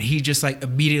that, and he just like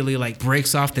immediately like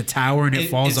breaks off the tower and it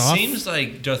falls off. It seems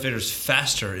like Darth Vader's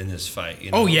faster in this fight,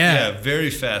 you know? Oh yeah, very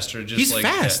faster. Just he's like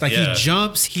fast, like he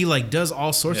jumps, he like does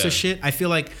all sorts of shit. I feel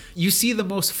like you see the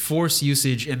most force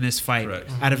usage in this fight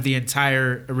out of the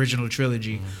entire original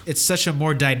trilogy. It's such a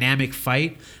more dynamic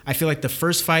fight. I feel like the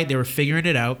first fight they were figuring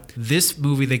it out. This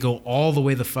movie they go all the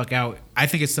way the fuck out. I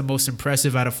think it's the most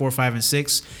impressive out of 4, 5, and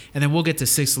 6. And then we'll get to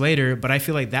 6 later, but I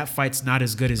feel like that fight's not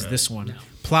as good as this one. No.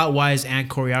 Plot-wise and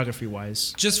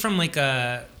choreography-wise. Just from like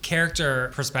a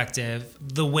character perspective,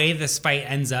 the way this fight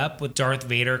ends up with Darth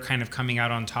Vader kind of coming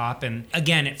out on top, and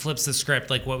again, it flips the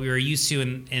script like what we were used to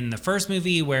in the first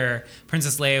movie, where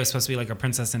Princess Leia was supposed to be like a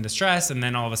princess in distress, and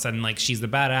then all of a sudden like she's the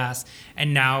badass.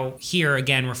 And now here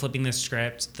again, we're flipping the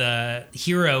script. The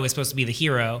hero is supposed to be the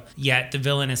hero, yet the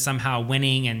villain is somehow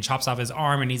winning and chops off his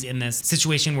arm, and he's in this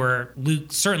situation where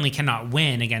Luke certainly cannot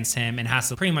win against him and has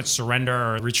to pretty much surrender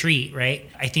or retreat, right?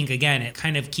 I think again, it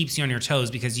kind of keeps you on your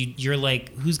toes because you're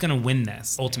like, who's gonna win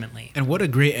this ultimately? And what a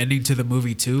great ending to the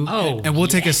movie too. Oh, and we'll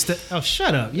take a step. Oh,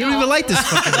 shut up! You don't even like this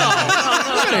fucking movie.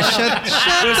 Shut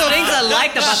There's the things I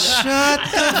liked about this. Shut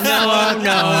the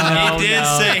No. He did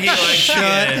say he liked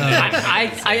Shut it.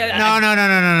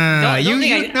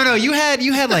 No.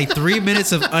 You had like 3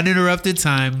 minutes of uninterrupted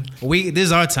time. This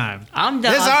is our time. I'm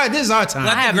done. This is our time.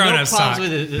 I have no problems talk.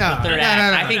 with the third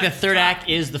act. I think the third act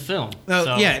is the film.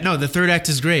 The third act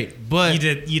is great, but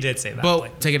you did say that.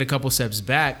 But taking a couple steps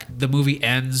back, the movie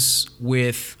ends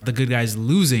with the good guys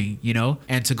losing, you know?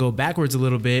 And to go backwards a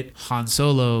little bit, Han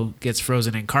Solo gets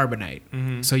frozen in carbonite.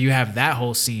 Mm-hmm. So you have that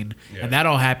whole scene, and that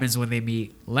all happens when they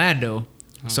meet Lando.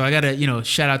 So I gotta,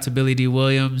 shout out to Billy D.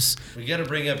 Williams. We gotta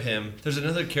bring up him. There's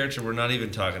another character we're not even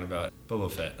talking about,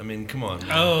 Boba Fett. I mean, come on. Man.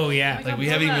 Oh yeah, like we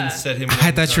haven't even said him.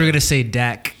 I thought you were gonna say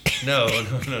Dak. No.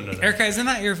 Erica, isn't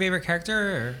that your favorite character?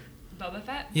 Or? Boba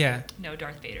Fett? Yeah. No,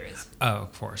 Darth Vader is. Oh,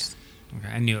 of course. Okay,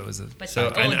 I knew it was a. But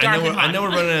so I know we're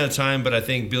running out of time, but I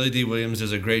think Billy D. Williams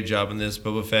does a great job in this.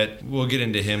 Boba Fett, we'll get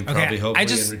into him probably,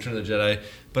 hopefully, in Return of the Jedi.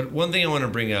 But one thing I want to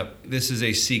bring up, this is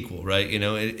a sequel, right?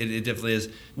 It definitely is.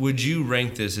 Would you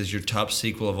rank this as your top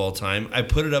sequel of all time? I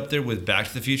put it up there with Back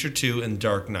to the Future 2 and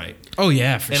Dark Knight. Oh,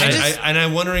 yeah, for sure. And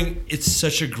I'm wondering, it's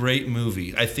such a great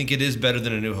movie. I think it is better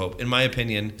than A New Hope, in my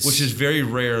opinion, which is very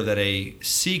rare that a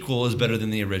sequel is better than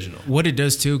the original. What it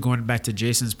does, too, going back to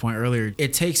Jason's point earlier,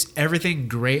 it takes everything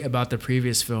great about the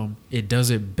previous film, it does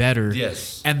it better.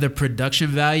 Yes. And the production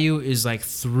value is like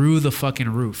through the fucking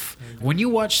roof. When you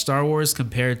watch Star Wars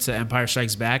compared to Empire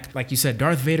Strikes Back, like you said,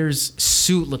 Darth Vader's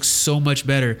suit looks so much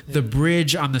better. The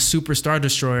bridge on the Super Star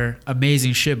Destroyer,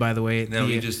 amazing shit, by the way. Now,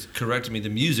 you just corrected me. The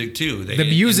music, too. The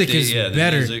music is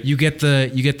better. Music. You get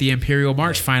the Imperial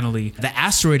March finally. The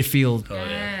asteroid field. Oh,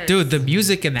 yeah. Dude, the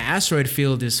music in the asteroid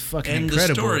field is fucking incredible. And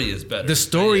the story is better. The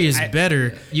story is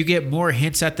better. You get more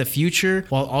hints at the future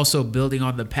while also building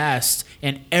on the past.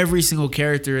 And every single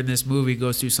character in this movie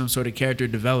goes through some sort of character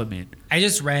development. I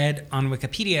just read on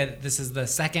Wikipedia that this is the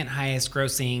second highest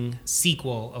grossing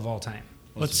sequel of all time.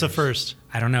 What's the first?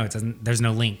 I don't know. It doesn't. There's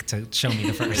no link to show me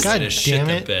the first. God damn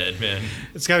the it. bed, man.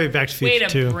 It's got to be Back to the Way Future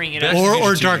to 2. bring it Back up. to the Or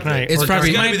Future 2 Dark is Knight. It's Or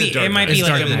probably- Dark It might be. It might be It's like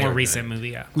Dark a Knight. more recent movie.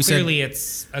 Yeah. We said- Clearly,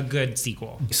 it's a good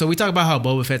sequel. So we talk about how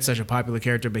Boba Fett's such a popular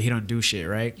character, but he don't do shit,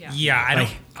 right? Yeah. Yeah, I don't.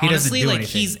 Like, he doesn't Honestly, do like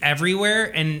anything. he's everywhere,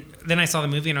 and then I saw the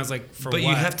movie and I was like, for But what?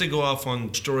 you have to go off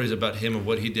on stories about him and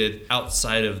what he did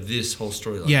outside of this whole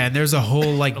storyline. Yeah, and there's a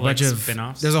whole like Like bunch of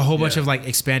spin-offs? there's a whole bunch Yeah. of like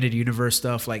expanded universe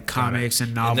stuff, like comics and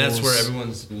And novels. that's where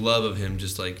everyone's love of him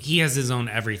just like He has his own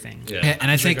everything. Yeah.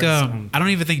 And I think Triggers his own- I don't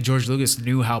even think George Lucas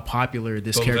knew how popular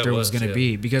this Boba character Fett was was, going to yeah.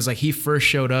 be, because like he first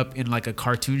showed up in like a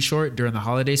cartoon short during the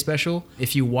holiday special.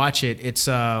 If you watch it, it's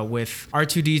with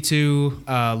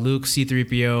R2D2, Luke,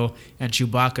 C-3PO, and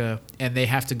Chewbacca, and they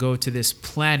have to go to this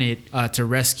planet to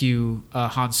rescue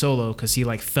Han Solo because he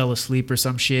like fell asleep or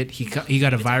some shit. He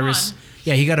got a virus. Han.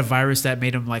 Yeah, he got a virus that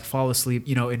made him like fall asleep,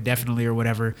 indefinitely or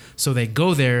whatever. So they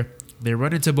go there. They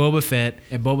run into Boba Fett,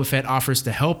 and Boba Fett offers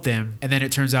to help them. And then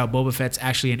it turns out Boba Fett's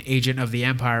actually an agent of the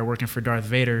Empire working for Darth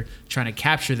Vader, trying to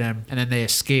capture them. And then they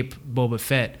escape Boba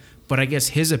Fett. But I guess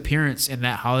his appearance in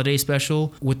that holiday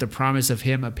special, with the promise of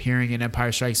him appearing in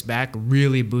Empire Strikes Back,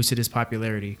 really boosted his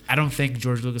popularity. I don't think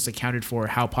George Lucas accounted for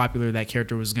how popular that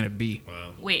character was going to be.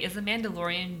 Wait, is The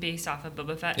Mandalorian based off of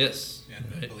Boba Fett? yes.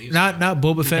 I believe Not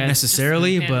Boba Fett Yeah.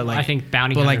 necessarily, Just but like I think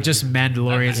bounty but like hunters. just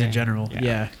Mandalorians Okay. in general. Yeah.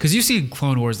 Yeah, because you've seen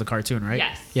Clone Wars the cartoon, right?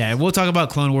 Yes. Yeah, and we'll talk about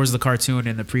Clone Wars the cartoon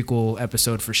in the prequel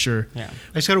episode for sure. Yeah.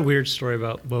 I just got a weird story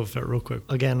about Boba Fett real quick.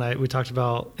 Again, we talked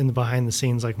about in the behind the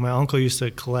scenes, like my uncle used to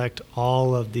collect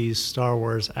all of these Star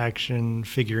Wars action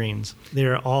figurines.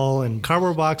 They're all in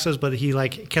cardboard boxes, but he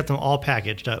like kept them all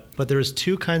packaged up. But there was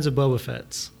two kinds of Boba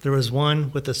Fetts. There was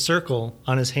one with a circle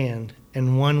on his hand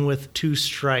and one with two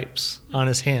stripes on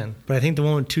his hand. But I think the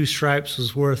one with two stripes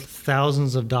was worth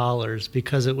thousands of dollars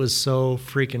because it was so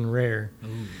freaking rare.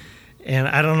 And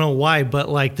I don't know why, but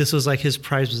like this was like his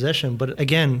prized possession. But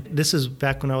again, this is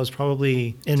back when I was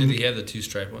probably in. Did he have the two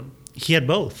stripe one? He had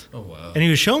both. Oh wow. And he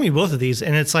was showing me both of these,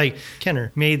 and it's like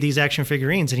Kenner made these action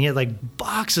figurines, and he had like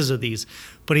boxes of these,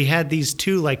 but he had these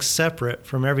two like separate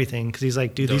from everything because he's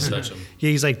like, dude, Don't these. touch 'em. Yeah,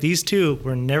 he's like, these two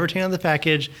were never taken out of the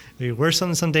package. They were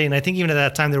something someday, and I think even at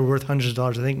that time they were worth hundreds of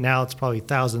dollars. I think now it's probably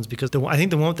thousands because I think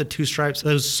the one with the two stripes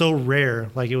that was so rare,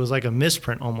 like it was like a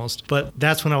misprint almost. But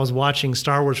that's when I was watching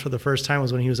Star Wars for the first time.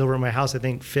 Was when he was over at my house. I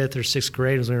think 5th or 6th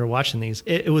grade was when we were watching these.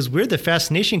 It was weird, the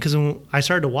fascination, because when I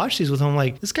started to watch these with him, I'm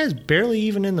like, this guy's barely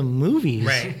even in the movies.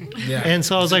 Right. Yeah. And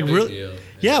so I was a like, big really, deal.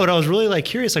 yeah. But I was really like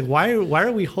curious, like why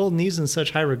are we holding these in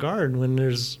such high regard when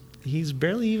he's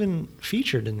barely even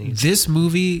featured in these? This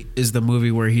movie is the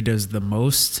movie where he does the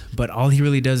most, but all he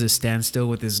really does is stand still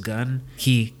with his gun.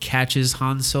 He catches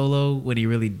Han Solo when he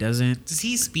really doesn't. Does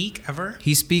he speak ever?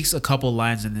 He speaks a couple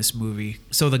lines in this movie.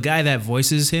 So the guy that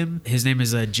voices him, his name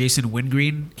is Jason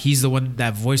Wingreen. He's the one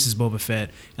that voices Boba Fett,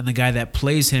 and the guy that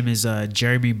plays him is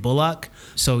Jeremy Bullock.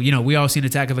 So we all seen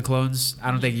Attack of the Clones.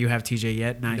 I don't think you have, TJ,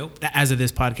 yet. Nope. As of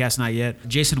this podcast, not yet.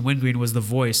 Jason Wingreen was the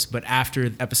voice, but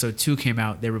after episode 2 came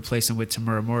out, they replaced him with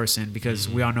Tamura Morrison because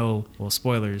we all know. Well,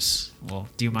 spoilers. Well,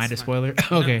 do you mind a spoiler?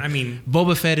 Okay. I mean-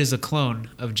 Boba Fett is a clone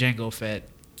of Jango Fett,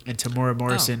 and Tamura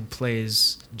Morrison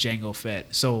plays Jango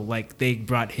Fett. So like they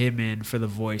brought him in for the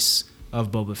voice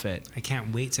of Boba Fett. I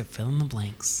can't wait to fill in the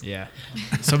blanks. Yeah.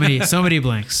 So many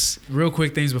blanks. Real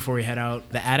quick things before we head out.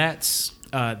 The AT-ATs,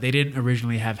 they didn't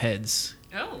originally have heads.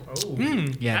 Oh.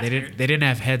 Yeah, That's they weird. didn't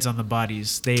have heads on the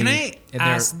bodies. They Can I and they're-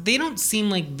 ask? They don't seem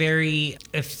like very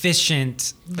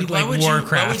efficient, like why would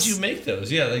Warcraft. why would you make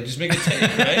those? Yeah, like just make a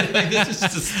tank, right? Like this is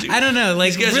just stupid. I don't know,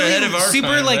 like These guys are really ahead of our super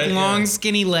time, like right? long, Yeah.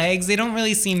 skinny legs. They don't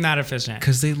really seem that efficient.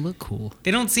 Cause they look cool.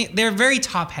 They don't seem. They're very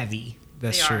top heavy.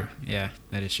 That's They true. are. Yeah,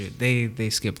 that is true. They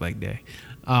skip leg day.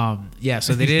 Yeah,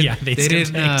 so they didn't. Yeah, they they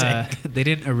skipped didn't. leg day. They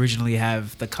didn't originally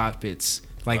have the cockpits.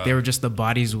 Like they were just the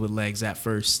bodies with legs at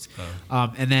first.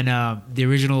 And then the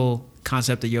original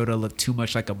concept of Yoda looked too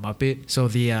much like a Muppet. So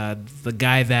the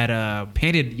guy that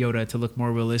painted Yoda to look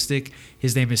more realistic,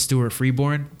 his name is Stuart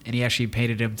Freeborn, and he actually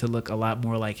painted him to look a lot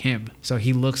more like him. So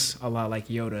he looks a lot like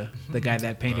Yoda, the guy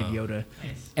that painted Yoda.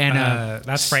 And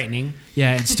That's frightening.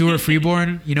 yeah, and Stuart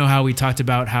Freeborn, you know how we talked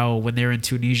about how when they were in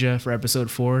Tunisia for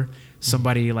episode 4,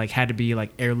 somebody like had to be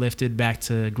like airlifted back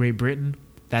to Great Britain.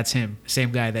 That's him.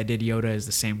 Same guy that did Yoda is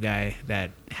the same guy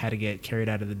that had to get carried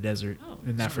out of the desert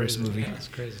in that first movie. That's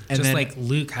crazy. And Just then, like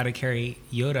Luke had to carry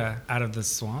Yoda out of the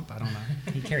swamp. I don't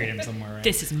know. He carried him somewhere, right?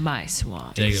 This is my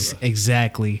swamp.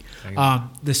 exactly.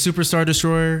 The Super Star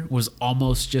Destroyer was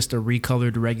almost just a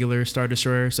recolored regular Star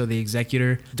Destroyer. So the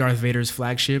Executor, Darth Vader's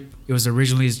flagship, it was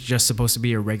originally just supposed to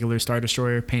be a regular Star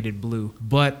Destroyer painted blue.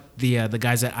 But the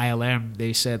guys at ILM,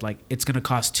 they said like it's gonna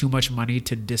cost too much money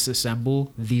to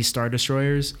disassemble these Star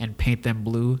Destroyers and paint them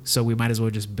blue, so we might as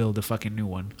well just build a fucking new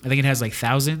one. I think it has like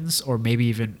thousands or maybe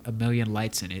even 1 million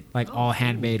lights in it, like all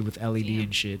handmade with LED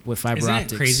and shit with fiber Isn't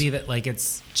optics. it crazy that like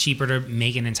it's cheaper to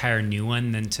make an entire new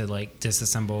one than to like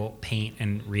disassemble, paint,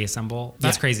 and reassemble?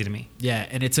 That's crazy to me. Yeah,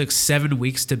 and it took 7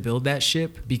 weeks to build that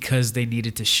ship because they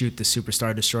needed to shoot the Super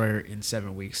Star Destroyer in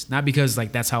 7 weeks. Not because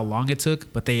like that's how long it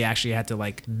took, but they actually had to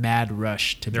like mad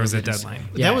rush to build it. There was a in- deadline.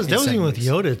 Yeah, that was in 7 even with weeks.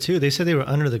 Yoda too. They said they were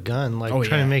under the gun, like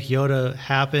trying to make Yoda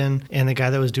happen. And the guy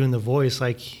that was doing the voice,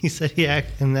 like he said,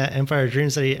 in that Empire of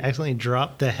Dreams, that he accidentally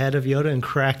dropped the head of Yoda and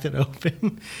cracked it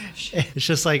open. It's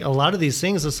just like a lot of these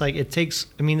things. It's like it takes.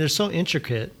 I mean, they're so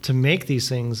intricate to make these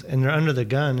things, and they're under the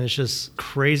gun. It's just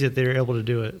crazy that they were able to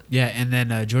do it. Yeah, and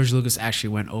then George Lucas actually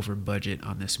went over budget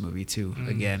on this movie too.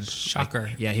 Again, Shocker.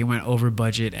 Like, yeah, he went over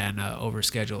budget and over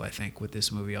schedule, I think, with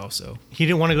this movie also. He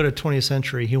didn't want to go to 20th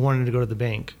Century. He wanted to go to the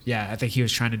bank. Yeah, I think he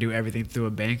was trying to do everything through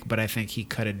a bank, but I think he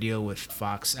cut a deal with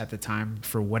Fox at the time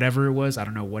for whatever it was. I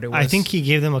don't know what it was. I think he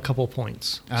gave them a couple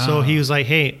points. So he was like,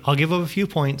 "Hey, I'll give up a few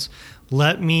points.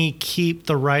 Let me keep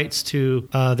the rights to."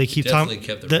 They keep Definitely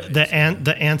talking kept the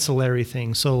the ancillary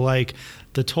thing. So like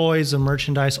the toys, the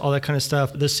merchandise, all that kind of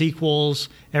stuff, the sequels,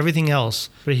 everything else.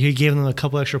 But he gave them a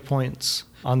couple extra points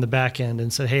on the back end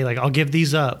and said, "Hey, like I'll give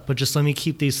these up, but just let me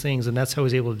keep these things." And that's how he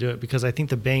was able to do it, because I think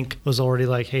the bank was already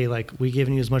like, "Hey, like we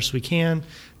giving you as much as we can.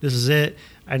 This is it."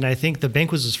 And I think the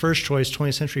bank was his first choice.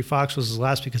 20th Century Fox was his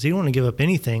last, because he didn't want to give up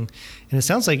anything. And it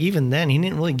sounds like even then he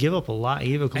didn't really give up a lot. He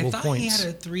gave a couple I thought points. he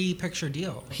had a 3-picture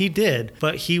deal. He did,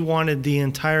 but he wanted the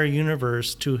entire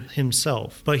universe to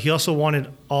himself. But he also wanted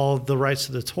all the rights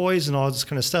to the toys and all this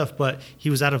kind of stuff. But he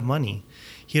was out of money.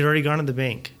 He had already gone to the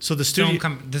bank. So the studio,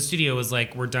 The studio was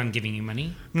like, "We're done giving you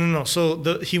money." no.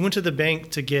 So he went to the bank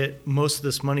to get most of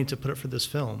this money to put up for this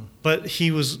film. But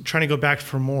he was trying to go back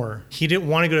for more. He didn't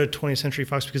want to go to 20th Century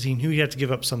Fox because he knew he had to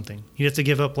give up something. He had to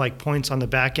give up like points on the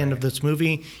back end of this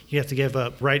movie. He had to give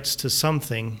up rights to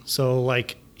something. So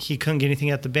like he couldn't get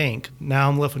anything at the bank. Now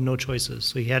I'm left with no choices.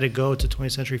 So he had to go to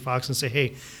 20th Century Fox and say,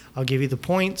 "Hey, I'll give you the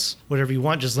points, whatever you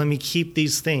want. Just let me keep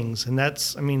these things." And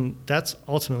that's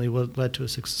ultimately what led to a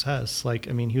success. Like,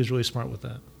 I mean, he was really smart with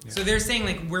that. So they're saying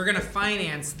like, "We're gonna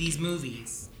finance these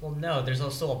movies." Well, no, there's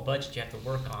also a budget you have to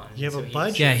work on. You have a he-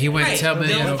 budget. Yeah, he went Right, 10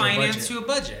 million they'll over finance budget. to a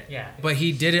budget. Yeah. But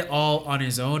he did it all on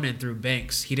his own and through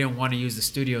banks. He didn't want to use the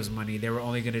studio's money. They were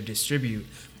only going to distribute.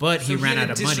 But he So ran had out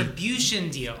a of money. distribution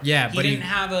deal. Yeah, he but he- didn't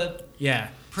have a Yeah.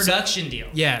 production deal.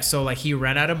 Yeah, so like he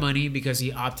ran out of money because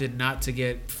he opted not to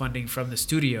get funding from the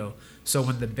studio. So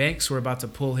when the banks were about to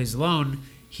pull his loan,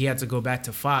 he had to go back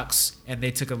to Fox, and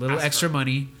they took a little Ask extra for-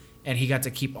 money, and he got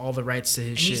to keep all the rights to his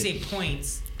And shit. you say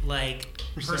points like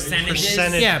percentages.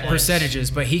 Percentage. yeah, points.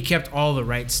 percentages, but he kept all the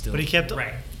rights still. But he kept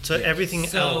Right. to everything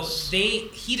So else.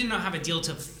 he did not have a deal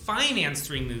to finance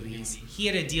 3 movies. He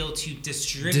had a deal to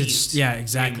distribute. Yeah, 3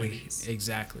 exactly, movies.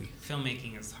 exactly.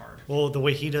 Filmmaking is hard. Well, the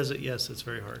way he does it, yes, it's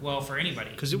very hard. Well, for anybody.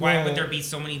 'Cause Why well- would there be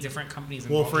so many different companies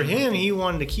Well, involved? for in him, one thing? he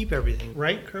wanted to keep everything,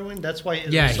 right, Kerwin? That's why.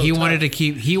 It Yeah, was so he tough. wanted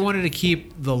to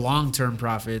keep the long term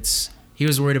profits. He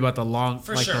was worried about the long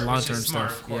For like sure, the long which term is smart,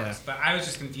 stuff. of course. Yeah. But I was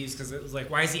just confused because it was like,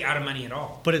 why is he out of money at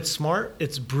all? But it's smart.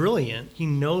 It's brilliant. He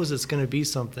knows it's going to be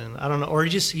something. I don't know, or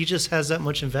he just has that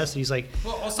much invested. He's like,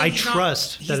 Well, also, I he's not-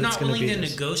 trust he's that it's not going to willing be to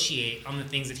this. negotiate on the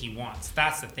things that he wants.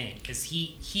 That's the thing. Is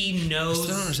he I still don't knows?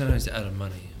 understand how he's out of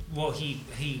money. Well, he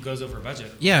goes over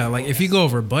budget. Yeah, like if you go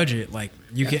over budget, like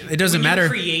you can. It doesn't when matter. You're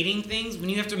creating things, when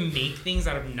you have to make things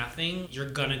out of nothing, you're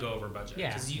gonna go over budget.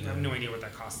 Yeah. Because you have no idea what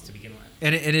that costs to begin with.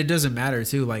 And it doesn't matter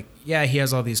too. Like, yeah, he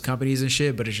has all these companies and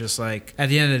shit, but it's just like at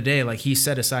the end of the day, like he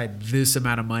set aside this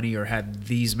amount of money or had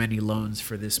these many loans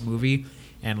for this movie,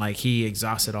 and like he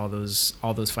exhausted all those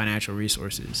financial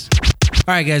resources.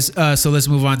 All right, guys. So let's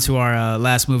move on to our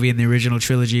last movie in the original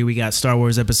trilogy. We got Star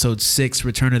Wars Episode 6: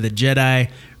 Return of the Jedi.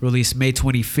 released May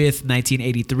 25th,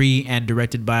 1983, and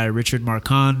directed by Richard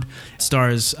Marquand.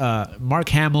 Stars Mark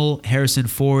Hamill, Harrison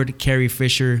Ford, Carrie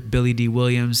Fisher, Billy D.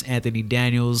 Williams, Anthony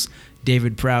Daniels,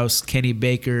 David Prowse, Kenny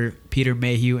Baker, Peter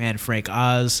Mayhew, and Frank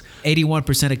Oz.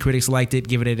 81% of critics liked it,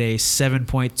 giving it a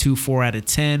 7.24 out of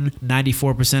 10.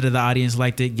 94% of the audience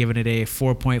liked it, giving it a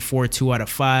 4.42 out of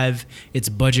 5. Its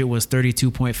budget was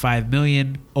 $32.5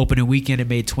 million. Opening weekend, it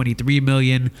made $23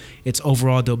 million. Its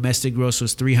overall domestic gross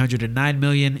was $309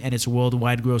 million, and its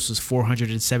worldwide gross was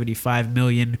 $475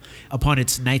 million. Upon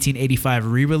its 1985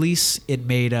 re-release, it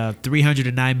made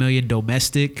 $309 million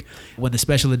domestic. When the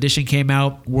special edition came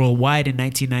out worldwide in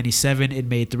 1997, it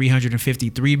made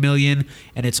 $353 million,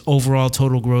 and its overall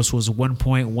total gross was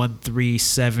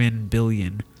 $1.137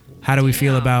 billion. How do we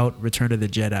feel about Return of the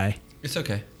Jedi? It's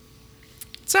okay.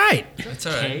 It's all right. It's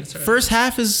all right. It's all right. First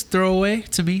half is throwaway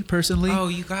to me personally. Oh,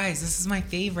 you guys, this is my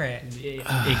favorite.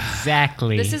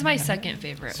 Exactly. This is my second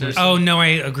favorite. Oh no, I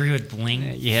agree with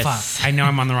Bling. Yes. Fuck, I know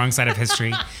I'm on the wrong side of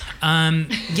history.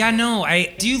 Yeah, no,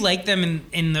 I do like them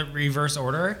in the reverse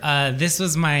order. This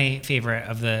was my favorite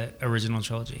of the original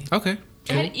trilogy. Okay.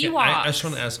 It had Ewoks. I just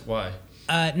want to ask why.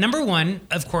 Number one,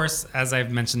 of course, as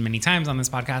I've mentioned many times on this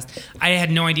podcast, I had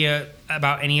no idea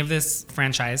about any of this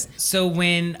franchise. So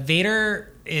when Vader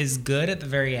is good at the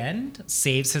very end,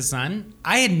 saves his son,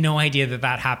 I had no idea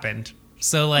that happened.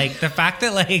 So like the fact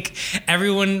that like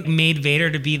everyone made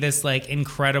Vader to be this like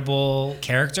incredible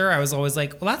character, I was always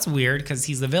like, well, that's weird because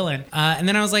he's the villain. And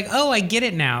then I was like, oh, I get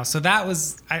it now. So that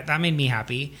made me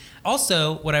happy.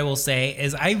 Also, what I will say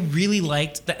is I really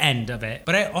liked the end of it,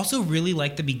 but I also really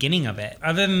liked the beginning of it.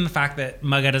 Other than the fact that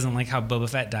Mugga doesn't like how Boba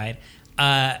Fett died,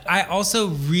 I also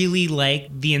really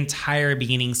liked the entire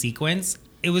beginning sequence.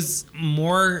 It was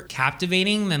more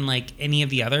captivating than like any of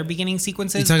the other beginning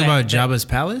sequences. You talking about Jabba's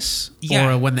palace?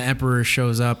 Yeah. Or when the Emperor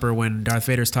shows up, or when Darth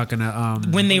Vader's talking to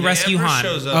when they rescue Emperor Han.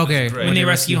 shows up, Okay. it's great. When they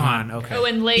rescue Han. Okay. Oh,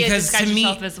 and Leia Because disguised to me-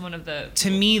 herself as one of the.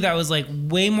 To me, that was like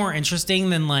way more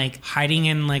interesting than like hiding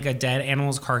in like a dead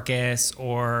animal's carcass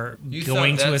or You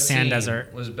going thought to that a sand scene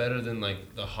desert. was better than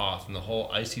like the Hoth and the whole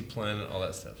icy planet, all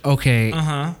that stuff. Okay.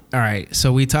 Uh-huh. All right.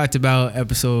 So we talked about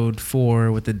episode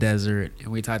 4 with the desert, and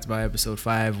we talked about episode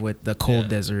 5 with the cold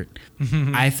desert.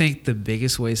 I think the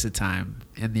biggest waste of time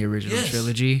in the original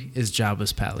trilogy is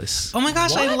Jabba's palace. Oh my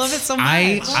gosh, I love it so much.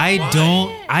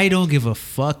 I don't give a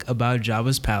fuck about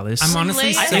Jabba's palace. I'm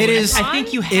honestly Leia- so It is. I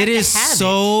think you have It to is have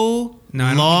so No, I don't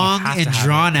think you long have to and have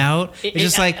drawn out. It- It's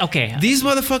just it- like okay. these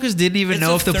motherfuckers didn't even It's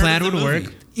know a if the third plan of the would work.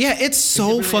 movie. Yeah, it's so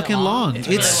really fucking long? long. It's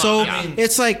It's really so. long. I mean-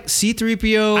 It's like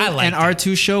C-3PO I liked and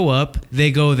R2 show up.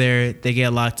 They go there. They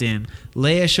get locked in.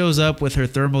 Leia shows up with her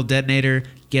thermal detonator.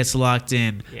 Gets locked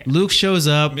in. Yeah. Luke shows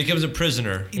up. Becomes a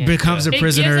prisoner. Becomes a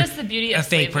prisoner. It gives us the beauty of A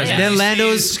fake slavery. prisoner. Then You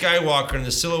Lando's- see Skywalker in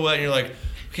the silhouette, and you're like,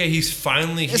 okay, he's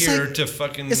finally It's here like- to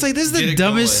fucking. It's like this is get the it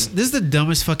dumbest. going. This is the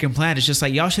dumbest fucking plan. It's just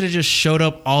like y'all should have just showed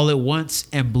up all at once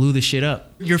and blew the shit up.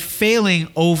 You're failing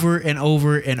over and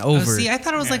over and Oh, over. see, I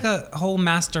thought it was like a whole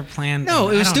master plan. No,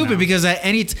 it I was don't stupid know. because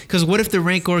because what if the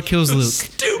Rancor kills Luke?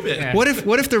 Stupid. What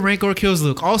if the Rancor kills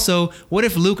Luke? Also, what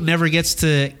if Luke never gets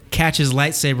to catch his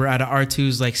lightsaber out of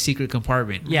R2's like secret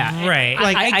compartment? Yeah. Right.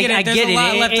 Like, I get it. There's get a it.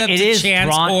 lot left up It to is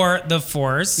chance drawn- or the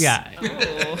Force. Yeah.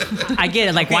 I get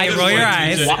it. Like, why? roll your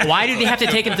eyes. Why do they have to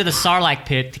take him to the Sarlacc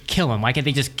pit to kill him? Why can't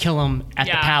they just kill him at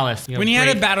the Yeah. palace? You know, When you had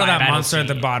to great battle that battle monster at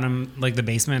the scene. bottom, like the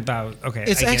basement, that was, okay.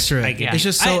 It's I get- extra. I get It's it.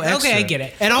 just so extra. Okay, I get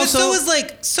it. And But also-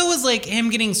 so was like him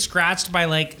getting scratched by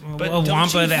like But a don't you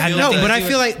wampa that had feel nothing No, that- but to I do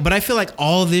feel with- like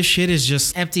all this shit is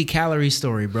just empty calorie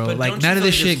story, bro. But Like don't you none of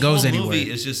feel this like shit goes whole anywhere.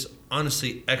 Movie is just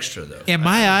honestly extra though. In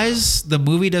my eyes, the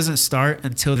movie doesn't start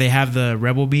until they have the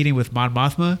rebel meeting with Mon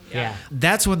Mothma. Yeah.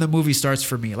 That's when the movie starts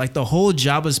for me. Like the whole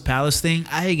Jabba's palace thing,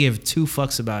 I give 2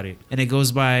 fucks about it. And it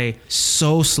goes by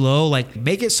so slow. Like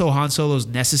make it so Han Solo's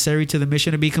necessary to the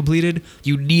mission to be completed.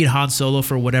 You need Han Solo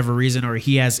for whatever reason, or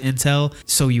he has intel,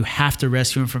 so you have to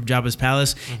rescue him from Jabba's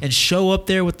palace and show up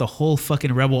there with the whole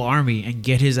fucking rebel army and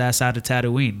get his ass out of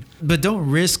Tatooine. But don't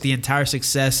risk the entire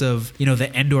success of,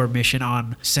 the Endor mission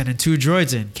on sending 2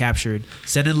 droids in, captured,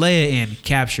 sending Leia in,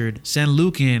 captured, send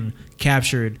Luke in,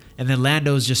 captured, and then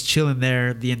Lando's just chilling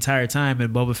there the entire time,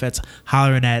 and Boba Fett's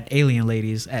hollering at alien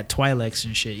ladies at Twi'leks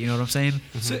and shit. You know what I'm saying?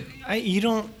 So you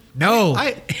don't. No.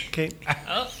 Okay.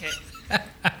 Oh, okay.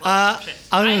 I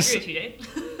I was agree gonna, with you, Dave.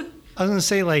 I was gonna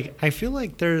say like I feel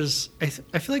like there's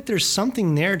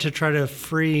something there to try to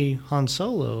free Han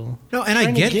Solo. No, and I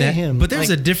Trying to get that, him. but there's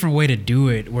Like, a different way to do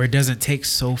it where it doesn't take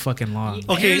so fucking long.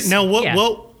 Okay, Here's- now yeah.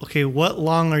 okay, what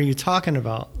long are you talking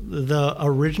about? The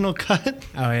original cut?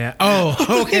 Oh yeah.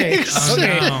 Oh, okay.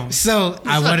 Okay. no. So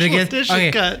I wanted to get edition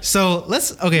okay. cut. So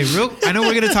let's I know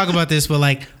we're gonna talk about this, but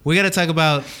like we gotta talk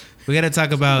about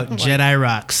Jedi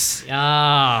Rocks.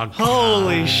 Oh,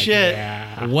 Holy shit.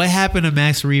 yeah. What happened to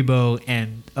Max Rebo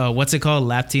and what's it called?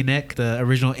 Lapti Neck, the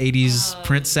original 80s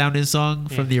Prince sounding song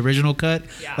from the original cut.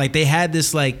 Yeah. Like they had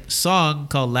this like song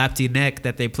called Lapti Neck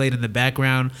that they played in the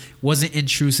background. Wasn't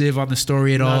intrusive on the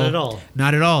story at all. Not at all.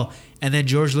 Not at all. And then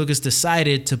George Lucas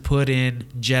decided to put in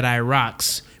Jedi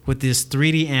Rocks with this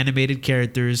 3D animated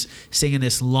characters singing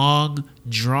this long,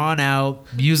 drawn out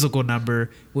musical number,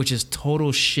 which is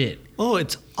total shit. Oh,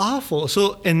 it's awful.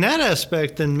 So in that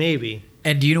aspect, then maybe.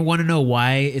 And do you want to know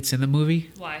why it's in the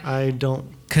movie? Why? I don't.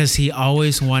 Because he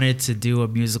always wanted to do a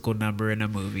musical number in a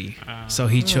movie. So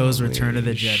he chose Return of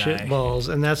the Jedi. Shitballs,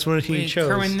 and that's what he Wait, chose.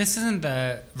 Kerwin, this isn't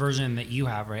the version that you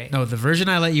have, right? No, the version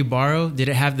I let you borrow, did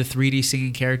it have the 3D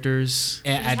singing characters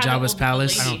at have the Jabba's old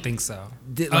palace? I don't think so.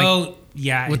 Like, oh,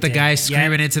 yeah. with it the did. guy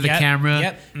screaming Yep, into the yep, camera.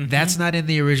 Yep. mhm. That's not in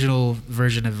the original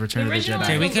version of Return The of the original Jedi.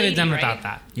 Okay, we the could have done lady, without right?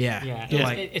 that. Yeah. Yeah,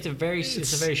 Like, it's a very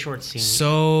short scene.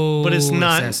 so but it's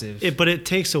not. excessive. But it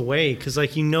takes away because,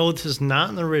 like, this is not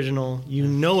in the original. You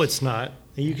know it's not.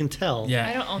 And you can tell. Yeah.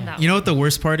 I don't own that You know one. what the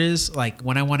worst part is? Like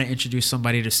when I want to introduce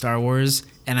somebody to Star Wars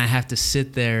and I have to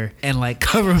sit there and like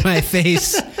cover my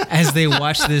face as they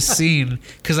watch this scene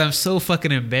because I'm so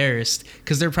fucking embarrassed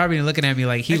because they're probably looking at me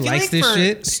like he I feel likes like this for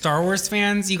shit. Star Wars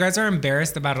fans, you guys are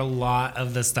embarrassed about a lot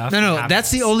of the stuff. No, that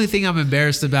that's the happens. only thing I'm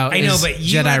embarrassed about. I know, is but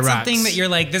you Jedi had Rocks. something that you're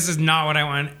like, this is not what I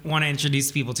want to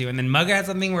introduce people to, and then Mugga had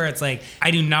something where it's like,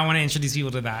 I do not want to introduce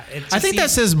people to that. It I just think that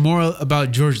seems- says more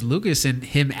about George Lucas and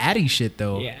him adding shit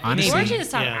though. Yeah, honestly. George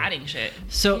just stopped Yeah. adding shit.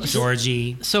 So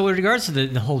Georgie. So with regards to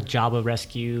the whole Jabba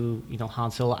rescue, Han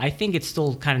Solo, I think it's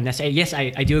still kind of necessary. Yes, I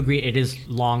do agree it is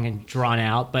long and drawn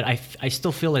out, but I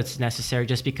still feel it's necessary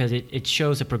just because it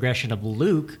shows a progression of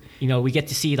Luke. We get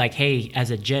to see like, hey, as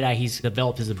a Jedi, he's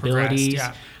developed his abilities.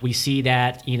 yeah. We see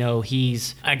that,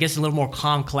 he's, I guess, a little more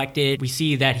calm, collected. We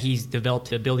see that he's developed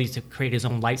the abilities to create his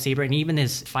own lightsaber and even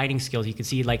his fighting skills. You can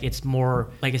see like it's more,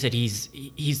 like I said, he's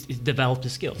developed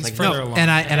his skills. Like, further No, along.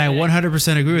 and I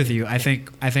 100% agree with you. I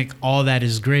think all that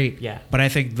is great. Yeah. But I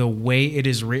think the way it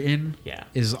is written Yeah.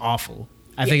 is awful.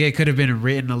 I think it could have been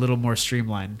written a little more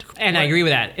streamlined. And I agree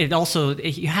with that. It also,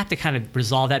 you have to kind of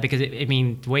resolve that because,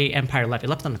 the way Empire left, it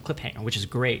left on a cliffhanger, which is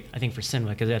great, I think, for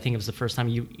cinema, because I think it was the first time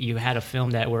you had a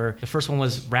film that where the first one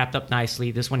was wrapped up nicely.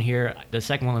 This one here, the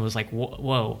second one was like,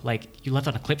 whoa, like you left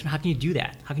on a cliffhanger. How can you do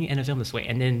that? How can you end a film this way?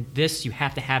 And then this, you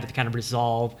have to have it to kind of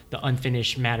resolve the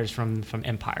unfinished matters from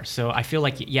Empire. So I feel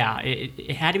like, yeah,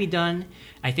 it had to be done.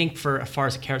 I think as far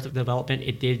as character development,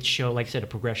 it did show, like I said, a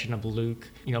progression of Luke,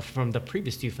 from the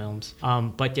previous two films.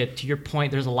 But yeah, to your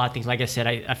point, there's a lot of things. Like I said,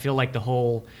 I feel like the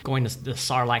whole going to the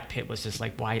Sarlacc pit was just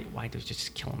like, why do you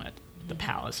just kill him at the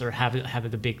palace or have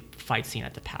the big fight scene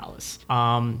at the palace?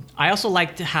 I also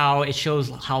liked how it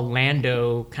shows how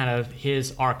Lando kind of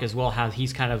his arc as well, how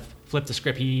he's kind of flipped the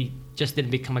script. He just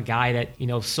didn't become a guy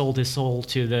that sold his soul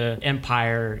to the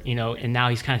Empire, and now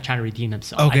he's kind of trying to redeem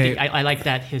himself. Okay. I like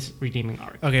that, his redeeming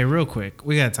arc. Okay, real quick.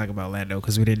 We got to talk about Lando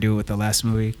because we didn't do it with the last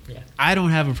movie. Yeah. I don't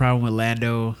have a problem with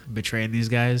Lando betraying these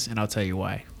guys, and I'll tell you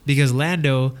why. Because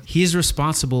Lando, he's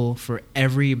responsible for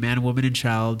every man, woman, and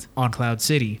child on Cloud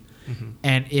City.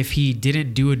 And if he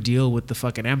didn't do a deal with the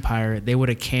fucking Empire, they would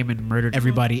have came and murdered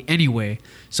everybody anyway.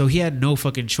 So he had no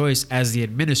fucking choice as the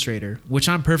administrator, which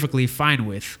I'm perfectly fine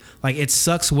with. Like, it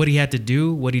sucks what he had to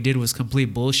do. What he did was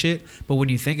complete bullshit. But when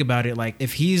you think about it, like,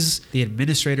 if he's the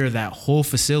administrator of that whole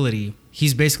facility,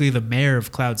 he's basically the mayor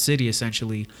of Cloud City,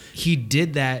 essentially. He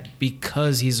did that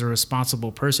because he's a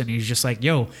responsible person. He's just like,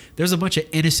 yo, there's a bunch of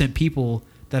innocent people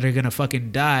that are gonna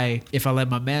fucking die if I let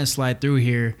my man slide through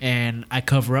here and I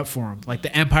cover up for him. Like,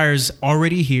 the Empire's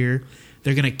already here.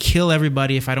 They're gonna kill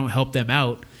everybody if I don't help them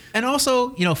out. And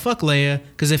also, fuck Leia,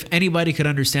 because if anybody could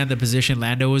understand the position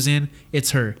Lando was in,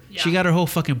 it's her. Yeah. She got her whole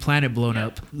fucking planet blown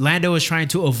up. Lando is trying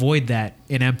to avoid that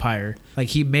in Empire. Like,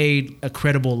 he made a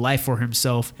credible life for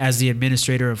himself as the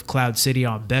administrator of Cloud City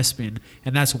on Bespin,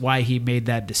 and that's why he made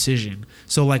that decision.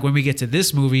 So, like, when we get to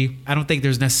this movie, I don't think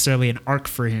there's necessarily an arc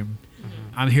for him.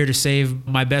 I'm here to save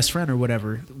my best friend or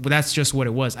whatever. But that's just what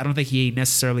it was. I don't think he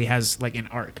necessarily has like an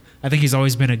arc. I think he's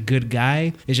always been a good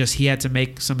guy. It's just he had to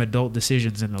make some adult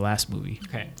decisions in the last movie.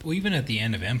 Okay. Well, even at the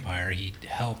end of Empire, he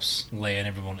helps Leia and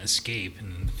everyone escape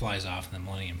and then flies off in the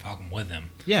Millennium Falcon with them.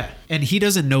 Yeah, and he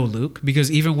doesn't know Luke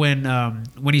because even when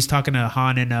he's talking to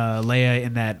Han and Leia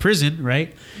in that prison,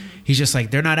 right? He's just like,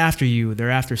 they're not after you.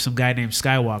 They're after some guy named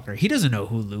Skywalker. He doesn't know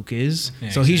who Luke is. Yeah,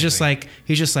 so he's just like,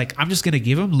 I'm just going to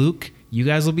give him Luke you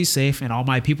guys will be safe and all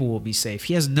my people will be safe.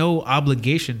 He has no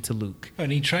obligation to Luke.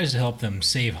 And he tries to help them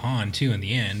save Han too in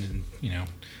the end, and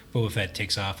Boba Fett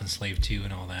takes off in Slave 2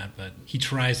 and all that, but he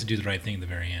tries to do the right thing at the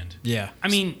very end. Yeah. I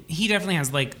mean, he definitely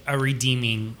has like a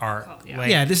redeeming arc.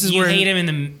 Yeah, this is you where hate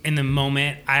him in the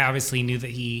moment. I obviously knew that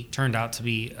he turned out to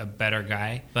be a better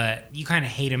guy, but you kind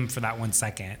of hate him for that 1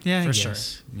 second. Yeah, for sure.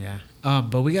 Yeah.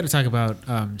 But we got to talk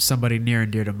about somebody near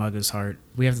and dear to Mugga's heart.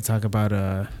 We have to talk about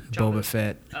Boba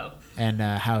Fett. And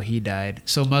how he died.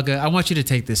 So, Mugga, I want you to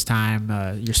take this time,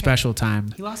 your special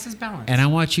time. He lost his balance. And I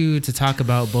want you to talk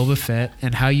about Boba Fett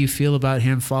and how you feel about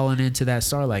him falling into that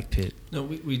Sarlacc pit. No,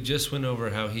 we just went over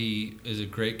how he is a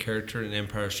great character in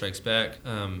Empire Strikes Back.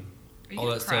 All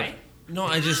that cry? stuff. No,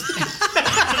 I just...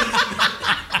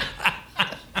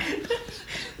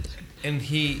 And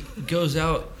he goes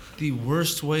out the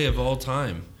worst way of all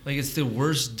time. Like, it's the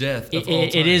worst death of all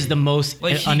time. It is the most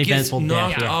uneventful death. He gets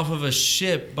knocked death. off of a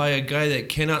ship by a guy that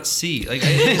cannot see. Like,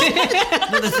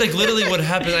 that's like literally what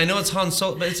happened. I know it's Han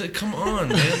Solo, but it's like, come on,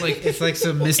 man. Like, it's like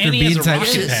some Mr. And he Bean has a type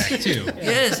rocket shit. pack too.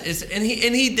 Yes, and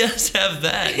he does have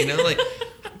that. Like.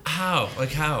 How?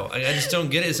 Like how? I just don't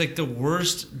get it. It's like the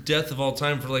worst death of all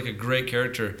time for like a great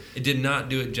character. It did not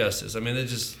do it justice. I mean, it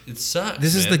sucks.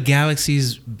 This is the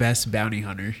galaxy's best bounty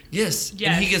hunter. Yes.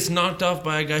 And he gets knocked off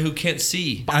by a guy who can't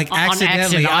see. Like On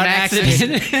accidentally.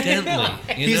 accident.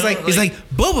 He's like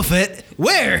Boba Fett,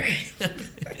 where?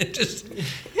 It just.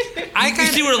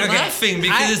 You were laughing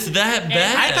because it's that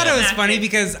bad. I thought it was funny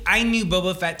because I knew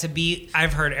Boba Fett to be.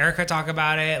 I've heard Erica talk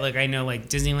about it. Like I know, like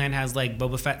Disneyland has like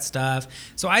Boba Fett stuff.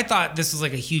 So I thought this was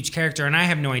like a huge character, and I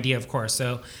have no idea, of course.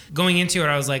 So going into it,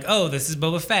 I was like, "Oh, this is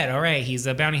Boba Fett. All right, he's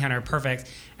a bounty hunter,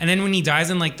 perfect." And then when he dies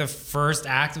in like the first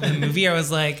act of the movie, I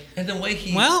was like, and the way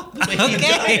he,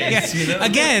 okay, dies,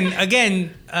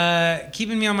 again,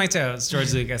 keeping me on my toes,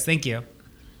 George Lucas. Thank you.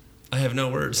 I have no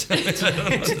words.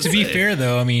 To be fair,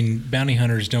 though, I mean, bounty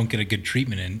hunters don't get a good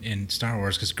treatment in Star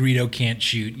Wars because Greedo can't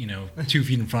shoot, 2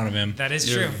 feet in front of him. That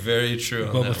is You're true. Very true.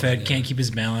 Boba Fett can't keep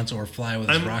his balance or fly with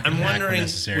his rocket I'm pack when wondering,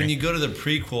 necessary. when you go to the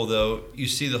prequel, though, you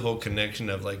see the whole connection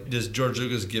of, like, does George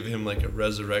Lucas give him, like, a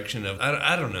resurrection of...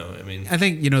 I don't know. I mean... I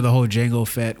think, the whole Jango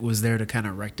Fett was there to kind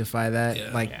of rectify that.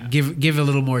 Yeah. Give a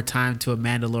little more time to a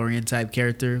Mandalorian-type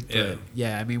character. But,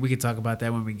 Yeah. I mean, we could talk about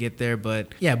that when we get there.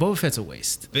 But, yeah, Boba Fett's a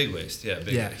waste. Big waste. Yeah,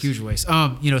 big waste. Huge waste.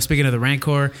 Speaking of the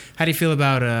Rancor, how do you feel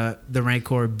about the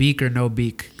Rancor, beak or no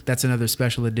beak? That's another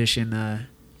special edition.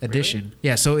 Really?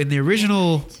 Yeah. So in the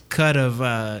original cut of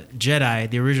Jedi,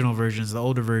 the original versions, the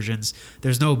older versions,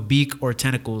 there's no beak or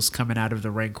tentacles coming out of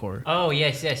the Rancor. Oh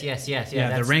yes.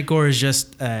 Yeah, the Rancor is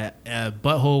just a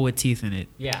butthole with teeth in it.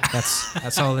 Yeah.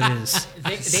 That's all it is.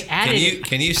 They added.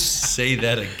 Can you say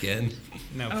that again?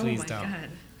 No, please don't. God.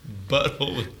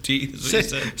 Butthole with teeth. Is what you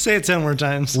said. Say it 10 more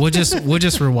times. We'll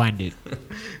just rewind it.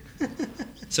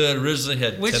 So it originally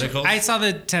had tentacles? I saw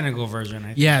the tentacle version. I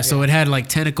think. Yeah, so it had like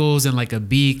tentacles and like a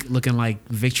beak looking like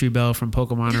Victory Bell from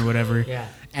Pokemon or whatever. Yeah.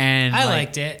 And I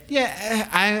liked it. Yeah,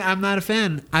 I'm not a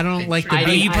fan. I don't like the I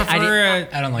beak. You prefer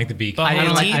I don't like the beak. I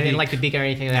Butthole didn't like the beak or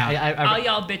anything like that. All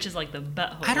y'all bitches like the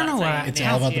butthole. I don't know why. It's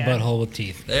all about the butthole with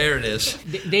teeth. There it is.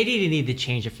 They didn't need to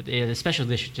change it. The special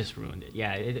edition just ruined it.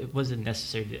 Yeah, it wasn't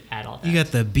necessary to add all that. You got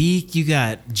the beak. You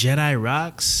got Jedi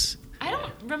rocks. I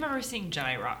don't remember seeing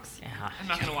Jedi Rocks. Yeah. I'm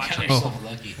not gonna watch it. So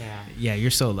lucky. Yeah. Yeah,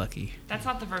 you're so lucky. That's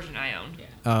not the version I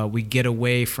own. We get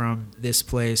away from this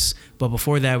place, but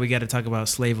before that, we got to talk about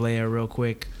Slave Leia real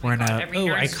quick. We're in Every Oh,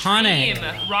 nerd's iconic.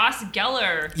 dream. Ross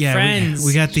Geller. yeah, Friends.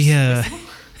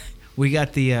 we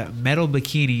got the metal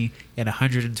bikini in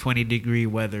 120-degree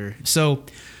weather. So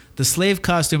the slave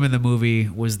costume in the movie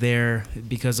was there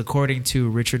because, according to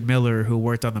Richard Miller, who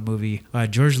worked on the movie,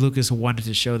 George Lucas wanted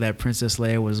to show that Princess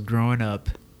Leia was growing up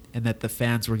and that the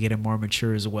fans were getting more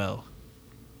mature as well.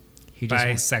 He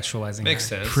by just sexualizing Makes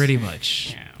her. sense. pretty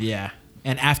much. Yeah. Yeah.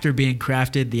 And after being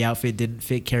crafted, the outfit didn't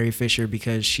fit Carrie Fisher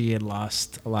because she had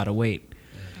lost a lot of weight.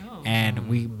 And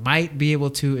we might be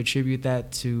able to attribute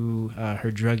that to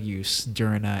her drug use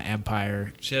during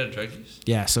Empire. She had a drug use?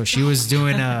 Yeah, so she was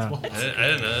doing I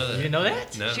didn't know that. You didn't know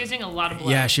that? No. She was doing a lot of blood.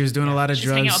 yeah, she was doing a lot of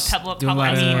She's hanging out drugs. with Doing a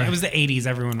lot Pablo- I mean, of, it was the 80s.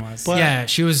 Everyone was. But- yeah,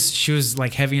 she was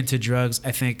like heavy into drugs.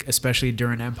 I think especially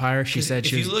during Empire. She said If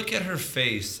she was. you look at her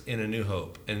face in A New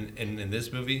Hope and in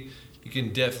this movie, you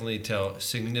can definitely tell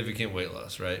significant weight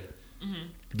loss, right?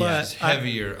 But She's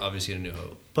heavier, obviously, in A New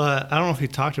Hope. But I don't know if we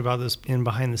talked about this in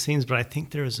behind the scenes, but I think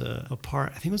there was a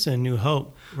part, I think it was in A New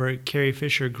Hope, where Carrie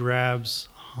Fisher grabs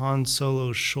Han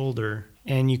Solo's shoulder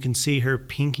and you can see her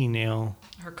pinky nail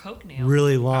Her coke nail.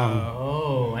 really long.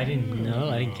 Oh, I didn't know.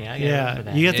 I didn't care.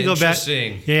 Yeah, you have to go back.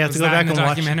 Interesting. Yeah, you have Was to go that back in the and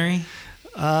watch. documentary.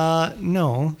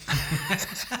 No.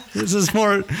 This is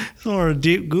more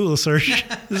deep Google search.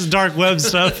 This is dark web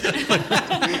stuff.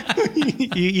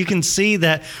 you can see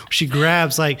that she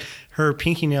grabs like her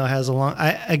pinky nail has a long.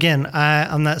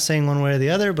 I'm not saying one way or the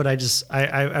other, but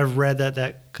I've read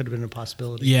that could have been a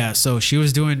possibility. Yeah, so she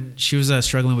was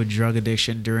struggling with drug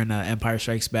addiction during Empire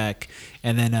Strikes Back,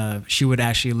 and then she would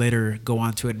actually later go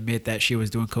on to admit that she was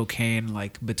doing cocaine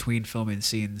like between filming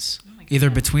scenes. Either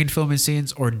between filming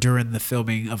scenes or during the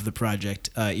filming of the project,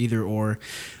 either or.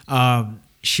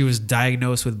 She was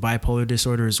diagnosed with bipolar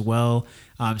disorder as well,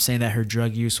 saying that her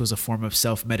drug use was a form of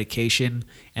self-medication,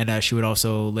 and she would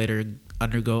also later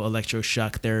undergo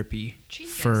electroshock therapy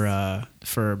for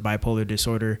bipolar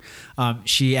disorder.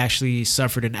 She actually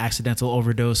suffered an accidental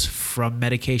overdose from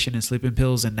medication and sleeping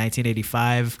pills in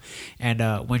 1985,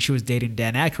 and when she was dating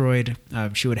Dan Aykroyd,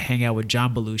 she would hang out with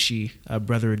John Belushi,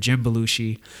 brother of Jim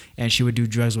Belushi, and she would do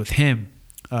drugs with him.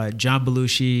 John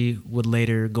Belushi would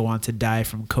later go on to die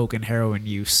from coke and heroin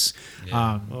use.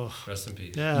 Yeah. Rest in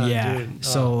peace. Yeah. Dude.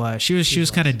 So she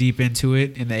was kind of deep into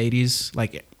it in the 80s.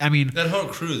 Like, I mean, that whole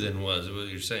crew then was what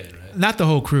you're saying, right? Not the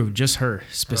whole crew, just her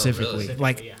specifically. Really?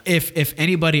 Like, if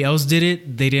anybody else did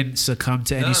it, they didn't succumb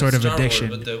to any sort of Star addiction.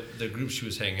 Wars, but the group she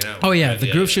was hanging out with. Oh yeah, right?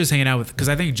 the group she was hanging out with, because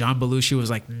I think John Belushi was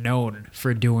like known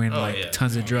for doing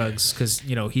tons of drugs, because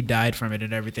he died from it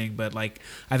and everything. But like,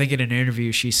 I think in an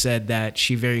interview she said that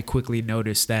she very quickly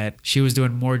noticed that she was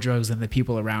doing more drugs than the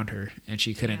people around her, and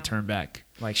she couldn't turn back.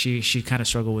 Like she kind of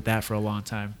struggled with that for a long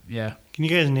time. Yeah. Can you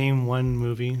guys name one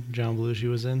movie John Belushi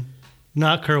was in?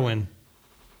 Not Kerwin.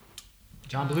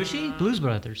 John Belushi? Blues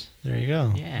Brothers. There you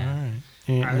go. Yeah.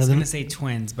 All right. I was going to say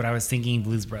Twins, but I was thinking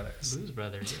Blues Brothers. Blues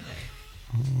Brothers.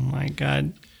 Yeah. Oh my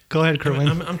God. Go ahead, Kerwin.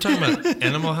 I'm talking about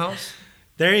Animal House.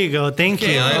 There you go. Thank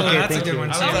you. That's thank a good you. one.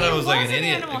 I too. thought I was like an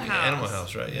idiot. Animal Animal House.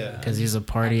 House, right? Yeah. Because he's a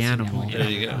party animal. There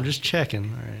you go. I'm just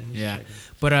checking. All right. Yeah.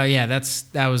 But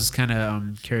that was kind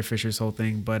of Carrie Fisher's whole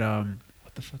thing. But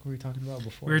what the fuck were we talking about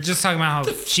before? We were just talking about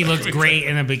how she looked great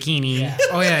in a bikini.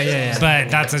 Oh yeah. But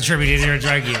that's attributed to her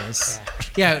drug use.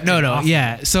 Yeah, no.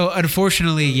 Yeah. So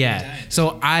unfortunately, yeah.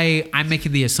 So I'm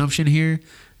making the assumption here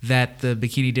that the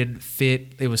bikini didn't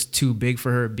fit. It was too big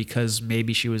for her because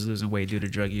maybe she was losing weight due to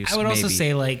drug use. I would also maybe.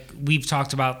 say, like, we've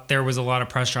talked about, there was a lot of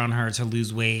pressure on her to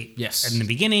lose weight in the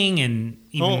beginning, and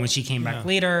even when she came back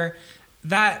later.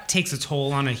 That takes a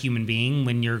toll on a human being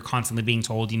when you're constantly being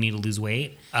told you need to lose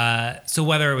weight. So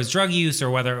whether it was drug use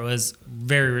or whether it was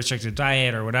very restricted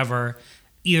diet or whatever,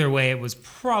 either way, it was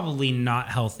probably not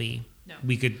healthy. No.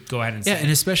 We could go ahead and say. Yeah,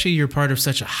 and especially you're part of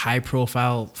such a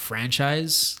high-profile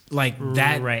franchise. Like,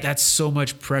 that. Right. That's so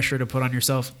much pressure to put on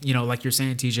yourself. Like you're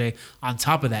saying, TJ, on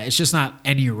top of that, it's just not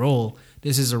any role.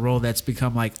 This is a role that's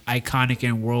become like iconic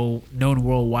and known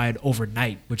worldwide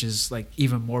overnight, which is like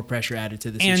even more pressure added to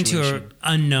the situation. And to an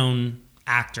unknown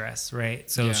actress, right?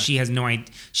 So she has no idea.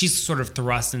 She's sort of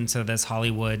thrust into this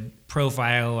Hollywood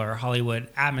profile or Hollywood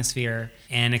atmosphere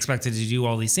and expected to do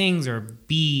all these things or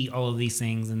be all of these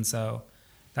things. And so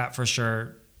that for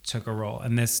sure took a role.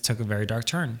 And this took a very dark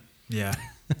turn. Yeah.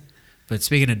 But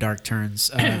speaking of dark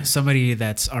turns, somebody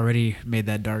that's already made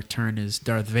that dark turn is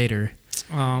Darth Vader.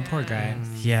 Oh, poor guy.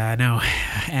 Yeah, I know.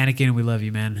 Anakin, we love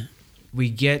you, man. We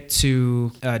get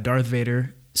to Darth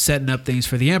Vader setting up things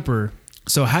for the Emperor.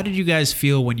 So how did you guys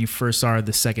feel when you first saw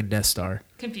the second Death Star?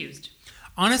 Confused.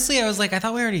 Honestly, I was like, I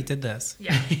thought we already did this.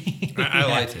 Yeah. I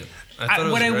liked it. I thought it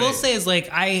was what great. I will say is, like,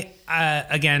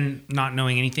 again, not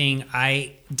knowing anything,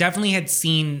 I definitely had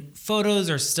seen photos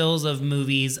or stills of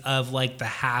movies of like the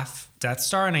half Death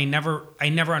Star, and I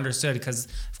never understood because,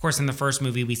 of course, in the first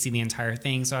movie we see the entire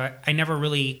thing, so I never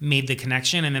really made the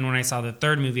connection. And then when I saw the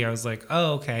third movie, I was like,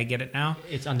 oh, okay, I get it now.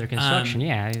 It's under construction,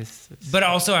 it's But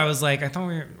also, I was like,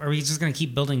 are we just gonna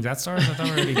keep building Death Stars? I thought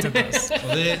we already did this.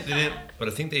 Well, they didn't, but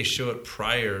I think they show it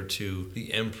prior to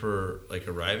the Emperor like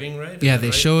arriving, right? Yeah,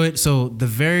 they show it. So the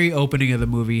very opening of the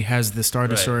movie has the Star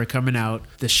Destroyer coming out.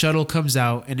 The shuttle comes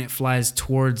out and it flies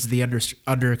towards the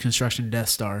under construction Death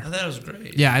Star. I thought it was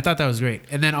great. Yeah, I thought that was great.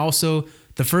 And then also,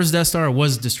 the first Death Star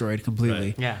was destroyed completely.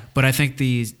 Right. Yeah. But I think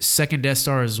the second Death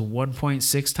Star is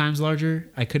 1.6 times larger.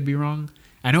 I could be wrong.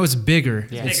 I know it's bigger.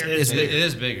 Yeah. It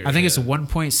is bigger. I think it's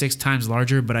 1.6 times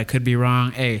larger, but I could be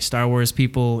wrong. Hey, Star Wars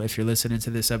people, if you're listening to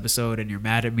this episode and you're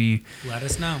mad at me, Let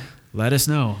us know. let us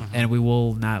know, and we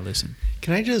will not listen.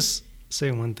 Can I just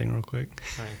say one thing real quick?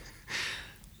 Right.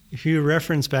 If you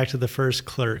reference back to the first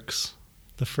Clerks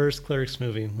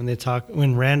movie,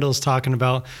 when Randall's talking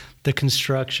about the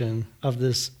construction of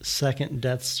this second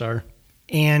Death Star,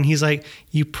 and he's like,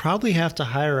 you probably have to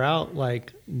hire out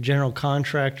like general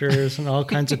contractors and all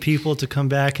kinds of people to come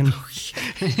back and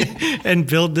and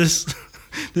build this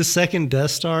the second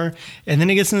Death Star, and then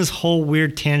it gets in this whole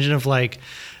weird tangent of like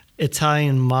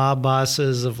Italian mob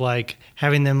bosses of like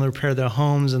having them repair their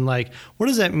homes, and like what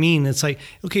does that mean? It's like,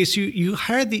 okay, so you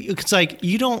hired it's like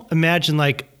you don't imagine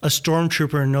like a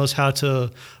stormtrooper knows how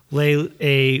to lay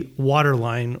a water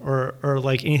line or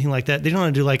like anything like that. They don't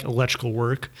want to do like electrical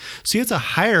work. So you have to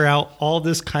hire out all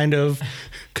this kind of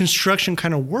construction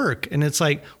kind of work. And it's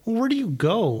like, well, where do you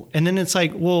go? And then it's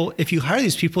like, well, if you hire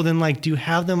these people, then like, do you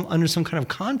have them under some kind of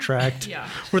contract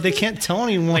where they can't tell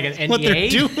anyone like what they're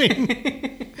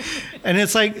doing? And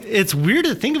it's like, it's weird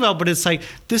to think about, but it's like,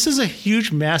 this is a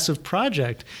huge, massive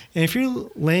project. And if you're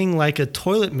laying like a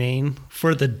toilet main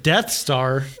for the Death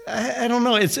Star, I don't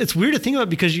know. It's weird to think about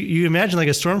because you imagine like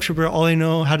a stormtrooper, all they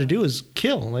know how to do is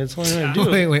kill. Like, that's all they know how to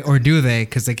do. Wait, or do they?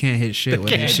 Because they can't hit shit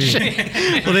when they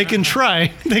shoot. Well, they can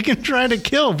try. They can try to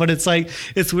kill, but it's like,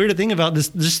 it's weird to think about this,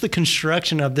 just the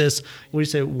construction of this, what do you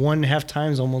say, 1.5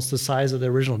 times almost the size of the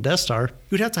original Death Star.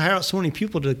 You'd have to hire out so many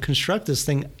people to construct this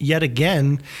thing yet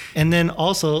again. And then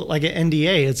also like an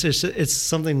NDA, it's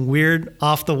something weird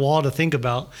off the wall to think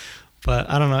about. But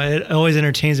I don't know. It always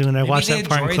entertains me when I watch that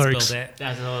part in Clerks.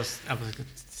 That's what I was going to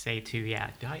say too. Yeah.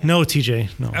 No,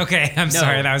 TJ. No. Okay, I'm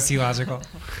sorry. That was too logical.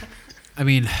 I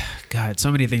mean, God,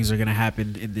 so many things are gonna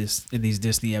happen in these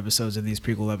Disney episodes and these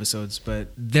prequel episodes, but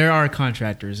there are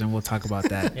contractors, and we'll talk about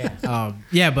that.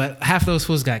 But half those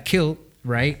fools got killed,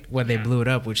 right, when they blew it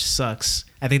up, which sucks.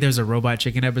 I think there's a Robot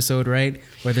Chicken episode, right,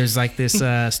 where there's like this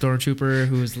stormtrooper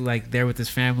who's like there with his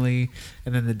family,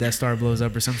 and then the Death Star blows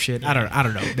up or some shit. I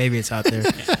don't know. Maybe it's out there,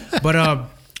 but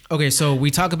okay, so we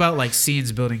talk about like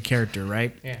scenes building character,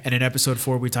 right? Yeah. And in episode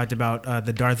 4, we talked about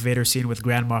the Darth Vader scene with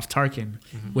Grand Moff Tarkin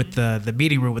with the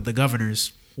meeting room with the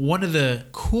governors. One of the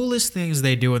coolest things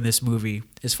they do in this movie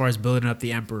as far as building up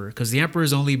the Emperor, because the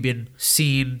Emperor's only been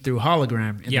seen through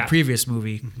hologram in the previous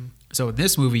movie. So in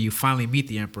this movie, you finally meet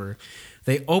the Emperor.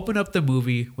 They open up the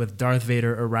movie with Darth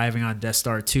Vader arriving on Death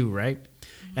Star 2, right?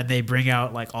 And they bring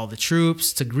out like all the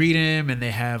troops to greet him, and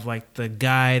they have like the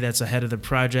guy that's ahead of the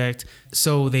project.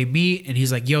 So they meet, and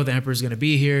he's like, yo, the Emperor's gonna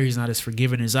be here. He's not as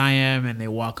forgiving as I am. And they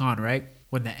walk on, right?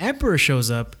 When the Emperor shows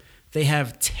up, they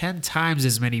have 10 times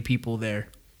as many people there,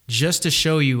 just to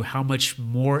show you how much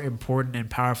more important and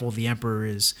powerful the Emperor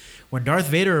is. When Darth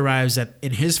Vader arrives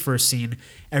in his first scene,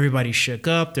 everybody shook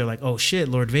up. They're like, oh shit,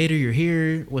 Lord Vader, you're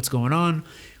here. What's going on?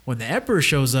 When the Emperor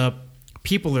shows up,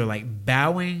 people are like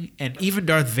bowing, and even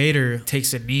Darth Vader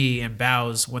takes a knee and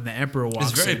bows when the Emperor walks in.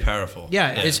 It's very powerful.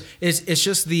 Yeah. It's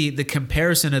just the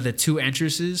comparison of the two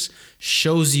entrances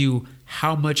shows you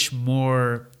how much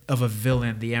more of a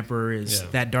villain the Emperor is,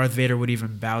 that Darth Vader would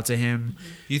even bow to him.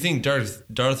 You think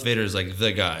Darth Vader is like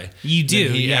the guy. You do.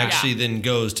 Then he actually then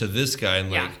goes to this guy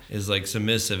and like is like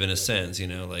submissive in a sense, you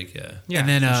know, like And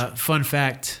then fun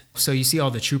fact, so you see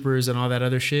all the troopers and all that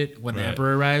other shit when the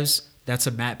Emperor arrives, that's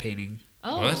a matte painting.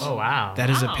 Oh wow. That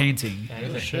is a painting. That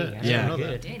is a shit. Yeah.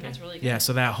 Dang, that's really good. Yeah,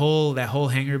 so that whole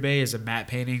hangar bay is a matte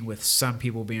painting with some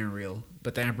people being real.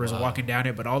 But the Emperor's walking down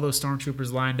it, but all those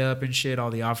stormtroopers lined up and shit,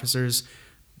 all the officers,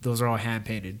 those are all hand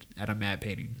painted at a matte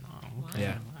painting. Oh, okay.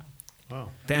 Yeah. Wow.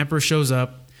 The Emperor shows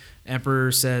up.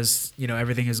 Emperor says, you know,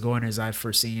 everything is going as I've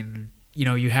foreseen. You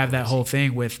know, you have that whole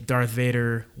thing with Darth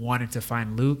Vader wanting to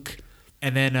find Luke.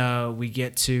 And then we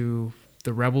get to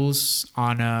the rebels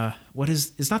on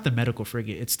it's not the medical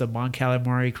frigate, it's the Mon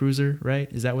Calamari cruiser,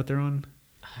 right? Is that what they're on?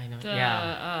 I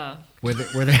know. Where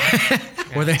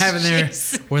they're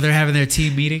having their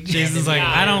team meeting. Jason's like,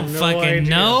 I don't fucking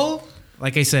know.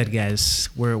 Like I said, guys,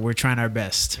 we're trying our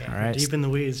best. All right, deep in the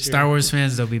weeds. Star Wars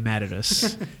fans, they'll be mad at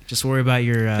us. Just worry about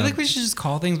your. I feel like we should just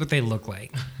call things what they look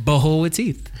like. Butthole with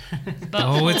teeth.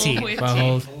 Butthole with teeth.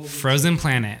 Butthole. Frozen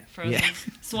planet. Frozen.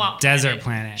 Swamp. Desert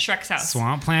planet. Shrek's house.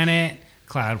 Swamp planet.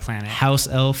 Cloud planet. House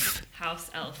elf.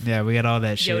 House elf. Yeah, we got all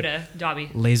that shit. Yoda. Dobby.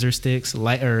 Laser sticks.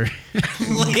 Laser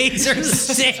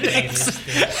sticks.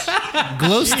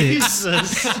 Glow sticks.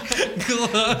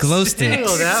 Glow sticks.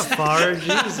 Go that far,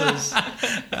 Jesus.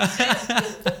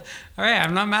 All right,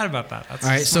 I'm not mad about that. That's all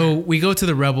right, so we go to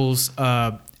the rebels.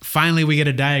 Finally, we get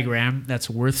a diagram that's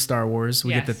worth Star Wars.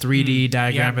 We get the 3D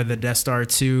diagram of the Death Star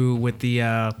 2 with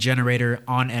the generator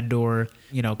on Endor,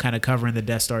 you know, kind of covering the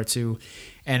Death Star 2.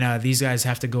 And these guys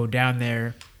have to go down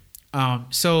there.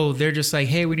 So they're just like,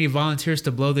 hey, we need volunteers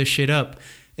to blow this shit up.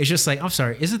 It's just like, I'm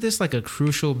sorry, isn't this like a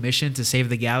crucial mission to save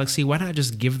the galaxy? Why not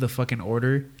just give the fucking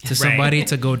order to somebody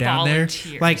to go down there?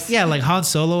 Like, yeah, like Han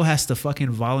Solo has to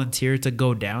fucking volunteer to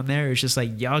go down there. It's just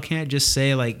like, y'all can't just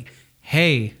say like,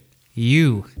 hey,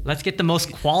 you. Let's get the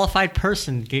most qualified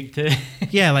person to.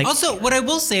 Yeah, like. Also, what I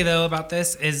will say though about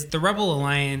this is the Rebel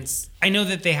Alliance, I know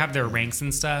that they have their ranks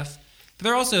and stuff, But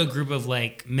they're also a group of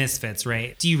like misfits,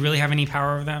 right? Do you really have any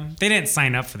power over them? They didn't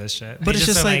sign up for this shit. But it's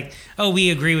just like, oh, we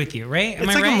agree with you, right? Am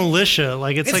it's I like right? a militia.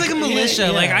 Like it's like a militia. Yeah.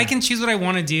 Like I can choose what I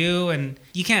want to do, and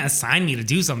you can't assign me to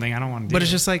do something I don't want to do. but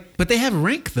it's just like, but they have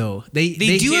rank though. They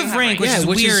do have rank, which is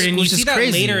weird, and you see that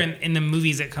crazy. later in the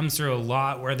movies. It comes through a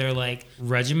lot where they're like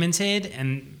regimented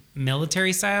and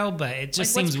military style, but it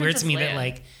just Like, seems what's weird to me Princess that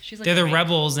Leia? like She's, like, they're the rank.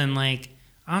 rebels and like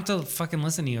I don't have to fucking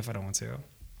listen to you if I don't want to.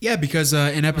 Yeah, because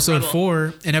in episode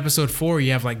rebel. 4,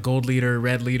 you have like gold leader,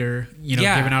 red leader, giving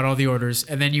out all the orders,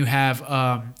 and then you have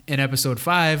in episode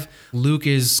 5, Luke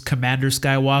is Commander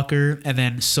Skywalker, and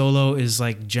then Solo is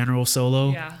like General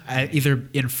Solo. Yeah. Either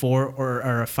in 4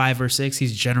 or 5 or 6,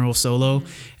 he's General Solo,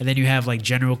 and then you have like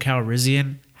General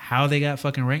Calrissian. How they got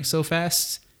fucking ranked so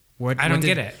fast? I don't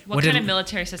get it. What kind of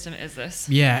military system is this?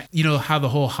 Yeah, you know how the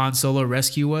whole Han Solo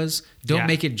rescue was? Don't Yeah.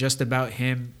 make it just about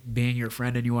him being your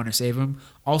friend and you want to save him.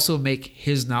 Also make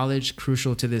his knowledge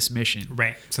crucial to this mission.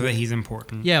 Right, so that he's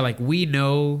important. Yeah, like we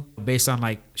know based on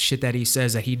like shit that he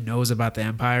says that he knows about the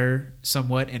Empire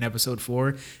somewhat in episode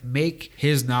 4. Make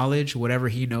his knowledge, whatever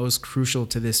he knows, crucial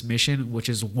to this mission, which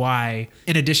is why,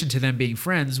 in addition to them being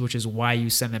friends, which is why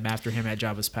you send them after him at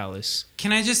Jabba's palace.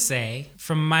 Can I just say,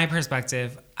 from my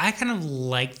perspective, I kind of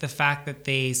like the fact that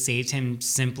they saved him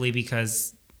simply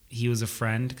because he was a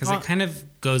friend, because it kind of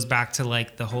goes back to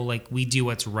like the whole like we do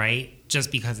what's right just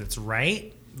because it's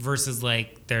right versus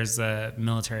like there's a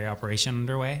military operation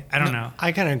underway. I don't know.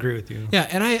 I kind of agree with you. Yeah,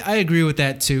 and I agree with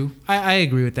that too. I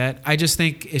agree with that. I just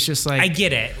think it's just like I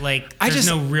get it. Like I there's just-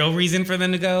 no real reason for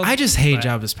them to go. I just hate but-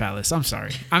 Jabba's palace. I'm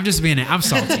sorry. I'm just being I'm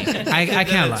salty. I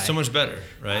can't lie. So much better,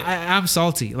 right? I'm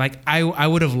salty. Like I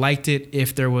would have liked it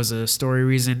if there was a story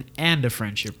reason and a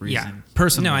friendship reason. Yeah.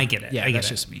 Personally, No, I get it. Yeah, I get that's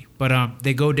it. just me. But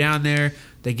they go down there,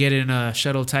 they get in a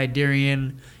shuttle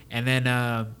Tydirian, and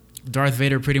then Darth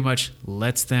Vader pretty much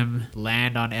lets them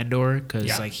land on Endor because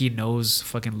Yeah. like he knows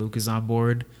fucking Luke is on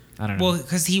board. I don't know. Well,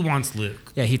 because he wants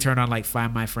Luke. Yeah, he turned on like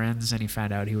Find My Friends and he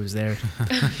found out he was there.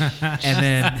 And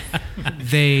then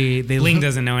they Ling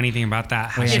doesn't know anything about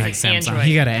that. Well, yeah. Hashtag It's an Samsung. android.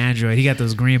 he got an Android. He got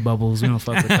those green bubbles. We don't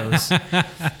fuck with those.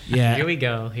 Yeah. Here we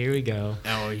go. Here we go.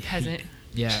 Peasant.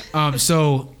 Yeah.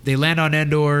 So they land on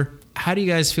Endor. How do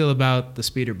you guys feel about the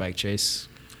speeder bike chase?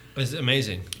 It's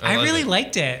amazing. I love really it.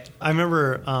 liked it. I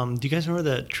remember. Do you guys remember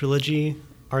the trilogy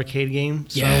arcade game,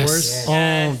 Star Yes. Wars? Yes.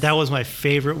 Oh, that was my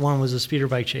favorite one. Was the speeder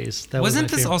bike chase. That Wasn't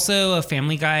was my this favorite. also a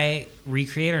Family Guy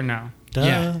recreate or no? Duh.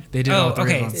 Yeah, they did. all Oh, three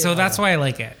okay. of them. So that's why I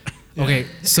like it. Okay,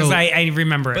 so Because I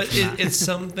remember it. But from that. it's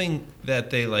something that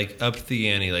they like upped the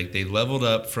ante. Like they leveled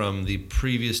up from the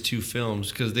previous 2 films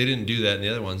because they didn't do that in the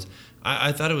other ones.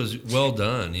 I thought it was well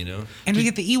done, you know. And we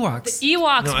get the Ewoks.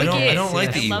 Ewoks. No, I don't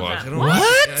like the love Ewoks. that. I don't What?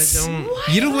 Like, I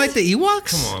don't. you don't like the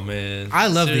Ewoks? Come on, man. I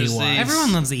love the Seriously. Ewoks.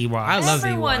 Everyone loves the Ewoks. I love the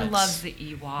Everyone Ewoks. loves the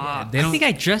Ewoks. They I don't. think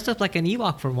I dressed up like an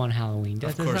Ewok for one Halloween.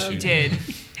 Of course you Did.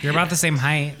 You're about the same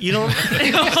height. You don't.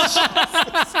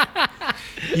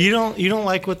 you don't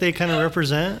like what they kind of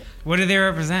represent. What do they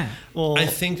represent? Well, I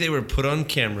think they were put on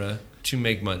camera to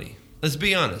make money. Let's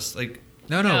be honest. Like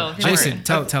no, No, they Jason,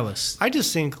 weren't. tell us. I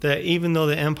just think that even though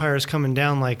the Empire is coming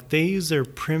down, like they use their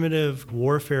primitive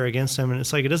warfare against them, and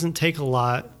it's like it doesn't take a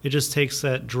lot. It just takes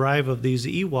that drive of these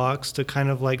Ewoks to kind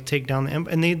of like take down the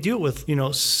Empire, and they do it with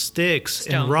sticks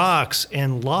Stones. and rocks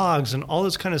and logs and all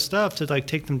this kind of stuff to like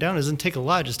take them down. It doesn't take a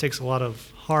lot. It just takes a lot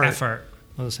of heart. Effort.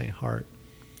 I was saying heart.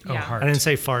 Oh, Yeah. heart. I didn't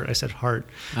say fart. I said heart.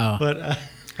 Oh, But I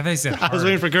thought you said I heart. was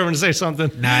waiting for Gervin to say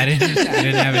something. no, I didn't. I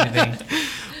didn't have anything.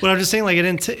 But I'm just saying, like, it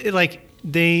didn't like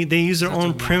they use their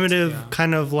own primitive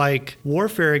kind of like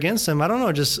warfare against them. I don't know.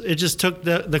 It just took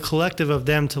the collective of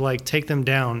them to like take them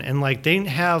down, and like they didn't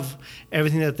have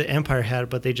everything that the Empire had,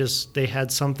 but they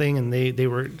had something, and they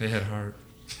were. they had heart.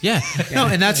 Yeah. No,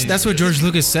 and that's what George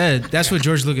Lucas said. That's what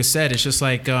George Lucas said. It's just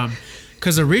like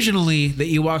because originally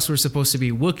the Ewoks were supposed to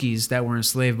be Wookiees that were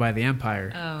enslaved by the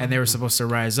Empire, and they were supposed to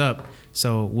rise up.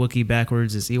 So Wookiee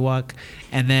backwards is Ewok,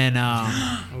 and then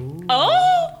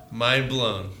Oh. Mind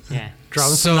blown. Yeah.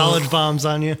 Dropping So- some knowledge bombs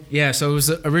on you. yeah, so it was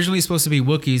originally supposed to be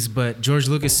Wookiees, but George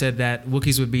Lucas said that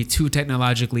Wookiees would be too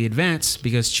technologically advanced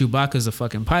because Chewbacca's a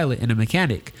fucking pilot and a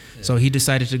mechanic. So he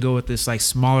decided to go with this like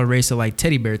smaller race of like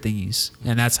teddy bear thingies,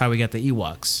 and that's how we got the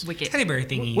Ewoks. Wicked. Teddy bear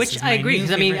thingies. Which is I my agree, new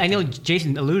because I mean, favorite I know thing.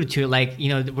 Jason alluded to it. Like,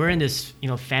 we're in this,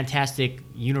 fantastic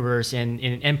universe, and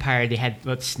in Empire they had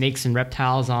snakes and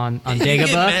reptiles on You Dagobah.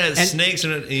 get mad at and- snakes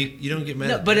and you don't get mad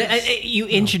No, at but this. you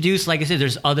introduce, like I said,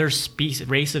 there's other other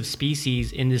race of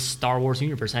species in this Star Wars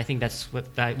universe. And I think that's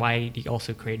why he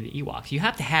also created the Ewoks. You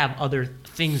have to have other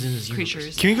things in this Creatures.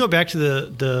 universe. Can we go back to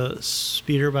the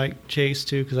speeder bike chase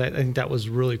too? Because I think that was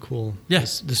really cool.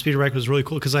 Yes, the speeder bike was really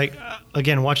cool. Because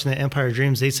again, watching the Empire of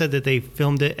Dreams, they said that they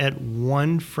filmed it at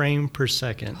 1 frame per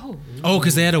second. Oh,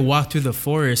 because they had to walk through the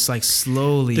forest like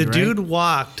slowly. The right? dude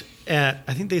walked at,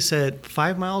 I think they said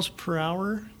 5 miles per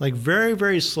hour, like very,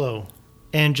 very slow,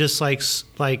 and just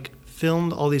like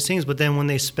filmed all these things. But then when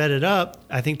they sped it up,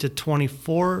 I think to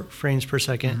 24 frames per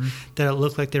second, that it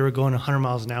looked like they were going 100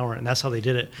 miles an hour, and that's how they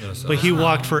did it. But he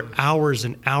walked for hours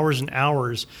and hours and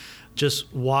hours,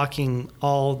 just walking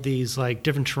all these like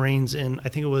different terrains in, I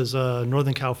think it was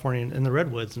Northern California in the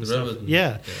redwoods and stuff.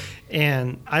 Yeah.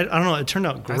 And I don't know, it turned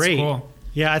out great. That's cool.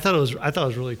 Yeah, I thought it was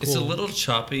really cool. It's a little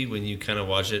choppy when you kind of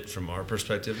watch it from our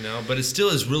perspective now, but it still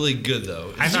is really good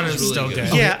though. I thought it was still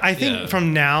good. Yeah, I think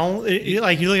from now, like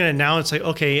you're looking at it now, it's like,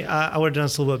 okay, I would have done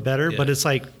this a little bit better, but it's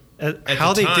like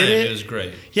how they did it. It was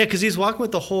great. Yeah, because he's walking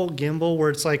with the whole gimbal where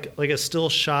it's like a still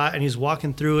shot, and he's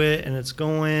walking through it, and it's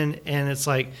going, and it's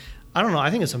like, I don't know. I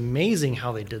think it's amazing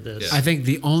how they did this. I think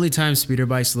the only time speeder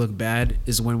bikes look bad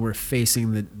is when we're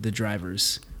facing the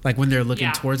drivers. Like when they're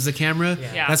looking towards the camera.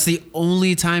 Yeah. That's the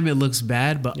only time it looks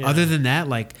bad. But other than that,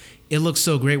 like it looks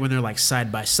so great when they're like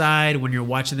side by side, when you're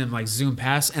watching them like zoom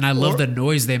past. And I love the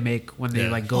noise they make when they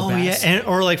like go past. Yeah,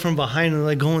 or like from behind and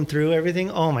like going through everything.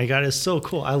 Oh my God, it's so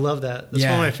cool. I love that. That's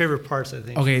one of my favorite parts, I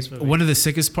think. Okay, one of the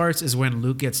sickest parts is when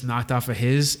Luke gets knocked off of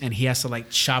his and he has to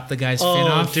like chop the guy's fin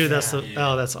off. Dude, that's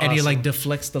awesome. And he like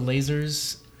deflects the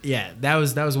lasers. Yeah, that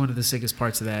was one of the sickest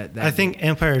parts of that. I think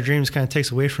Empire of Dreams kind of takes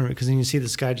away from it because then you see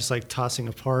this guy just like tossing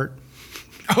a part.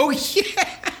 Oh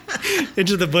yeah,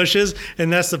 into the bushes,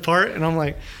 and that's the part. And I'm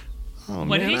like, oh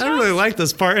What man, I really like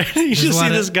this part. You just see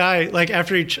this guy like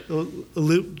after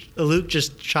Luke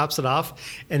just chops it off,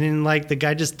 and then like the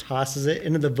guy just tosses it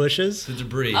into the bushes. The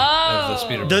debris of the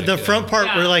speeder bike. The front part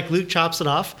where like Luke chops it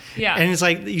off. Yeah, and it's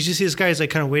like you just see this guy is like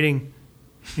kind of waiting,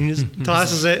 and he just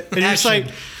tosses it, and you're just like,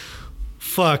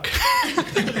 fuck.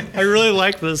 I really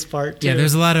like this part too. Yeah,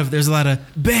 there's a lot of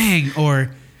bang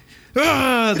or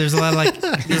there's a lot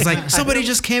of there's like somebody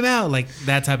just came out, like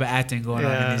that type of acting going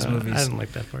on in these movies. I didn't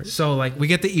like that part. So like we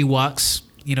get the Ewoks.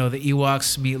 You know, the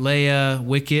Ewoks meet Leia,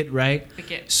 Wicket, right?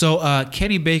 Wicket. So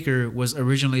Kenny Baker was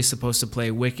originally supposed to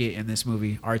play Wicket in this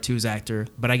movie, R2's actor,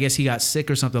 but I guess he got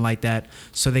sick or something like that.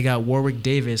 So they got Warwick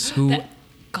Davis, who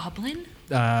Goblin.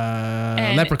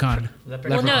 Leprechaun.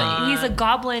 Well, no, he's a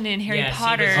goblin in Harry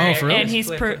Potter, and he's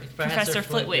Professor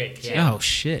Flitwick too. Oh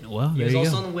shit! Well, he was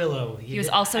also in Willow. He was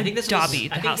also Dobby,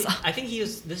 the house elf. I think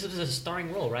this was a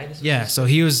starring role, right? Yeah, so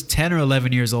he was 10 or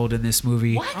 11 years old in this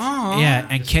movie. What? Oh, yeah,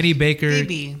 and Kenny Baker.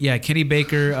 Baby. Yeah, Kenny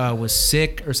Baker was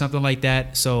sick or something like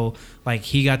that. So like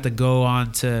he got to go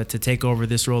on to take over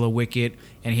this role of Wicket,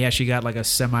 and he actually got like a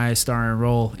semi-starring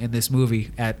role in this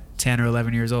movie at 10 or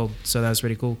 11 years old. So that was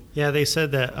pretty cool. Yeah, they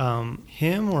said that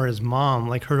him or his mom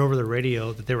like heard over the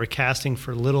radio that they were casting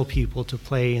for little people to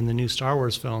play in the new Star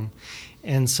Wars film.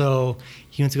 And so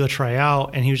he went to go try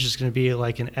out, and he was just going to be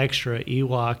like an extra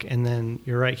Ewok. And then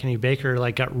you're right, Kenny Baker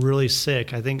like got really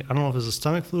sick. I don't know if it was a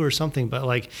stomach flu or something, but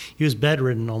like he was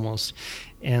bedridden almost.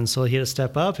 And so he had to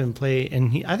step up and play,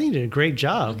 and I think he did a great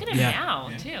job. Look at him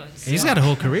now, too. He's got a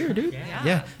whole career, dude.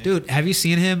 Yeah. Dude, have you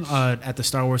seen him at the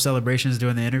Star Wars celebrations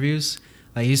doing the interviews?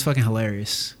 Like, he's fucking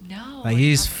hilarious. No. Like,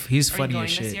 he's Are funny you going as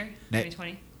shit. this year,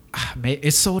 2020?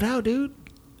 It's sold out, dude.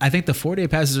 I think the 4-day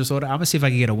passes are sold out. I'm gonna see if I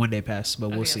can get a 1-day pass, but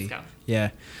we'll see. Let's go.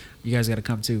 Yeah, you guys got to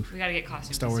come too. We got to get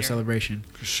costumes. Star Wars celebration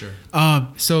for sure.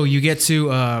 So you get to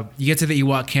the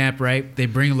Ewok camp, right? They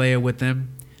bring Leia with them.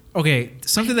 Okay,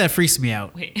 something that freaks me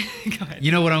out. Wait, go ahead.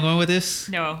 You know what I'm going with this?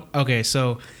 No. Okay,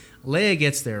 so Leia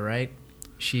gets there, right?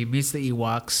 She meets the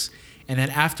Ewoks, and then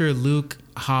after Luke,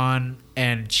 Han,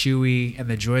 and Chewie and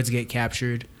the droids get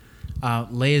captured,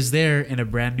 Leia's there in a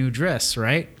brand new dress,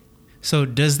 right? So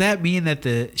does that mean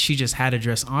that she just had a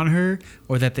dress on her,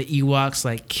 or that the Ewoks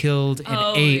like killed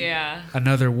and ate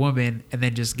another woman and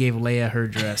then just gave Leia her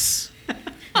dress?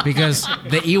 Because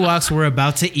the Ewoks were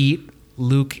about to eat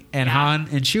Luke and Han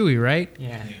and Chewie, right?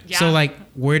 Yeah. So like,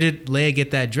 where did Leia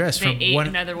get that dress They from? ate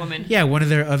another woman. Yeah, one of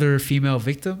their other female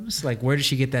victims. Like, where did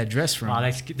she get that dress from?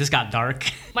 Wow, this got dark.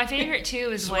 My favorite too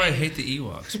is That's when why I hate the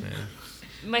Ewoks, man.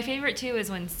 My favorite too is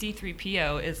when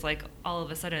C-3PO is like all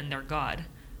of a sudden their god.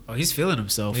 Oh, he's feeling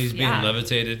himself. He's being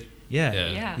levitated.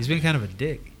 Yeah. He's being kind of a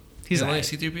dick. He's you don't like alright.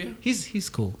 C-3PO? He's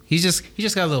cool. He's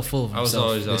just got a little full of I himself.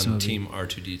 was always this on movie. Team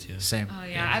R2D2. Same. Oh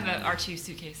yeah, I have an R2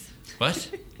 suitcase.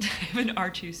 What? I have an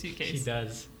R2 suitcase. She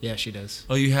does. Yeah, she does.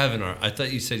 Oh, you have an R. I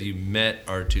thought you said you met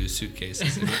R2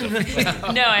 suitcases.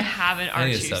 No, I have an I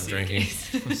need R2 to stop drinking.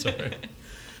 suitcase. I'm sorry.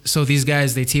 So these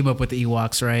guys, they team up with the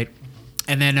Ewoks, right?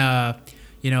 And then,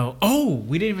 we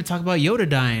didn't even talk about Yoda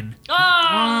dying.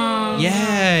 Oh!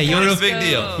 Yeah, What a Yoda. big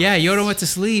deal. Yeah, Yoda went to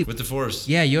sleep. With the Force.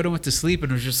 Yeah, Yoda went to sleep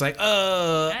and was just like,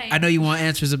 I know you want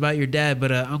answers about your dad,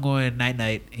 but I'm going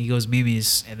night-night. He goes,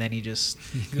 Mimi's, and then he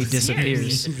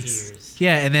disappears. Disappears.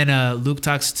 Yeah, and then Luke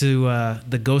talks to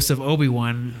the ghost of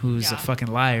Obi-Wan, who's a Yeah. fucking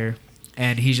liar.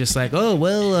 And he's just like, oh,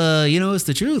 well, it's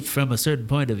the truth from a certain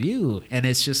point of view. And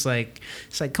it's just like,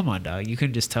 come on, dog. You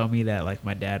couldn't just tell me that, like,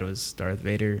 my dad was Darth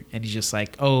Vader. And he's just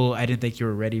like, oh, I didn't think you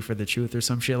were ready for the truth or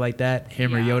some shit like that.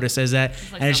 Him or Yeah. Yoda says that.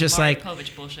 It's like and it's some just Maury like,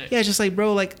 Povich bullshit. yeah, just like,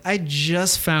 bro, like, I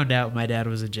just found out my dad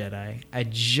was a Jedi. I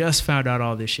just found out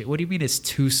all this shit. What do you mean it's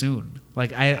too soon?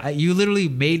 Like, you literally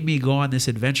made me go on this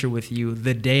adventure with you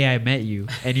the day I met you.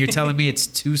 And you're telling me it's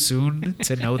too soon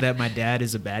to know that my dad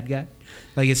is a bad guy?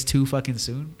 Like, it's too fucking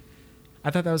soon?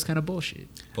 I thought that was kind of bullshit.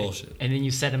 Bullshit. And then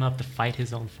you set him up to fight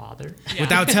his own father.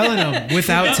 Without telling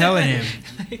him.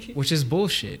 Which is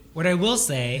bullshit. What I will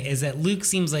say is that Luke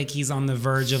seems like he's on the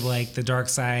verge of like the dark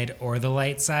side or the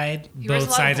light side. He wears a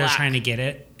Both lot of sides are black. trying to get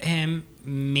at him.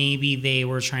 Maybe they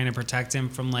were trying to protect him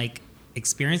from like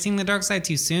experiencing the dark side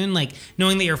too soon. Like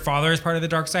knowing that your father is part of the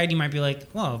dark side, you might be like,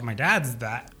 well, if my dad's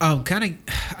that.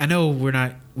 I know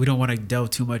we don't want to delve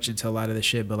too much into a lot of this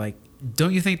shit, but like,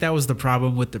 don't you think that was the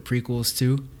problem with the prequels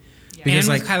too? Yeah. And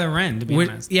with Kylo Ren, to be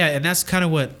honest. Yeah, and that's kind of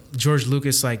what George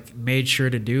Lucas like made sure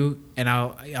to do, and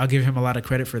I'll give him a lot of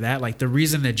credit for that. Like the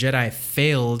reason the Jedi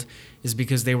failed is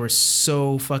because they were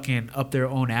so fucking up their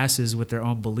own asses with their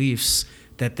own beliefs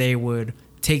that they would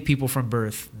take people from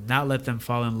birth, not let them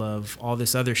fall in love, all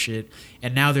this other shit.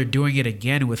 And now they're doing it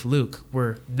again with Luke.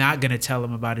 We're not going to tell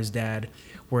him about his dad.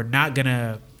 We're not going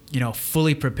to,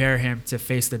 fully prepare him to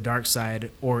face the dark side,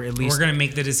 or at least We're going to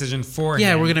make the decision for him.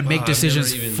 yeah, we're gonna make Wow, decisions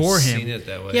I've never even for him. seen it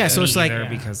that way. Yeah, so Me it's like, either,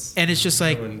 because and it's just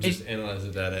like, I wouldn't just analyze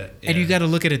it that. and you got to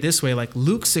look at it this way: like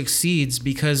Luke succeeds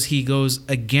because he goes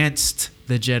against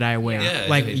the Jedi way. Yeah,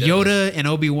 like he does. Yoda and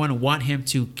Obi-Wan want him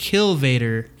to kill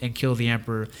Vader and kill the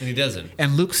Emperor. And he doesn't.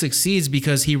 And Luke succeeds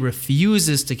because he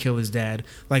refuses to kill his dad.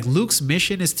 Like Luke's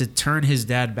mission is to turn his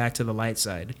dad back to the light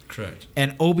side. Correct.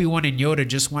 And Obi-Wan and Yoda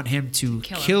just want him to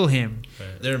kill him.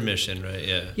 Right. Their mission, right?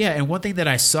 Yeah. Yeah, and one thing that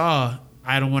I saw,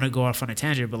 I don't want to go off on a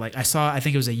tangent, but like I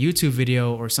think it was a YouTube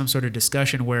video or some sort of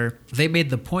discussion where they made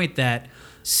the point that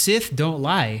Sith don't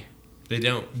lie. They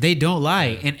don't. They don't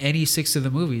lie in any 6 of the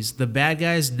movies. The bad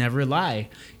guys never lie.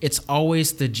 It's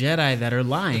always the Jedi that are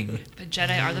lying. The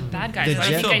Jedi are the bad guys. The I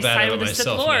Jedi- think I I feel bad sided about with the Sith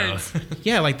myself Lords. now.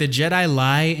 Yeah, like the Jedi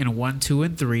lie in 1, 2,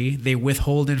 and 3. They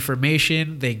withhold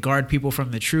information. They guard people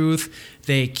from the truth.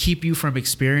 They keep you from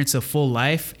experience of full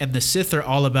life. And the Sith are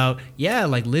all about, yeah,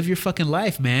 like live your fucking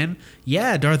life, man.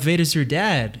 Yeah, Darth Vader's your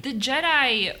dad. The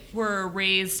Jedi were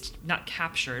raised, not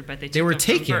captured, but they were them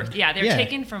from taken. birth. Yeah, they were Yeah.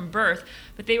 taken from birth,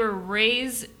 but they were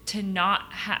raised to not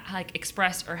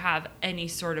express or have any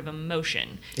sort of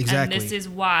emotion. Exactly. And this is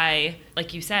why,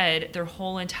 like you said, their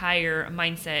whole entire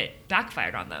mindset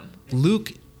backfired on them.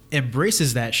 Luke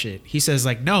embraces that shit. He says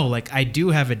like, no, like I do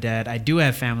have a dad. I do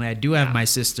have family. I do have my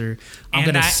sister. I'm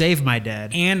And going to save my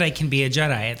dad. And I can be a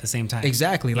Jedi at the same time.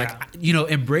 Exactly. Yeah.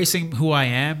 Like, embracing who I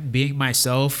am, being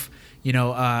myself,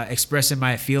 expressing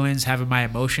my feelings, having my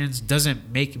emotions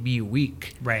doesn't make me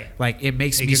weak. Right. Like it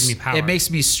gives me power. It makes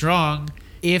me strong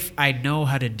if I know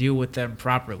how to deal with them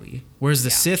properly. Whereas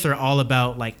the Sith are all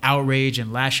about like outrage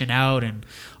and lashing out and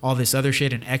all this other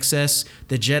shit in excess.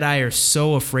 The Jedi are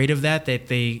so afraid of that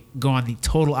they go on the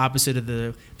total opposite of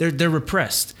they're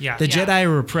repressed. Yeah. The Yeah. Jedi are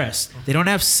repressed. They don't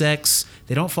have sex.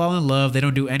 They don't fall in love. They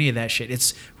don't do any of that shit.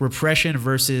 It's repression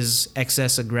versus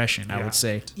excess aggression, I would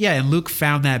say. Yeah, and Luke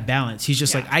found that balance. He's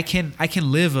just Yeah. like, I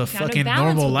can live a Found a fucking balance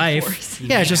normal with the life. Force.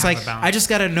 Yeah, it's just have like a balance. I just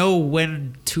gotta know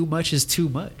when too much is too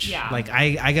much. Yeah. Like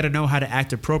I gotta know how to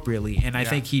act appropriately, and I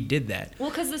think he did that. Well,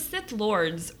 because the Sith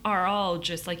Lords are all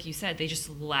just like you said, they just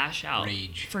lash out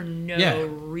Rage. for no Yeah.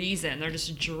 reason. They're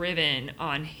just driven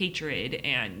on hatred,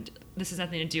 and this has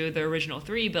nothing to do with the original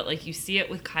 3, but like you see it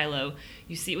with Kylo,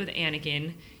 you see it with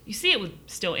Anakin, you see it with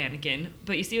still Anakin,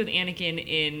 but you see it with Anakin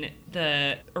in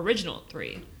the original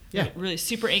 3. Yeah. You're really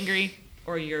super angry,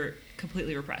 or you're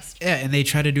completely repressed. Yeah, and they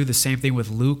try to do the same thing with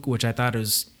Luke, which I thought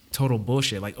was total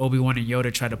bullshit. Like Obi-Wan and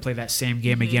Yoda tried to play that same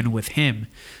game again with him.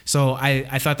 So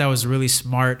I thought that was really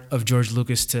smart of George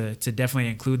Lucas to definitely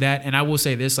include that. And I will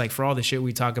say this, like for all the shit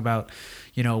we talk about,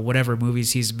 you know, whatever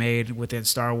movies he's made within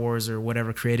Star Wars or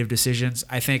whatever creative decisions,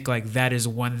 I think like that's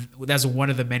one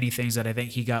of the many things that I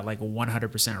think he got like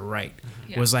 100% right.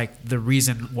 Was like the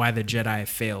reason why the Jedi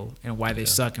fail and why they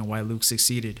suck and why Luke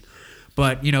succeeded.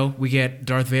 But, you know, we get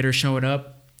Darth Vader showing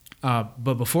up.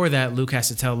 But before that, Luke has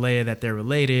to tell Leia that they're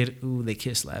related. Ooh, they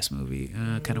kissed last movie.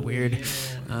 Kind of weird.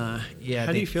 Yeah.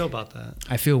 How do you feel about that?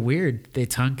 I feel weird. They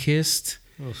tongue kissed.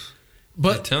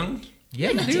 But the tongue?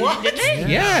 Yeah, dude.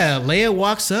 Yeah, Leia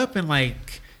walks up and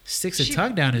like sticks a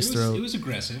tongue down his throat. It was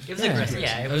aggressive. It was aggressive.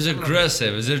 Yeah, It was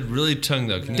aggressive. Is it really tongue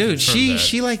though? Can you Dude, confirm that?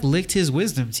 she like licked his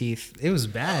wisdom teeth. It was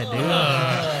bad, dude.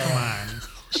 Come on.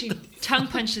 She tongue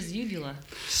punched his uvula.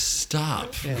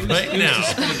 Stop right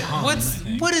now.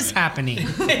 What is happening?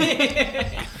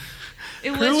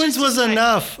 Cruins was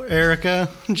enough, Erica.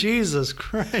 Jesus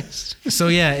Christ. So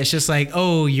yeah, it's just like,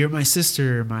 oh, you're my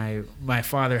sister. My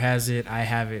father has it. I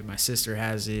have it. My sister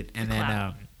has it. And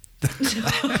then,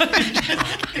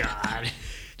 God.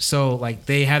 So like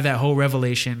they have that whole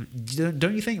revelation.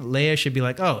 Don't you think Leia should be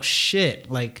like, oh shit,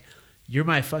 like you're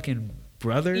my fucking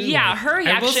brother? Yeah, Like, her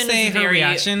reaction I will say is her very.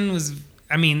 reaction was,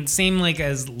 I mean, same like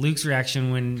as Luke's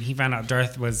reaction when he found out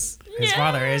Darth was his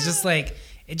father. It's just like,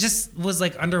 it just was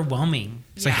like underwhelming.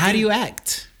 It's like, how do you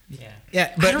act? Yeah.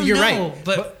 Yeah, I but don't you're know, right.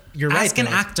 But you're right. ask an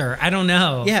though. actor. I don't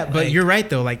know. Yeah, but Like, you're right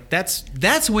though. Like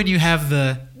that's when you have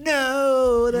the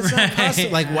no, that's not possible.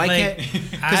 Like why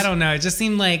can't? I don't know. It just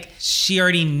seemed like she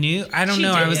already knew. I don't She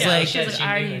know. did, I was yeah, like, she said she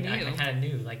I knew. already I knew. kind of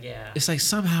knew. Like, yeah. It's like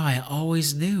somehow I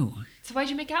always knew. So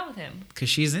why'd you make out with him? Because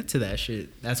she's into that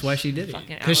shit. That's why she did it.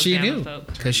 Fucking Because she Alabama knew.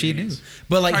 folk. Because she knew.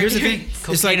 But like, here's the thing. It's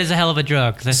Cocaine like, is a hell of a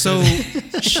drug. so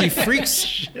she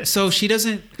freaks. So she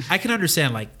doesn't. I can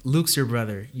understand like Luke's your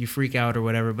brother. You freak out or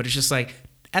whatever. But it's just like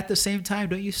at the same time,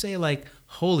 don't you say like,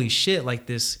 holy shit, like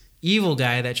this evil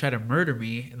guy that tried to murder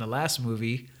me in the last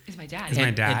movie. Is my dad. Is my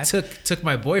and dad? took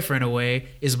my boyfriend away.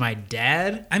 Is my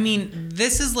dad? I mean,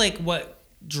 this is like what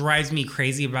drives me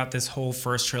crazy about this whole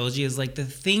first trilogy is like the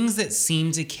things that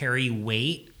seem to carry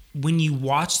weight when you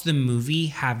watch the movie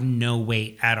have no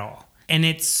weight at all. And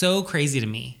it's so crazy to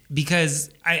me because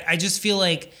I just feel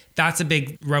like that's a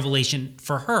big revelation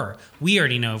for her. We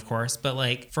already know, of course, but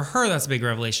like for her, that's a big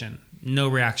revelation. No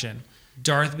reaction.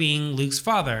 Darth being Luke's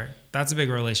father, that's a big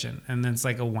revelation. And then it's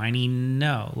like a whiny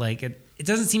no. Like it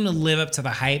doesn't seem to live up to the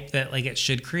hype that like it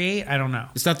should create. I don't know.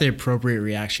 It's not the appropriate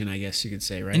reaction, I guess you could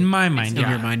say, right? In my mind, In yeah.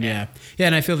 your mind, yeah. Yeah,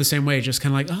 and I feel the same way. Just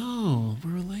kind of like, oh,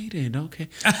 we're related. Okay.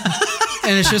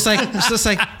 And it's just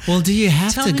like, well, do you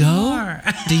have Tell to me go? more.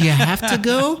 Do you have to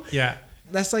go? Yeah.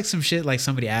 That's like some shit like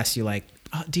somebody asks you like,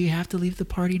 oh, do you have to leave the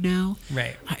party now?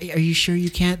 Right. Are you sure you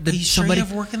can't? Are you sure you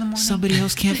have work in the morning? Somebody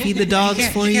else can't feed the dogs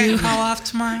for you? You can't call off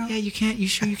tomorrow? Yeah, you can't. You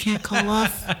sure you can't call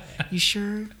off? You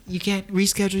sure you can't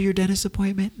reschedule your dentist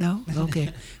appointment? No? Okay.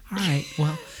 All right.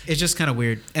 Well, it's just kind of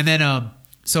weird. And then,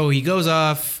 so he goes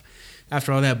off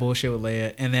after all that bullshit with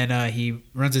Leia, and then he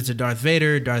runs into Darth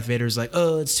Vader. Darth Vader's like,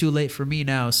 oh, it's too late for me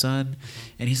now, son.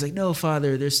 And he's like, no,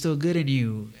 father, there's still good in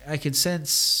you. I can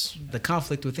sense the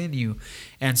conflict within you.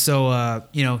 And so,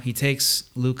 he takes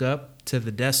Luke up to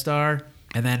the Death Star.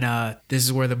 And then this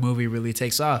is where the movie really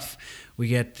takes off. We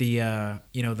get the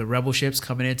rebel ships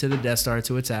coming into the Death Star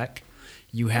to attack.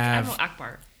 You have Admiral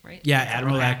Akbar, right? yeah,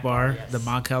 Admiral Akbar, yes. the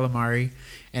Mon Calamari,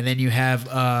 and then you have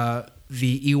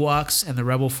the Ewoks and the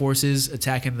rebel forces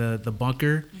attacking the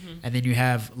bunker, and then you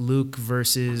have Luke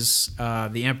versus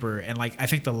the Emperor. And like I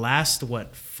think the last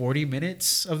 40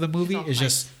 minutes of the movie is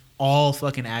just all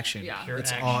fucking action. Yeah. Pure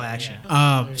It's action, all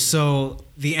action. So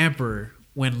the Emperor,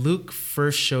 when Luke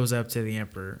first shows up to the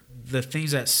Emperor, the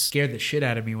things that scared the shit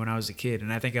out of me when I was a kid,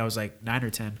 and I think I was like 9 or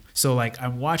 10. So like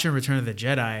I'm watching Return of the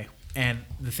Jedi, and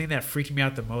the thing that freaked me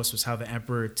out the most was how the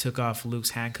Emperor took off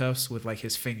Luke's handcuffs with like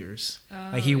his fingers.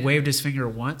 Like he waved his finger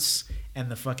once, and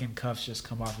the fucking cuffs just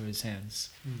come off of his hands.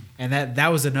 And that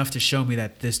was enough to show me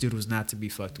that this dude was not to be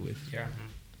fucked with. Yeah.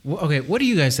 Well, okay, what do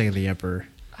you guys think of the Emperor?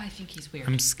 I think he's weird.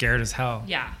 I'm scared as hell.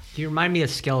 Yeah. You remind me of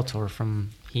Skeletor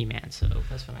from He-Man, so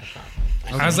that's what I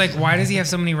thought. I was like, why does he have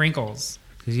so many wrinkles?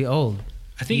 Because he's old.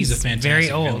 I think he's a fantastic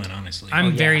very old. villain, honestly.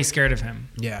 I'm yeah. very scared of him.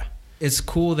 Yeah. It's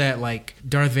cool that like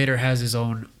Darth Vader has his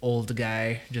own old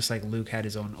guy, just like Luke had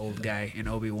his own old guy in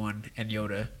Obi-Wan and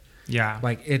Yoda. Yeah.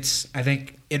 Like I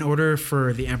think in order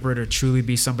for the Emperor to truly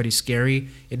be somebody scary,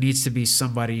 it needs to be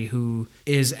somebody who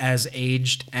is as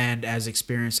aged and as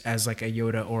experienced as like a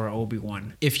Yoda or an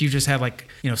Obi-Wan. If you just had like,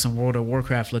 some World of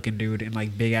Warcraft looking dude in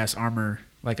like big ass armor,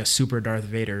 like a super Darth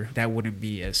Vader, that wouldn't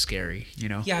be as scary, you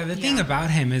know? Yeah, the thing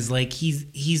about him is like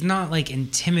he's not like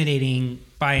intimidating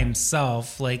by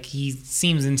himself. Like he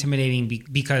seems intimidating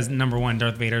because number one,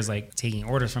 Darth Vader's like taking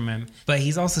orders from him, but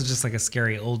he's also just like a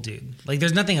scary old dude. Like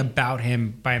there's nothing about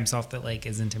him by himself that like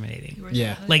is intimidating.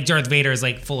 Yeah. Like Darth Vader is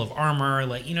like full of armor,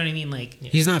 like you know what I mean? Like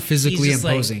he's not physically he's just,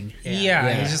 imposing. Like,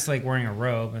 yeah, he's just like wearing a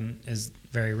robe and is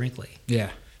very wrinkly. Yeah.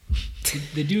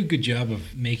 They do a good job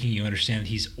of making you understand that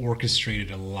he's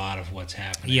orchestrated a lot of what's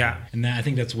happening. Yeah. And I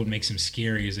think that's what makes him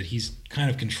scary, is that he's kind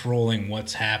of controlling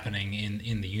what's happening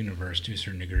in the universe to a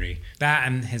certain degree. That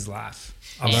and his laugh.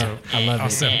 I love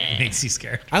also it. makes you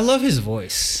scared. I love his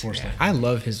voice. Yeah. I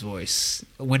love his voice.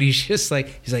 When he's just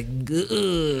like, he's like,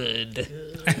 good.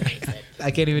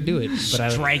 I can't even do it.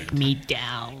 But Strike me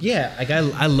down. Yeah, like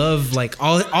I love like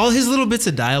all his little bits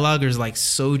of dialogue are like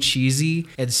so cheesy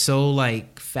and so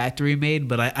like factory made,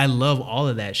 but I love all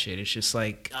of that shit. It's just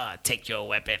like, take your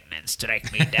weapon and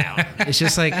strike me down. It's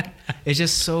just like, it's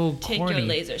just so Take corny. your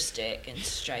laser stick and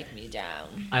strike me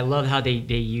down. I love how they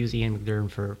use Ian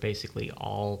McDiarmid for basically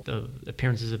all the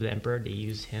appearances of the Emperor. They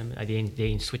use him. They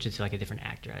didn't switch it to like a different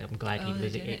actor. I'm glad he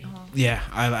was it. Yeah,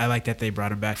 I like that they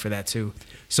brought him back for that too.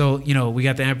 So, you know, we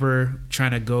got the Emperor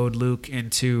trying to goad Luke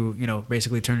into, you know,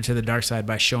 basically turning to the dark side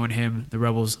by showing him the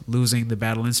rebels losing the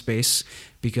battle in space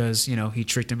because, you know, he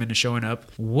tricked him into showing up.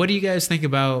 What do you guys think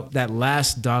about that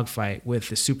last dogfight with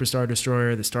the Super Star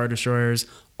Destroyer, the Star Destroyers,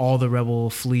 all the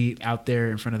rebel fleet out there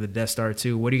in front of the Death Star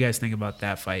too? What do you guys think about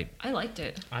that fight? I liked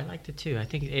it. I liked it too. I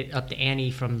think it upped the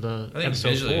ante from the think episode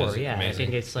visually it 4. was Yeah, amazing. I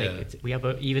think it's like Yeah. we have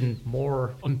an even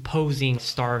more imposing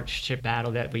starship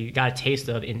battle that we got a taste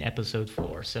of in episode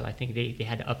 4. So I think they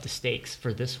had to up the stakes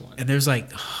for this one. And there's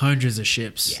like hundreds of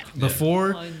ships. Yeah.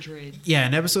 Before, 100. yeah,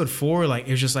 in episode 4, like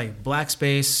it was just like black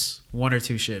space, 1 or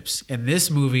 2 ships. In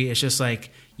this movie, it's just like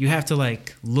you have to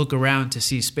like look around to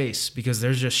see space because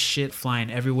there's just shit flying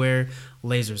everywhere,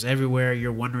 lasers everywhere.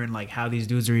 You're wondering like how these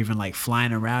dudes are even like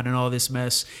flying around in all this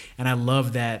mess. And I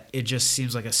love that it just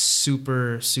seems like a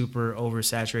super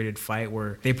oversaturated fight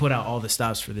where they put out all the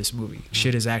stops for this movie.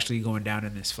 Shit is actually going down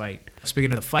in this fight.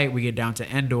 Speaking of the fight, we get down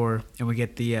to Endor and we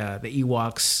get the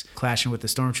Ewoks clashing with the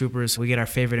stormtroopers. We get our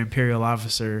favorite Imperial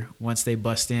officer. Once they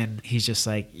bust in, he's just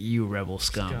like, you rebel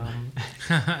scum.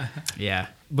 Yeah.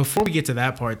 Before we get to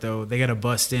that part, though, they got to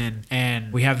bust in,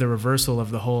 and we have the reversal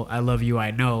of the whole I love you,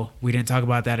 I know. We didn't talk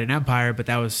about that in Empire, but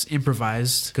that was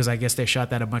improvised because I guess they shot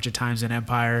that a bunch of times in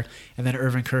Empire. And then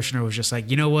Irvin Kershner was just like,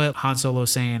 you know what? Han Solo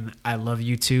saying I love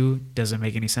you too doesn't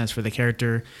make any sense for the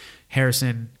character.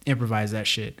 Harrison improvised that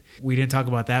shit. We didn't talk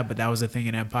about that, but that was a thing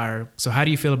in Empire. So how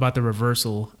do you feel about the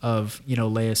reversal of, you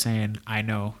know, Leia saying I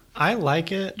know? I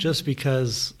like it just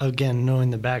because, again, knowing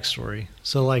the backstory.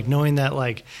 So, like, knowing that,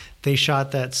 like, they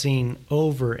shot that scene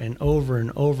over and over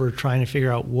and over trying to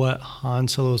figure out what Han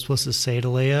Solo was supposed to say to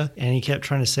Leia. And he kept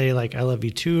trying to say, like, I love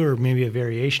you too, or maybe a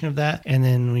variation of that. And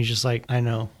then he's just like, I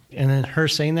know. And then her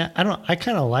saying that, I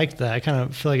kind of liked that. I kind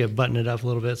of feel like it buttoned it up a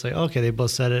little bit. It's like, okay, they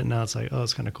both said it. And now it's like, oh,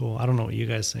 it's kind of cool. I don't know what you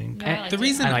guys think. Yeah, I The liked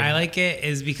reason I like I it. like it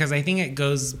is because I think it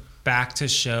goes back to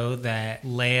show that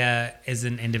Leia is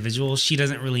an individual. She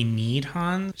doesn't really need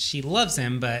Han. She loves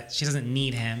him, but she doesn't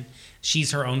need him.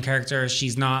 She's her own character.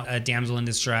 She's not a damsel in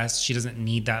distress. She doesn't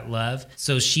need that love.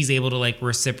 So she's able to like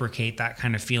reciprocate that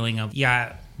kind of feeling of,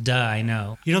 yeah, duh, I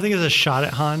know. You don't think it's a shot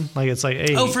at Han? Like, it's like,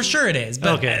 hey. Oh, for sure it is.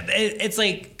 But Okay. it's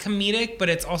like comedic, but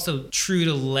it's also true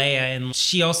to Leia. And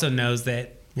she also knows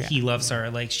that he loves her.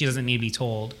 Like, she doesn't need to be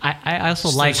told. I also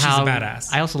So like she's how a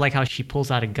badass. I also like how she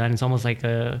pulls out a gun. It's almost like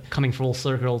coming full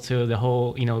circle to the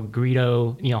whole, you know,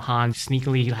 Greedo, you know, Han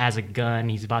sneakily has a gun.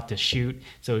 He's about to shoot.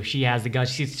 So she has the gun.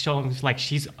 She's showing like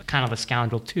she's kind of a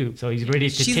scoundrel too. So he's ready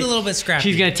to She's take, a little bit scrappy.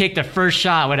 She's going to take the first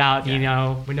shot without, you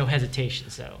know, with no hesitation.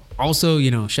 So Also,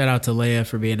 you know, shout out to Leia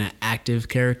for being an active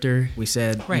character. We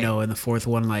said, Right. you know, in the 4th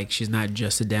one, like, she's not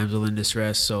just a damsel in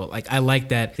distress. So, like, I like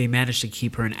that they managed to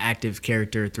keep her an active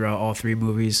character throughout all 3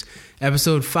 movies.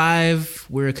 Episode 5,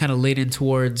 we're kind of leaning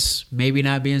towards maybe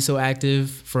not being so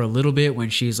active for a little bit. When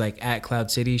she's, like, at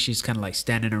Cloud City, she's kind of, like,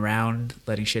 standing around,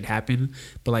 letting shit happen.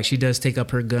 But, like, she does take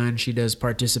up her gun. She does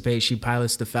participate. She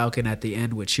pilots the Falcon at the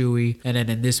end with Chewie. And then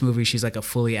in this movie, she's, like, a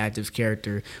fully active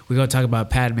character. We're going to talk about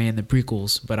Padme in the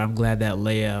prequels, but I'm glad that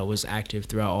Leia was active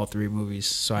throughout all 3 movies,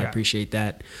 so I appreciate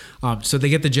that. So they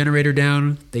get the generator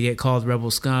down, they get called Rebel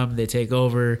Scum, they take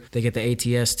over, they get the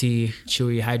ATST,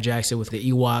 Chewie hijacks it with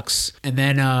the Ewoks, and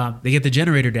then they get the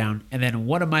generator down, and then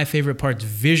one of my favorite parts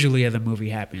visually of the movie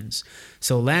happens.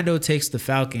 So Lando takes the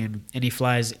Falcon, and he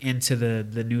flies into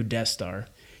the new Death Star.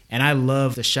 And I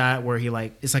love the shot where he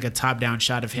like, it's like a top down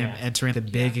shot of him entering the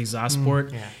big exhaust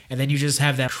port. And then you just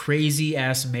have that crazy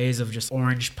ass maze of just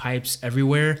orange pipes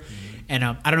everywhere. And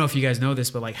I don't know if you guys know this,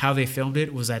 but like how they filmed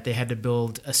it was that they had to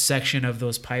build a section of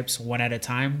those pipes one at a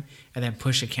time and then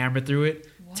push a camera through it,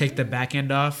 take the back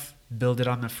end off, build it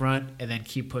on the front, and then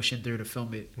keep pushing through to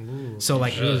film it. Ooh, so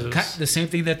like the same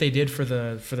thing that they did for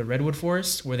the Redwood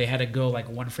Forest, where they had to go like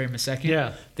 1 frame a second.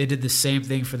 Yeah, they did the same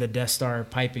thing for the Death Star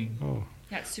piping. Oh.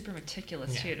 Yeah, it's super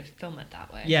meticulous too to film it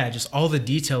that way. Yeah, just all the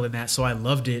detail in that. So I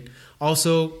loved it.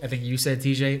 Also, I think you said,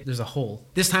 TJ, there's a hole.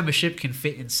 This time a ship can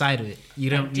fit inside of it. You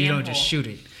don't just shoot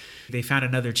it. They found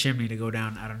another chimney to go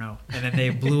down. I don't know. And then they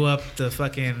blew up the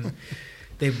fucking.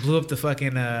 They blew up the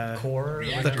fucking core.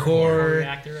 The core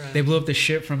reactor. They blew up the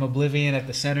ship from Oblivion at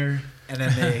the center, and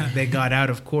then they got out,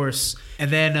 of course.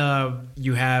 And then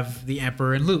you have the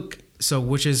Emperor and Luke. So,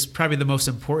 which is probably the most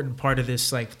important part of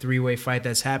this like 3-way fight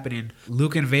that's happening.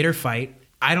 Luke and Vader fight.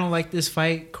 I don't like this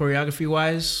fight choreography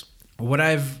wise. What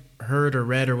I've heard or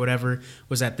read or whatever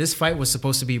was that this fight was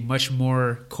supposed to be much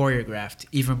more choreographed,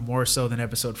 even more so than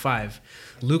Episode 5.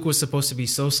 Luke was supposed to be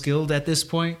so skilled at this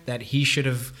point that he should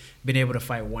have been able to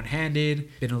fight one-handed,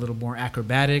 been a little more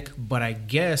acrobatic. But I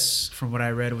guess from what I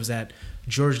read was that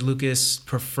George Lucas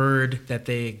preferred that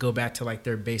they go back to like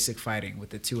their basic fighting with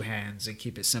the 2 hands and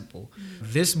keep it simple.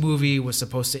 This movie was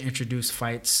supposed to introduce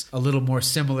fights a little more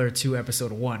similar to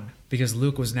Episode 1 because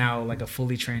Luke was now like a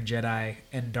fully trained Jedi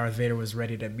and Darth Vader was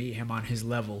ready to meet him on his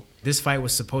level. This fight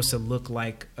was supposed to look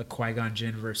like a Qui-Gon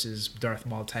Jinn versus Darth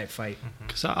Maul type fight.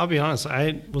 Because I'll be honest,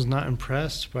 I was not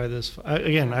impressed by this.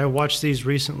 Again, I watched these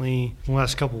recently in the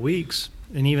last couple of weeks.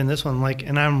 And even this one, like,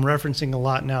 and I'm referencing a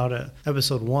lot now to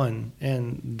Episode 1,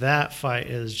 and that fight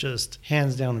is just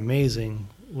hands down amazing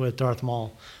with Darth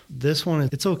Maul. This one,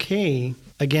 it's okay.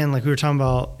 Again, like we were talking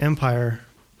about Empire,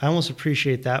 I almost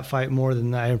appreciate that fight more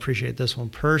than I appreciate this one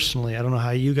personally. I don't know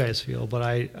how you guys feel, but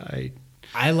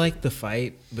I like the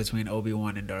fight between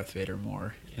Obi-Wan and Darth Vader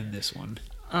more than this one.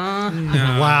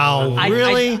 No. Wow,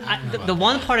 really? The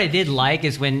one part I did like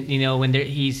is when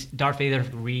Darth Vader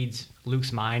reads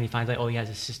Luke's mind. He finds out, he has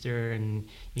a sister, and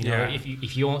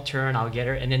if you won't turn, I'll get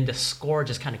her. And then the score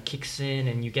just kind of kicks in,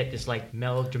 and you get this like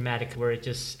melodramatic where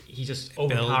he's just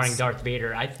overpowering Darth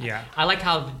Vader. I like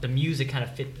how the music kind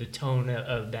of fit the tone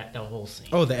of the whole scene.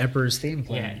 Oh, the Emperor's theme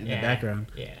playing in the background.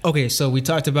 Yeah. Okay, so we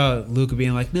talked about Luke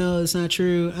being like, "No, it's not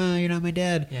true. You're not my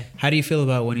dad." Yeah. How do you feel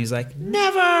about when he's like,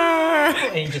 "Never"?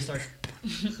 And he just starts.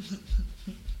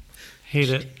 Hate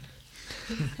it.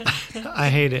 I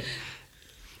hate it.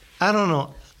 I don't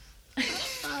know.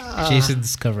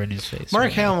 Jason's covering his face.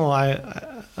 Mark Hamill,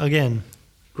 again,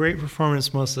 great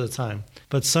performance most of the time.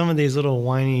 But some of these little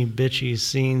whiny, bitchy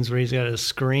scenes where he's got to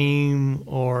scream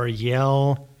or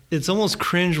yell, it's almost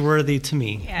cringeworthy to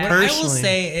me. Yeah. What I will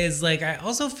say is, like, I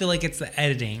also feel like it's the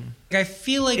editing. Like, I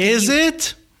feel like is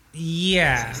it?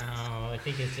 Yeah. No, I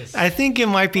think it's just. I think it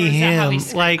might be him.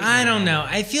 Like, I don't know.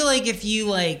 I feel like if you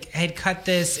like had cut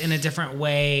this in a different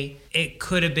way, it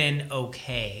could have been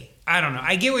okay. I don't know.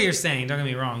 I get what you're saying. Don't get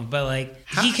me wrong, but like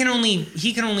he can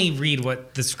only read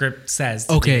what the script says.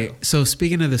 Okay, so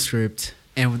speaking of the script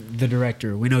and the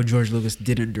director, we know George Lucas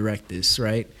didn't direct this,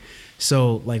 right?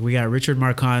 So like we got Richard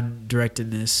Marquand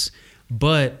directing this,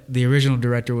 but the original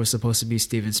director was supposed to be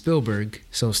Steven Spielberg.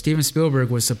 So Steven Spielberg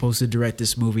was supposed to direct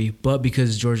this movie, but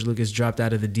because George Lucas dropped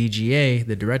out of the DGA,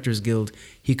 the Directors Guild,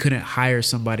 he couldn't hire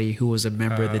somebody who was a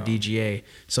member of the DGA.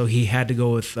 So he had to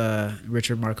go with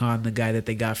Richard Marquand, the guy that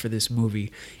they got for this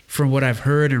movie. From what I've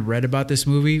heard and read about this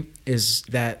movie is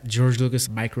that George Lucas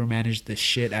micromanaged the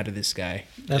shit out of this guy.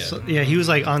 He was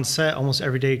like on set almost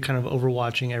every day, kind of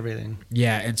overwatching everything.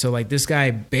 Yeah, and so like this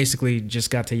guy basically just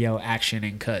got to yell action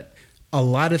and cut. A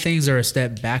lot of things are a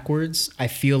step backwards. I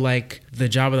feel like the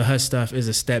Jabba the Hutt stuff is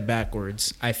a step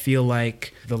backwards. I feel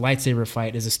like the lightsaber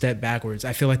fight is a step backwards.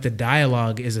 I feel like the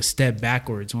dialogue is a step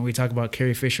backwards. When we talk about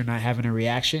Carrie Fisher not having a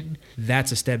reaction,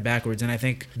 that's a step backwards. And I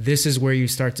think this is where you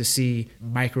start to see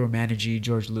micromanaging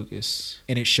George Lucas.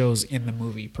 And it shows in the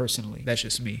movie, personally. That's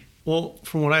just me. Well,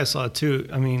 from what I saw too,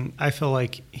 I mean, I feel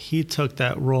like he took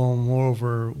that role more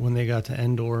over when they got to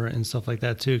Endor and stuff like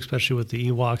that too, especially with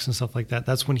the Ewoks and stuff like that.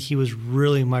 That's when he was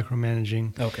really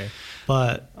micromanaging. Okay.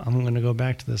 But I'm going to go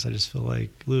back to this. I just feel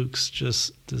like Luke's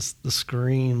just the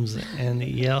screams and the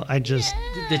yell.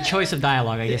 The choice of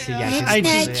dialogue, I guess.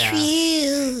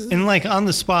 And like on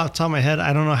the spot, top of my head,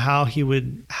 I don't know how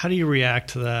do you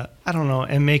react to that? I don't know.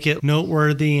 And make it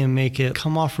noteworthy and make it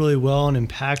come off really well and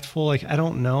impactful. Like, I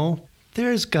don't know.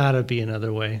 There's got to be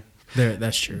another way.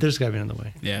 That's true. There's got to be another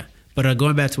way. Yeah. But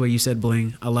going back to what you said,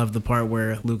 Bling, I love the part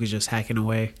where Luke is just hacking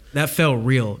away. That felt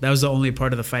real. That was the only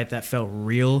part of the fight that felt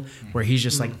real, where he's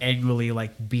just like angrily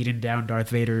like beating down Darth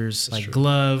Vader's like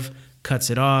glove, cuts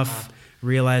it off,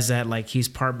 realize that like he's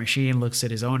part machine, looks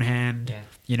at his own hand,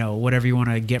 you know, whatever you want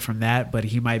to get from that, but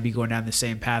he might be going down the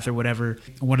same path or whatever.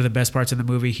 One of the best parts in the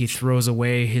movie, he throws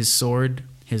away his sword,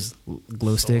 his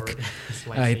glow stick.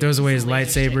 He throws away his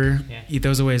lightsaber. Yeah. He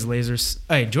throws away his lasers.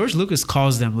 Hey, George Lucas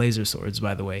calls them laser swords,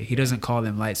 by the way. He doesn't call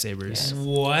them lightsabers. Yeah.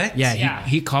 What? Yeah,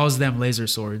 he calls them laser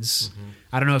swords. Mm-hmm.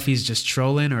 I don't know if he's just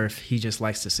trolling or if he just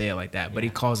likes to say it like that, but he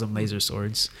calls them laser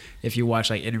swords. If you watch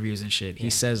like interviews and shit, he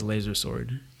says laser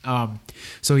sword.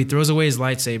 So he throws away his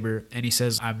lightsaber and he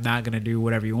says, "I'm not going to do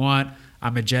whatever you want.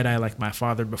 I'm a Jedi like my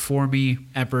father before me."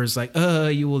 Emperor's like,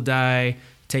 you will die.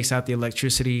 Takes out the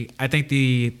electricity. I think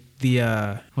the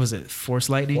what was it, Force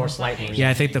Lightning? Force Lightning. Yeah,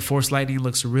 I think the Force Lightning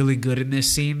looks really good in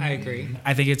this scene. I agree.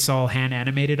 I think it's all hand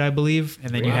animated, I believe.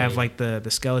 And then you have like the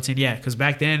skeleton. Yeah, because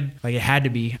back then, like it had to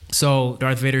be. So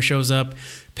Darth Vader shows up,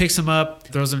 picks him up,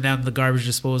 throws him down the garbage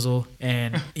disposal.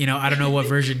 And, you know, I don't know what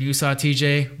version you saw,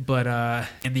 TJ, but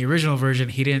in the original version,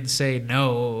 he didn't say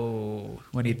no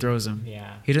when he throws him.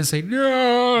 Yeah. He didn't say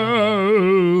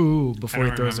no before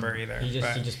he throws him. Either, he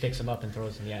just picks him up and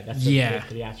throws him. Yeah, that's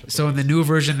the actual. So in the new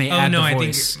version, they add the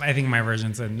voice. I think my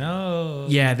version said no.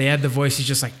 Yeah, they add the voice. He's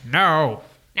just like, no.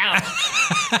 No.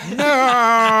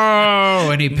 No.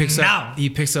 And he picks up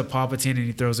Palpatine and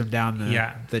he throws him down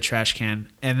the trash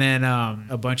can. And then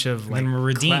a bunch of like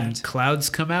clouds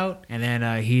come out, and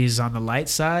then he's on the light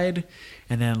side.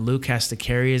 And then Luke has to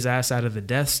carry his ass out of the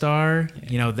Death Star. Yeah.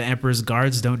 You know, the Emperor's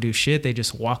guards don't do shit. They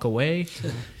just walk away.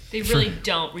 They really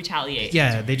don't retaliate.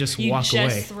 Yeah, they just walk away. You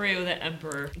just threw the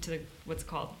Emperor into the, what's it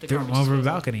called? The garbage disposal. Over a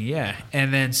balcony, yeah.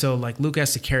 And then so like Luke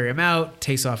has to carry him out,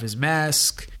 takes off his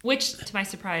mask. Which, to my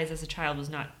surprise, as a child, was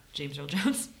not James Earl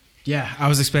Jones. Yeah, I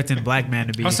was expecting Black Man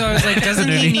to be. Also, I was like, doesn't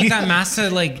he need that mask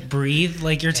to like breathe?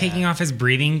 Like you're taking off his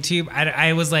breathing tube.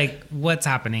 I was like, what's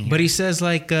happening here? But he says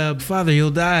like, "Father,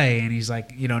 you'll die," and he's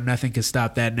like, you know, nothing can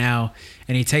stop that now.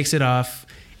 And he takes it off.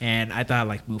 And I thought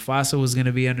like Mufasa was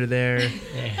gonna be under there,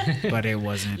 but it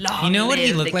wasn't. You know what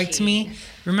he looked like to me?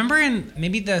 Remember in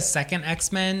maybe the second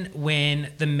X-Men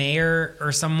when the mayor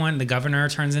or someone, the governor,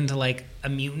 turns into like a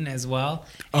mutant as well?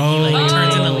 And he like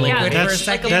turns into liquid for a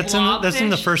second. That's in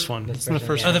the first one. That's in the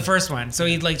first one. Oh, the first one. So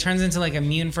he like turns into like a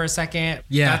mutant for a second.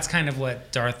 Yeah. That's kind of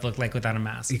what Darth looked like without a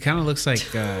mask. He kind of looks like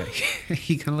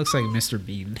Mr.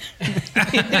 Bean.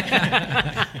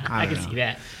 I can see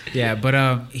that. Yeah,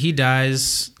 but he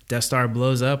dies. Death Star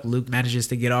blows up. Luke manages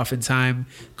to get off in time,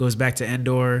 goes back to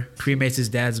Endor, cremates his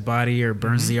dad's body or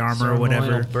burns the armor or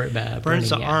whatever. Burns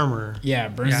the armor. Yeah,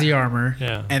 burns the armor.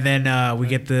 Yeah. And then we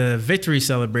get the victory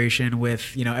celebration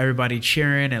with, you know, everybody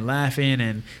cheering and laughing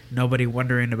and nobody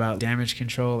wondering about damage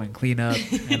control and cleanup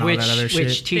and all that other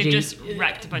shit. They just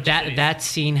wrecked a bunch of cities. That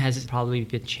scene has probably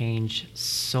been changed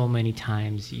so many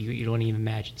times you don't even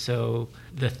imagine. So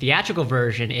the theatrical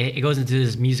version, it goes into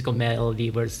this musical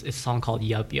melody where it's a song called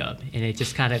Yub Yub, and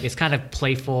it's kind of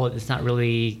playful. It's not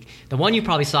really the one you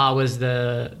probably saw was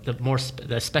the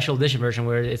special edition version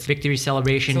where it's victory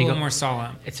celebration. It's a little more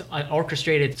solemn. It's an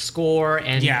orchestrated score,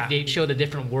 and they show the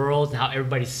different worlds and how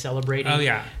everybody's celebrating. Oh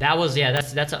yeah,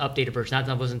 that's an updated version.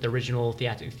 That wasn't the original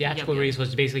theatrical release.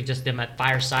 Was basically just them at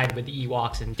fireside with the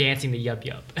Ewoks and dancing the Yub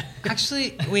Yub.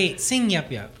 Actually, wait, sing Yub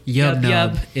Yub. Yub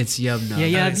Nub. It's Yub Nub.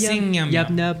 Yeah, sing Yub Yub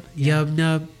Nub. Yub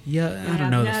Nub. Yeah, I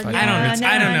don't know the fuck. I don't know which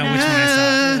one I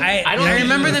saw. I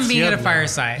remember them being at a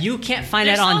fireside. You can't find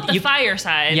that on the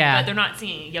fireside, but they're not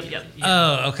singing Yub Yub.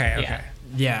 Oh, okay.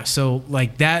 Yeah, so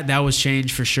like that was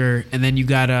changed for sure. And then you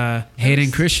got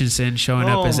Hayden Christensen showing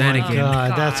up as Anakin. Oh my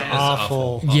God, that's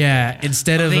awful. Yeah,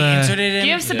 instead of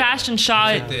give Sebastian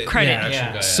Shaw credit.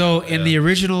 Yeah. So in the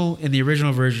original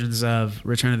versions of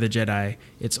Return of the Jedi,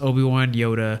 it's Obi-Wan,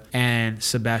 Yoda, and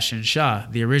Sebastian Shaw,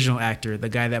 the original actor, the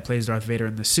guy that plays Darth Vader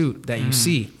in the suit that you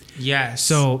see. Yes.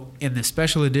 So in the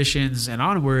special editions and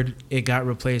onward, it got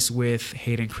replaced with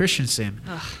Hayden Christensen.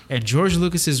 Ugh. And George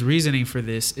Lucas's reasoning for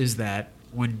this is that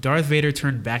when Darth Vader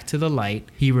turned back to the light,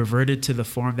 he reverted to the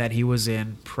form that he was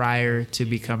in prior to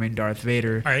becoming Darth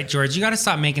Vader. All right, George, you got to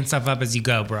stop making stuff up as you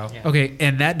go, bro. Yeah. Okay,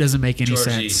 and that doesn't make any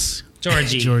sense.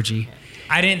 Georgie.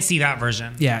 I didn't see that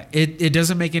version. Yeah, it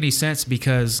doesn't make any sense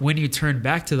because when you turn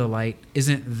back to the light,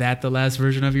 isn't that the last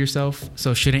version of yourself?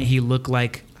 So shouldn't he look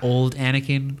like old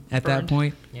Anakin at that Burned.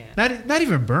 point. Yeah. Not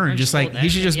even burned. Just like old he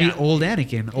should Anakin, just be yeah. old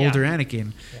Anakin, older Yeah.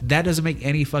 Anakin. That doesn't make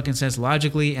any fucking sense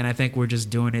logically, and I think we're just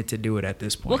doing it to do it at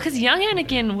this point. Well, because young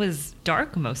Anakin was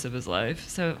dark most of his life,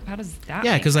 so how does that?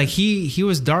 yeah, make because like sense? he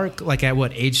was dark like at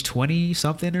what age 20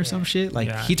 something or some shit. Like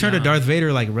Yeah, he turned to yeah. Darth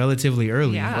Vader like relatively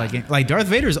early. Yeah. Like Darth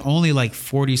Vader's only like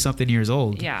 40 something years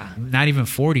old. Yeah. not even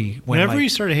 40. When Whenever like, you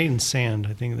started hating sand,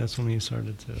 I think that's when you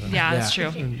started to. Yeah, that's Yeah.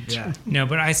 true. yeah. No,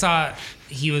 but I saw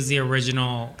he was the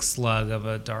original slug of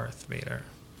a Darth Vader.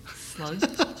 Slug.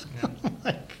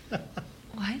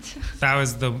 What? That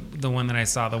was the one that I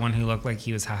saw, the one who looked like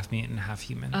he was half mutant, half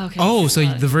human. Okay. Oh, so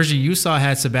Slug. the version you saw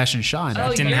had Sebastian Shaw in it. Oh,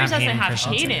 didn't yours have doesn't Hayden have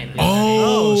Christensen. Hayden.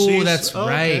 Oh, Oh, so you- that's oh,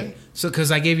 right. okay. So,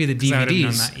 because I gave you the 'Cause I would've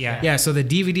known DVDs. that, yeah. So the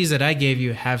DVDs that I gave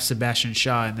you have Sebastian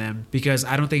Shaw in them because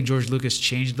I don't think George Lucas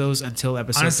changed those until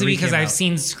episode Honestly, 3 because came I've out.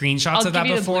 seen screenshots I'll of that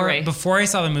give you the before. Blu-ray. Before I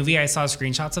saw the movie, I saw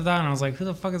screenshots of that, and I was like, "Who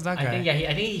the fuck is that guy?"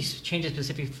 I think he changed it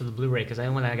specifically for the Blu-ray because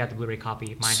when I got the Blu-ray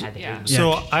copy, mine had the Yeah. Hayden.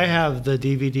 So I have the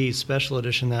DVD special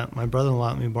edition that my brother-in-law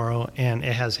let me borrow, and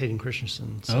it has Hayden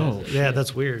Christensen. So, Oh. yeah,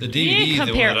 that's weird. The You DVD, need to the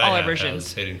compare one that I all our have versions.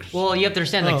 has Hayden Christensen. Well, you have to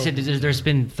understand, like I Oh. said, there's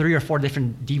been 3 or 4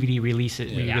 different DVD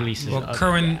releases. Yeah. Releases Well, of-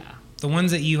 Kerwin, yeah. the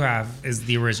ones that you have is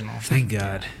the original. Thank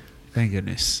God. Thank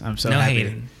goodness. I'm so No happy.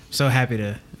 hating. So happy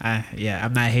to.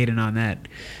 I'm not hating on that.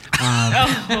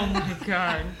 Oh my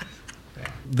god.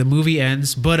 The movie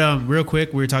ends, but real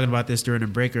quick, we were talking about this during a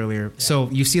break earlier. So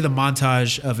you see the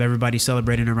montage of everybody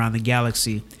celebrating around the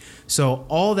galaxy. So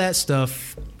all that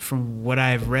stuff, from what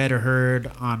I've read or heard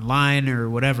online or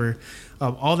whatever,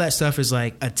 all that stuff is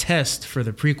like a test for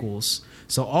the prequels.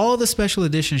 So all the special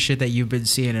edition shit that you've been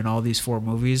seeing in all these 4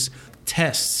 movies,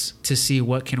 tests to see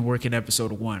what can work in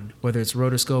episode 1, whether it's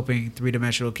rotoscoping,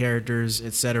 3-dimensional characters,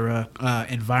 etc.,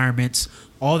 environments.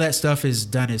 All that stuff is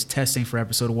done as testing for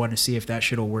episode 1 to see if that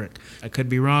shit'll work. I could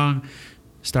be wrong,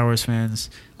 Star Wars fans.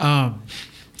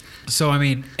 So I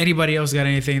mean, anybody else got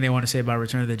anything they want to say about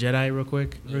Return of the Jedi real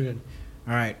quick? Very good.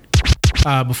 All right.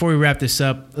 Before we wrap this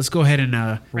up, let's go ahead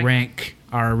and rank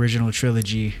our original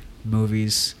trilogy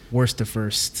movies, worst to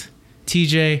first.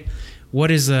 TJ, what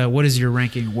is your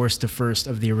ranking worst to first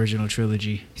of the original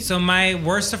trilogy? So my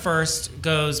worst to first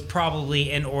goes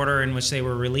probably in order in which they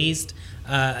were released: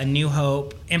 A New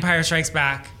Hope, Empire Strikes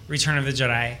Back, Return of the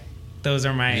Jedi. Those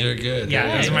are my. You're good. Yeah,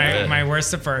 Yeah, those are you're good. my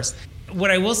worst to first. What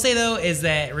I will say though is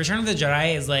that Return of the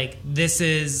Jedi is like, this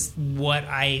is what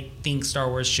I think Star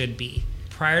Wars should be.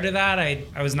 Prior to that, I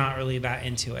was not really that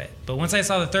into it. But once I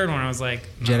saw the third one, I was like,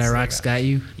 no, this Jedi is Rocks like got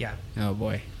you? Yeah. Oh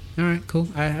boy. All right, cool.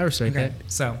 I respect Okay. that.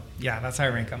 So yeah, that's how I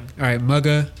rank them. All right,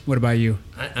 Mugga, what about you?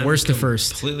 I'm Worst to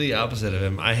first. Completely opposite of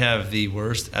him. I have the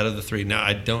worst out of the 3. Now,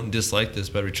 I don't dislike this,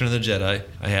 but Return of the Jedi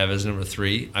I have as number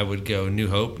 3. I would go New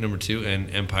Hope, number 2, and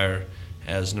Empire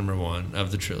as number 1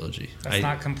 of the trilogy. That's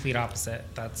not complete opposite.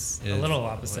 That's a little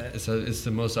opposite. It's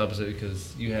the most opposite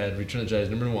because you had Return of the Jedi as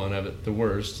number 1, I have it the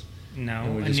worst. No,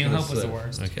 And we're A just New gonna Hope was the slip.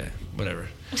 worst. Okay, whatever.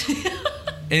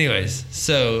 Anyways,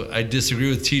 so I disagree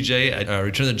with TJ.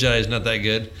 Return of the Jedi is not that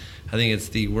good. I think it's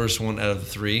the worst one out of the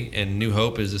 3, and New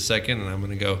Hope is the second, and I'm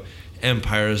going to go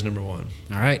Empire is number 1.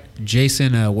 All right,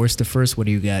 Jason, worst to first, what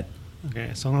do you got?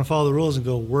 Okay, so I'm going to follow the rules and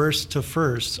go worst to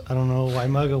first. I don't know why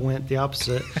Mugga went the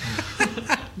opposite.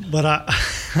 But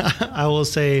I will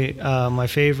say my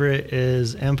favorite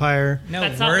is Empire. No,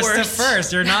 That's not worst to worst.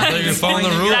 first. You're not. You're following the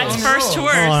rules. That's first to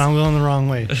worst. Oh, I'm going the wrong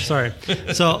way. Sorry.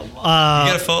 So You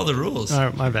got to follow the rules. all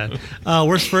right, my bad.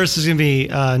 Worst first is going to be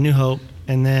New Hope,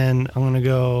 and then I'm going to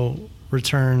go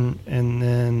Return, and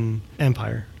then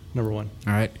Empire, number 1.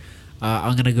 All right.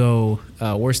 I'm going to go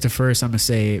worst to first. I'm going to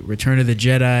say Return of the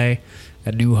Jedi,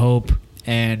 A New Hope,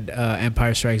 and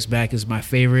Empire Strikes Back is my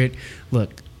favorite.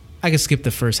 Look, I could skip the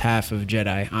first half of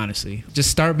Jedi, honestly. Just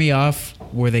start me off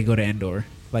where they go to Endor.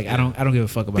 Like, I don't give a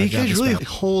fuck about But you guys Jabba's really palace.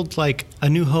 hold like A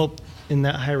New Hope in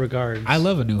that high regard. I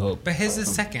love A New Hope. But his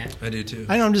is second. I do too.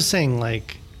 I know. I'm just saying,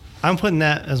 like, I'm putting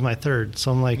that as my third. So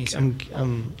I'm Me like, too.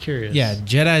 I'm curious. Yeah,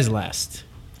 Jedi's last.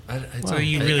 So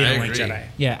you really don't like agree. Jedi.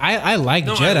 Yeah, I like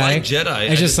No, Jedi. I like Jedi.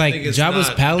 It's I just like think it's Jabba's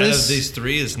not- palace. Out of these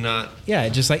 3 is not. Yeah,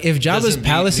 just like if Jabba's doesn't beat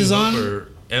palace New is Hope on. or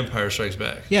Empire Strikes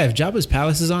Back. Yeah, if Jabba's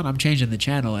palace is on, I'm changing the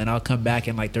channel and I'll come back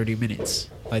in like 30 minutes.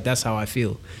 Like that's how I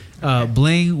feel.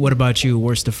 Bling, what about you?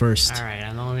 Worst to first. All right,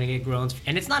 I'm only gonna get groans,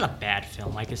 and it's not a bad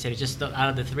film. Like I said, it's just out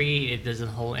of the 3, it doesn't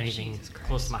hold anything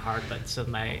close to my heart. But so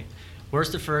my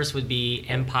worst to first would be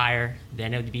Empire,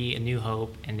 then it would be A New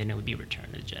Hope, and then it would be Return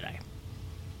of the Jedi.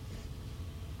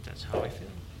 That's how I feel.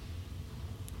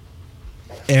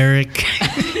 Eric,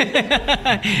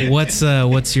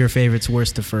 what's your favorite's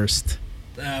worst to first?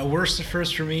 Worst to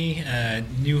first for me,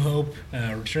 New Hope,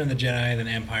 Return of the Jedi, then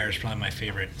Empire is probably my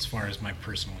favorite as far as my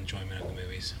personal enjoyment of the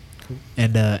movies.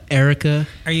 And Erica,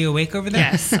 Are you awake over there?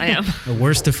 Yes, I am.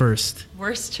 worst to first.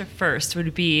 Worst to first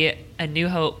would be A New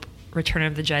Hope, Return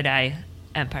of the Jedi,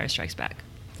 Empire Strikes Back.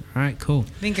 All right, cool.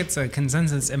 I think it's a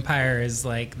consensus. Empire is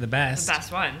like the best. The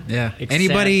best one. Yeah. Except-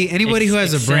 Anybody who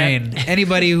has a except- brain,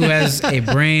 anybody who has a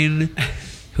brain,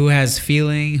 who has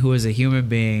feeling, who is a human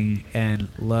being and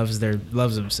loves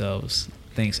themselves,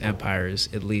 thinks Empire is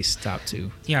at least top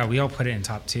 2. Yeah, we all put it in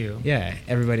top 2. Yeah,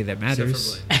 everybody that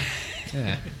matters.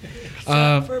 Yeah.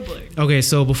 For Blake. Okay,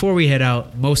 so before we head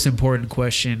out, most important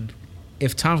question: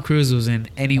 if Tom Cruise was in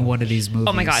any one of these movies,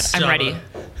 Oh my God, I'm ready.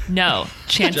 No,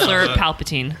 Chancellor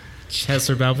Palpatine.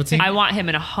 Chancellor Palpatine. I want him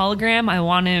in a hologram. I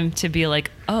want him to be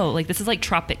like, oh, like this is like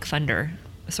Tropic Thunder,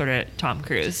 sort of Tom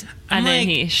Cruise. I'm And then like-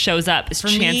 he shows up as For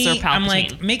Chancellor me, Palpatine. I'm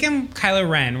like, make him Kylo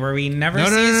Ren, where we never no,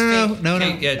 see no, his no, face. no, no,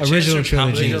 no. Yeah, Original Chancellor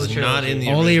trilogy. Palpatine is not in the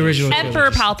Only original. Emperor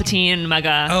trilogy. Palpatine,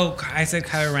 Mega. Oh, I said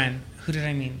Kylo Ren. Who did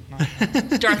I mean?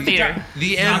 Darth Vader.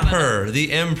 The Emperor.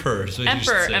 The Emperor. is what you should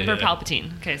say, Emperor yeah.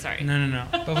 Palpatine. Okay, sorry. No.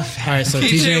 Boba Fett. All right, so You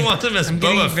didn't TJ, want them as I'm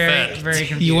getting Boba very, Fett. very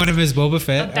confused. you want him as Boba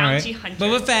Fett? All Bounty right. Hunter.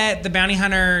 Boba Fett, the bounty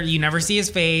hunter. You never see his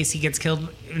face. He gets killed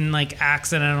in like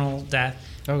accidental death.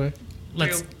 Okay.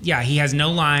 He has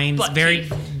no lines. Butt Very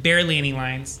teeth. barely any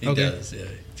lines. He Okay. does, yeah.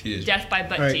 He is. Death by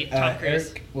butt All right. teeth. Tom Cruise.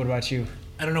 Eric, what about you?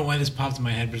 I don't know why this popped in my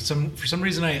head, but for some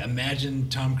reason I imagine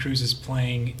Tom Cruise is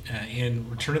playing in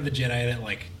Return of the Jedi that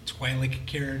like Twi'lek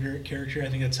character. I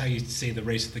think that's how you say the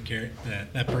race of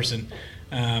that person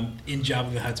in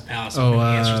Jabba the Hutt's palace when he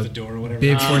answers the door or whatever.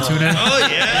 Bib Fortuna. Oh,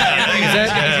 yeah.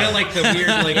 He's got like the weird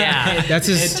like That's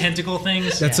head his. tentacle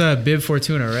things. That's Bib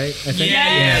Fortuna, right? I think.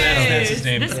 yeah, that's his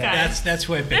name. This guy. That's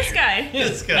who I pictured. This guy.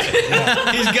 This guy.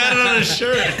 He's got it on his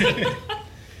shirt.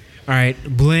 All right,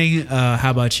 Bling. How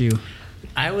about you?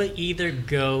 I would either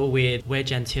go with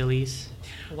Wedge Antilles.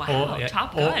 Wow,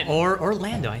 Top Gun. Or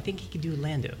Lando. I think he could do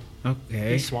Lando.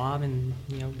 Okay. Be suave and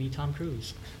be Tom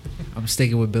Cruise. I'm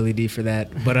sticking with Billy D for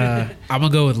that. But I'm gonna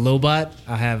go with Lobot.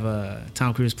 I have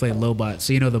Tom Cruise play Lobot.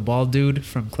 So the bald dude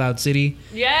from Cloud City.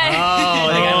 Yeah.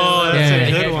 Oh, that's a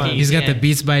Yeah. good one. He's got the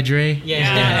Beats by Dre.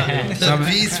 Yeah. The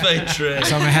Beast by Trey.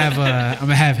 So I'm gonna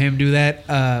have him do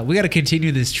that. We got to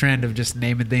continue this trend of just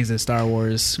naming things in Star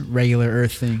Wars, regular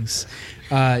Earth things.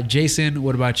 Jason,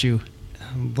 what about you?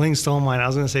 Bling stole mine. I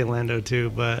was going to say Lando too,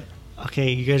 but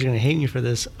okay, you guys are going to hate me for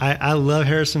this. I love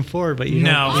Harrison Ford, but you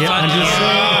No. don't. Yeah, I'm just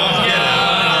saying.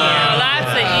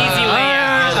 That's the easy way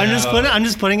out. I'm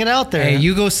just putting it out there. Hey,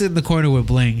 you go sit in the corner with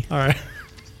Bling, All right.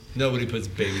 Nobody puts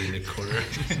baby in the corner.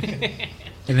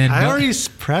 and then I already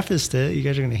prefaced it. You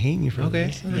guys are going to hate me for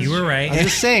this. You were right. I'm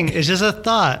just saying. It's just a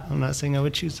thought. I'm not saying I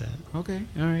would choose that. Okay,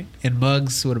 all right. And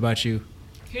Muggs, what about you?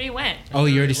 He already went. Oh,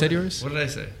 you already said yours. What did I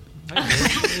say?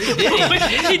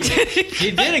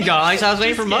 He didn't go. I was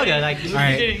waiting for Mugga. Like, All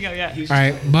right, Didn't go yet. all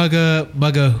right.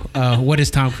 Mugga. What is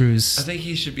Tom Cruise? I think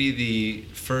he should be the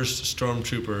first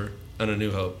stormtrooper on A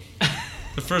New Hope.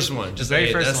 The first one. Just very say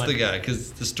it. first That's one. the guy.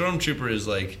 Because the stormtrooper is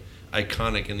like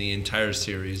iconic in the entire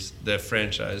series, the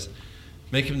franchise.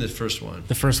 Make him the first one.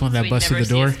 The first one So that we busts through never the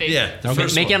see door. his face. Yeah. The Okay.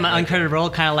 first make him one. an uncredited role,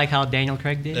 kind of like how Daniel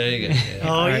Craig did. There you go. Yeah.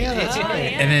 Oh, yeah, that's Oh,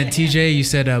 right. yeah. And then TJ, you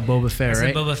said Boba Fett, I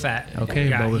right? said Boba Fett. Okay,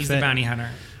 yeah, Boba he's Fett. the bounty hunter.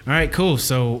 All right, cool.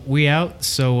 So we out.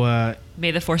 So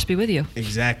May the force be with you.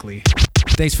 exactly.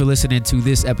 Thanks for listening to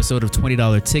this episode of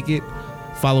 $20 Ticket.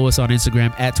 Follow us on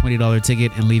Instagram at $20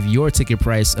 Ticket and leave your ticket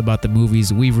price about the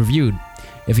movies we've reviewed.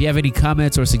 If you have any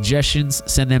comments or suggestions,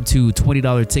 send them to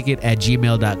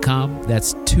 $20ticket@gmail.com.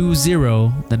 That's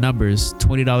 20, the numbers,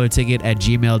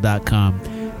 $20ticket@gmail.com.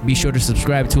 Be sure to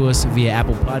subscribe to us via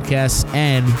Apple Podcasts,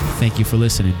 and thank you for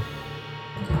listening.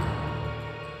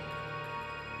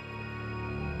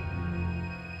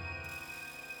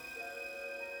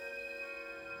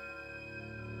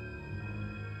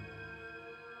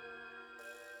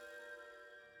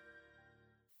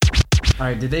 All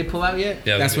right, did they pull out yet?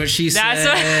 Yeah, That's we what did. she said. That's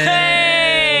what.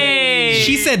 Hey!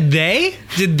 She said they?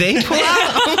 Did they pull out?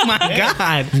 Oh my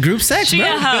god. Group sex, She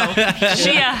bro. a hoe.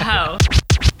 She a hoe.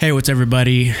 Hey, what's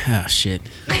everybody? Oh, shit.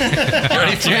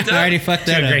 I already fucked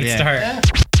that A up. great yeah.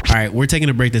 start. All right, we're taking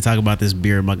a break to talk about this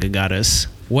beer Mugga got us.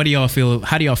 What do y'all feel?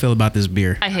 How do y'all feel about this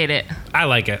beer? I hate it. I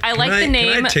like it. I like the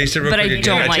name, Can I taste it real but quick I again?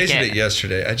 don't I like tasted it. it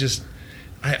yesterday.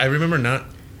 I remember not.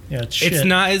 Yeah, it's shit. It's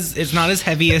not as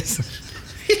heavy as.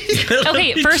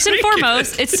 Okay, first and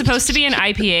foremost, it's supposed to be an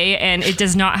IPA, and it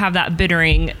does not have that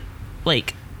bittering,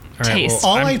 like, All right, taste.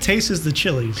 All I taste is the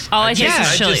chilies. All I taste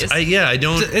Yeah, is chilies. I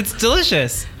don't. It's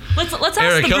delicious. Let's ask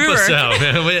Eric, the help brewer. us out,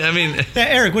 man. I mean, Yeah,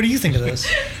 Eric, what do you think of this?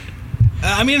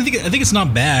 I mean, I think it's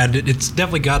not bad. It's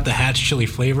definitely got the Hatch chili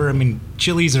flavor. I mean,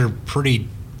 chilies are pretty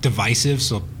divisive,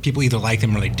 so people either like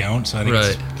them or they don't. So I think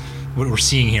it's what we're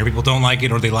seeing here. People don't like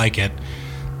it or they like it.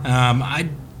 I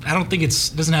don't think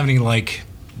doesn't have any like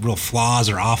real flaws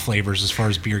or off flavors as far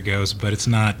as beer goes, but it's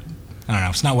not. I don't know.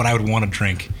 It's not what I would want to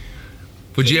drink.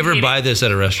 Would you ever buy this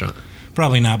at a restaurant?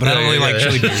 Probably not, but I don't really like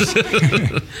chili beers.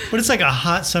 But it's like a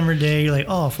hot summer day. You're like,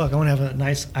 oh fuck, I want to have a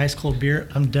nice ice cold beer.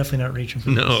 I'm definitely not reaching for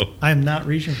this. No, I am not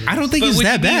reaching for this. I don't think it's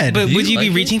that bad. But would you be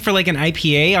reaching for like an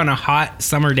IPA on a hot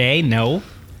summer day? No.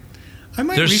 I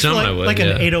might reach for like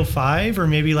an 805 or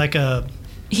maybe like a.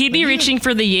 He'd be reaching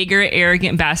for the Jaeger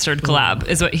Arrogant Bastard collab,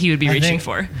 is what he would be reaching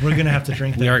for. We're going to have to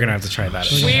drink that. We are going to have to try that.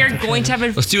 We are going to have a.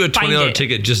 Let's do a $20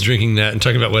 ticket just drinking that and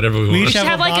talking about whatever we want. We should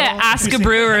have like an Ask a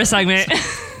Brewer segment.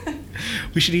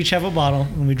 We should each have a bottle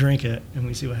and we drink it and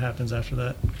we see what happens after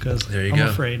that. Because I'm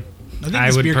afraid. I think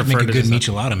this beer could make a good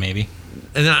michelada, maybe.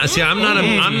 And see, I'm not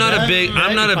a big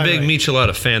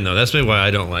michelada fan though. That's maybe why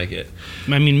I don't like it.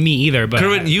 I mean, me either. But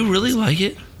Kerwin, you really like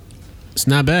it? It's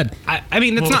not bad. I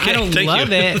mean, it's not. I don't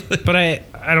love it, but I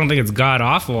don't think it's god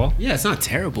awful. Yeah, it's not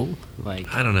terrible.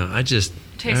 Like I don't know. I just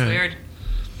tastes weird.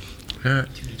 All right.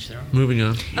 Moving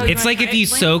on. Oh, it's like if you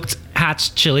soaked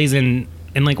Hatch chilies in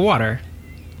like water,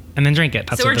 and then drink it.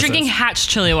 That's so we're drinking Hatch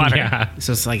chili water. Yeah.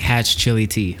 So it's like Hatch chili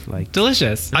tea, like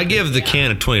delicious. I give the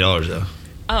can $20 though.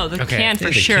 Oh, the can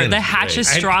for sure. The Hatch is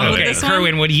strong with this one.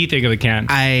 Kerwin, what do you think of the can?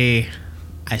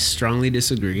 I strongly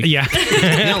disagree. Yeah.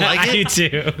 You don't like it? I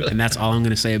do. And that's all I'm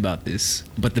going to say about this.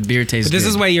 But the beer tastes But this good.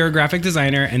 is why you're a graphic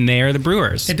designer and they are the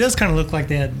brewers. It does kind of look like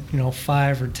they had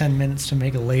 5 or 10 minutes to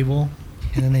make a label.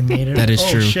 And then they made it. That is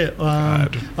true. Oh shit!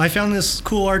 I found this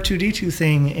cool R2D2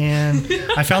 thing, and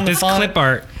I found the this font, clip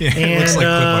art. And it looks like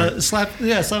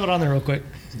clip art. slap it on there real quick.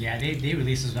 Yeah, they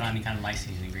release this without any kind of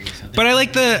licensing agreement. So But I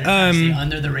like the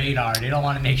under the radar. They don't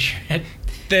want to make sure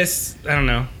this. I don't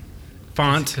know.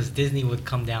 Font. Because Disney would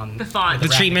come down. The font. The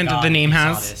treatment that the name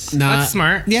has. That's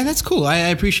smart. Yeah, that's cool. I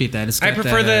appreciate that. I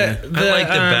prefer the I like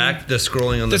the back, the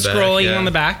scrolling on the back. The scrolling on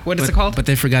the back. What is it called? But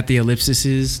they forgot the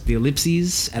ellipses at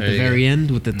the very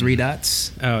end with the 3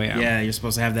 dots. Oh, yeah. Yeah, you're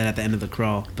supposed to have that at the end of the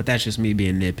crawl. But that's just me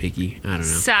being nitpicky. I don't know.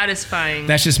 Satisfying.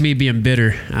 That's just me being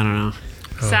bitter. I don't know.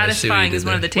 Satisfying is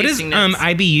one of the tasting notes.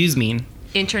 What does IBUs mean?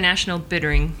 International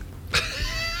Bittering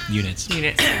Units.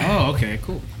 Oh, okay,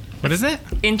 cool. What is it?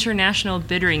 International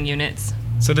Bittering Units.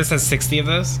 So this has 60 of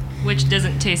those? Which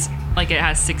doesn't taste like it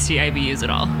has 60 IBUs at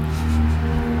all.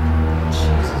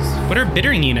 What are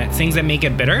bittering units? Things that make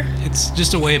it bitter? It's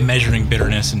just a way of measuring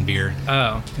bitterness in beer.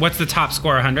 Oh. What's the top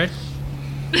score, 100?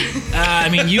 I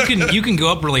mean, you can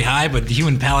go up really high, but the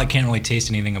human palate can't really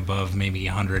taste anything above maybe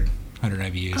 100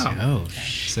 IBUs. Oh.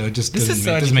 So it just This is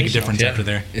doesn't make a difference after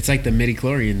there. It's like the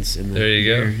midi-chlorians in the There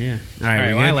you go. beer. Yeah. All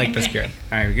right, well, I like this beer.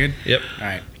 All right, we good? Yep. All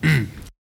right.